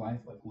chanting, the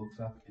Goliath like looks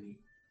up and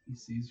he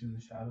sees you in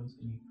the shadows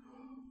and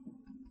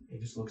he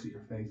just looks at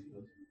your face. He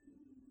goes,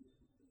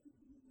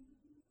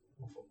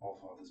 all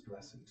Father's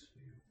blessings for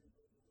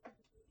you.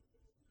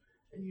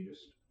 And you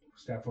just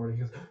step forward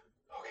and he goes,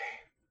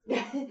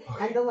 okay.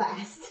 I'm the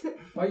last.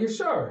 Are you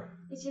sure?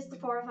 It's just the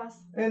four of us.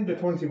 And to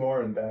 20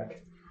 more and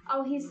back.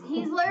 Oh, he's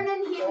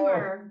learning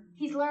humor.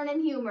 He's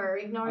learning humor.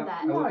 Ignore I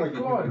that. look My like a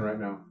God. human right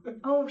now.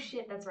 Oh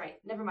shit, that's right.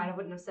 Never mind. I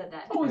wouldn't have said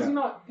that. Oh, is Yeah. he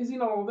not? Is he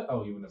not all that?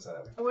 Oh, you wouldn't have said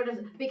that. I would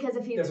have because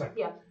if he's That's right.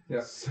 yeah.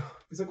 Yeah. So,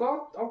 he's like,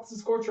 well, I'll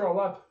escort you all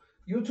up.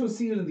 You two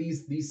see to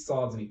these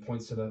sods, and he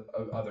points to the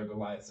other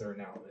Goliaths that are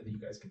now that you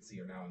guys can see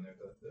are now, and they're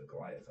the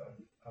Goliath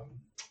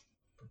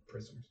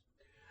prisoners.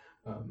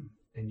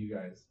 And you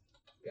guys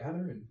gather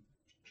and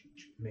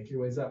make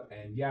your ways up,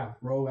 and yeah,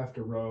 row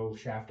after row,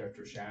 shaft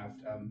after shaft.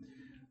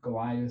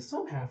 Goliaths,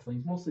 some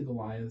halflings, mostly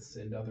Goliaths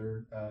and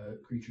other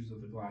creatures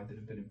of the Goliath that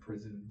have been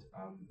imprisoned,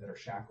 that are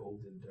shackled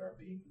and are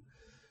being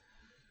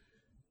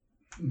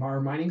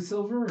mining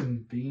silver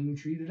and being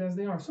treated as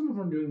they are. Some of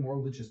them are doing more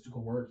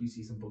logistical work. You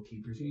see some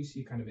bookkeepers, and you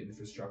see kind of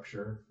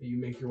infrastructure. You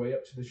make your way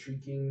up to the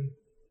Shrieking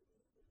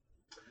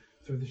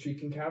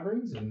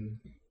Caverns, and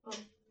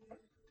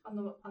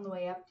On the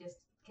way up, just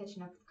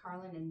catching up with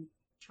Carlin and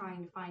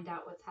trying to find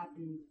out what's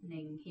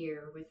happening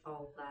here with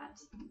all that,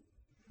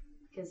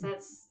 because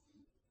that's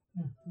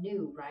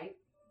new, right?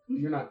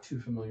 you're not too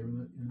familiar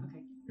with it. You know?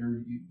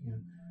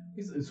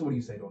 Okay. So what do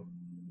you say to him?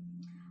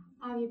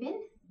 How have you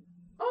been?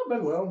 Oh,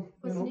 been well.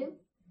 What's you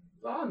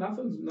know. new?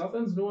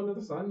 Nothing's new under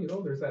the sun. You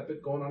know, there's that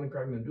bit going on in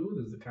Cragnadoo.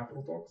 There's the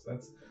capital talks.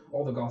 That's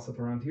all the gossip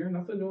around here.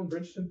 Nothing new in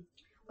Bridgeton.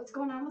 What's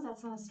going on with that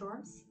Son of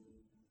Storms?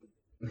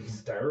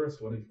 He's a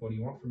terrorist. What do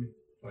you want from me?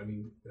 I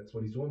mean, that's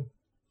what he's doing.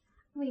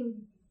 I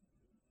mean,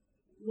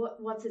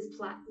 what's his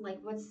plan? Like,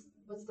 what's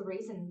the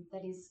reason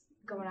that he's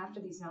going after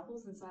these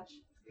nobles and such?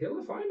 Hell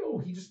if I know.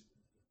 He just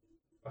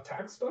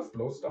attacks stuff,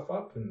 blows stuff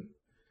up, and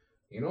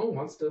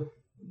wants to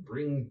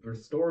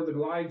restore the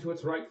glide to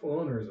its rightful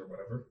owners or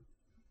whatever.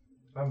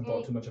 I haven't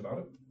thought too much about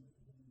it.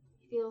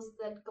 He feels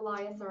that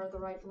Goliath are the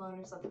rightful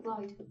owners of the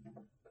glide.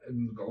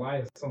 And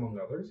Goliath, among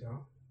others, yeah.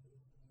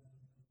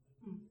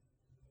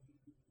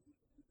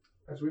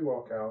 As we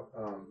walk out,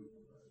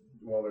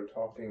 while they're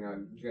talking,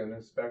 I'm gonna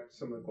inspect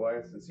some of the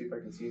Goliaths and see if I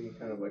can see any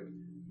kind of like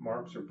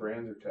marks or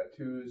brands or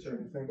tattoos or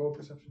anything. Roll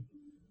perception.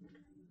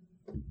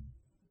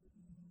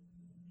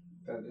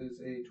 That is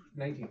a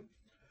 19.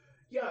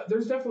 Yeah,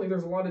 there's a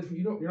lot of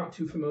you're not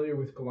too familiar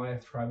with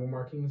Goliath tribal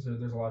markings.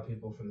 There's a lot of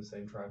people from the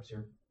same tribes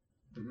here.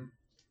 Mm-hmm.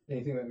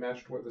 Anything that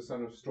matched what the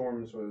Son of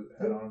Storms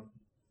had on.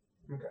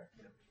 Okay.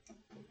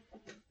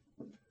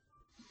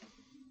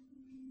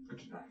 Good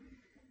to know.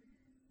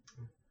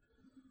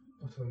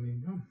 But I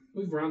mean,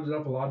 we've rounded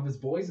up a lot of his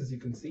boys, as you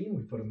can see, and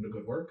we put them to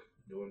good work,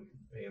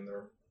 paying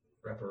their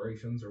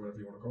reparations or whatever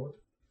you want to call it.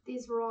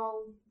 These were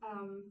all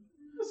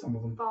Some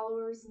of them.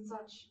 followers and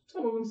such.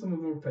 Some of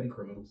them are petty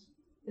criminals.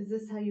 Is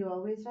this how you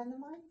always run the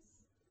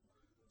mines?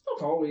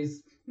 Not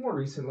always. More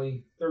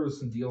recently, there was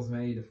some deals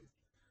made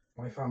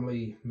my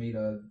family made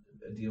a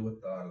deal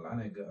with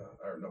Lanig,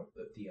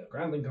 the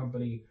Grandling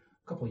Company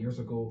a couple of years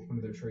ago. One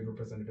of their trade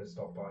representatives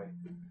stopped by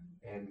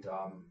and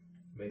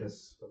made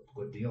us a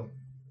good deal.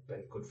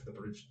 Been good for the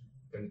bridge,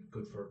 been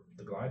good for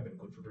the Glide, been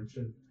good for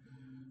Bridgeton.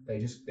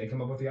 They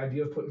come up with the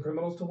idea of putting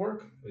criminals to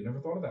work. We never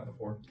thought of that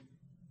before.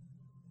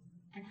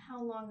 And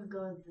how long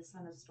ago did the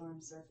Son of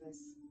Storm surface?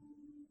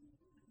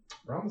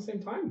 Around the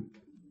same time.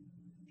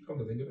 Come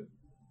to think of it.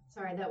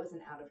 Sorry, that was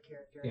an out of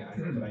character. Yeah, I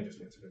know, but I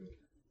just answered it.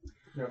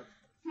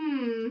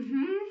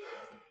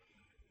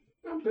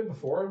 A bit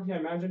before, yeah, I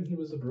imagine he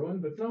was a Bruin,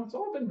 but no, it's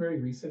all been very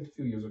recent, a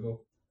few years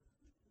ago.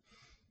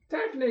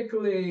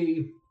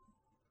 Technically,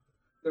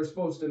 they're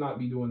supposed to not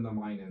be doing the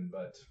mining,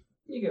 but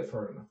you get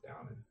far enough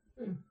down,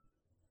 and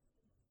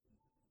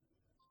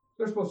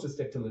they're supposed to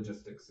stick to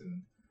logistics,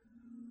 and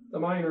the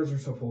miners are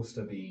supposed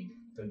to be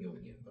the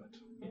Union, but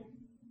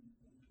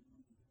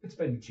it's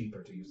been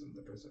cheaper to use them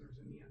than the prisoners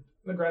in the end.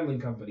 The Grandling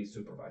Company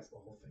supervised the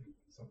whole thing,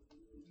 so.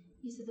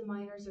 You said the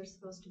miners are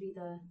supposed to be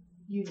the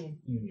Union.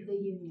 Union. the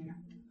Union.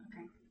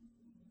 Okay.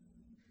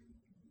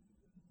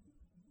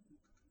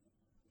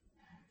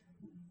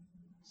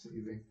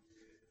 Seething.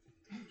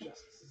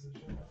 Justice is a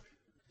joke.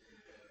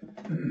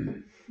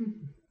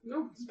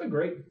 No, it's been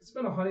great. It's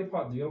been a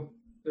honeypot deal.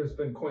 There's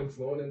been coin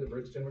flowing into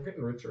Bridgeton. We're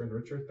getting richer and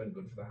richer. It's been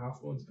good for the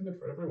Half-Moon. It's been good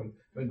for everyone.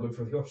 It's been good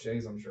for the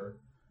O'Sheas, I'm sure.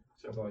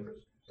 Although I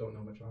don't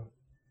know much about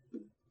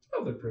it.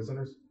 Oh, they're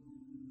prisoners.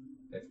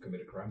 They've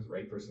committed crimes,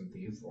 rapers and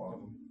thieves, a lot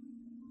of them.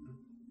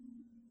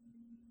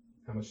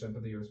 How much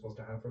sympathy you're supposed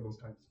to have for those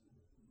types?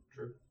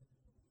 True.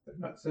 They're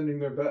not sending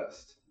their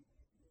best.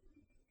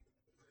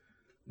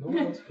 No one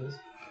else is.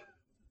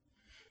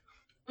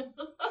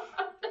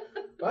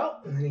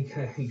 Well, and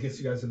then he gets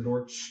you guys to the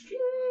door.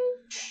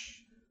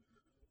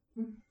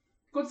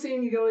 Good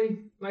seeing you, Gilly.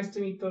 Nice to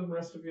meet the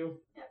rest of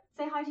you. Yeah.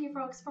 Say hi to your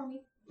frogs for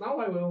me. Now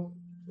I will.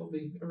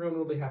 Everyone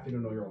will be happy to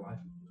know you're alive.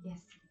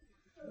 Yes.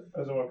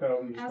 As I walk out,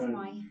 I'm just As am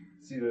going I.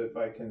 to see if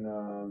I can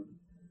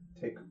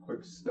take a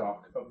quick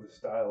stock of the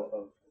style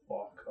of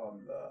lock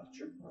on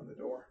the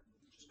door.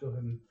 Just go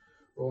ahead and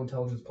roll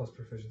intelligence plus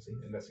proficiency.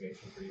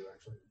 Investigation for you,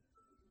 actually.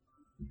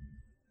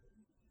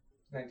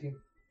 19.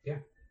 Yeah,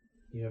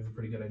 you have a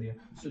pretty good idea.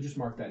 So just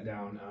mark that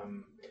down.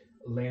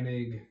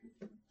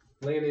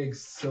 Lanig's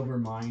Silver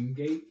Mine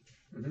Gate.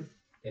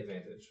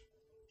 Advantage.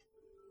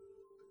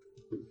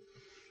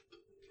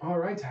 All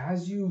right,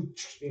 as you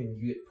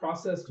get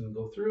processed and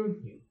go through,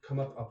 you come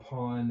up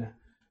upon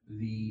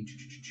the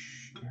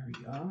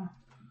area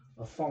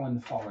of Fallen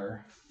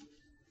Faller.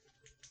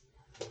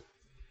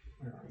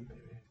 Where are you,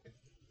 baby?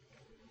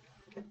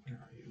 Where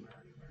are you?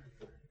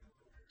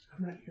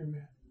 I'm right here,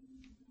 man.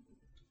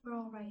 We're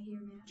all right here,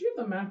 man. Do you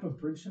have the map of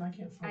Bridgeton? I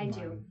can't I find do.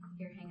 mine.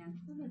 Here, hang on.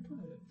 Where did I put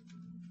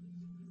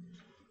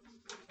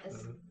it?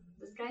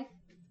 This guy?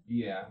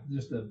 Yeah,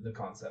 just the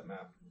concept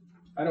map.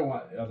 I don't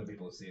want other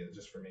people to see it,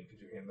 just for me.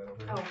 Could you hand that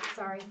over? Oh,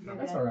 sorry. No, My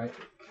that's bad. all right.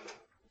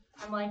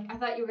 I'm like, I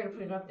thought you were gonna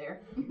put it up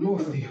there.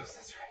 Mothios,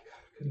 that's right.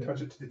 God, couldn't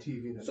Touch it to the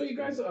TV. So you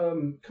guys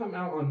come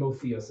out on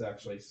Mothios,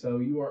 actually. So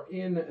you are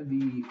in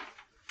the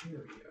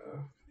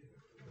area.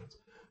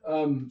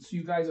 So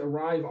you guys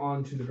arrive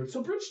onto the bridge.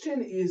 So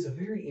Bridgeton is a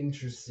very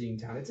interesting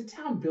town. It's a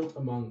town built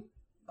among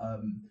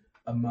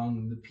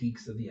the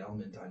peaks of the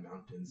Elementai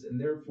Mountains, and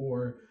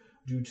therefore,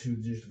 due to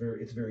just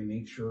its very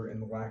nature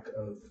and the lack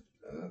of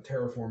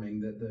terraforming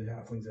that the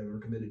halflings have ever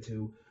committed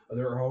to,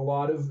 there are a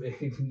lot of.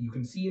 You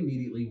can see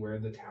immediately where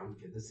the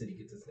city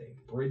gets its name.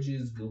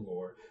 Bridges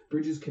galore.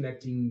 Bridges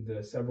connecting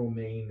the several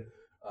main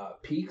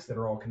peaks that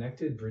are all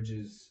connected,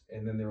 bridges,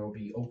 and then there will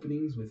be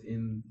openings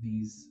within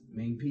these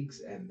main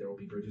peaks, and there will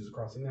be bridges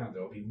crossing that.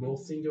 There will be little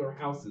singular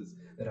houses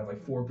that have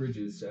like 4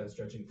 bridges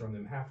stretching from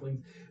them.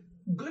 Halflings.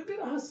 Good bit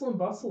of hustle and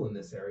bustle in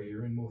this area.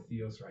 You're in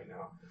Mothios right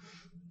now.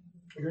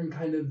 You're in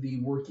kind of the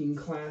working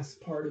class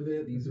part of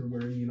it. These are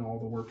where all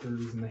the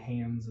workers and the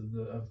hands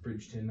of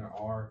Bridgeton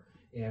are.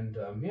 And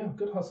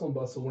good hustle and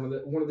bustle.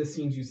 One of the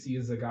scenes you see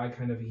is a guy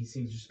he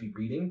seems to just be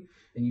reading,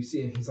 and you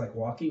see he's like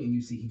walking, and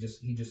you see he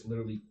just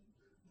literally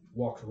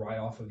walks right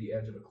off of the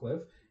edge of a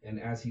cliff, and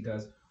as he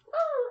does,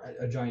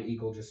 a giant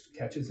eagle just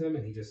catches him,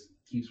 and he just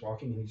keeps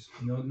walking, and he just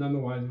none the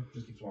wiser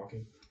just keeps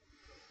walking.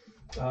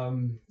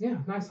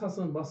 Nice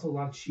hustle and bustle, a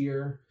lot of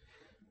cheer,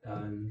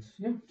 and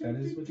that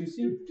is what you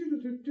see.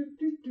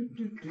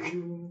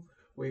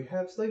 We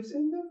have slaves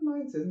in their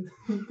minds, and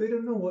they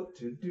don't know what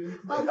to do.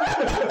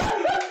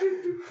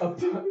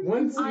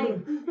 Once I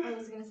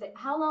was gonna say,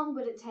 how long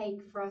would it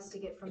take for us to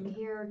get from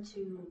here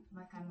to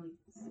my family's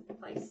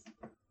place?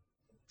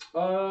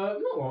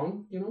 not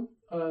long,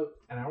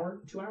 an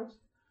hour, 2 hours.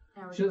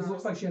 She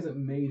looks like she hasn't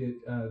made it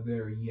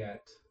there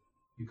yet.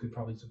 You could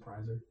probably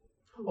surprise her.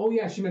 Oh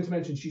yeah, she meant to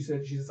mention. She's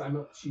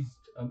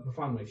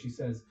Mafanwe. She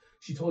says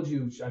she told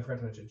you. I forgot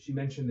to mention. She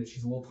mentioned that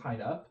she's a little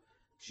tied up.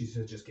 She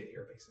said just get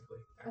here, basically.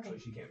 Actually,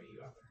 Okay. she can't meet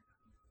you out there.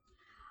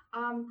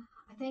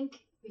 I think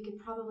we could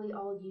probably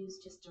all use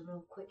just a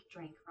real quick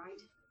drink, right?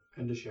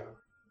 And a shower.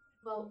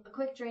 Well, a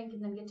quick drink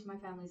and then get to my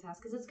family's house,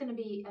 because it's going to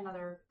be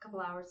another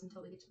couple hours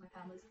until we get to my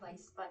family's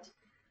place. But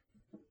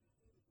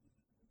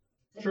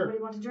Does Sure.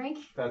 everybody want to drink?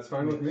 That's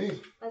fine with me.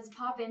 Let's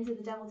pop into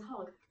the Devil's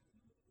Hog.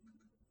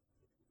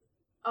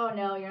 Oh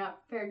no, you're not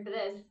prepared for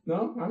this.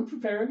 No, I'm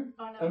prepared.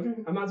 Oh no.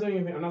 Okay, I'm not doing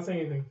anything. I'm not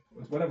saying anything.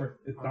 It's whatever.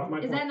 It's not my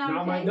Is point. that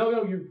not my? okay?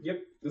 No, you're. Yep.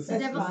 This The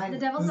is devil's, fine. the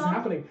this devil's is dog?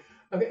 happening.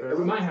 Okay, it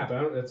might happen.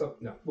 I don't, it's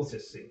up. No, we'll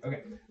just see.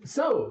 Okay,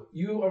 so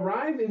you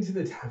arrive into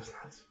the devil's.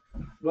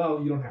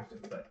 Well, you don't have to,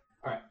 but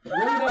all right.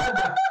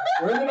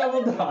 We're in the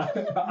Devil Dog.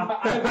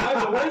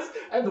 I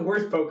have the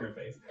worst poker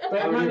face, but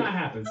it might not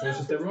happen. So it's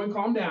just everyone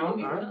calm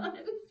down. All right?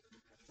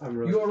 I'm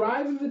really. You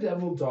arrive in the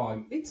Devil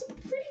Dog. It's a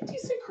pretty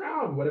decent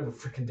crowd, whatever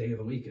freaking day of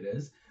the week it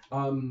is.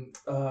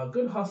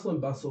 Good hustle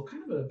and bustle,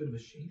 kind of a bit of a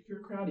shadier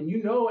crowd. And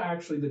you know,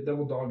 actually, the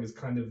Devil Dog is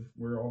kind of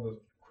where all the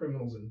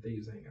criminals and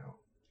thieves hang out.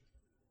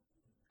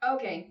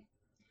 Okay.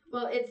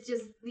 Well, it's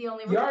just the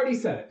only You one. already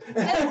said it.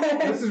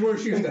 This is where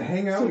she used to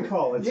hang out in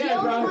college. The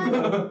only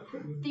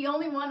probably. The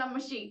only one on my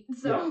sheet.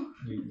 So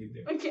Yeah, you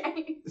do.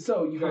 okay.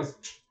 So you guys,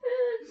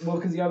 well,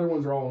 because the other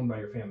ones are all owned by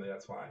your family.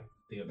 That's why.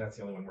 That's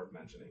the only one worth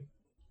mentioning.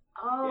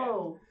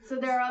 Oh, so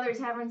there are other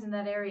taverns in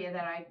that area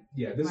that I.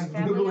 Yeah, this My is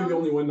family literally the owns?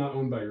 only one not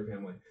owned by your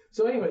family.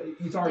 So anyway,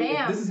 it's already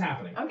Damn. this is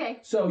happening. Okay.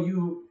 So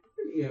you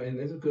know, and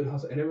there's a good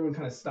hustle, and everyone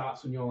kind of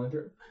stops when you all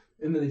enter,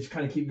 and then they just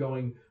kind of keep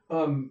going.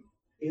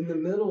 In the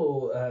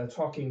middle,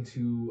 talking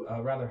to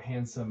a rather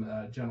handsome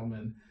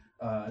gentleman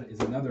is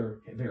another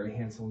very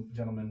handsome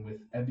gentleman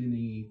with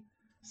ebony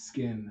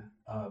skin,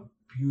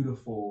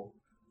 beautiful,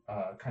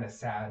 kind of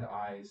sad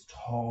eyes,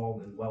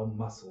 tall and well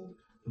muscled,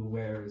 who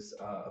wears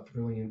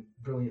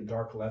brilliant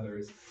dark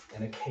leathers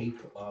and a cape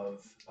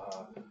of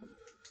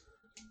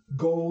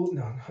gold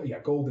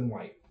and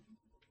white.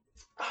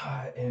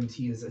 And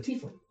he is a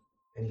tiefling,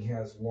 and he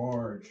has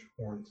large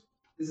horns.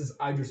 This is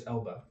Idris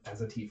Elba as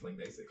a tiefling,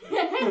 basically.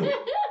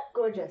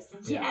 Gorgeous.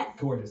 Yeah,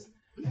 gorgeous.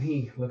 And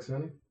he looks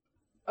around him.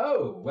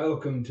 Oh,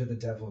 welcome to the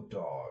Devil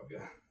Dog.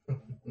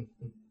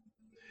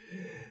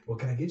 What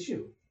can I get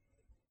you?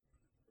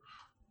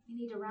 We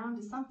need a round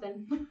of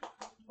something.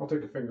 I'll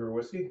take a finger of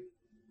whiskey.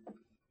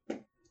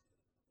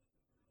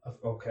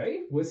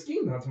 Okay, whiskey.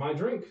 That's my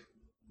drink.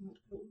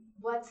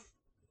 What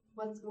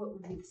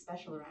would be the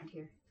special around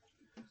here?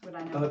 Would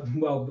I know?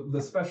 Well,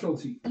 the special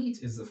to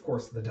eat is, of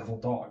course, the Devil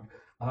Dog.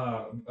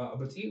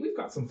 But to eat, we've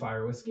got some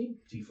fire whiskey,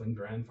 Tiefling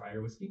brand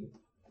fire whiskey.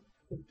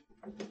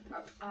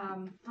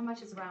 How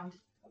much is a round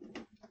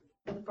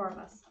for the four of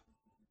us?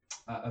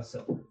 A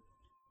silver.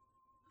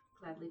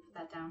 Gladly put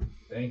that down.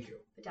 Thank you.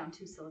 Put down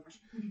 2 silver.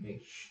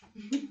 Hey.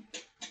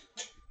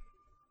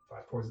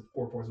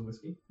 4 pours of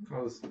whiskey.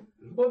 I'll just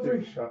What take a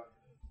brings shot.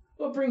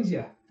 What brings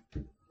you?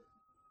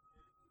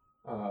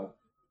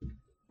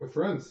 With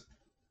friends.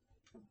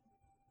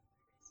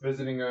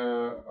 Visiting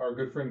our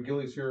good friend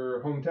Gilly's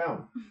your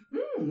hometown.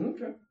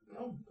 Okay.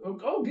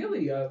 Oh,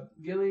 Gilly.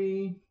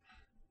 Gilly.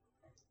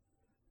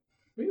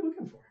 What are you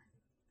looking for?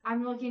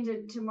 I'm looking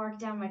to mark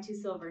down my 2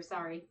 silver.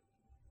 Sorry.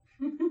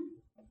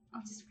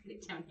 I'll just write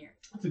it down here.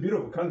 It's a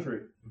beautiful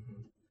country.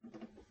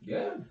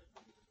 Yeah.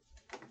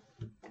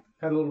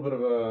 Had a little bit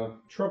of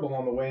trouble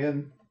on the way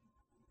in.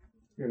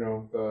 You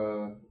know,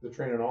 the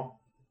train and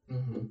all.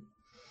 Mm-hmm.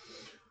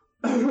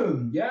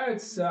 Yeah,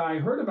 it's. I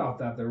heard about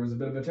that. There was a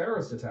bit of a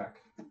terrorist attack.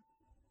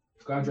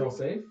 Glad you're all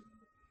safe.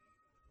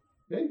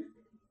 Hey,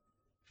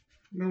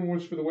 no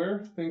worse for the wear.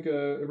 Think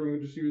everyone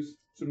would just use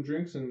some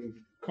drinks and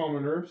calm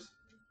our nerves.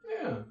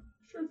 Yeah,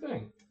 sure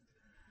thing.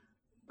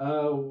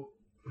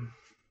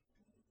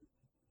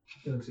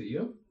 He looks at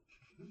you.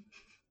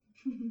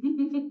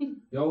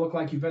 Y'all look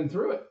like you've been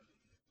through it.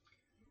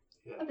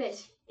 A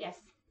bit, yes.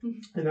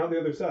 And now the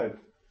other side.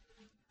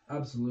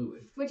 Absolutely.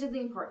 Which is the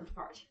important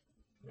part.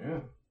 Yeah.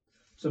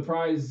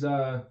 Surprised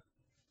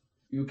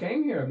you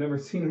came here. I've never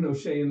seen an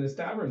O'Shea in this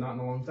tavern, not in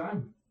a long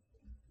time.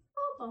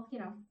 Oh, well, you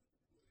know.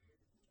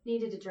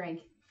 Needed a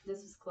drink.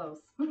 This was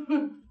close.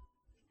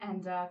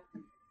 And,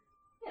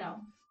 you know,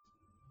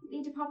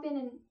 need to pop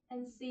in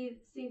and see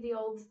the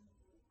old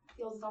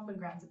stomping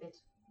grounds a bit.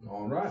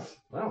 All right.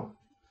 Well,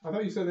 I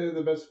thought you said they had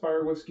the best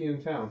fire whiskey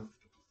in town.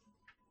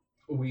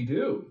 we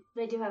do.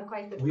 They do have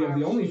quite good We have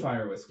the only whiskey.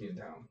 fire whiskey in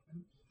town.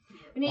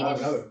 We needed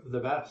another. The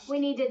best. we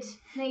needed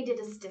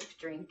a stiff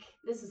drink.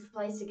 This is the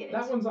place to get it.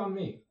 That one's on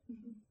me.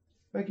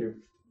 Thank you.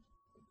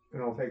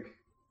 And I'll take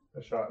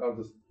a shot. I'll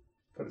just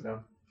put it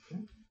down.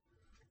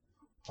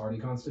 Hardy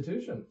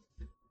Constitution.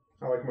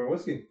 I like my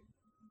whiskey.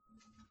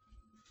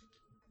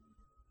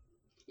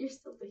 You're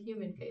still the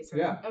human face, right?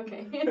 Yeah.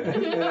 Okay.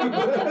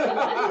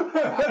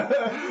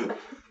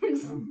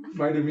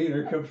 My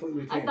demeanor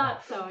completely changed. I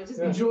thought so. I just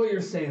Enjoy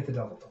your stay at the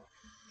Double Dog.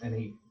 And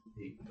he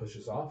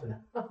pushes off and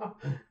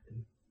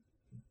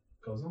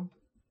goes on.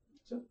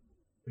 So, what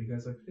do you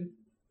guys like to do?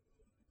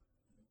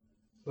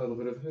 A little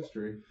bit of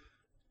history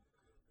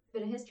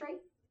bit of history.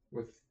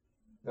 with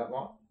that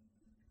lot.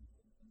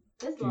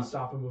 This Do you lot.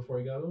 stop him before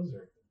he goes,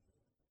 or?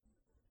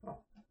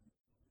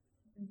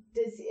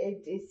 Is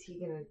he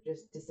gonna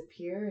just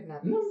disappear and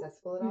not be No,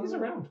 accessible at all? He's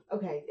around.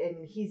 Okay,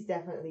 and he's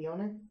definitely the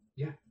owner.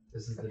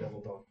 This is the Okay.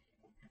 Devil Dog.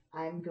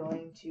 I'm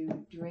going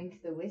to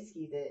drink the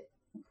whiskey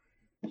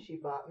that she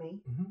bought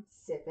me, Mhm.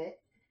 sip it,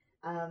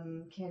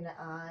 Can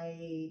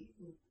I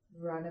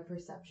run a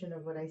perception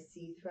of what I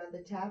see throughout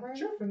the tavern?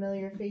 Sure.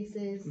 Familiar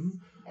faces, Mhm.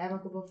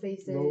 amicable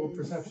faces. Roll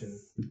perception.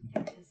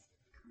 There it is.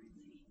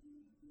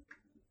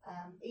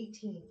 Currency.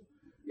 18.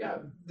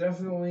 Yeah,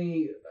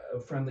 definitely a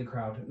friendly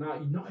crowd.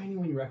 Not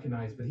anyone you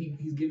recognize, but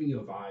he's giving you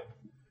a vibe.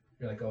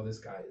 You're like, oh, this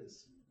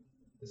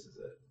is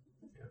it.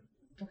 Okay.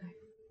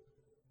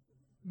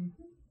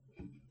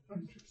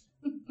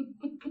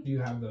 Do you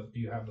have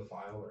the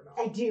file or not?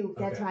 I do.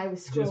 That's Okay. why I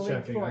was scrolling Just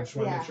checking. for I it. just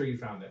want to Yeah. make sure you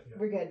found it. Yeah.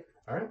 We're good.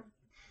 All right.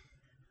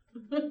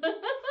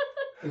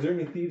 Is there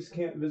any thieves'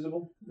 camp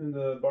visible in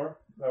the bar?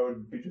 I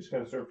would be just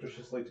kind of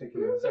surreptitiously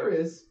taking a There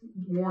is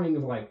warning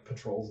of like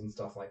patrols and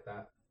stuff like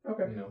that.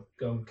 Okay. You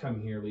know, come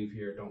here, leave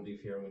here, don't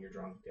leave here when you're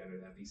drunk.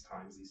 Again, at these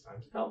times.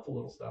 Helpful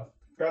little stuff.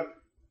 Got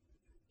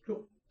it.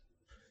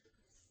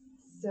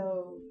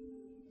 So,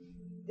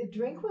 the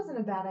drink wasn't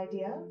a bad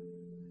idea.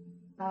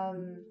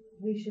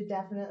 We should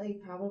definitely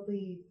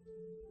probably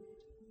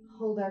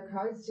hold our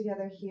cards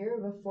together here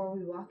before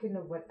we walk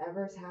into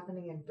whatever's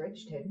happening in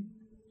Bridgeton.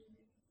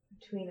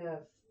 Between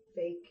a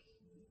fake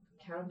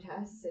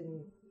countess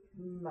and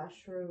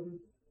mushroom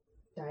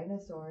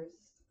dinosaurs.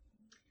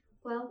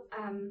 Well,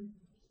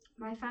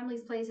 my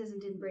family's place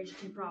isn't in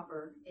Bridgeton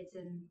proper. It's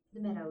in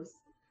the Meadows.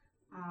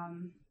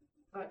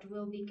 But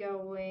we'll be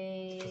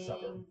going. It's a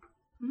suburb.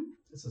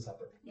 It's a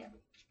suburb.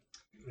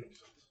 Makes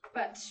sense.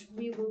 But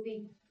we will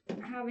be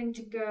having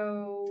to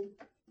go.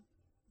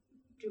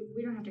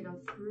 We don't have to go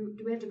through.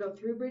 Do we have to go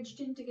through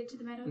Bridgeton to get to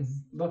the Meadows?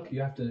 Look,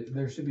 you have to.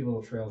 There should be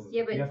little trails.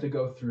 Yeah, but- you have to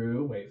go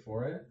through. Wait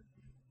for it.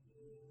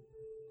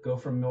 Go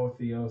from North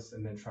Theos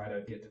and then try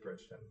to get to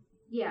Bridgeton.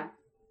 Yeah.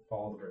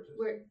 Follow the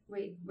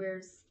bridges.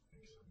 Where's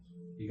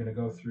You're gonna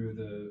go through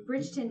the.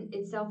 Bridgeton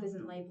itself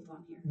isn't labeled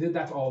on here.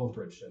 That's all of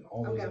Bridgeton.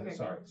 All those. Okay.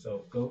 Sorry.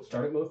 So go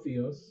start at North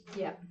Theos.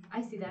 Yeah,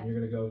 I see that. And you're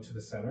gonna go to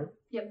the center.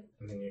 Yep.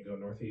 And then you go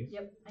northeast.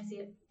 Yep, I see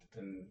it.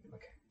 And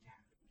okay.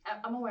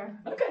 I'm aware.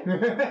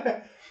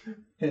 Okay.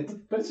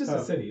 Hint. But it's just Oh.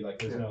 a city. Like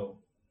there's Yeah. no.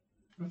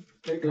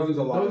 It comes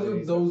a lot.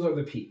 Those are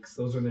the peaks.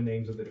 Those are the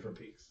names of the different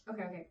peaks.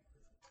 Okay. Okay.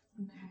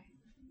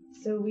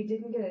 So we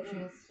didn't get a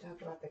chance to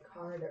talk about the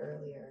card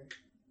earlier.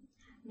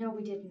 No,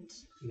 we didn't.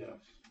 No.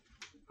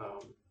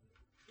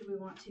 Do we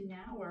want to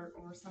now or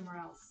somewhere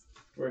else?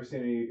 Do I see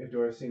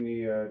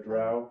any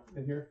drow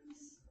in here?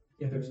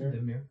 Yeah, there's some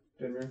Dimir.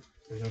 Dinmere?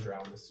 There's no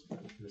drow in this.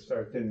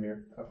 Sorry,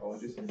 Dinmere.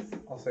 Apologies.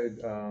 I'll say,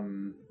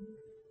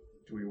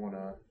 do we want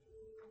to...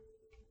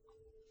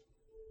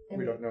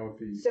 We don't know if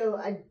he... So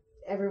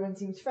everyone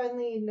seems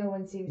friendly. No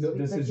one seems No, to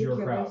be this is your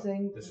crowd.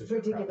 particularly This is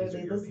your crowd. These are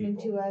particularly your listening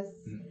people. to us.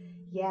 Mm.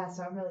 Yeah,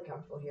 so I'm really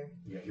comfortable here.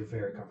 Yeah, you're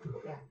very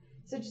comfortable. Yeah.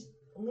 So just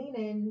lean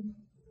in.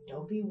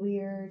 Don't be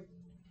weird.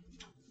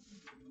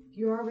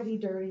 You're already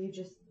dirty. You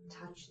just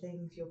touch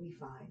things. You'll be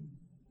fine.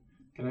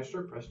 Can I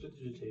start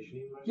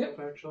prestidigitationing myself, Yep.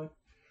 actually?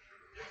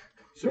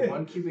 So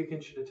 1 cubic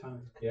inch at a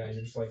time. Yeah,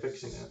 you're just like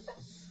Fixing it.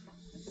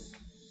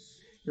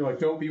 You're like,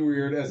 don't be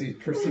weird as he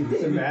proceeds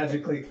to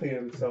magically clean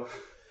himself.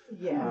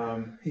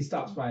 Yeah. He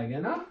stops by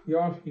again. Huh?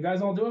 You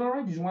guys all doing all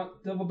right? Do you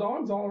want devil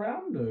dogs all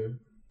around? Or?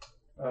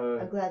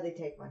 I'll gladly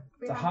take one.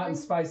 It's a hot and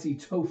spicy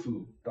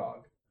tofu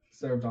dog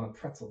served on a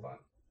pretzel bun.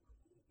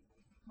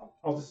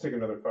 I'll just take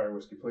another fire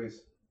whiskey,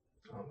 please.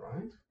 All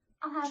right.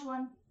 I'll have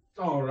one.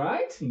 All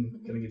right.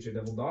 Gonna get you a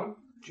devil dog.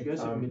 Do you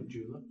guys have mint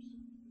juleps?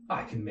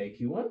 I can make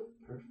you one.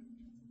 Perfect.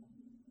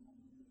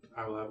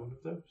 I will have one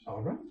of those.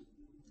 All right.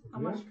 How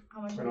much?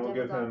 How much? And are the I'll devil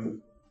give dogs?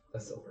 him A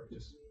silver.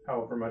 Just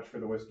however much for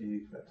the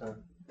whiskey that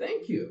time.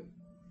 thank you.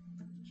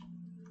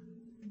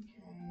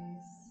 Okay,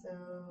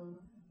 so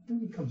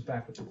And he comes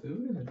back with the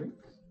food and the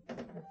drinks.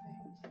 perfect.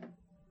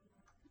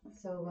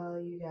 So while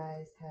you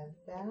guys have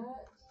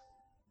that,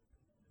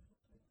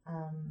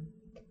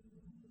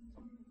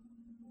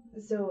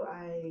 so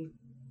I,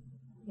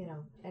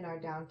 in our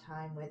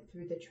downtime went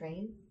through the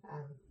train,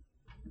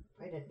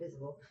 quite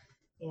invisible,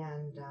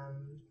 and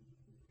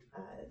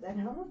that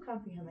Helm of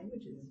Comprehend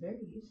Languages is very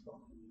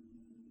useful.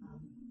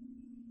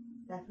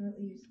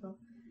 Definitely useful.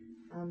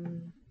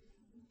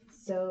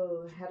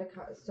 So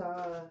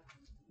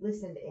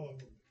listened in.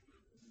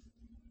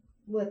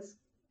 Let's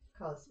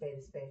call a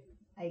spade.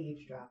 I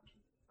eavesdropped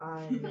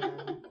on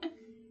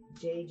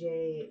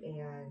JJ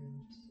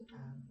and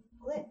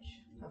Glitch,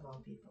 of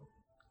all people.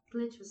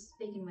 Glitch was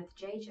speaking with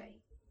JJ.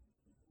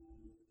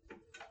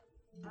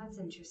 That's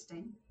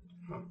interesting.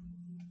 I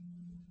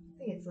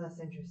think it's less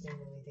interesting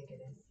than we think it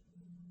is.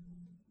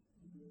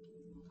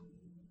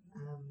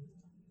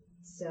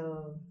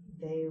 So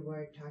they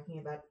were talking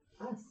about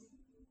us.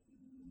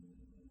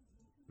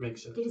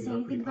 Makes sense. Did he We say are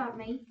anything pretty about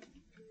me?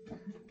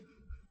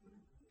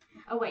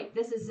 Oh wait,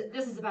 this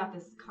is about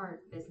this card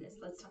business.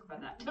 Let's talk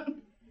about that.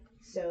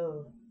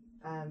 So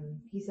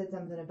he said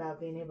something about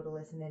being able to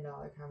listen into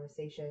all our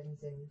conversations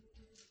and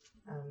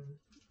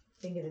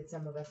thinking that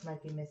some of us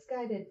might be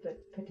misguided but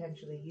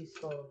potentially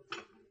useful.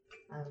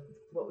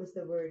 What was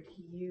the word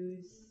he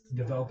used?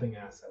 Developing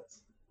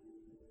assets.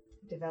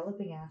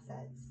 Developing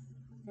assets.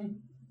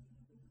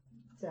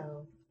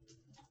 So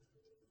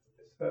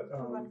Is that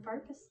For what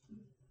purpose?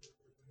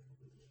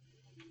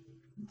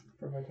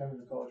 From my time in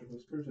the College of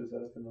Whispers, is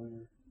that a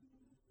familiar?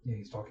 Yeah,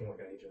 he's talking like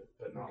an agent,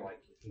 but not like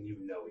you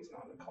know he's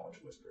not a College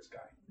Whispers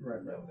guy. Right,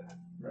 You know that.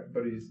 right.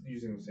 But he's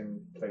using the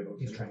same playbook.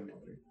 He's trained.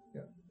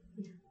 Yeah.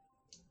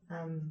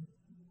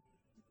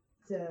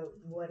 So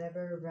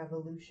whatever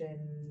revolution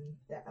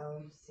the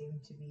elves seem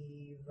to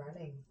be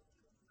running,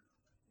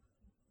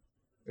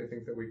 They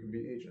think that we can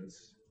be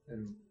agents,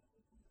 and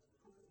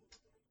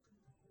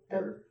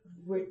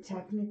we're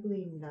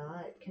technically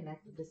not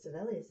connected to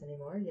Sevelius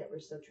anymore, yet we're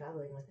still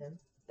traveling with him.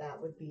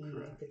 That would be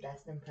Correct. the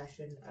best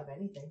impression of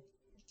anything.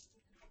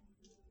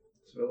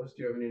 Sibelius,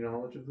 do you have any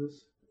knowledge of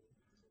this?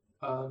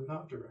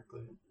 Not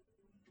directly.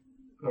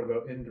 What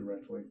about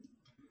indirectly?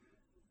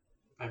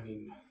 I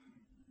mean,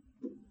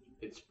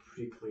 it's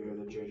pretty clear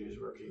that JJ is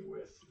working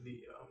with the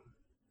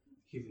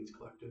Heathens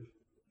Collective.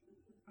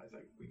 I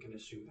think we can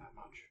assume that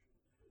much.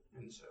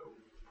 And so,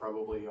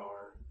 probably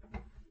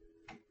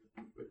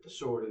with the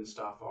sword and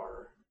stuff,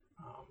 our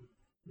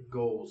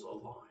goals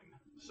align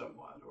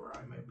somewhat, or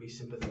I might be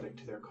sympathetic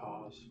to their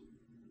cause.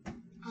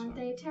 Aren't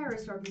they a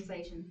terrorist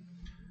organization?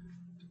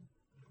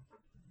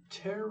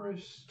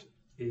 Terrorist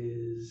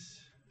is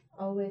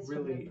Always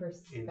really from the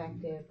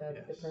perspective of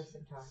the yes.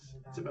 person talking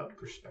about It's it. about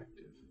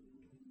perspective.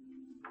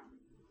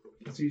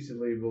 It's easy to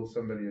label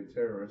somebody a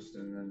terrorist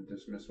and then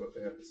dismiss what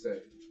they have to say,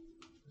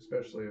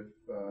 especially if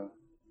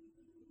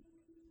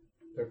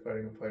they're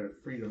fighting a fight of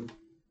freedom,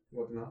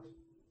 whatnot.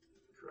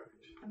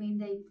 Correct. I mean,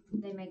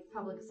 they make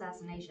public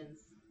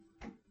assassinations.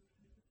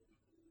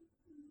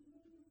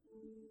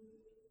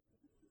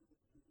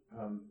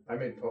 I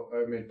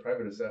made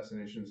private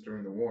assassinations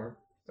during the war.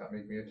 Does that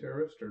make me a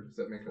terrorist, or does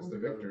that make us the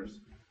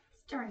victors?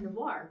 It's during the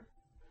war.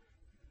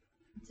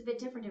 It's a bit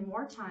different in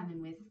wartime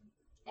and with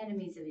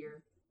enemies of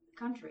your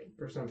country.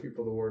 For some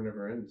people, the war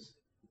never ends.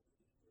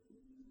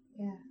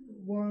 Yeah,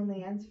 war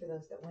only ends for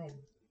those that win.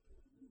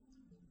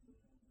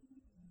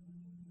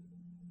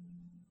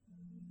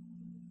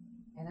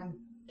 And I'm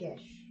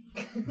Gish.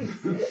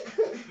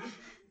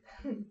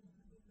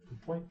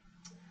 Good point.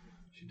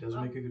 She does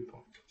make a good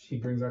point. She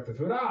brings out the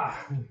food.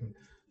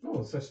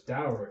 Oh, such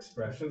dour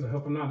expressions. I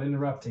hope I'm not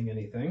interrupting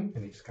anything.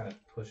 And he just kind of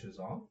pushes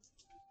off.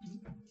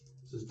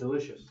 This is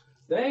delicious.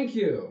 Thank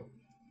you.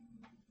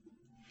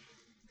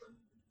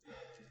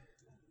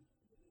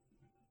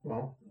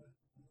 Well,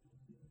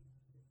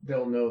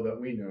 they'll know that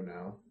we know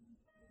now.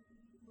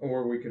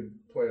 Or we could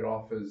play it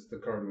off as the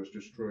card was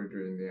destroyed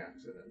during the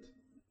accident.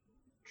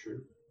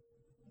 True.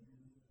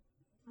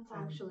 That's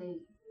actually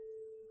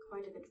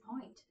quite a good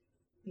point.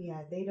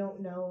 Yeah, they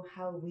don't know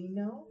how we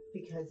know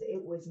because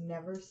it was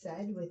never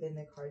said within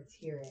the card's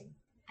hearing.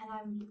 And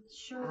I'm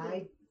sure that,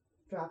 I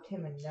dropped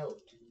him a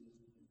note.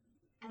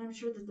 and I'm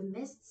sure that the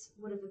mists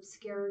would have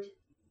obscured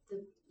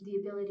the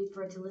ability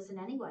for it to listen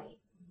anyway.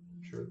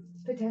 True.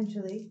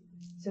 Potentially.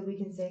 So we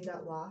can say it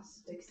got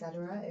lost,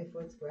 etc. if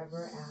it's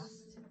ever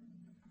asked.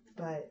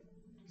 But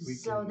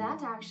So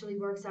that actually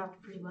works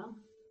out pretty well.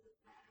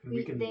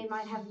 we can. They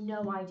might have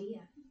no idea.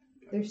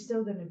 they're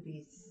still going to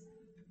be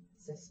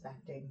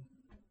suspecting.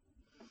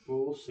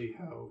 Well, we'll see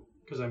how.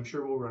 Because I'm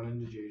sure we'll run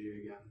into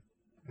JJ again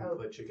and Oh.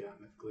 Glitch again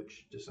if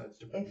Glitch decides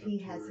to bring If it up he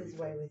to you has or his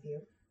way anything. with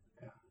you.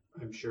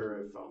 I'm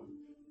sure if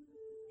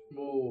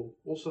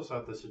we'll suss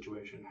out the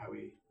situation, how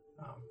he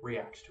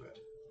reacts to it,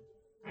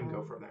 and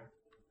go from there.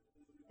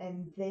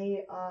 And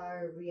they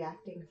are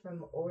reacting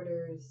from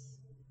orders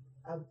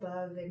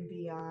above and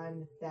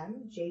beyond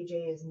them.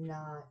 JJ is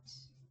not.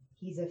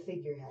 He's a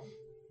figurehead.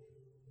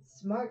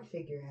 Smart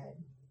figurehead.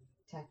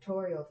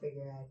 Tactorial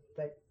figurehead.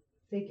 But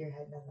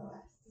figurehead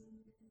nonetheless.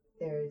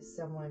 There is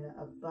someone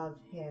above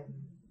him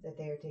that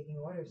they are taking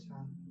orders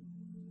from.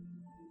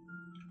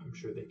 I'm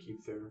sure they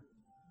keep their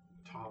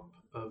top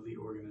of the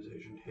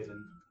organization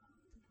hidden.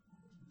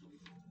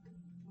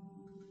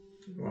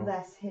 Well.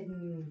 Less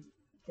hidden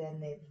than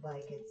they'd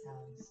like, it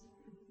sounds.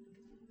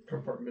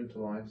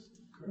 Compartmentalized.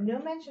 Correct. No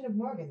mention of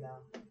Morgan,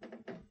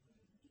 though.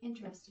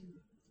 Interesting.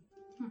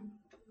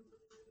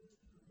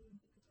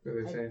 Do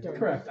they I say anything? don't-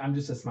 Correct. I'm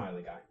just a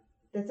smiley guy.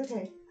 That's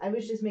okay. I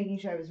was just making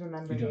sure I was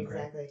remembering You're doing great.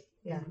 exactly.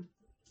 Yeah.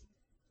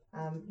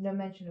 No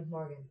mention of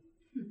Morgan.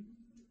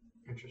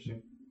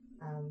 Interesting.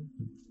 I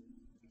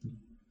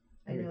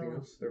Anything know.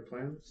 else? Their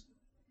plans?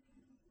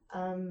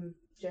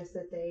 Just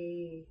that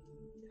they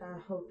are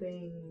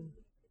hoping,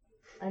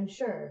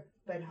 unsure,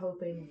 but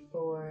hoping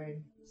for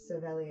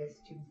Sevelius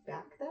to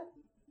back them,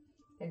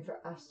 and for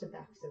us to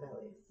back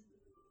Sevelius.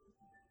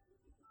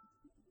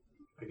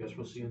 I guess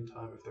we'll see in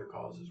time if their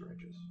cause is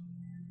righteous.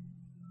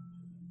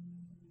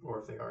 Or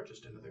if they are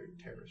just another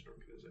terrorist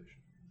organization.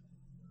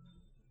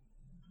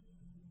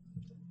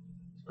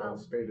 Call a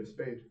spade a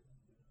spade.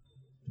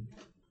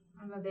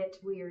 I'm a bit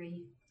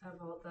weary of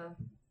all the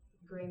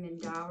grim and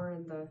dour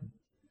and the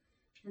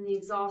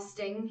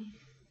exhausting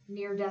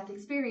near-death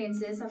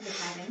experiences I've been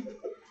having.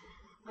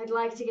 I'd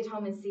like to get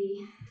home and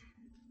see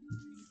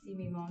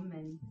me mom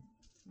and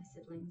my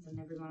siblings and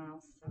everyone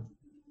else. So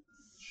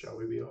Shall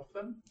we be off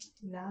then?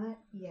 Not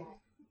yet.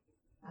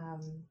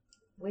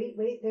 Wait,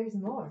 there's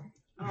more.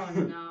 oh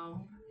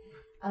no.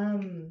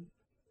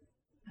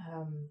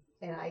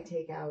 and I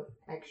take out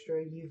extra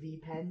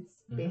UV pens,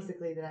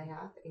 basically, that I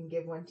have, and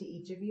give one to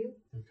each of you.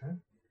 Okay.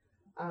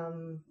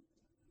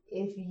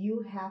 If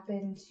you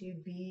happen to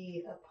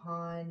be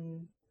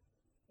upon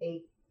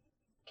a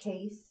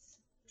case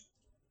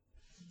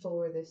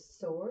for the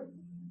sword,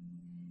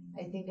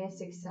 I think I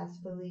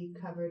successfully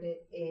covered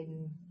it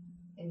in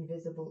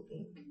invisible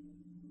ink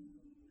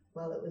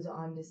while it was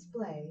on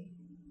display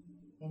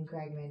in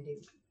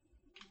Cragmandu.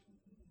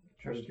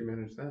 How did you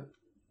manage that?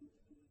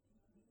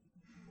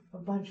 A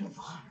bunch of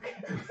luck.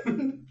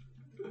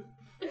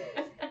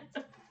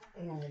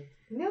 And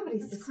nobody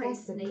That's quite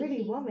suspects a pretty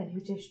sneaky. woman who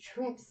just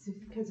trips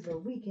because of her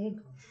weak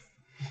ankles.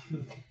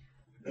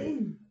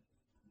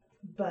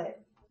 But,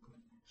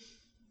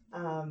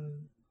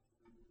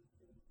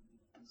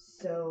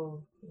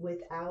 so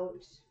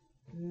without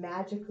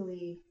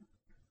magically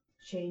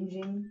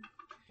changing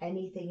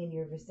anything in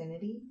your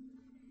vicinity,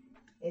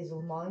 as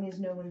long as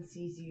no one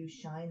sees you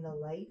shine the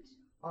light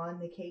on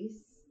the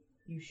case,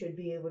 you should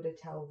be able to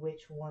tell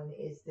which one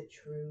is the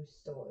true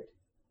sword.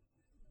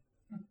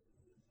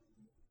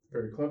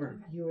 Very clever.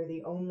 You are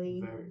the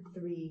only Very.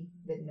 3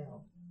 that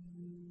know.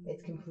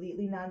 It's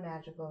completely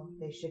non-magical.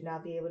 They should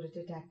not be able to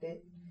detect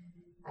it.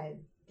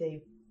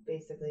 They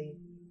basically,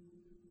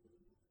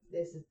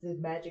 this is the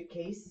magic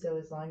case, so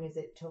as long as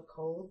it took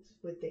hold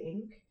with the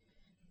ink,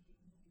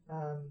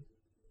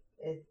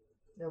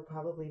 they'll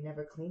probably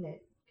never clean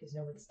it because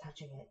no one's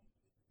touching it.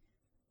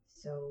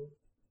 So,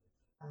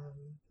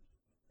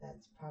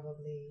 that's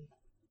probably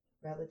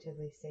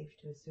relatively safe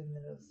to assume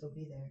that it'll still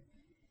be there,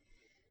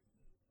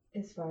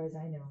 as far as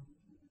I know.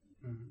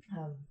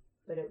 Mhm.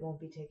 But it won't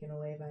be taken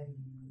away by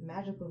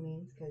magical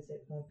means because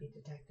it won't be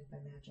detected by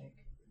magic.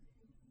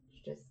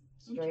 It's just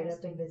straight up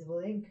Interesting. invisible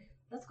ink.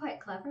 That's quite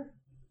clever.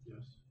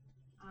 Yes.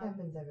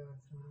 Happens every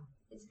once in a while.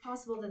 It's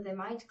possible that they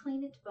might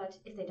clean it, but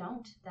if they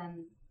don't,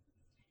 then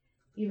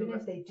Even You're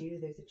if they do,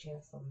 there's a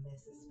chance they'll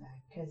miss a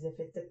spec. Because if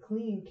it's a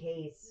clean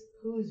case,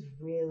 who's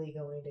really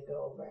going to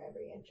go over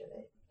every inch of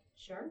it?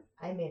 sure.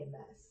 I made a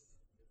mess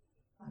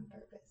on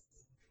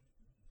purpose.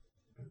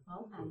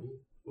 Well,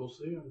 We'll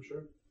see, I'm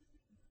sure.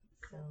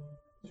 So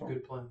It's a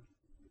good plan.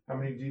 How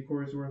many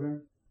decoys were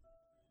there?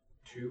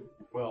 2,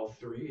 well,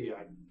 3,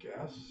 I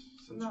guess,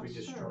 since Not we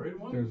sure. destroyed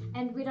one. There's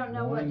and we don't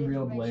know what one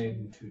real information, blade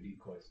and 2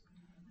 decoys.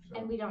 So,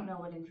 and we don't know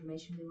what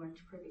information we weren't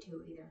privy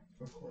to either.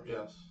 of course.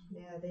 Yes.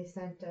 yeah, they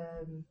sent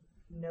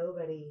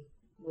nobody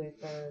with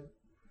a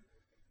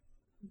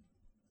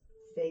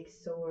fake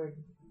sword.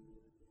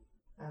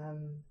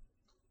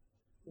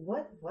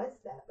 What was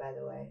that, by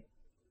the way?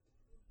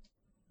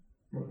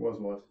 What was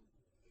what?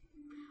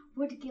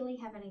 Would Gilly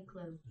have any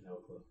clue? No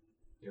clue.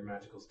 Your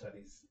magical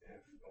studies have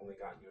only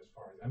gotten you as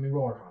far as. I mean,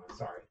 roll Arcana,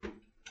 sorry.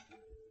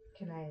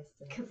 Can I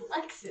assist?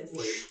 Alexis.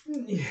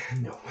 Wait, Yeah,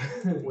 no.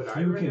 Would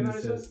I you can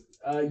recognize it? assist.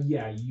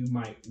 Yeah, you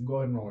might. Go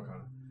ahead and roll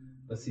Arcana.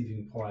 Let's see if you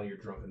can pull out of your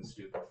drunken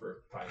stupor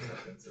for 5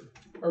 seconds.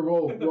 Or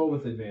roll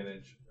with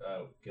advantage,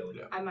 Gilly.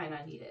 Yeah. I might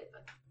not need it,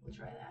 but we'll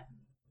try that.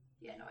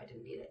 Yeah, no, I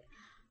didn't need it.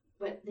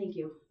 But thank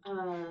you.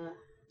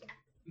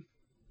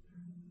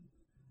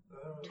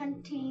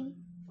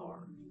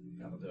 24.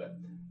 That'll do it.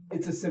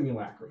 It's a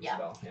simulacrum Yeah.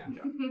 spell. Yeah.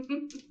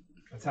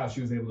 That's how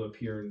she was able to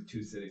appear in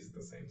 2 cities at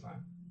the same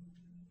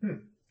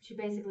time. She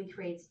basically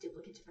creates a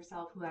duplicate of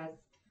herself who has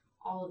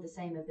all of the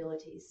same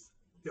abilities.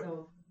 Yep.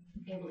 So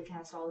able to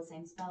cast all the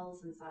same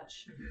spells and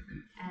such.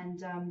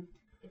 And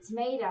it's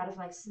made out of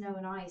like snow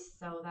and ice,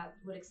 so that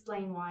would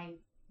explain why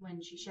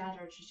when she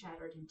shattered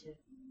into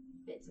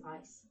bits of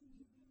ice.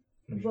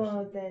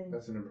 Well, then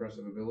That's an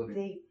impressive ability.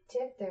 they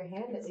tip their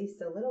hand at least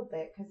a little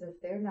bit, because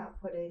if they're not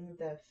putting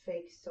the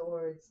fake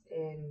swords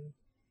in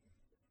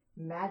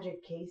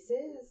magic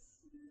cases,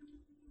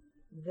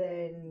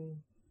 then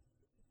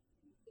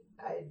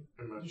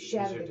It might you be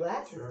shatter easier the to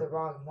glass is capture. the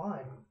wrong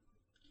one.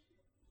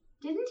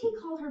 Didn't he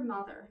call her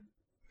mother?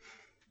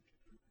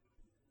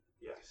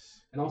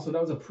 Yes. And also,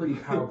 that was a pretty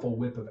powerful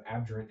whip of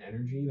abjurant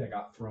energy that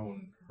got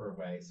thrown her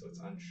way, so it's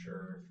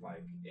unsure if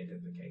like it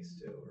hit the case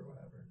too or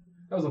whatever.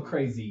 That was a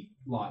crazy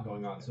lot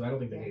going on, so I don't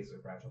think the Yeah. cases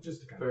are fragile.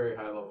 Just to kind Very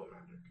high level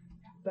magic.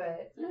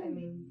 But I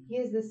mean, he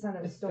is the son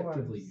of of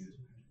effectively storms. used.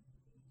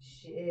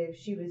 If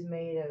she was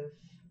made of,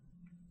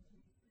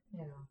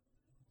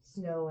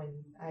 snow and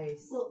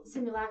ice. Well,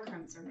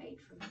 simulacrums are made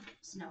from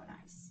snow and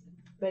ice.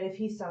 But if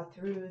he saw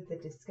through the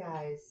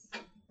disguise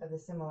of the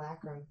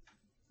simulacrum,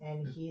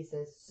 and he's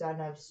a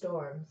son of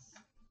storms,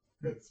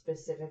 it's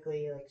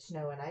specifically like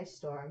snow and ice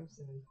storms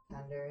and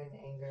thunder and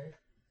anger.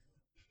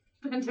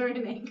 Thunder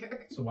and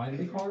anger. So why did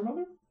he call her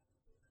mother?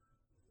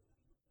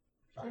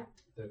 Sorry, Yeah.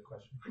 the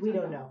question. We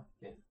don't know.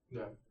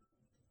 Yeah.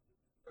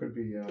 Could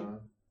be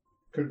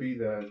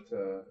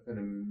that in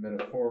a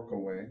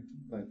metaphorical way,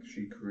 like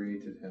she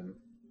created him,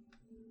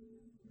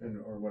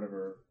 or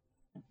whatever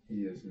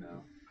he is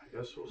now. I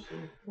guess we'll see.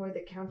 Or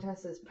the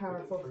Countess is Good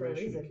powerful for a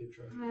information to reason. keep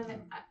track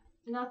of.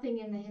 Nothing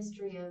in the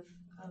history of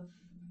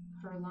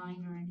her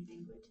line or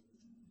anything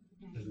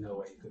would. There's no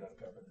way you could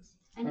uncover this.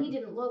 And he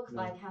didn't look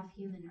like half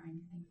human or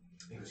anything.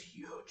 It was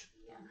huge.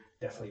 Yeah.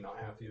 Definitely not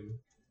half human.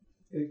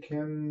 It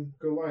can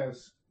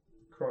Goliath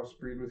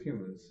crossbreed with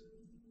humans.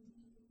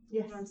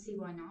 Yes. I don't see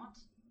why not.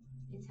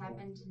 It's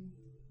happened in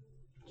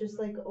Just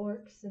like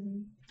orcs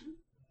and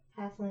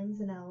halflings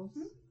and elves.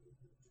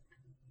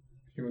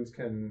 Humans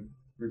can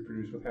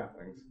reproduce with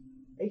halflings.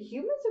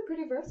 Humans are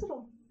pretty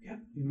versatile. Yeah,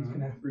 humans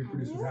can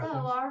reproduce with so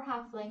halflings. are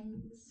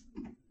halflings.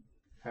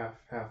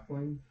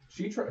 Halfling.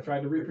 She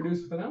tried to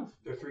reproduce with an elf.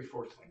 They're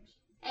 3/4lings.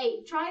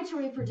 Hey, try to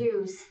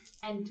reproduce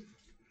and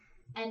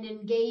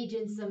engage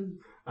in some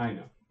I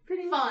know.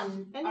 Pretty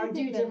fun much or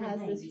anything do that different has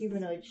things. this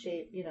humanoid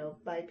shape,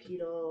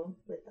 bipedal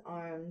with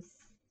arms.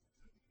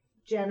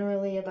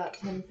 Generally about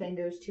 10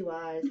 fingers, 2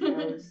 eyes,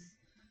 nose.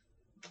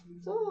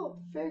 It's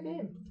all fair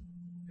game.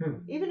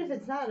 Even if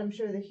it's not, I'm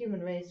sure the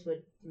human race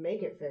would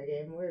make it fair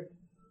game. We're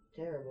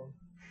terrible.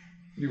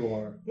 You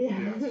are.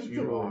 Yeah. Yes,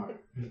 you are.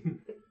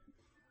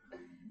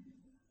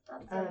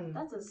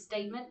 That's a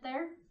statement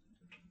there.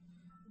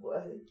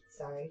 Well,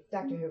 sorry,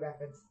 Doctor Who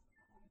reference.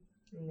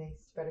 And they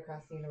spread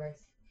across the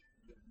universe.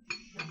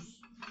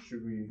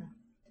 Should we?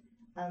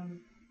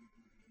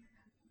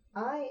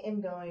 I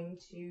am going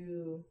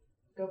to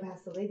go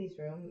past the ladies'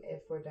 room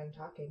if we're done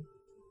talking.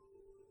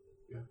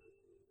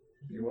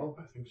 You will.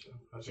 I think so.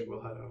 I think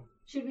we'll head out.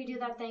 Should we do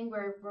that thing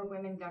where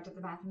women go to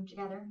the bathroom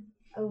together?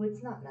 Oh,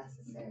 it's not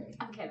necessary.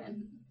 Okay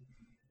then.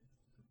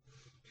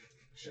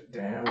 Shut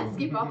down. I'll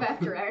skip off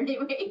after her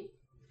anyway.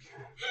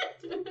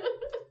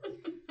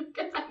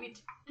 Because I need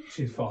to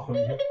She's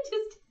following you.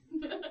 just.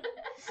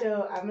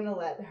 So I'm gonna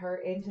let her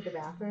into the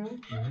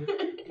bathroom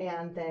Mhm.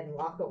 and then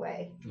walk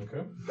away.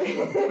 Okay.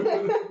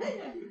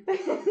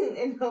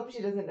 And hope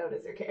she doesn't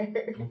notice or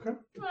care. Okay.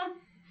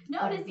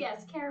 Notice,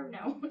 yes. Care,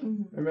 no.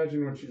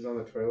 Imagine when she's on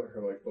the toilet,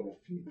 her little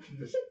feet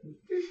just.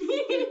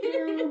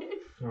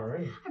 All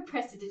right. I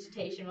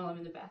prestidigitation while I'm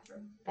in the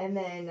bathroom. And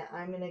then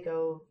I'm gonna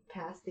go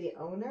past the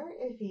owner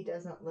if he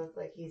doesn't look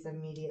like he's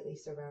immediately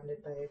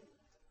surrounded by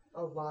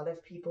a lot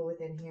of people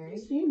within hearing.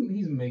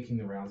 He's making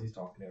the rounds. He's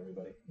talking to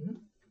everybody.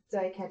 So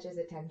I catch his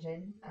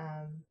attention.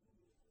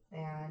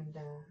 And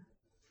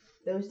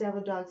those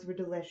devil dogs were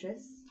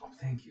delicious. Oh,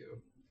 thank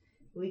you.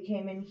 We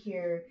came in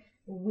here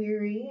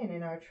weary and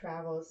in our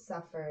travels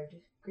suffered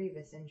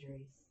grievous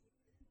injuries.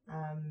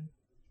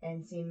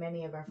 And seen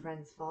many of our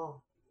friends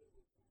fall.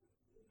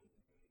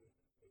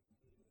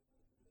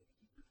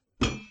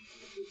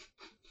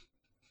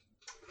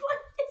 What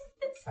is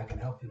this? I can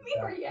help you with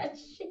Weird that.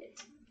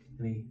 shit.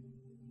 And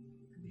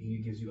he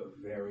gives you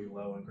a very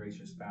low and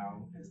gracious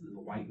bow as the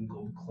white and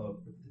gold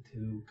cloak with the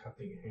two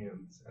cupping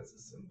hands as a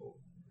symbol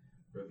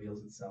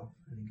reveals itself,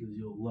 and he gives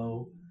you a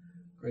low,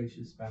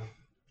 gracious bow.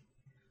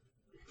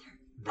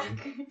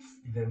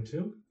 Them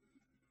too?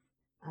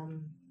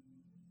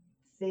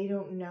 They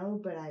don't know,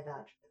 but I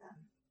vouch for them.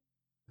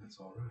 That's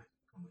all right.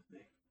 Come with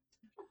me.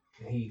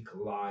 And he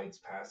glides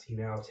past. He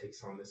now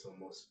takes on this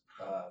almost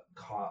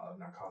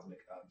not cosmic,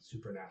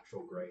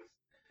 supernatural grace.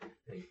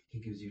 And he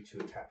gives you two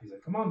a tap. He's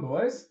like, "Come on,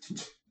 boys!"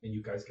 And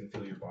you guys can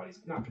feel your bodies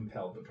not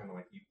compelled, but kind of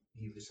like you.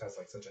 He just has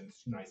like such a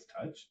nice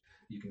touch.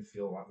 You can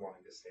feel like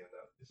wanting to stand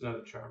up. It's not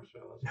a charm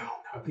spell, is it? No,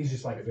 he's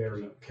just like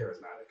very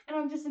charismatic. And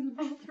I'm just in the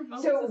bathroom.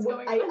 while So this is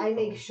going on. I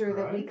make sure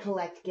that we Right.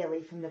 collect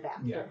Gilly from the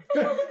bathroom. Yeah.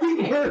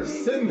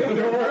 Burst in the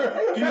door.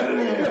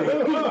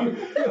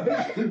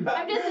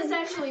 I'm just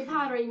essentially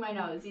powdering my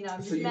nose, I'm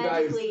just So you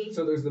guys, magically.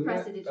 so there's the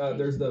prestidigitation.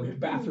 there's the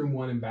bathroom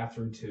 1 and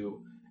bathroom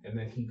 2, and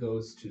then he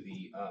goes to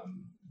the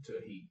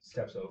he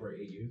steps over at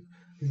you.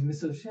 He's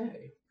Miss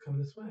O'Shea, come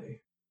this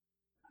way.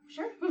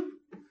 Sure.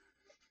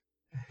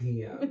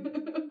 He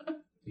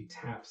he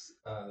taps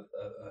a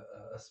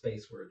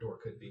space where a door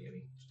could be,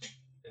 and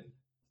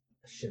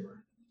a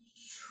shimmer.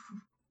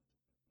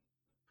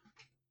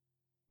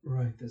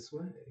 Right this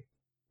way.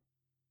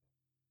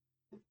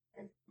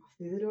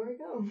 Through the door we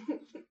go.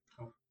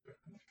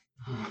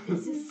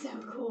 This is so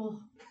cool.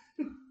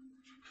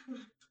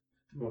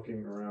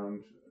 Looking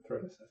around,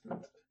 threat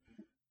assessment. Is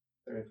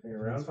there anything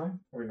That's around? fine.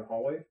 We're in the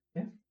hallway?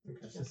 Yeah. Okay.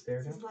 Just a stare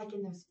This down. is like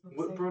in those books.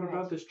 What I brought read.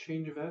 about this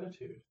change of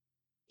attitude?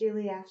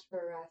 Gilly asked for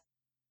a rest.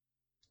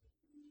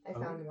 I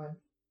Oh. found one.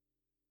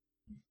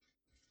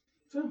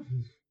 So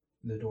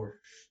the door,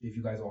 if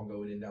you guys all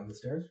go in and down the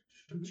stairs,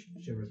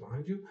 shimmers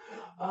behind you.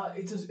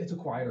 It's a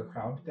quieter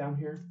crowd down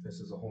here. This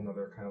is a whole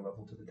nother kind of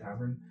level to the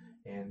tavern,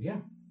 and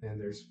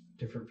there's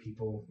different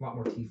people, a lot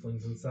more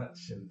tieflings and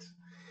such, and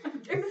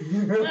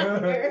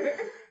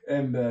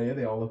and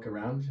they all look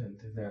around and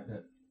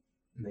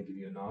they give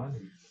you a nod,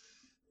 and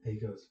he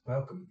goes,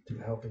 "Welcome to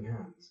the Helping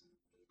Hands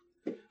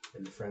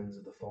and the Friends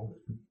of the Fallen."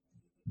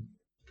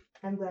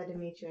 I'm glad to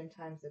meet you in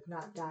times of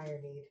not dire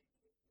need.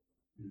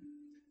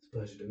 It's a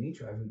pleasure to meet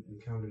you. I haven't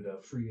encountered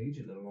a free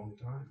agent in a long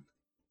time.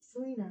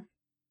 Selena.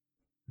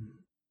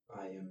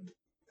 I am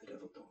the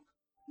Devil Dog.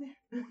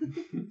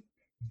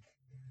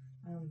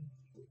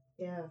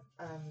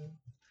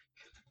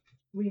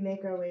 We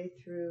make our way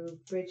through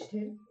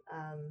Bridgeton,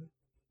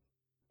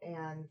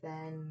 and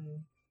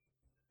then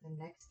the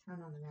next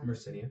town on the map.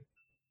 Mercinia.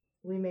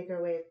 We make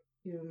our way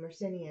to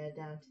Mercinia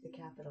down to the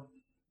capital.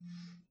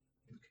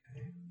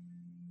 Okay.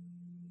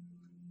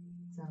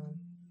 So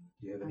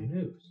Do you have any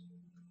news?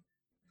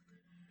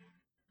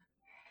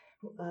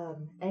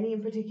 Any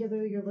in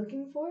particular you're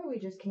looking for? We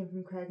just came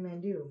from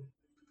Cragmandu.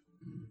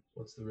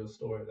 What's the real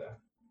story there?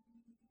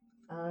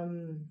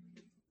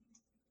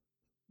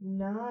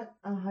 Not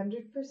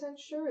 100%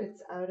 sure.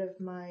 It's out of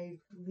my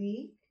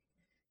league,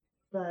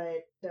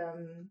 but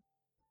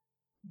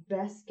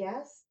best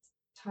guess,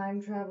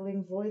 time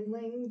traveling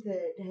voidling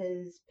that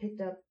has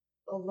picked up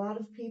a lot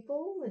of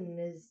people and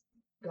is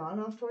gone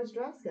off towards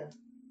Draska.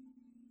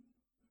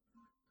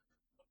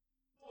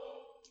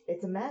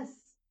 It's a mess.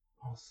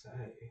 I'll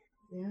say.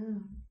 Yeah.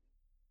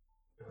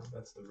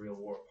 That's the real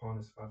war upon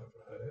us if I've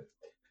ever heard it.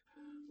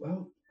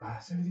 Well,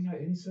 is there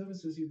any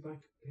services you'd like,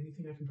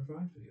 anything I can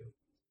provide for you?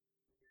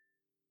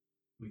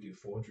 We do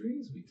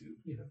forgeries, we do,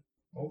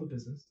 all the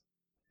business.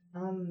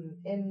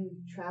 In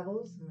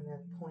travels, I'm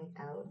gonna point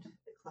out the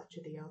Clutch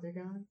of the Elder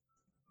Gods.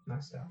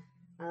 Nice stuff.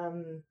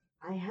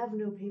 I have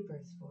no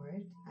papers for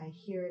it. I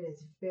hear it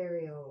is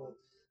very old.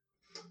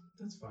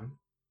 That's fine.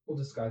 We'll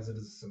disguise it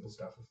as a simple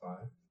staff of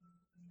 5.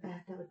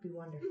 That would be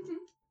wonderful.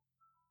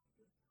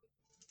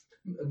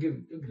 I'll get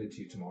it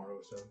to you tomorrow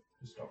or so.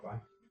 Just stop by.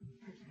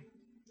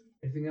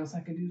 Anything else I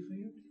can do for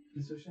you,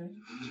 Miss O'Shea?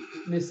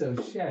 Miss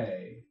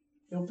O'Shea,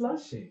 you're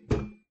blushing.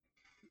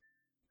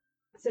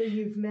 So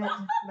you've met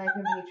my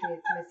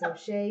compatriots, Miss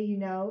O'Shea,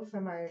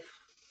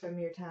 from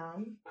your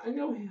town. I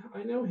know him.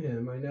 I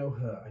know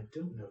her. I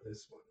don't know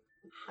this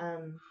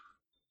one.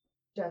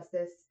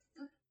 Justice.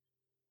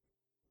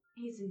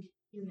 He's a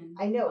human.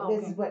 I know, Oh,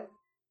 this is what...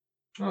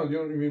 Oh,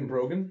 you mean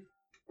Brogan?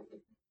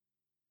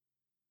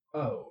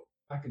 Oh,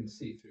 I can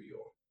see through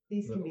your...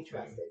 These can little be thing.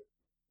 trusted.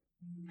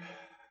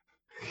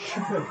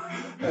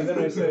 And then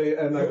I say,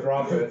 and I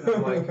drop it.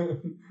 I'm like,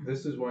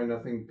 this is why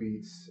nothing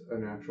beats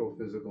an actual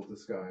physical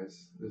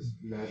disguise. This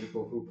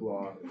magical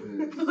hoopla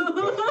is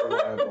most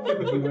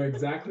reliable. You were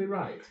exactly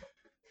right.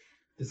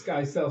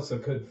 Disguise self so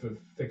good for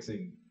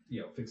fixing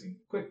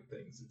quick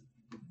things,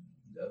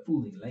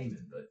 fooling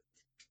laymen, but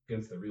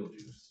against the real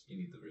juice, you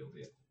need the real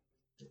deal.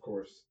 Of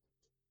course.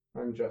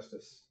 I'm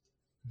Justice.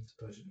 It's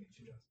a pleasure to meet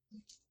you,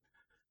 Justice.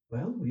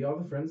 Well, we are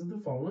the Friends of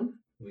the Fallen.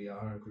 We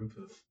are a group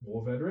of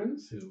war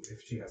veterans who,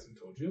 if she hasn't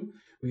told you,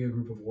 we are a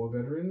group of war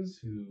veterans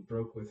who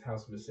broke with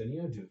House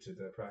Messenia due to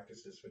their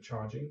practices for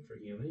charging, for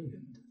healing,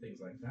 and things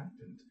like that.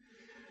 And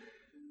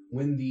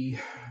when the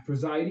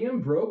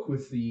Presidium broke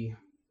with the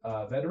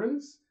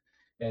veterans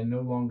and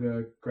no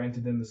longer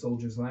granted them the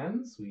soldiers'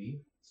 lands,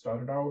 we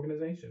started our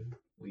organization.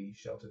 We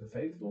shelter the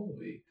faithful,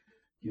 we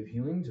give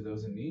healing to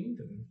those in need,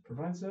 and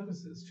provide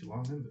services to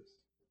our members.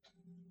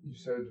 You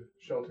said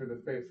shelter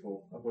the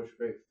faithful. Of which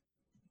faith?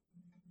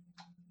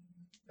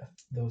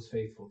 Those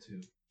faithful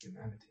to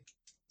humanity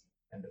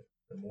and of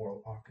the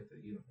moral arc of the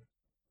universe.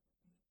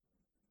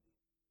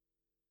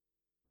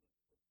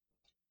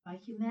 By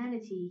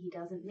humanity, he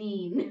doesn't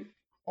mean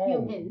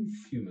All humans.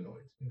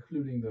 humanoids,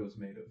 including those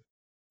made of...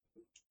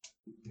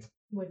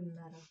 Wooden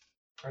metal.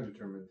 I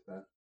determined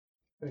that.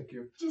 Thank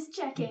you. Just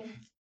checking.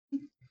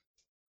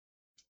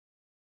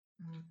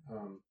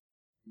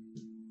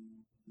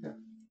 Yeah.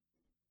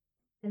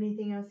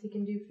 Anything else he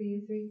can do for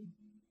you three?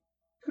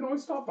 You can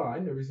always stop by.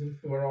 No reason.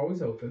 We're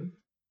always open.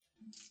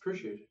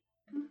 Appreciate it.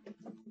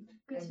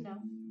 Good to know.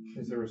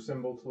 Is there a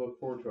symbol to look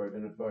for to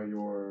identify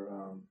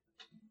your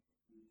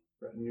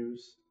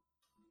retinues?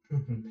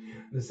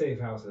 The safe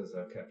houses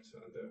are kept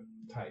under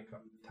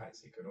tight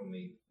secret.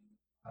 Only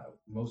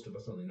most of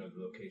us only know the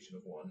location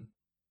of one.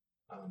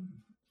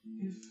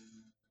 If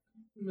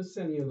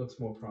Messenia looks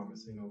more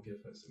promising, I'll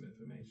give her some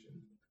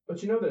information.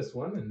 But you know this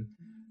one, and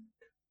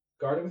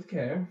guard it with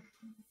care.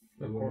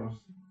 Of course.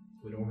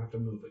 We don't have to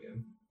move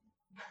again.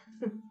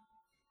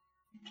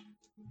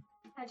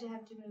 How'd you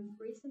have to move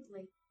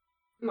recently?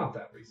 Not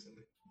that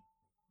recently.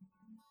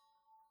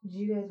 Do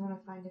you guys want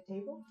to find a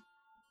table?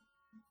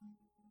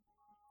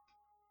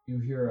 You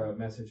hear a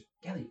message.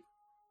 Gilly.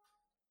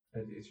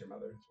 It's your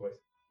mother's voice.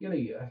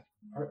 Gilly,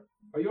 are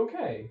you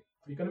okay?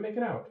 Are you gonna make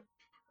it out?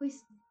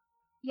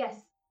 Yes.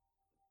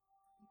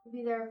 We'll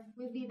be there.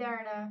 We'll be there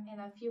in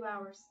a few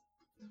hours.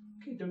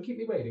 Okay, don't keep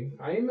me waiting.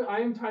 I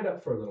am tied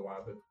up for a little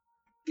while, but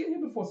get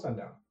here before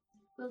sundown.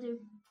 We'll do.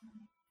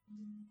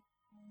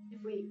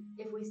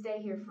 If we stay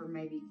here for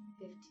maybe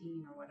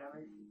 15 or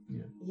whatever.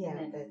 Yeah,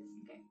 Then- that's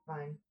Okay.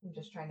 fine. I'm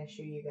just trying to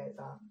shoo you guys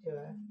off to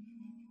a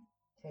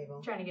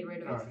table. Trying to get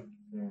rid of All us. right.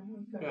 Yeah,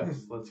 okay.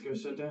 Yes, let's go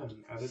sit down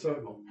at a So-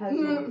 table. How's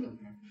Away your from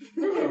here.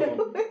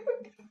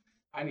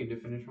 I need to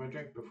finish my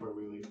drink before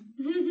we leave.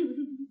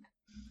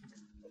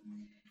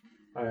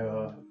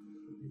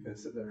 You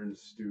guys sit there and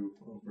stew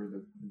over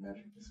the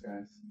magic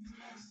disguise.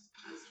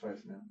 It's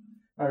twice now.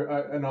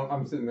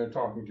 I'm sitting there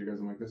talking to you guys.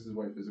 I'm like, this is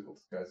why physical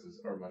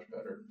disguises are much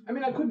better. I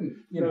mean, I couldn't,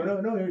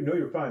 No,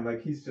 you're fine.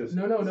 Like he's just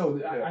No.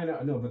 Yeah.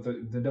 I know, but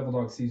the devil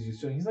dog sees you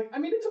soon. He's like, I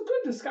mean, it's a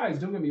good disguise.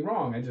 Don't get me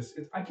wrong.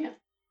 I can't,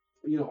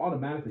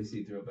 automatically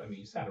see through it. But I mean,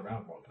 you sat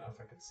around long enough.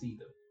 I could see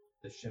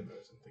the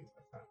shimmers and things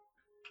like that.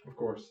 Of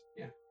course.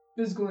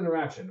 Physical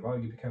interaction. I'll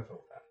be careful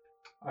with that.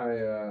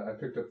 I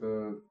picked up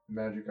the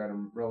magic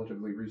item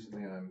relatively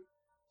recently, and I'm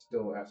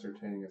still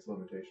ascertaining its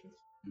limitations.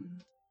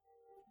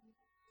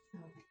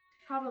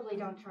 Probably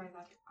don't try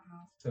that at my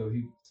house. So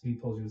he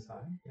pulls you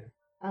aside. Yeah.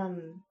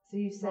 So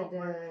you said Won't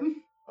work.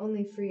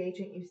 only free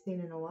agent you've seen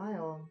in a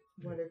while.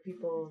 What are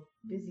people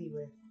busy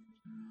with?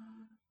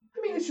 I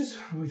mean, it's just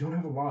we don't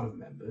have a lot of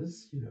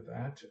members, you know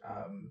that.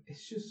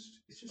 It's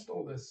just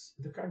all this.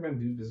 The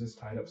Kathmandu business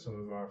tied up some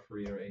of our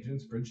freer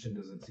agents. Bridgeton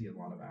doesn't see a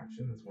lot of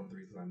action. That's one of the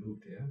reasons I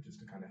moved here, just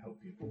to kind of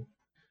help people.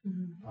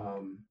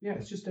 Yeah,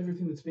 it's just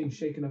everything that's being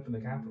shaken up in the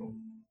capital.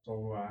 It's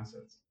all of our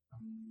assets.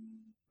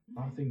 A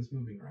lot of things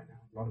moving right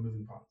now. A lot of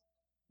moving parts.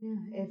 Yeah,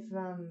 if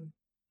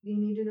you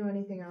need to know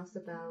anything else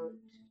about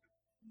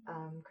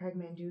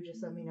Cragmandu,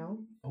 just let me know.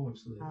 Oh,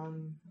 absolutely.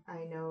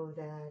 I know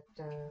that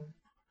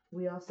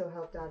we also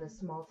helped out a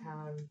small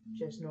town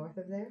just north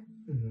of there,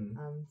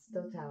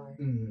 Still Tower.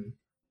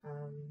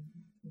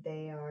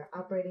 They are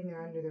operating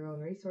there under their own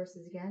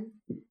resources again.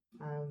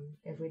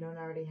 If we don't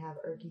already have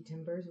Erky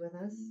Timbers with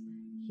us,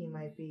 he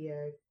might be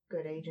a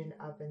good agent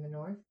up in the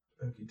north.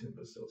 Erky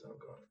Timbers still tell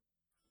God.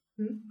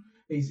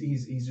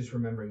 He's just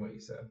remembering what you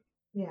said.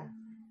 Yeah.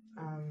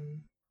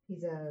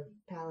 He's a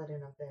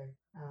paladin up there.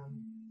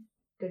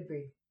 Good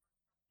breed.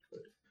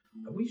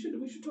 We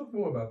should talk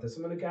more about this.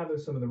 I'm going to gather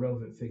some of the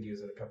relevant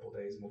figures in a couple of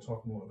days, and we'll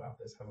talk more about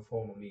this. Have a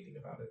formal meeting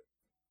about it,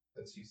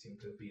 since you seem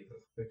to be in the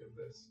thick of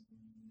this.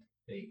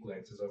 And he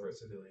glances over at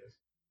Civilius.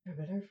 For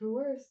better or for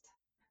worse,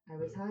 I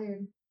was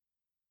hired.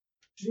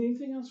 Do you need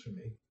anything else from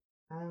me?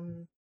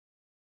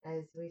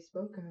 As we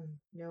spoke,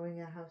 knowing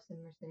a house in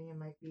Mercinia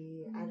might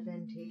be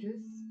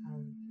advantageous.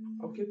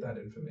 I'll get that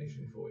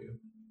information for you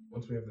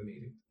once we have the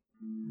meeting.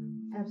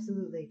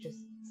 Absolutely. Just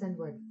send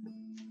word.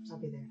 I'll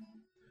be there.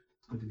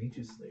 It's good to meet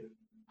you, Slade.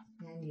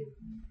 And you.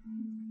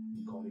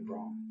 You call me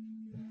Braum.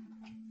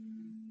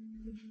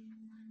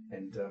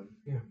 And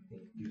yeah,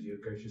 he gives you a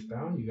gracious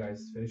bow, and you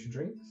guys finish your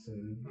drinks,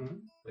 and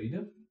what do you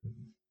do?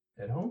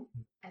 Head home?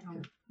 At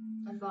home.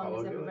 As long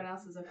as everyone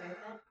else is okay with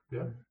that.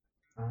 Yeah.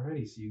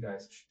 Alrighty, so you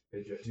guys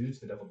bid your adieu to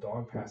the devil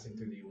dog passing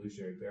through the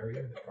illusionary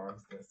barrier that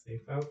guards the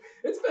safe house.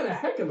 It's been a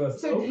heck of a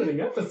opening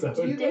episode.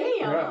 do you guys-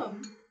 Yeah.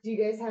 Do you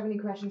guys have any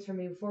questions for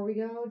me before we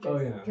go? Oh,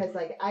 yeah. Because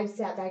I've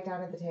sat back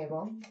down at the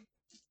table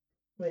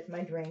with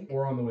my drink.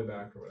 Or on the way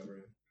back, or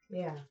whatever.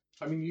 Yeah.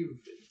 I mean, you've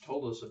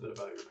told us a bit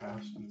about your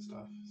past and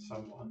stuff,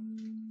 somewhat.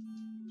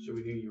 So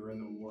we knew you were in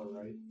the war,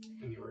 right?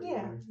 And you were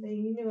Yeah.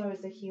 You knew I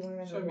was a healer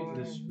in So I the mean, war.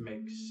 this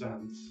makes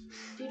sense.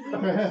 Did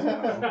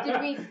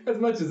we As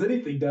much as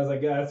anything does, I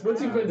guess.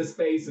 Once you've been to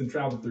space and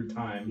traveled through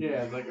time.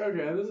 Yeah, it's like,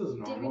 okay, this is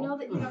normal. did we know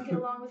that you don't get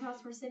along with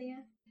House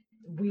Mercinia?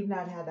 We've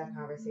not had that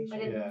conversation.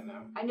 But Yeah,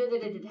 no. I knew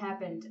that it had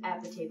happened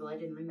at the table. I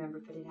didn't remember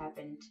if it had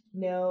happened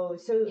No,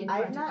 so in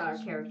I've front not of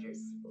our characters.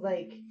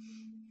 like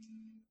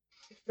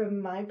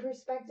from my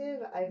perspective,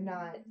 I've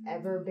not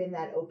ever been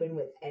that open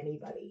with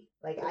anybody.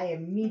 Like I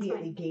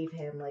immediately gave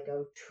him like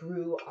a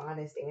true,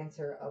 honest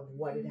answer of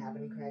what had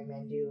happened to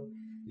Cragmandu.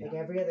 Like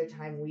every other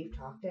time we've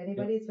talked to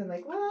anybody, it's been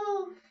like,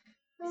 well,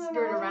 I don't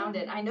Skirt know, around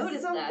it. I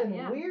noticed that. something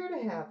Yeah. weird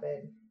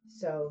happened.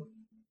 So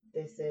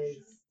this is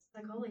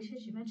Like, holy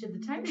shit, you mentioned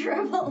the time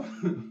travel.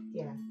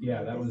 yeah.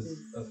 Yeah, that This was.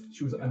 is-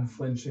 She was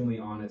unflinchingly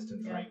honest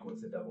and Yeah. frank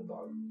with the devil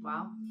dog.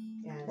 Wow.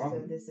 Yeah, Wow. so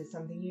this is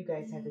something you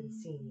guys haven't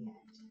seen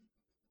yet.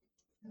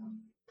 So,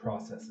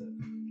 Process it.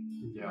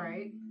 Yeah.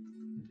 Right.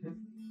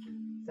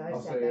 so I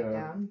I'll sat say, back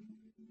down.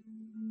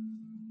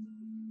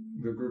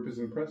 The group is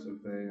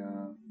impressive. They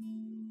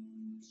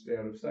stay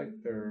out of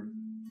sight. Their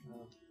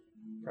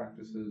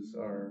practices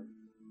are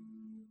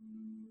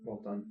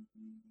well done.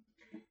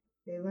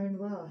 They learned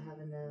well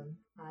having to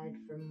hide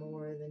from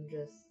more than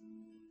just,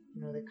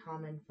 the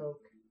common folk.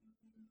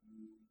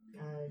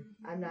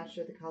 I'm not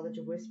sure the College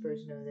of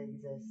Whispers know they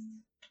exist.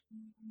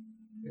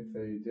 If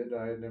they did,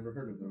 I had never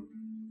heard of them.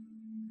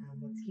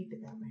 Let's keep it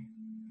that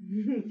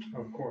way.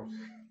 Of course.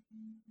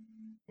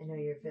 I know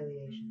your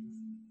affiliations.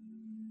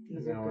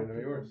 And are now I good know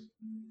people. yours.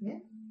 Yeah.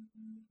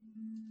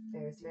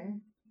 Fair is fair.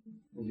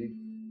 Indeed.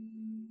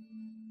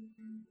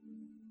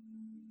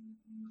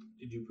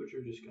 Did you put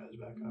your disguise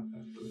back up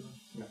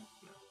after that?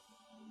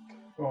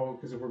 Well,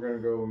 because if we're going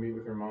to go meet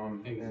with her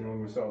mom, and when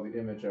we Exactly. saw the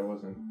image, I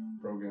wasn't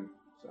Brogan,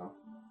 so.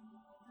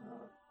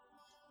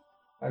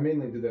 I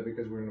mainly did that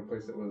because we were in a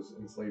place that was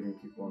enslaving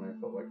people, and I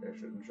felt like I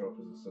shouldn't show up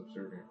as a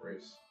subservient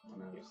race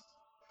when I was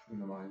in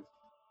the mines.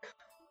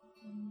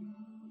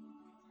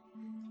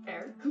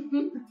 Fair.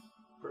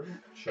 Perfect.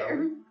 Shall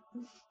we?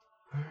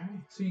 Alright.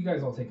 So you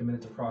guys all take a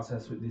minute to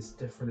process with this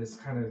this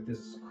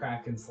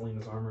crack in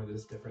Selena's armor,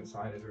 this different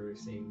side of her. We've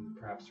seen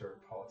perhaps her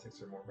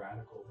politics are more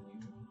radical than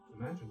you can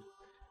imagine.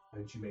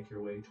 As you make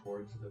your way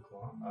towards the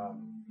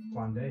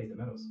Clonday, the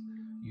meadows.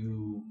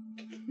 You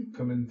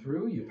come in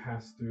through, you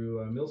pass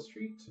through Mill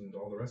Street and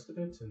all the rest of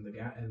it,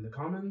 and the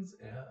Commons,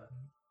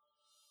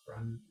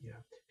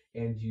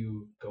 and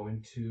you go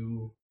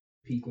into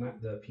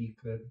the peak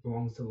that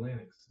belongs to the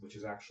Lanix, which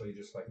is actually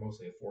just like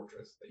mostly a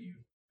fortress that you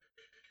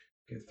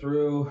get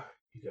through,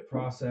 you get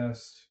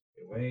processed,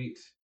 you wait,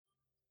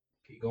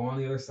 you go on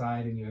the other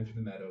side and you enter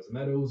the meadows. The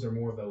meadows are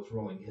more of those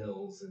rolling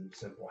hills and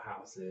simple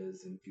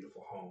houses and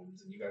beautiful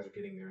homes, and you guys are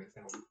getting there and it's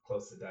now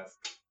close to dusk.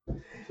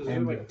 So is it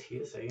And- like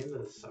TSA in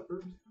the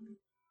suburbs?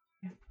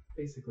 Yeah.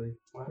 basically.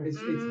 Wow. It's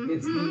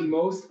the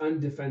most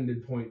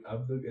undefended point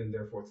of the, and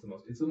therefore it's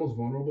the most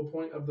vulnerable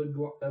point of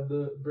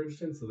the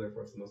Bridgeton, so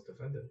therefore it's the most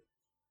defended.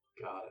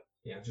 Got it.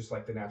 Yeah, just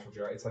like the natural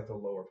GR, it's like the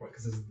lower point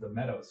because this is the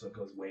meadow, so it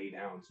goes way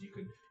down. So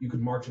you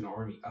could march an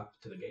army up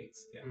to the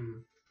gates. Yeah,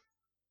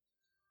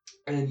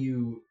 and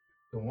you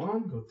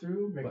go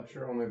through, Making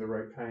sure only the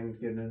right kind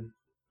get in.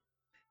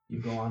 You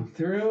go on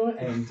through,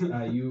 and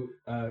you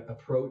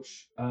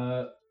approach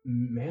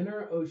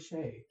Manor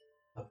O'Shea,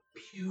 a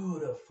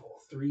beautiful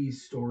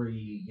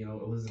 3-story,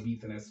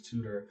 Elizabethan-esque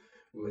Tudor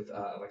with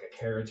like a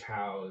carriage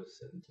house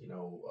and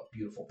a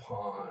beautiful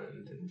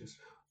pond and just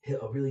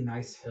a really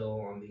nice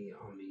hill on the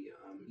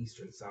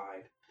eastern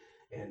side,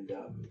 and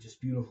just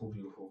beautiful,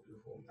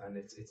 and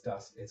it's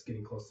dusk. It's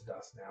getting close to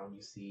dusk now, and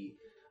you see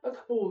a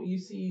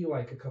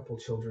couple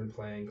children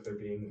playing, but they're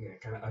being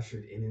kind of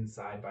ushered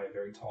inside by a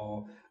very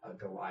tall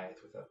Goliath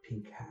with a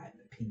pink hat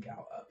and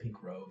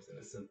pink robes and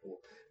a simple,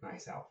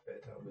 nice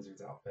outfit, a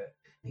wizard's outfit.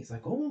 And he's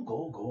like,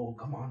 go,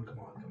 come on.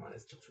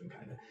 As children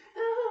kind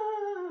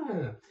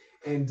of,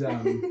 and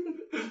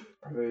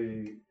Are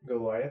they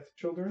Goliath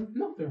children?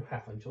 no, they're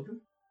halfling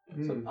children,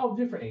 Hmm. so all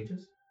different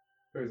ages.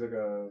 There's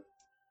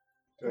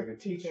like a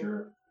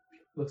teacher.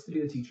 Looks to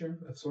be the teacher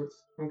of sorts.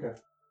 Okay.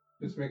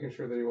 Just making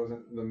sure that he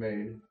wasn't the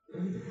maid.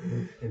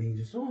 And he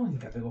just, he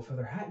got the little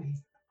feather hat, and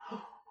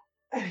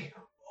he,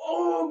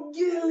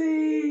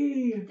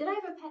 Gilly! Did I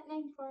have a pet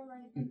name for him or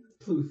anything?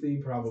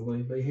 Pluthi,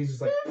 probably, but he's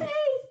just like,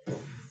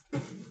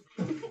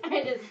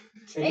 I just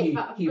and take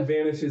off. he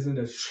vanishes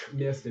into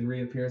mist and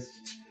reappears.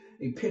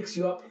 He picks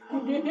you up.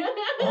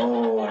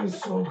 Oh, I'm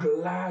so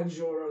glad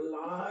you're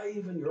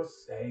alive and you're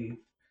safe.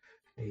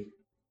 And he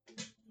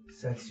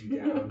sets you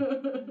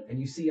down, and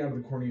you see out of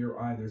the corner of your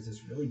eye there's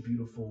this really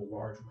beautiful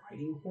large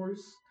riding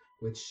horse,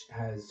 which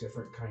has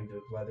different kind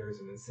of leathers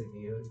and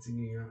insignia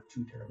you're not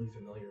too terribly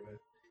familiar with.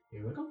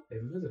 And you're like, they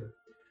have a visitor.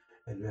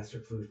 And Master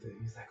Pluth,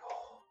 he's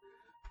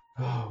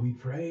like, we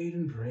prayed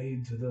and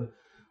prayed to the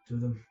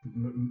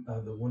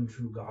one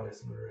true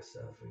goddess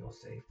Marissa for your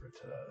safe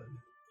return.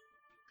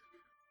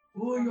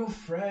 Who are your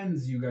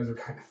friends? You guys are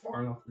kind of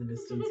far enough in the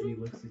distance, and he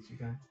looks at you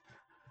guys.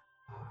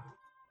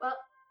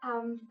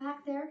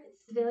 Back there,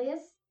 it's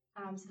Sevilius.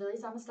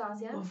 Sevilius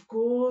Anastasia. Of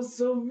course,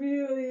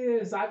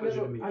 Sevilius.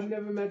 Pleasure to meet I've you.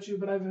 never met you,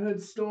 but I've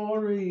heard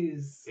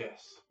stories.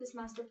 Yes. This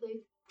Master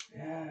Flute.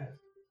 Yes.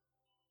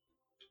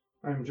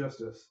 I'm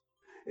Justice.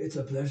 It's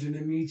a pleasure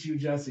to meet you,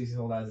 Jesse. He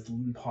holds out his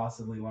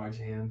impossibly large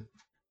hand.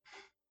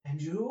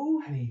 And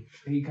you? And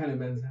he kind of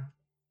bends down.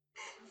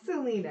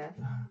 Selena.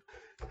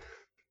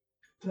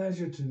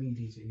 Pleasure to meet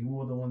each of you. You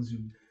are the ones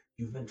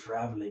you've been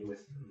traveling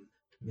with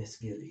Miss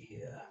Gilly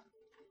here.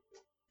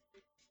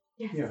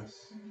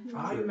 Yes.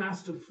 I'm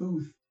Master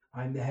Pluth.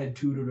 I'm the head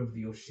tutor of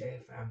the O'Shea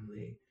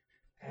family,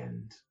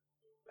 and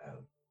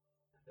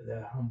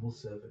their humble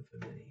servant for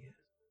many years.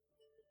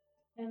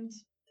 And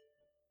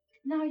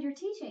now you're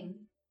teaching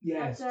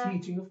Yes, At,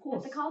 teaching, of at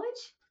course. the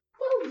college?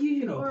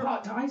 Well, Or-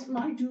 part-time.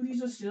 My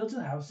duties are still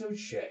to House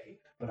O'Shea,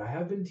 but I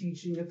have been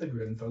teaching at the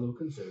Grenfellow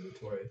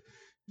Conservatory,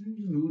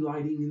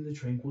 moonlighting in the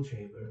Tranquil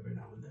Chamber every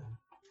now and then.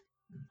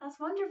 That's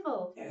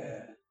wonderful.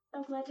 Yeah,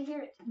 I'm glad to hear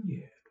it.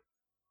 yeah.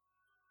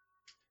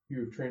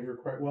 You've trained her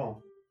quite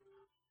well.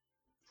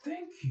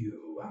 Thank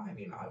you. I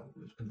mean, I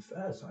would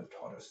confess I've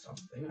taught her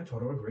something. I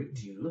taught her a great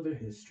deal of her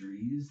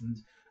histories,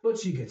 but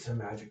she gets her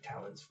magic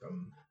talents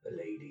from the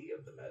Lady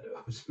of the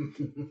Meadows.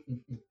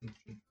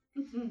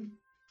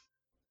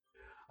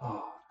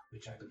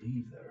 Which I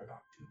believe they're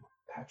about to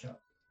patch up.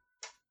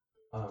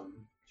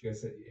 Did you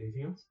guys say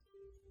anything else?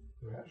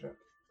 Patch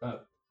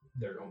up.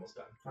 They're almost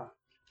done. Ah.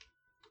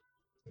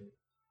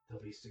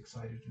 They'll be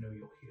excited to know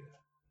you're here.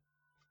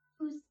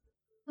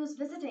 Who's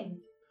visiting?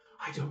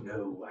 I don't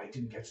know. I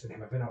didn't catch the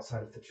name. I've been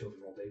outside with the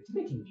children all day,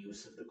 making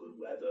use of the good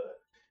weather,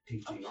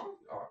 teaching. Oh,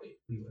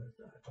 We were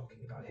talking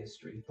about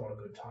history. Thought a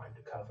good time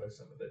to cover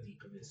some of the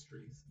deeper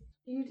mysteries.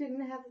 You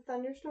didn't have the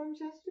thunderstorms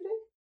yesterday?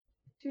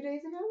 2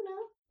 days ago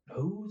now?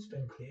 Oh, it's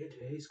been clear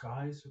day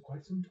skies for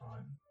quite some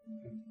time.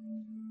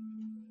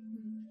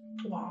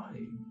 Why?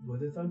 Were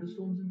there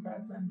thunderstorms in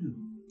Bradbandu?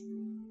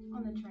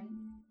 On the train?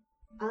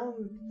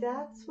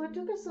 That's what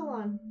took us so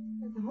long.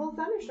 The whole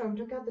thunderstorm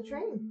took out the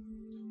train.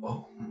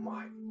 Oh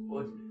my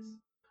goodness.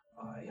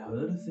 I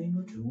heard a thing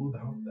or two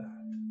about that.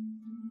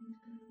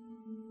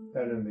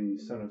 That and the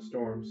Son of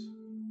Storms.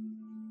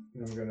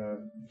 And I'm gonna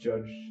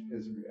judge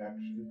his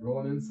reaction.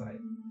 Roll an insight.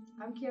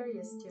 I'm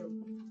curious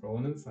too. Roll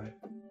an insight.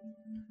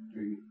 Do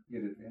we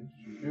get advantage?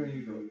 No,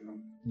 you roll your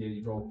own. Yeah,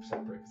 you roll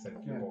separate because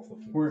you're Yeah. both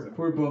looking.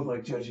 We're both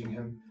like judging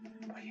him.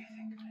 What do you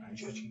think? I'm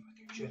judging what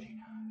you're judging.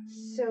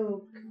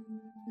 So,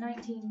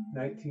 19.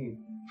 19.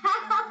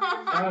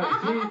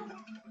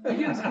 He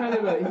gives kind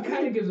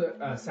of gives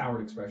a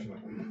soured expression,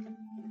 like.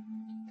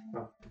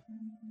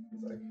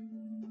 It's like,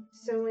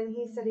 so when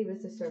he said he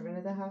was the servant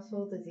of the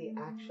household, is he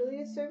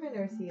actually a servant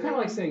or is he Kind of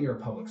like saying you're a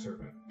public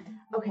servant.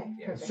 Okay,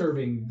 Yeah, perfect.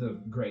 serving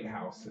the great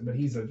house. But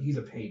he's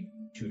a paid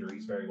tutor.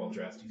 He's very well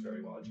dressed. He's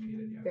very well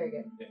educated. Yeah. Very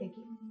good. Yeah. Thank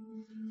you.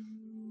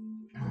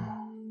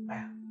 Oh,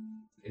 man.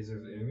 Is there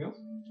anything else?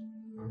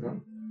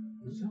 No.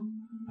 So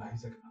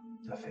he's like,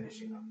 the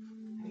finishing up.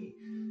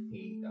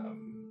 And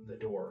the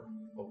door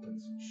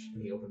opens.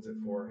 And he opens it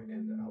for her,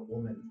 and a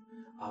woman,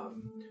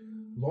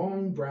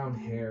 long brown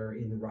hair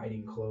in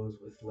riding clothes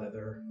with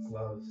leather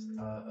gloves,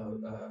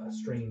 a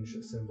strange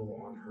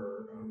symbol on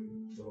her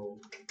little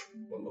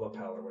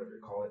lapel or whatever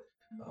you call it.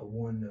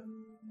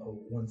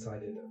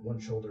 One-sided,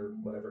 one-shoulder,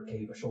 whatever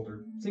cape,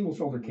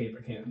 single-shoulder cape.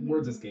 I can't.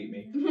 Words escape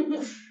me.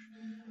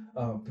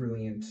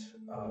 Brilliant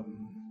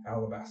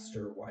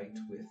alabaster white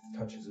with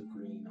touches of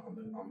green on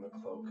the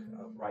cloak.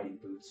 Riding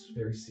boots,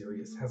 very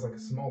serious. Has like a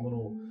small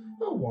little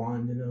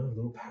wand and a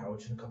little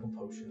pouch and a couple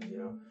potions,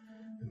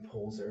 and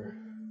pulls her.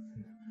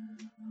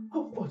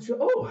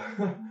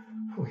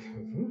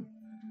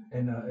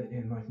 And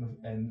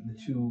the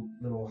two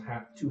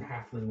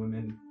halfling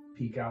women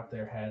peek out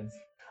their heads.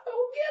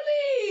 Oh,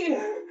 Gilly!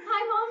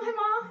 Hi,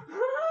 Mom.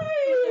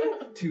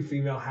 Hi! Two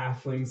female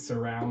halflings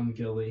surround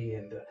Gilly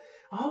and,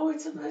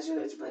 it's a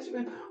pleasure,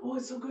 man. Oh,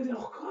 it's so good.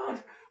 Oh,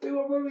 God, we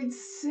were worried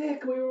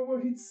sick.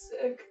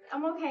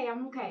 I'm okay.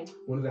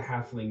 One of the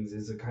halflings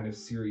is a kind of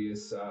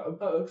serious,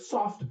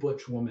 soft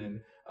butch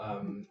woman,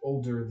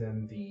 older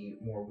than the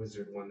more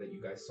wizard one that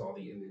you guys saw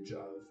the image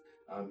of.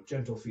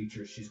 Gentle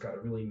features. She's got a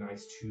really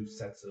nice 2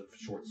 sets of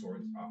short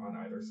swords on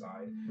either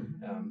side.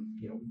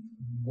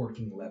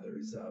 Working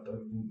leathers,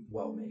 but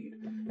well made.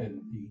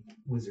 And the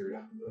wizard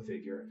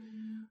figure.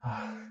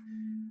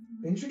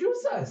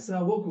 Introduce us.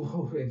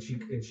 And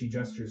she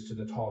gestures to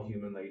the tall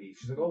human lady.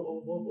 She's like,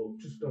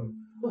 just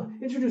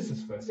introduce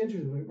us first.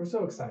 We're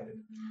so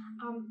excited.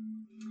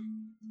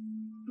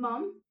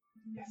 Mom.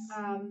 Yes.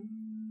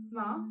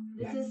 Ma.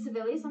 This is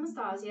Sevilius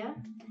Anastasia.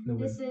 No,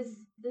 This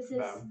is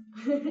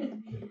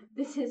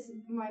this is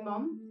my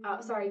mom.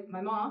 Sorry,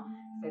 my ma.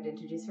 So I'd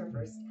introduce her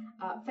first.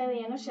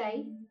 Felian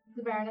O'Shea,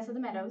 the Baroness of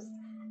the Meadows,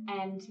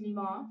 and me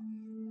ma,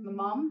 my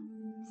mom.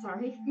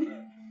 Sorry, me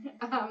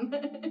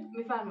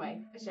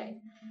Fanway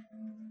O'Shea.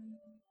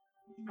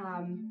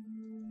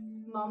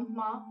 Mom,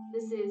 ma.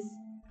 This is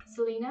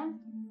Selena.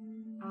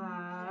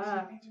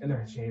 And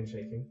they're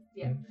handshaking.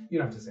 Yeah. You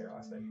don't have to say her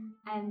last name.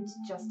 And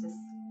Justice.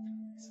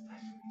 It's a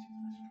pleasure to meet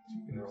you.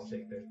 And they're all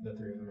shaking. The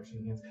 3 of them are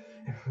shaking hands.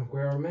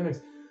 Where are our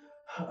manners?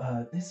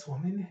 This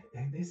woman,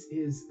 and this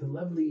is the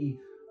lovely,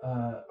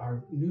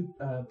 our new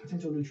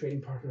potential new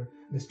trading partner,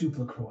 Miss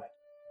Duplacroix.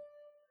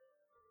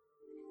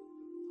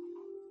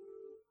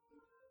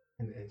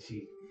 And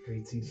she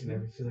greets each and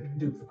every. She's like,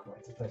 Duplacroix,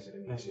 it's a pleasure to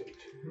meet you.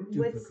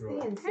 What's the Duplacroix.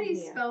 How do you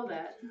insignia? spell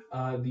that?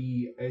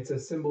 It's a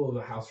symbol of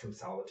the house from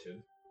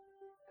Solitude.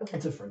 Okay.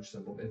 It's a French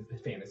symbol.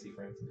 It's fantasy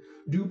French.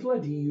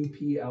 Dupla,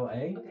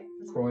 D-U-P-L-A. Okay.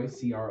 That's Croix,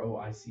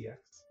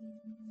 C-R-O-I-C-X.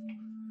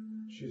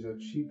 She's a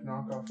cheap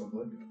knockoff of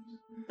Legos.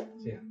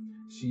 Yeah,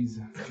 she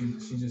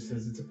just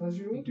says it's a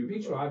pleasure to meet you.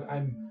 Pietro,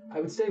 I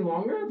would stay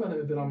longer, but I'm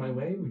a bit on my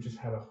way. We just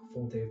had a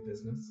full day of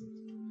business.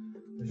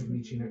 Pleasure to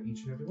meet each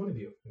and every one of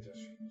you. And so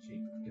she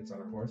gets on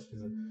her horse.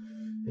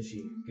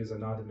 She gives a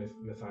nod to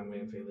Mithanwe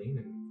and Faline,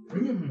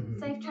 and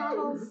Safe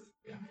travels.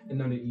 yeah,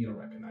 and you don't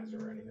recognize her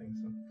or anything.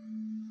 So.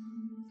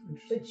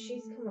 But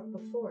she's come up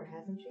before,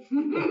 hasn't she?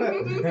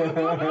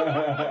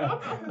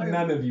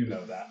 None of you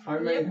know that. I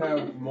may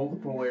have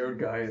multiple layered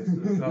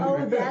guises. Oh,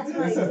 that's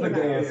why This it is the came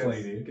up. gayest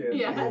lady.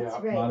 Yeah. That's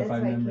right. That's Modified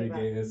why it memory came up.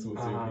 gayest was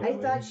your I gay I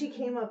lady. thought she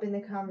came up in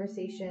the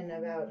conversation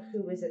about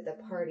who was at the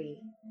party.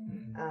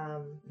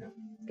 Yeah.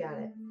 Got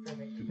it.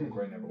 Perfect.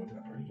 Duplacroix never went to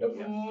that party.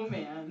 Oh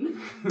man.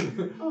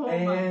 Oh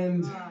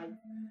And- my god.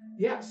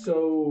 Yeah,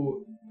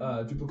 so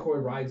Duplacroix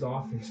rides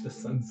off into the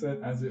sunset,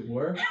 as it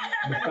were.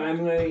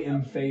 Mithanwe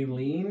and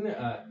Faline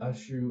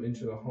usher you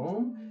into the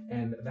home,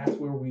 and that's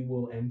where we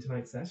will end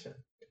tonight's session.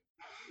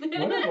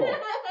 Wonderful.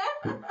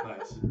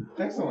 Nice.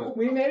 Excellent.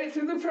 We made it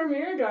through the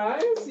premiere,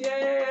 guys!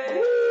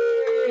 Yay!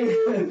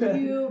 You Thank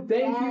you,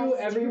 bastard.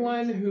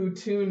 everyone who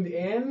tuned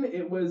in.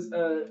 It was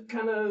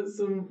kind of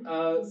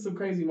some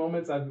crazy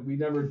moments.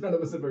 None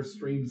of us have ever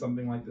streamed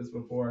something like this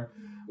before.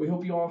 We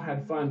hope you all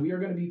had fun. We are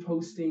going to be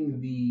posting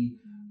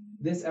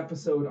this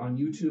episode on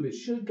YouTube. It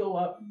should go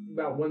up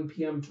about 1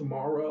 p.m.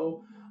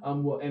 tomorrow.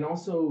 And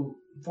also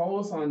follow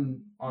us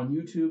on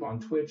YouTube, on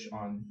Twitch,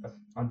 on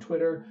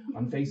Twitter,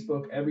 on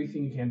Facebook,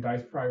 everything you can.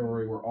 Dice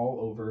Priority, we're all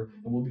over,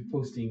 and we'll be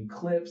posting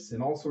clips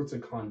and all sorts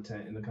of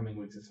content in the coming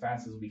weeks as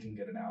fast as we can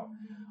get it out.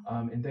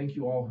 And thank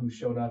you all who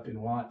showed up and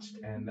watched.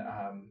 And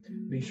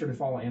be sure to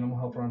follow Animal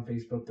Helper on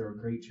Facebook. They're a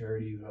great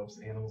charity who helps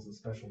animals with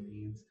special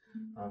needs.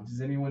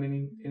 Does anyone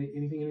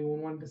anything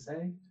anyone wanted to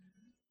say?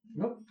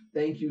 Nope.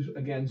 Thank you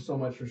again so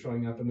much for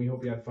showing up, and we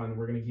hope you had fun.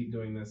 We're going to keep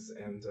doing this,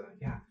 and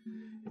yeah.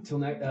 Until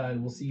next,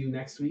 we'll see you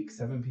next week,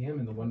 7 p.m.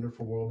 in the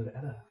wonderful world of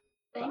Edda.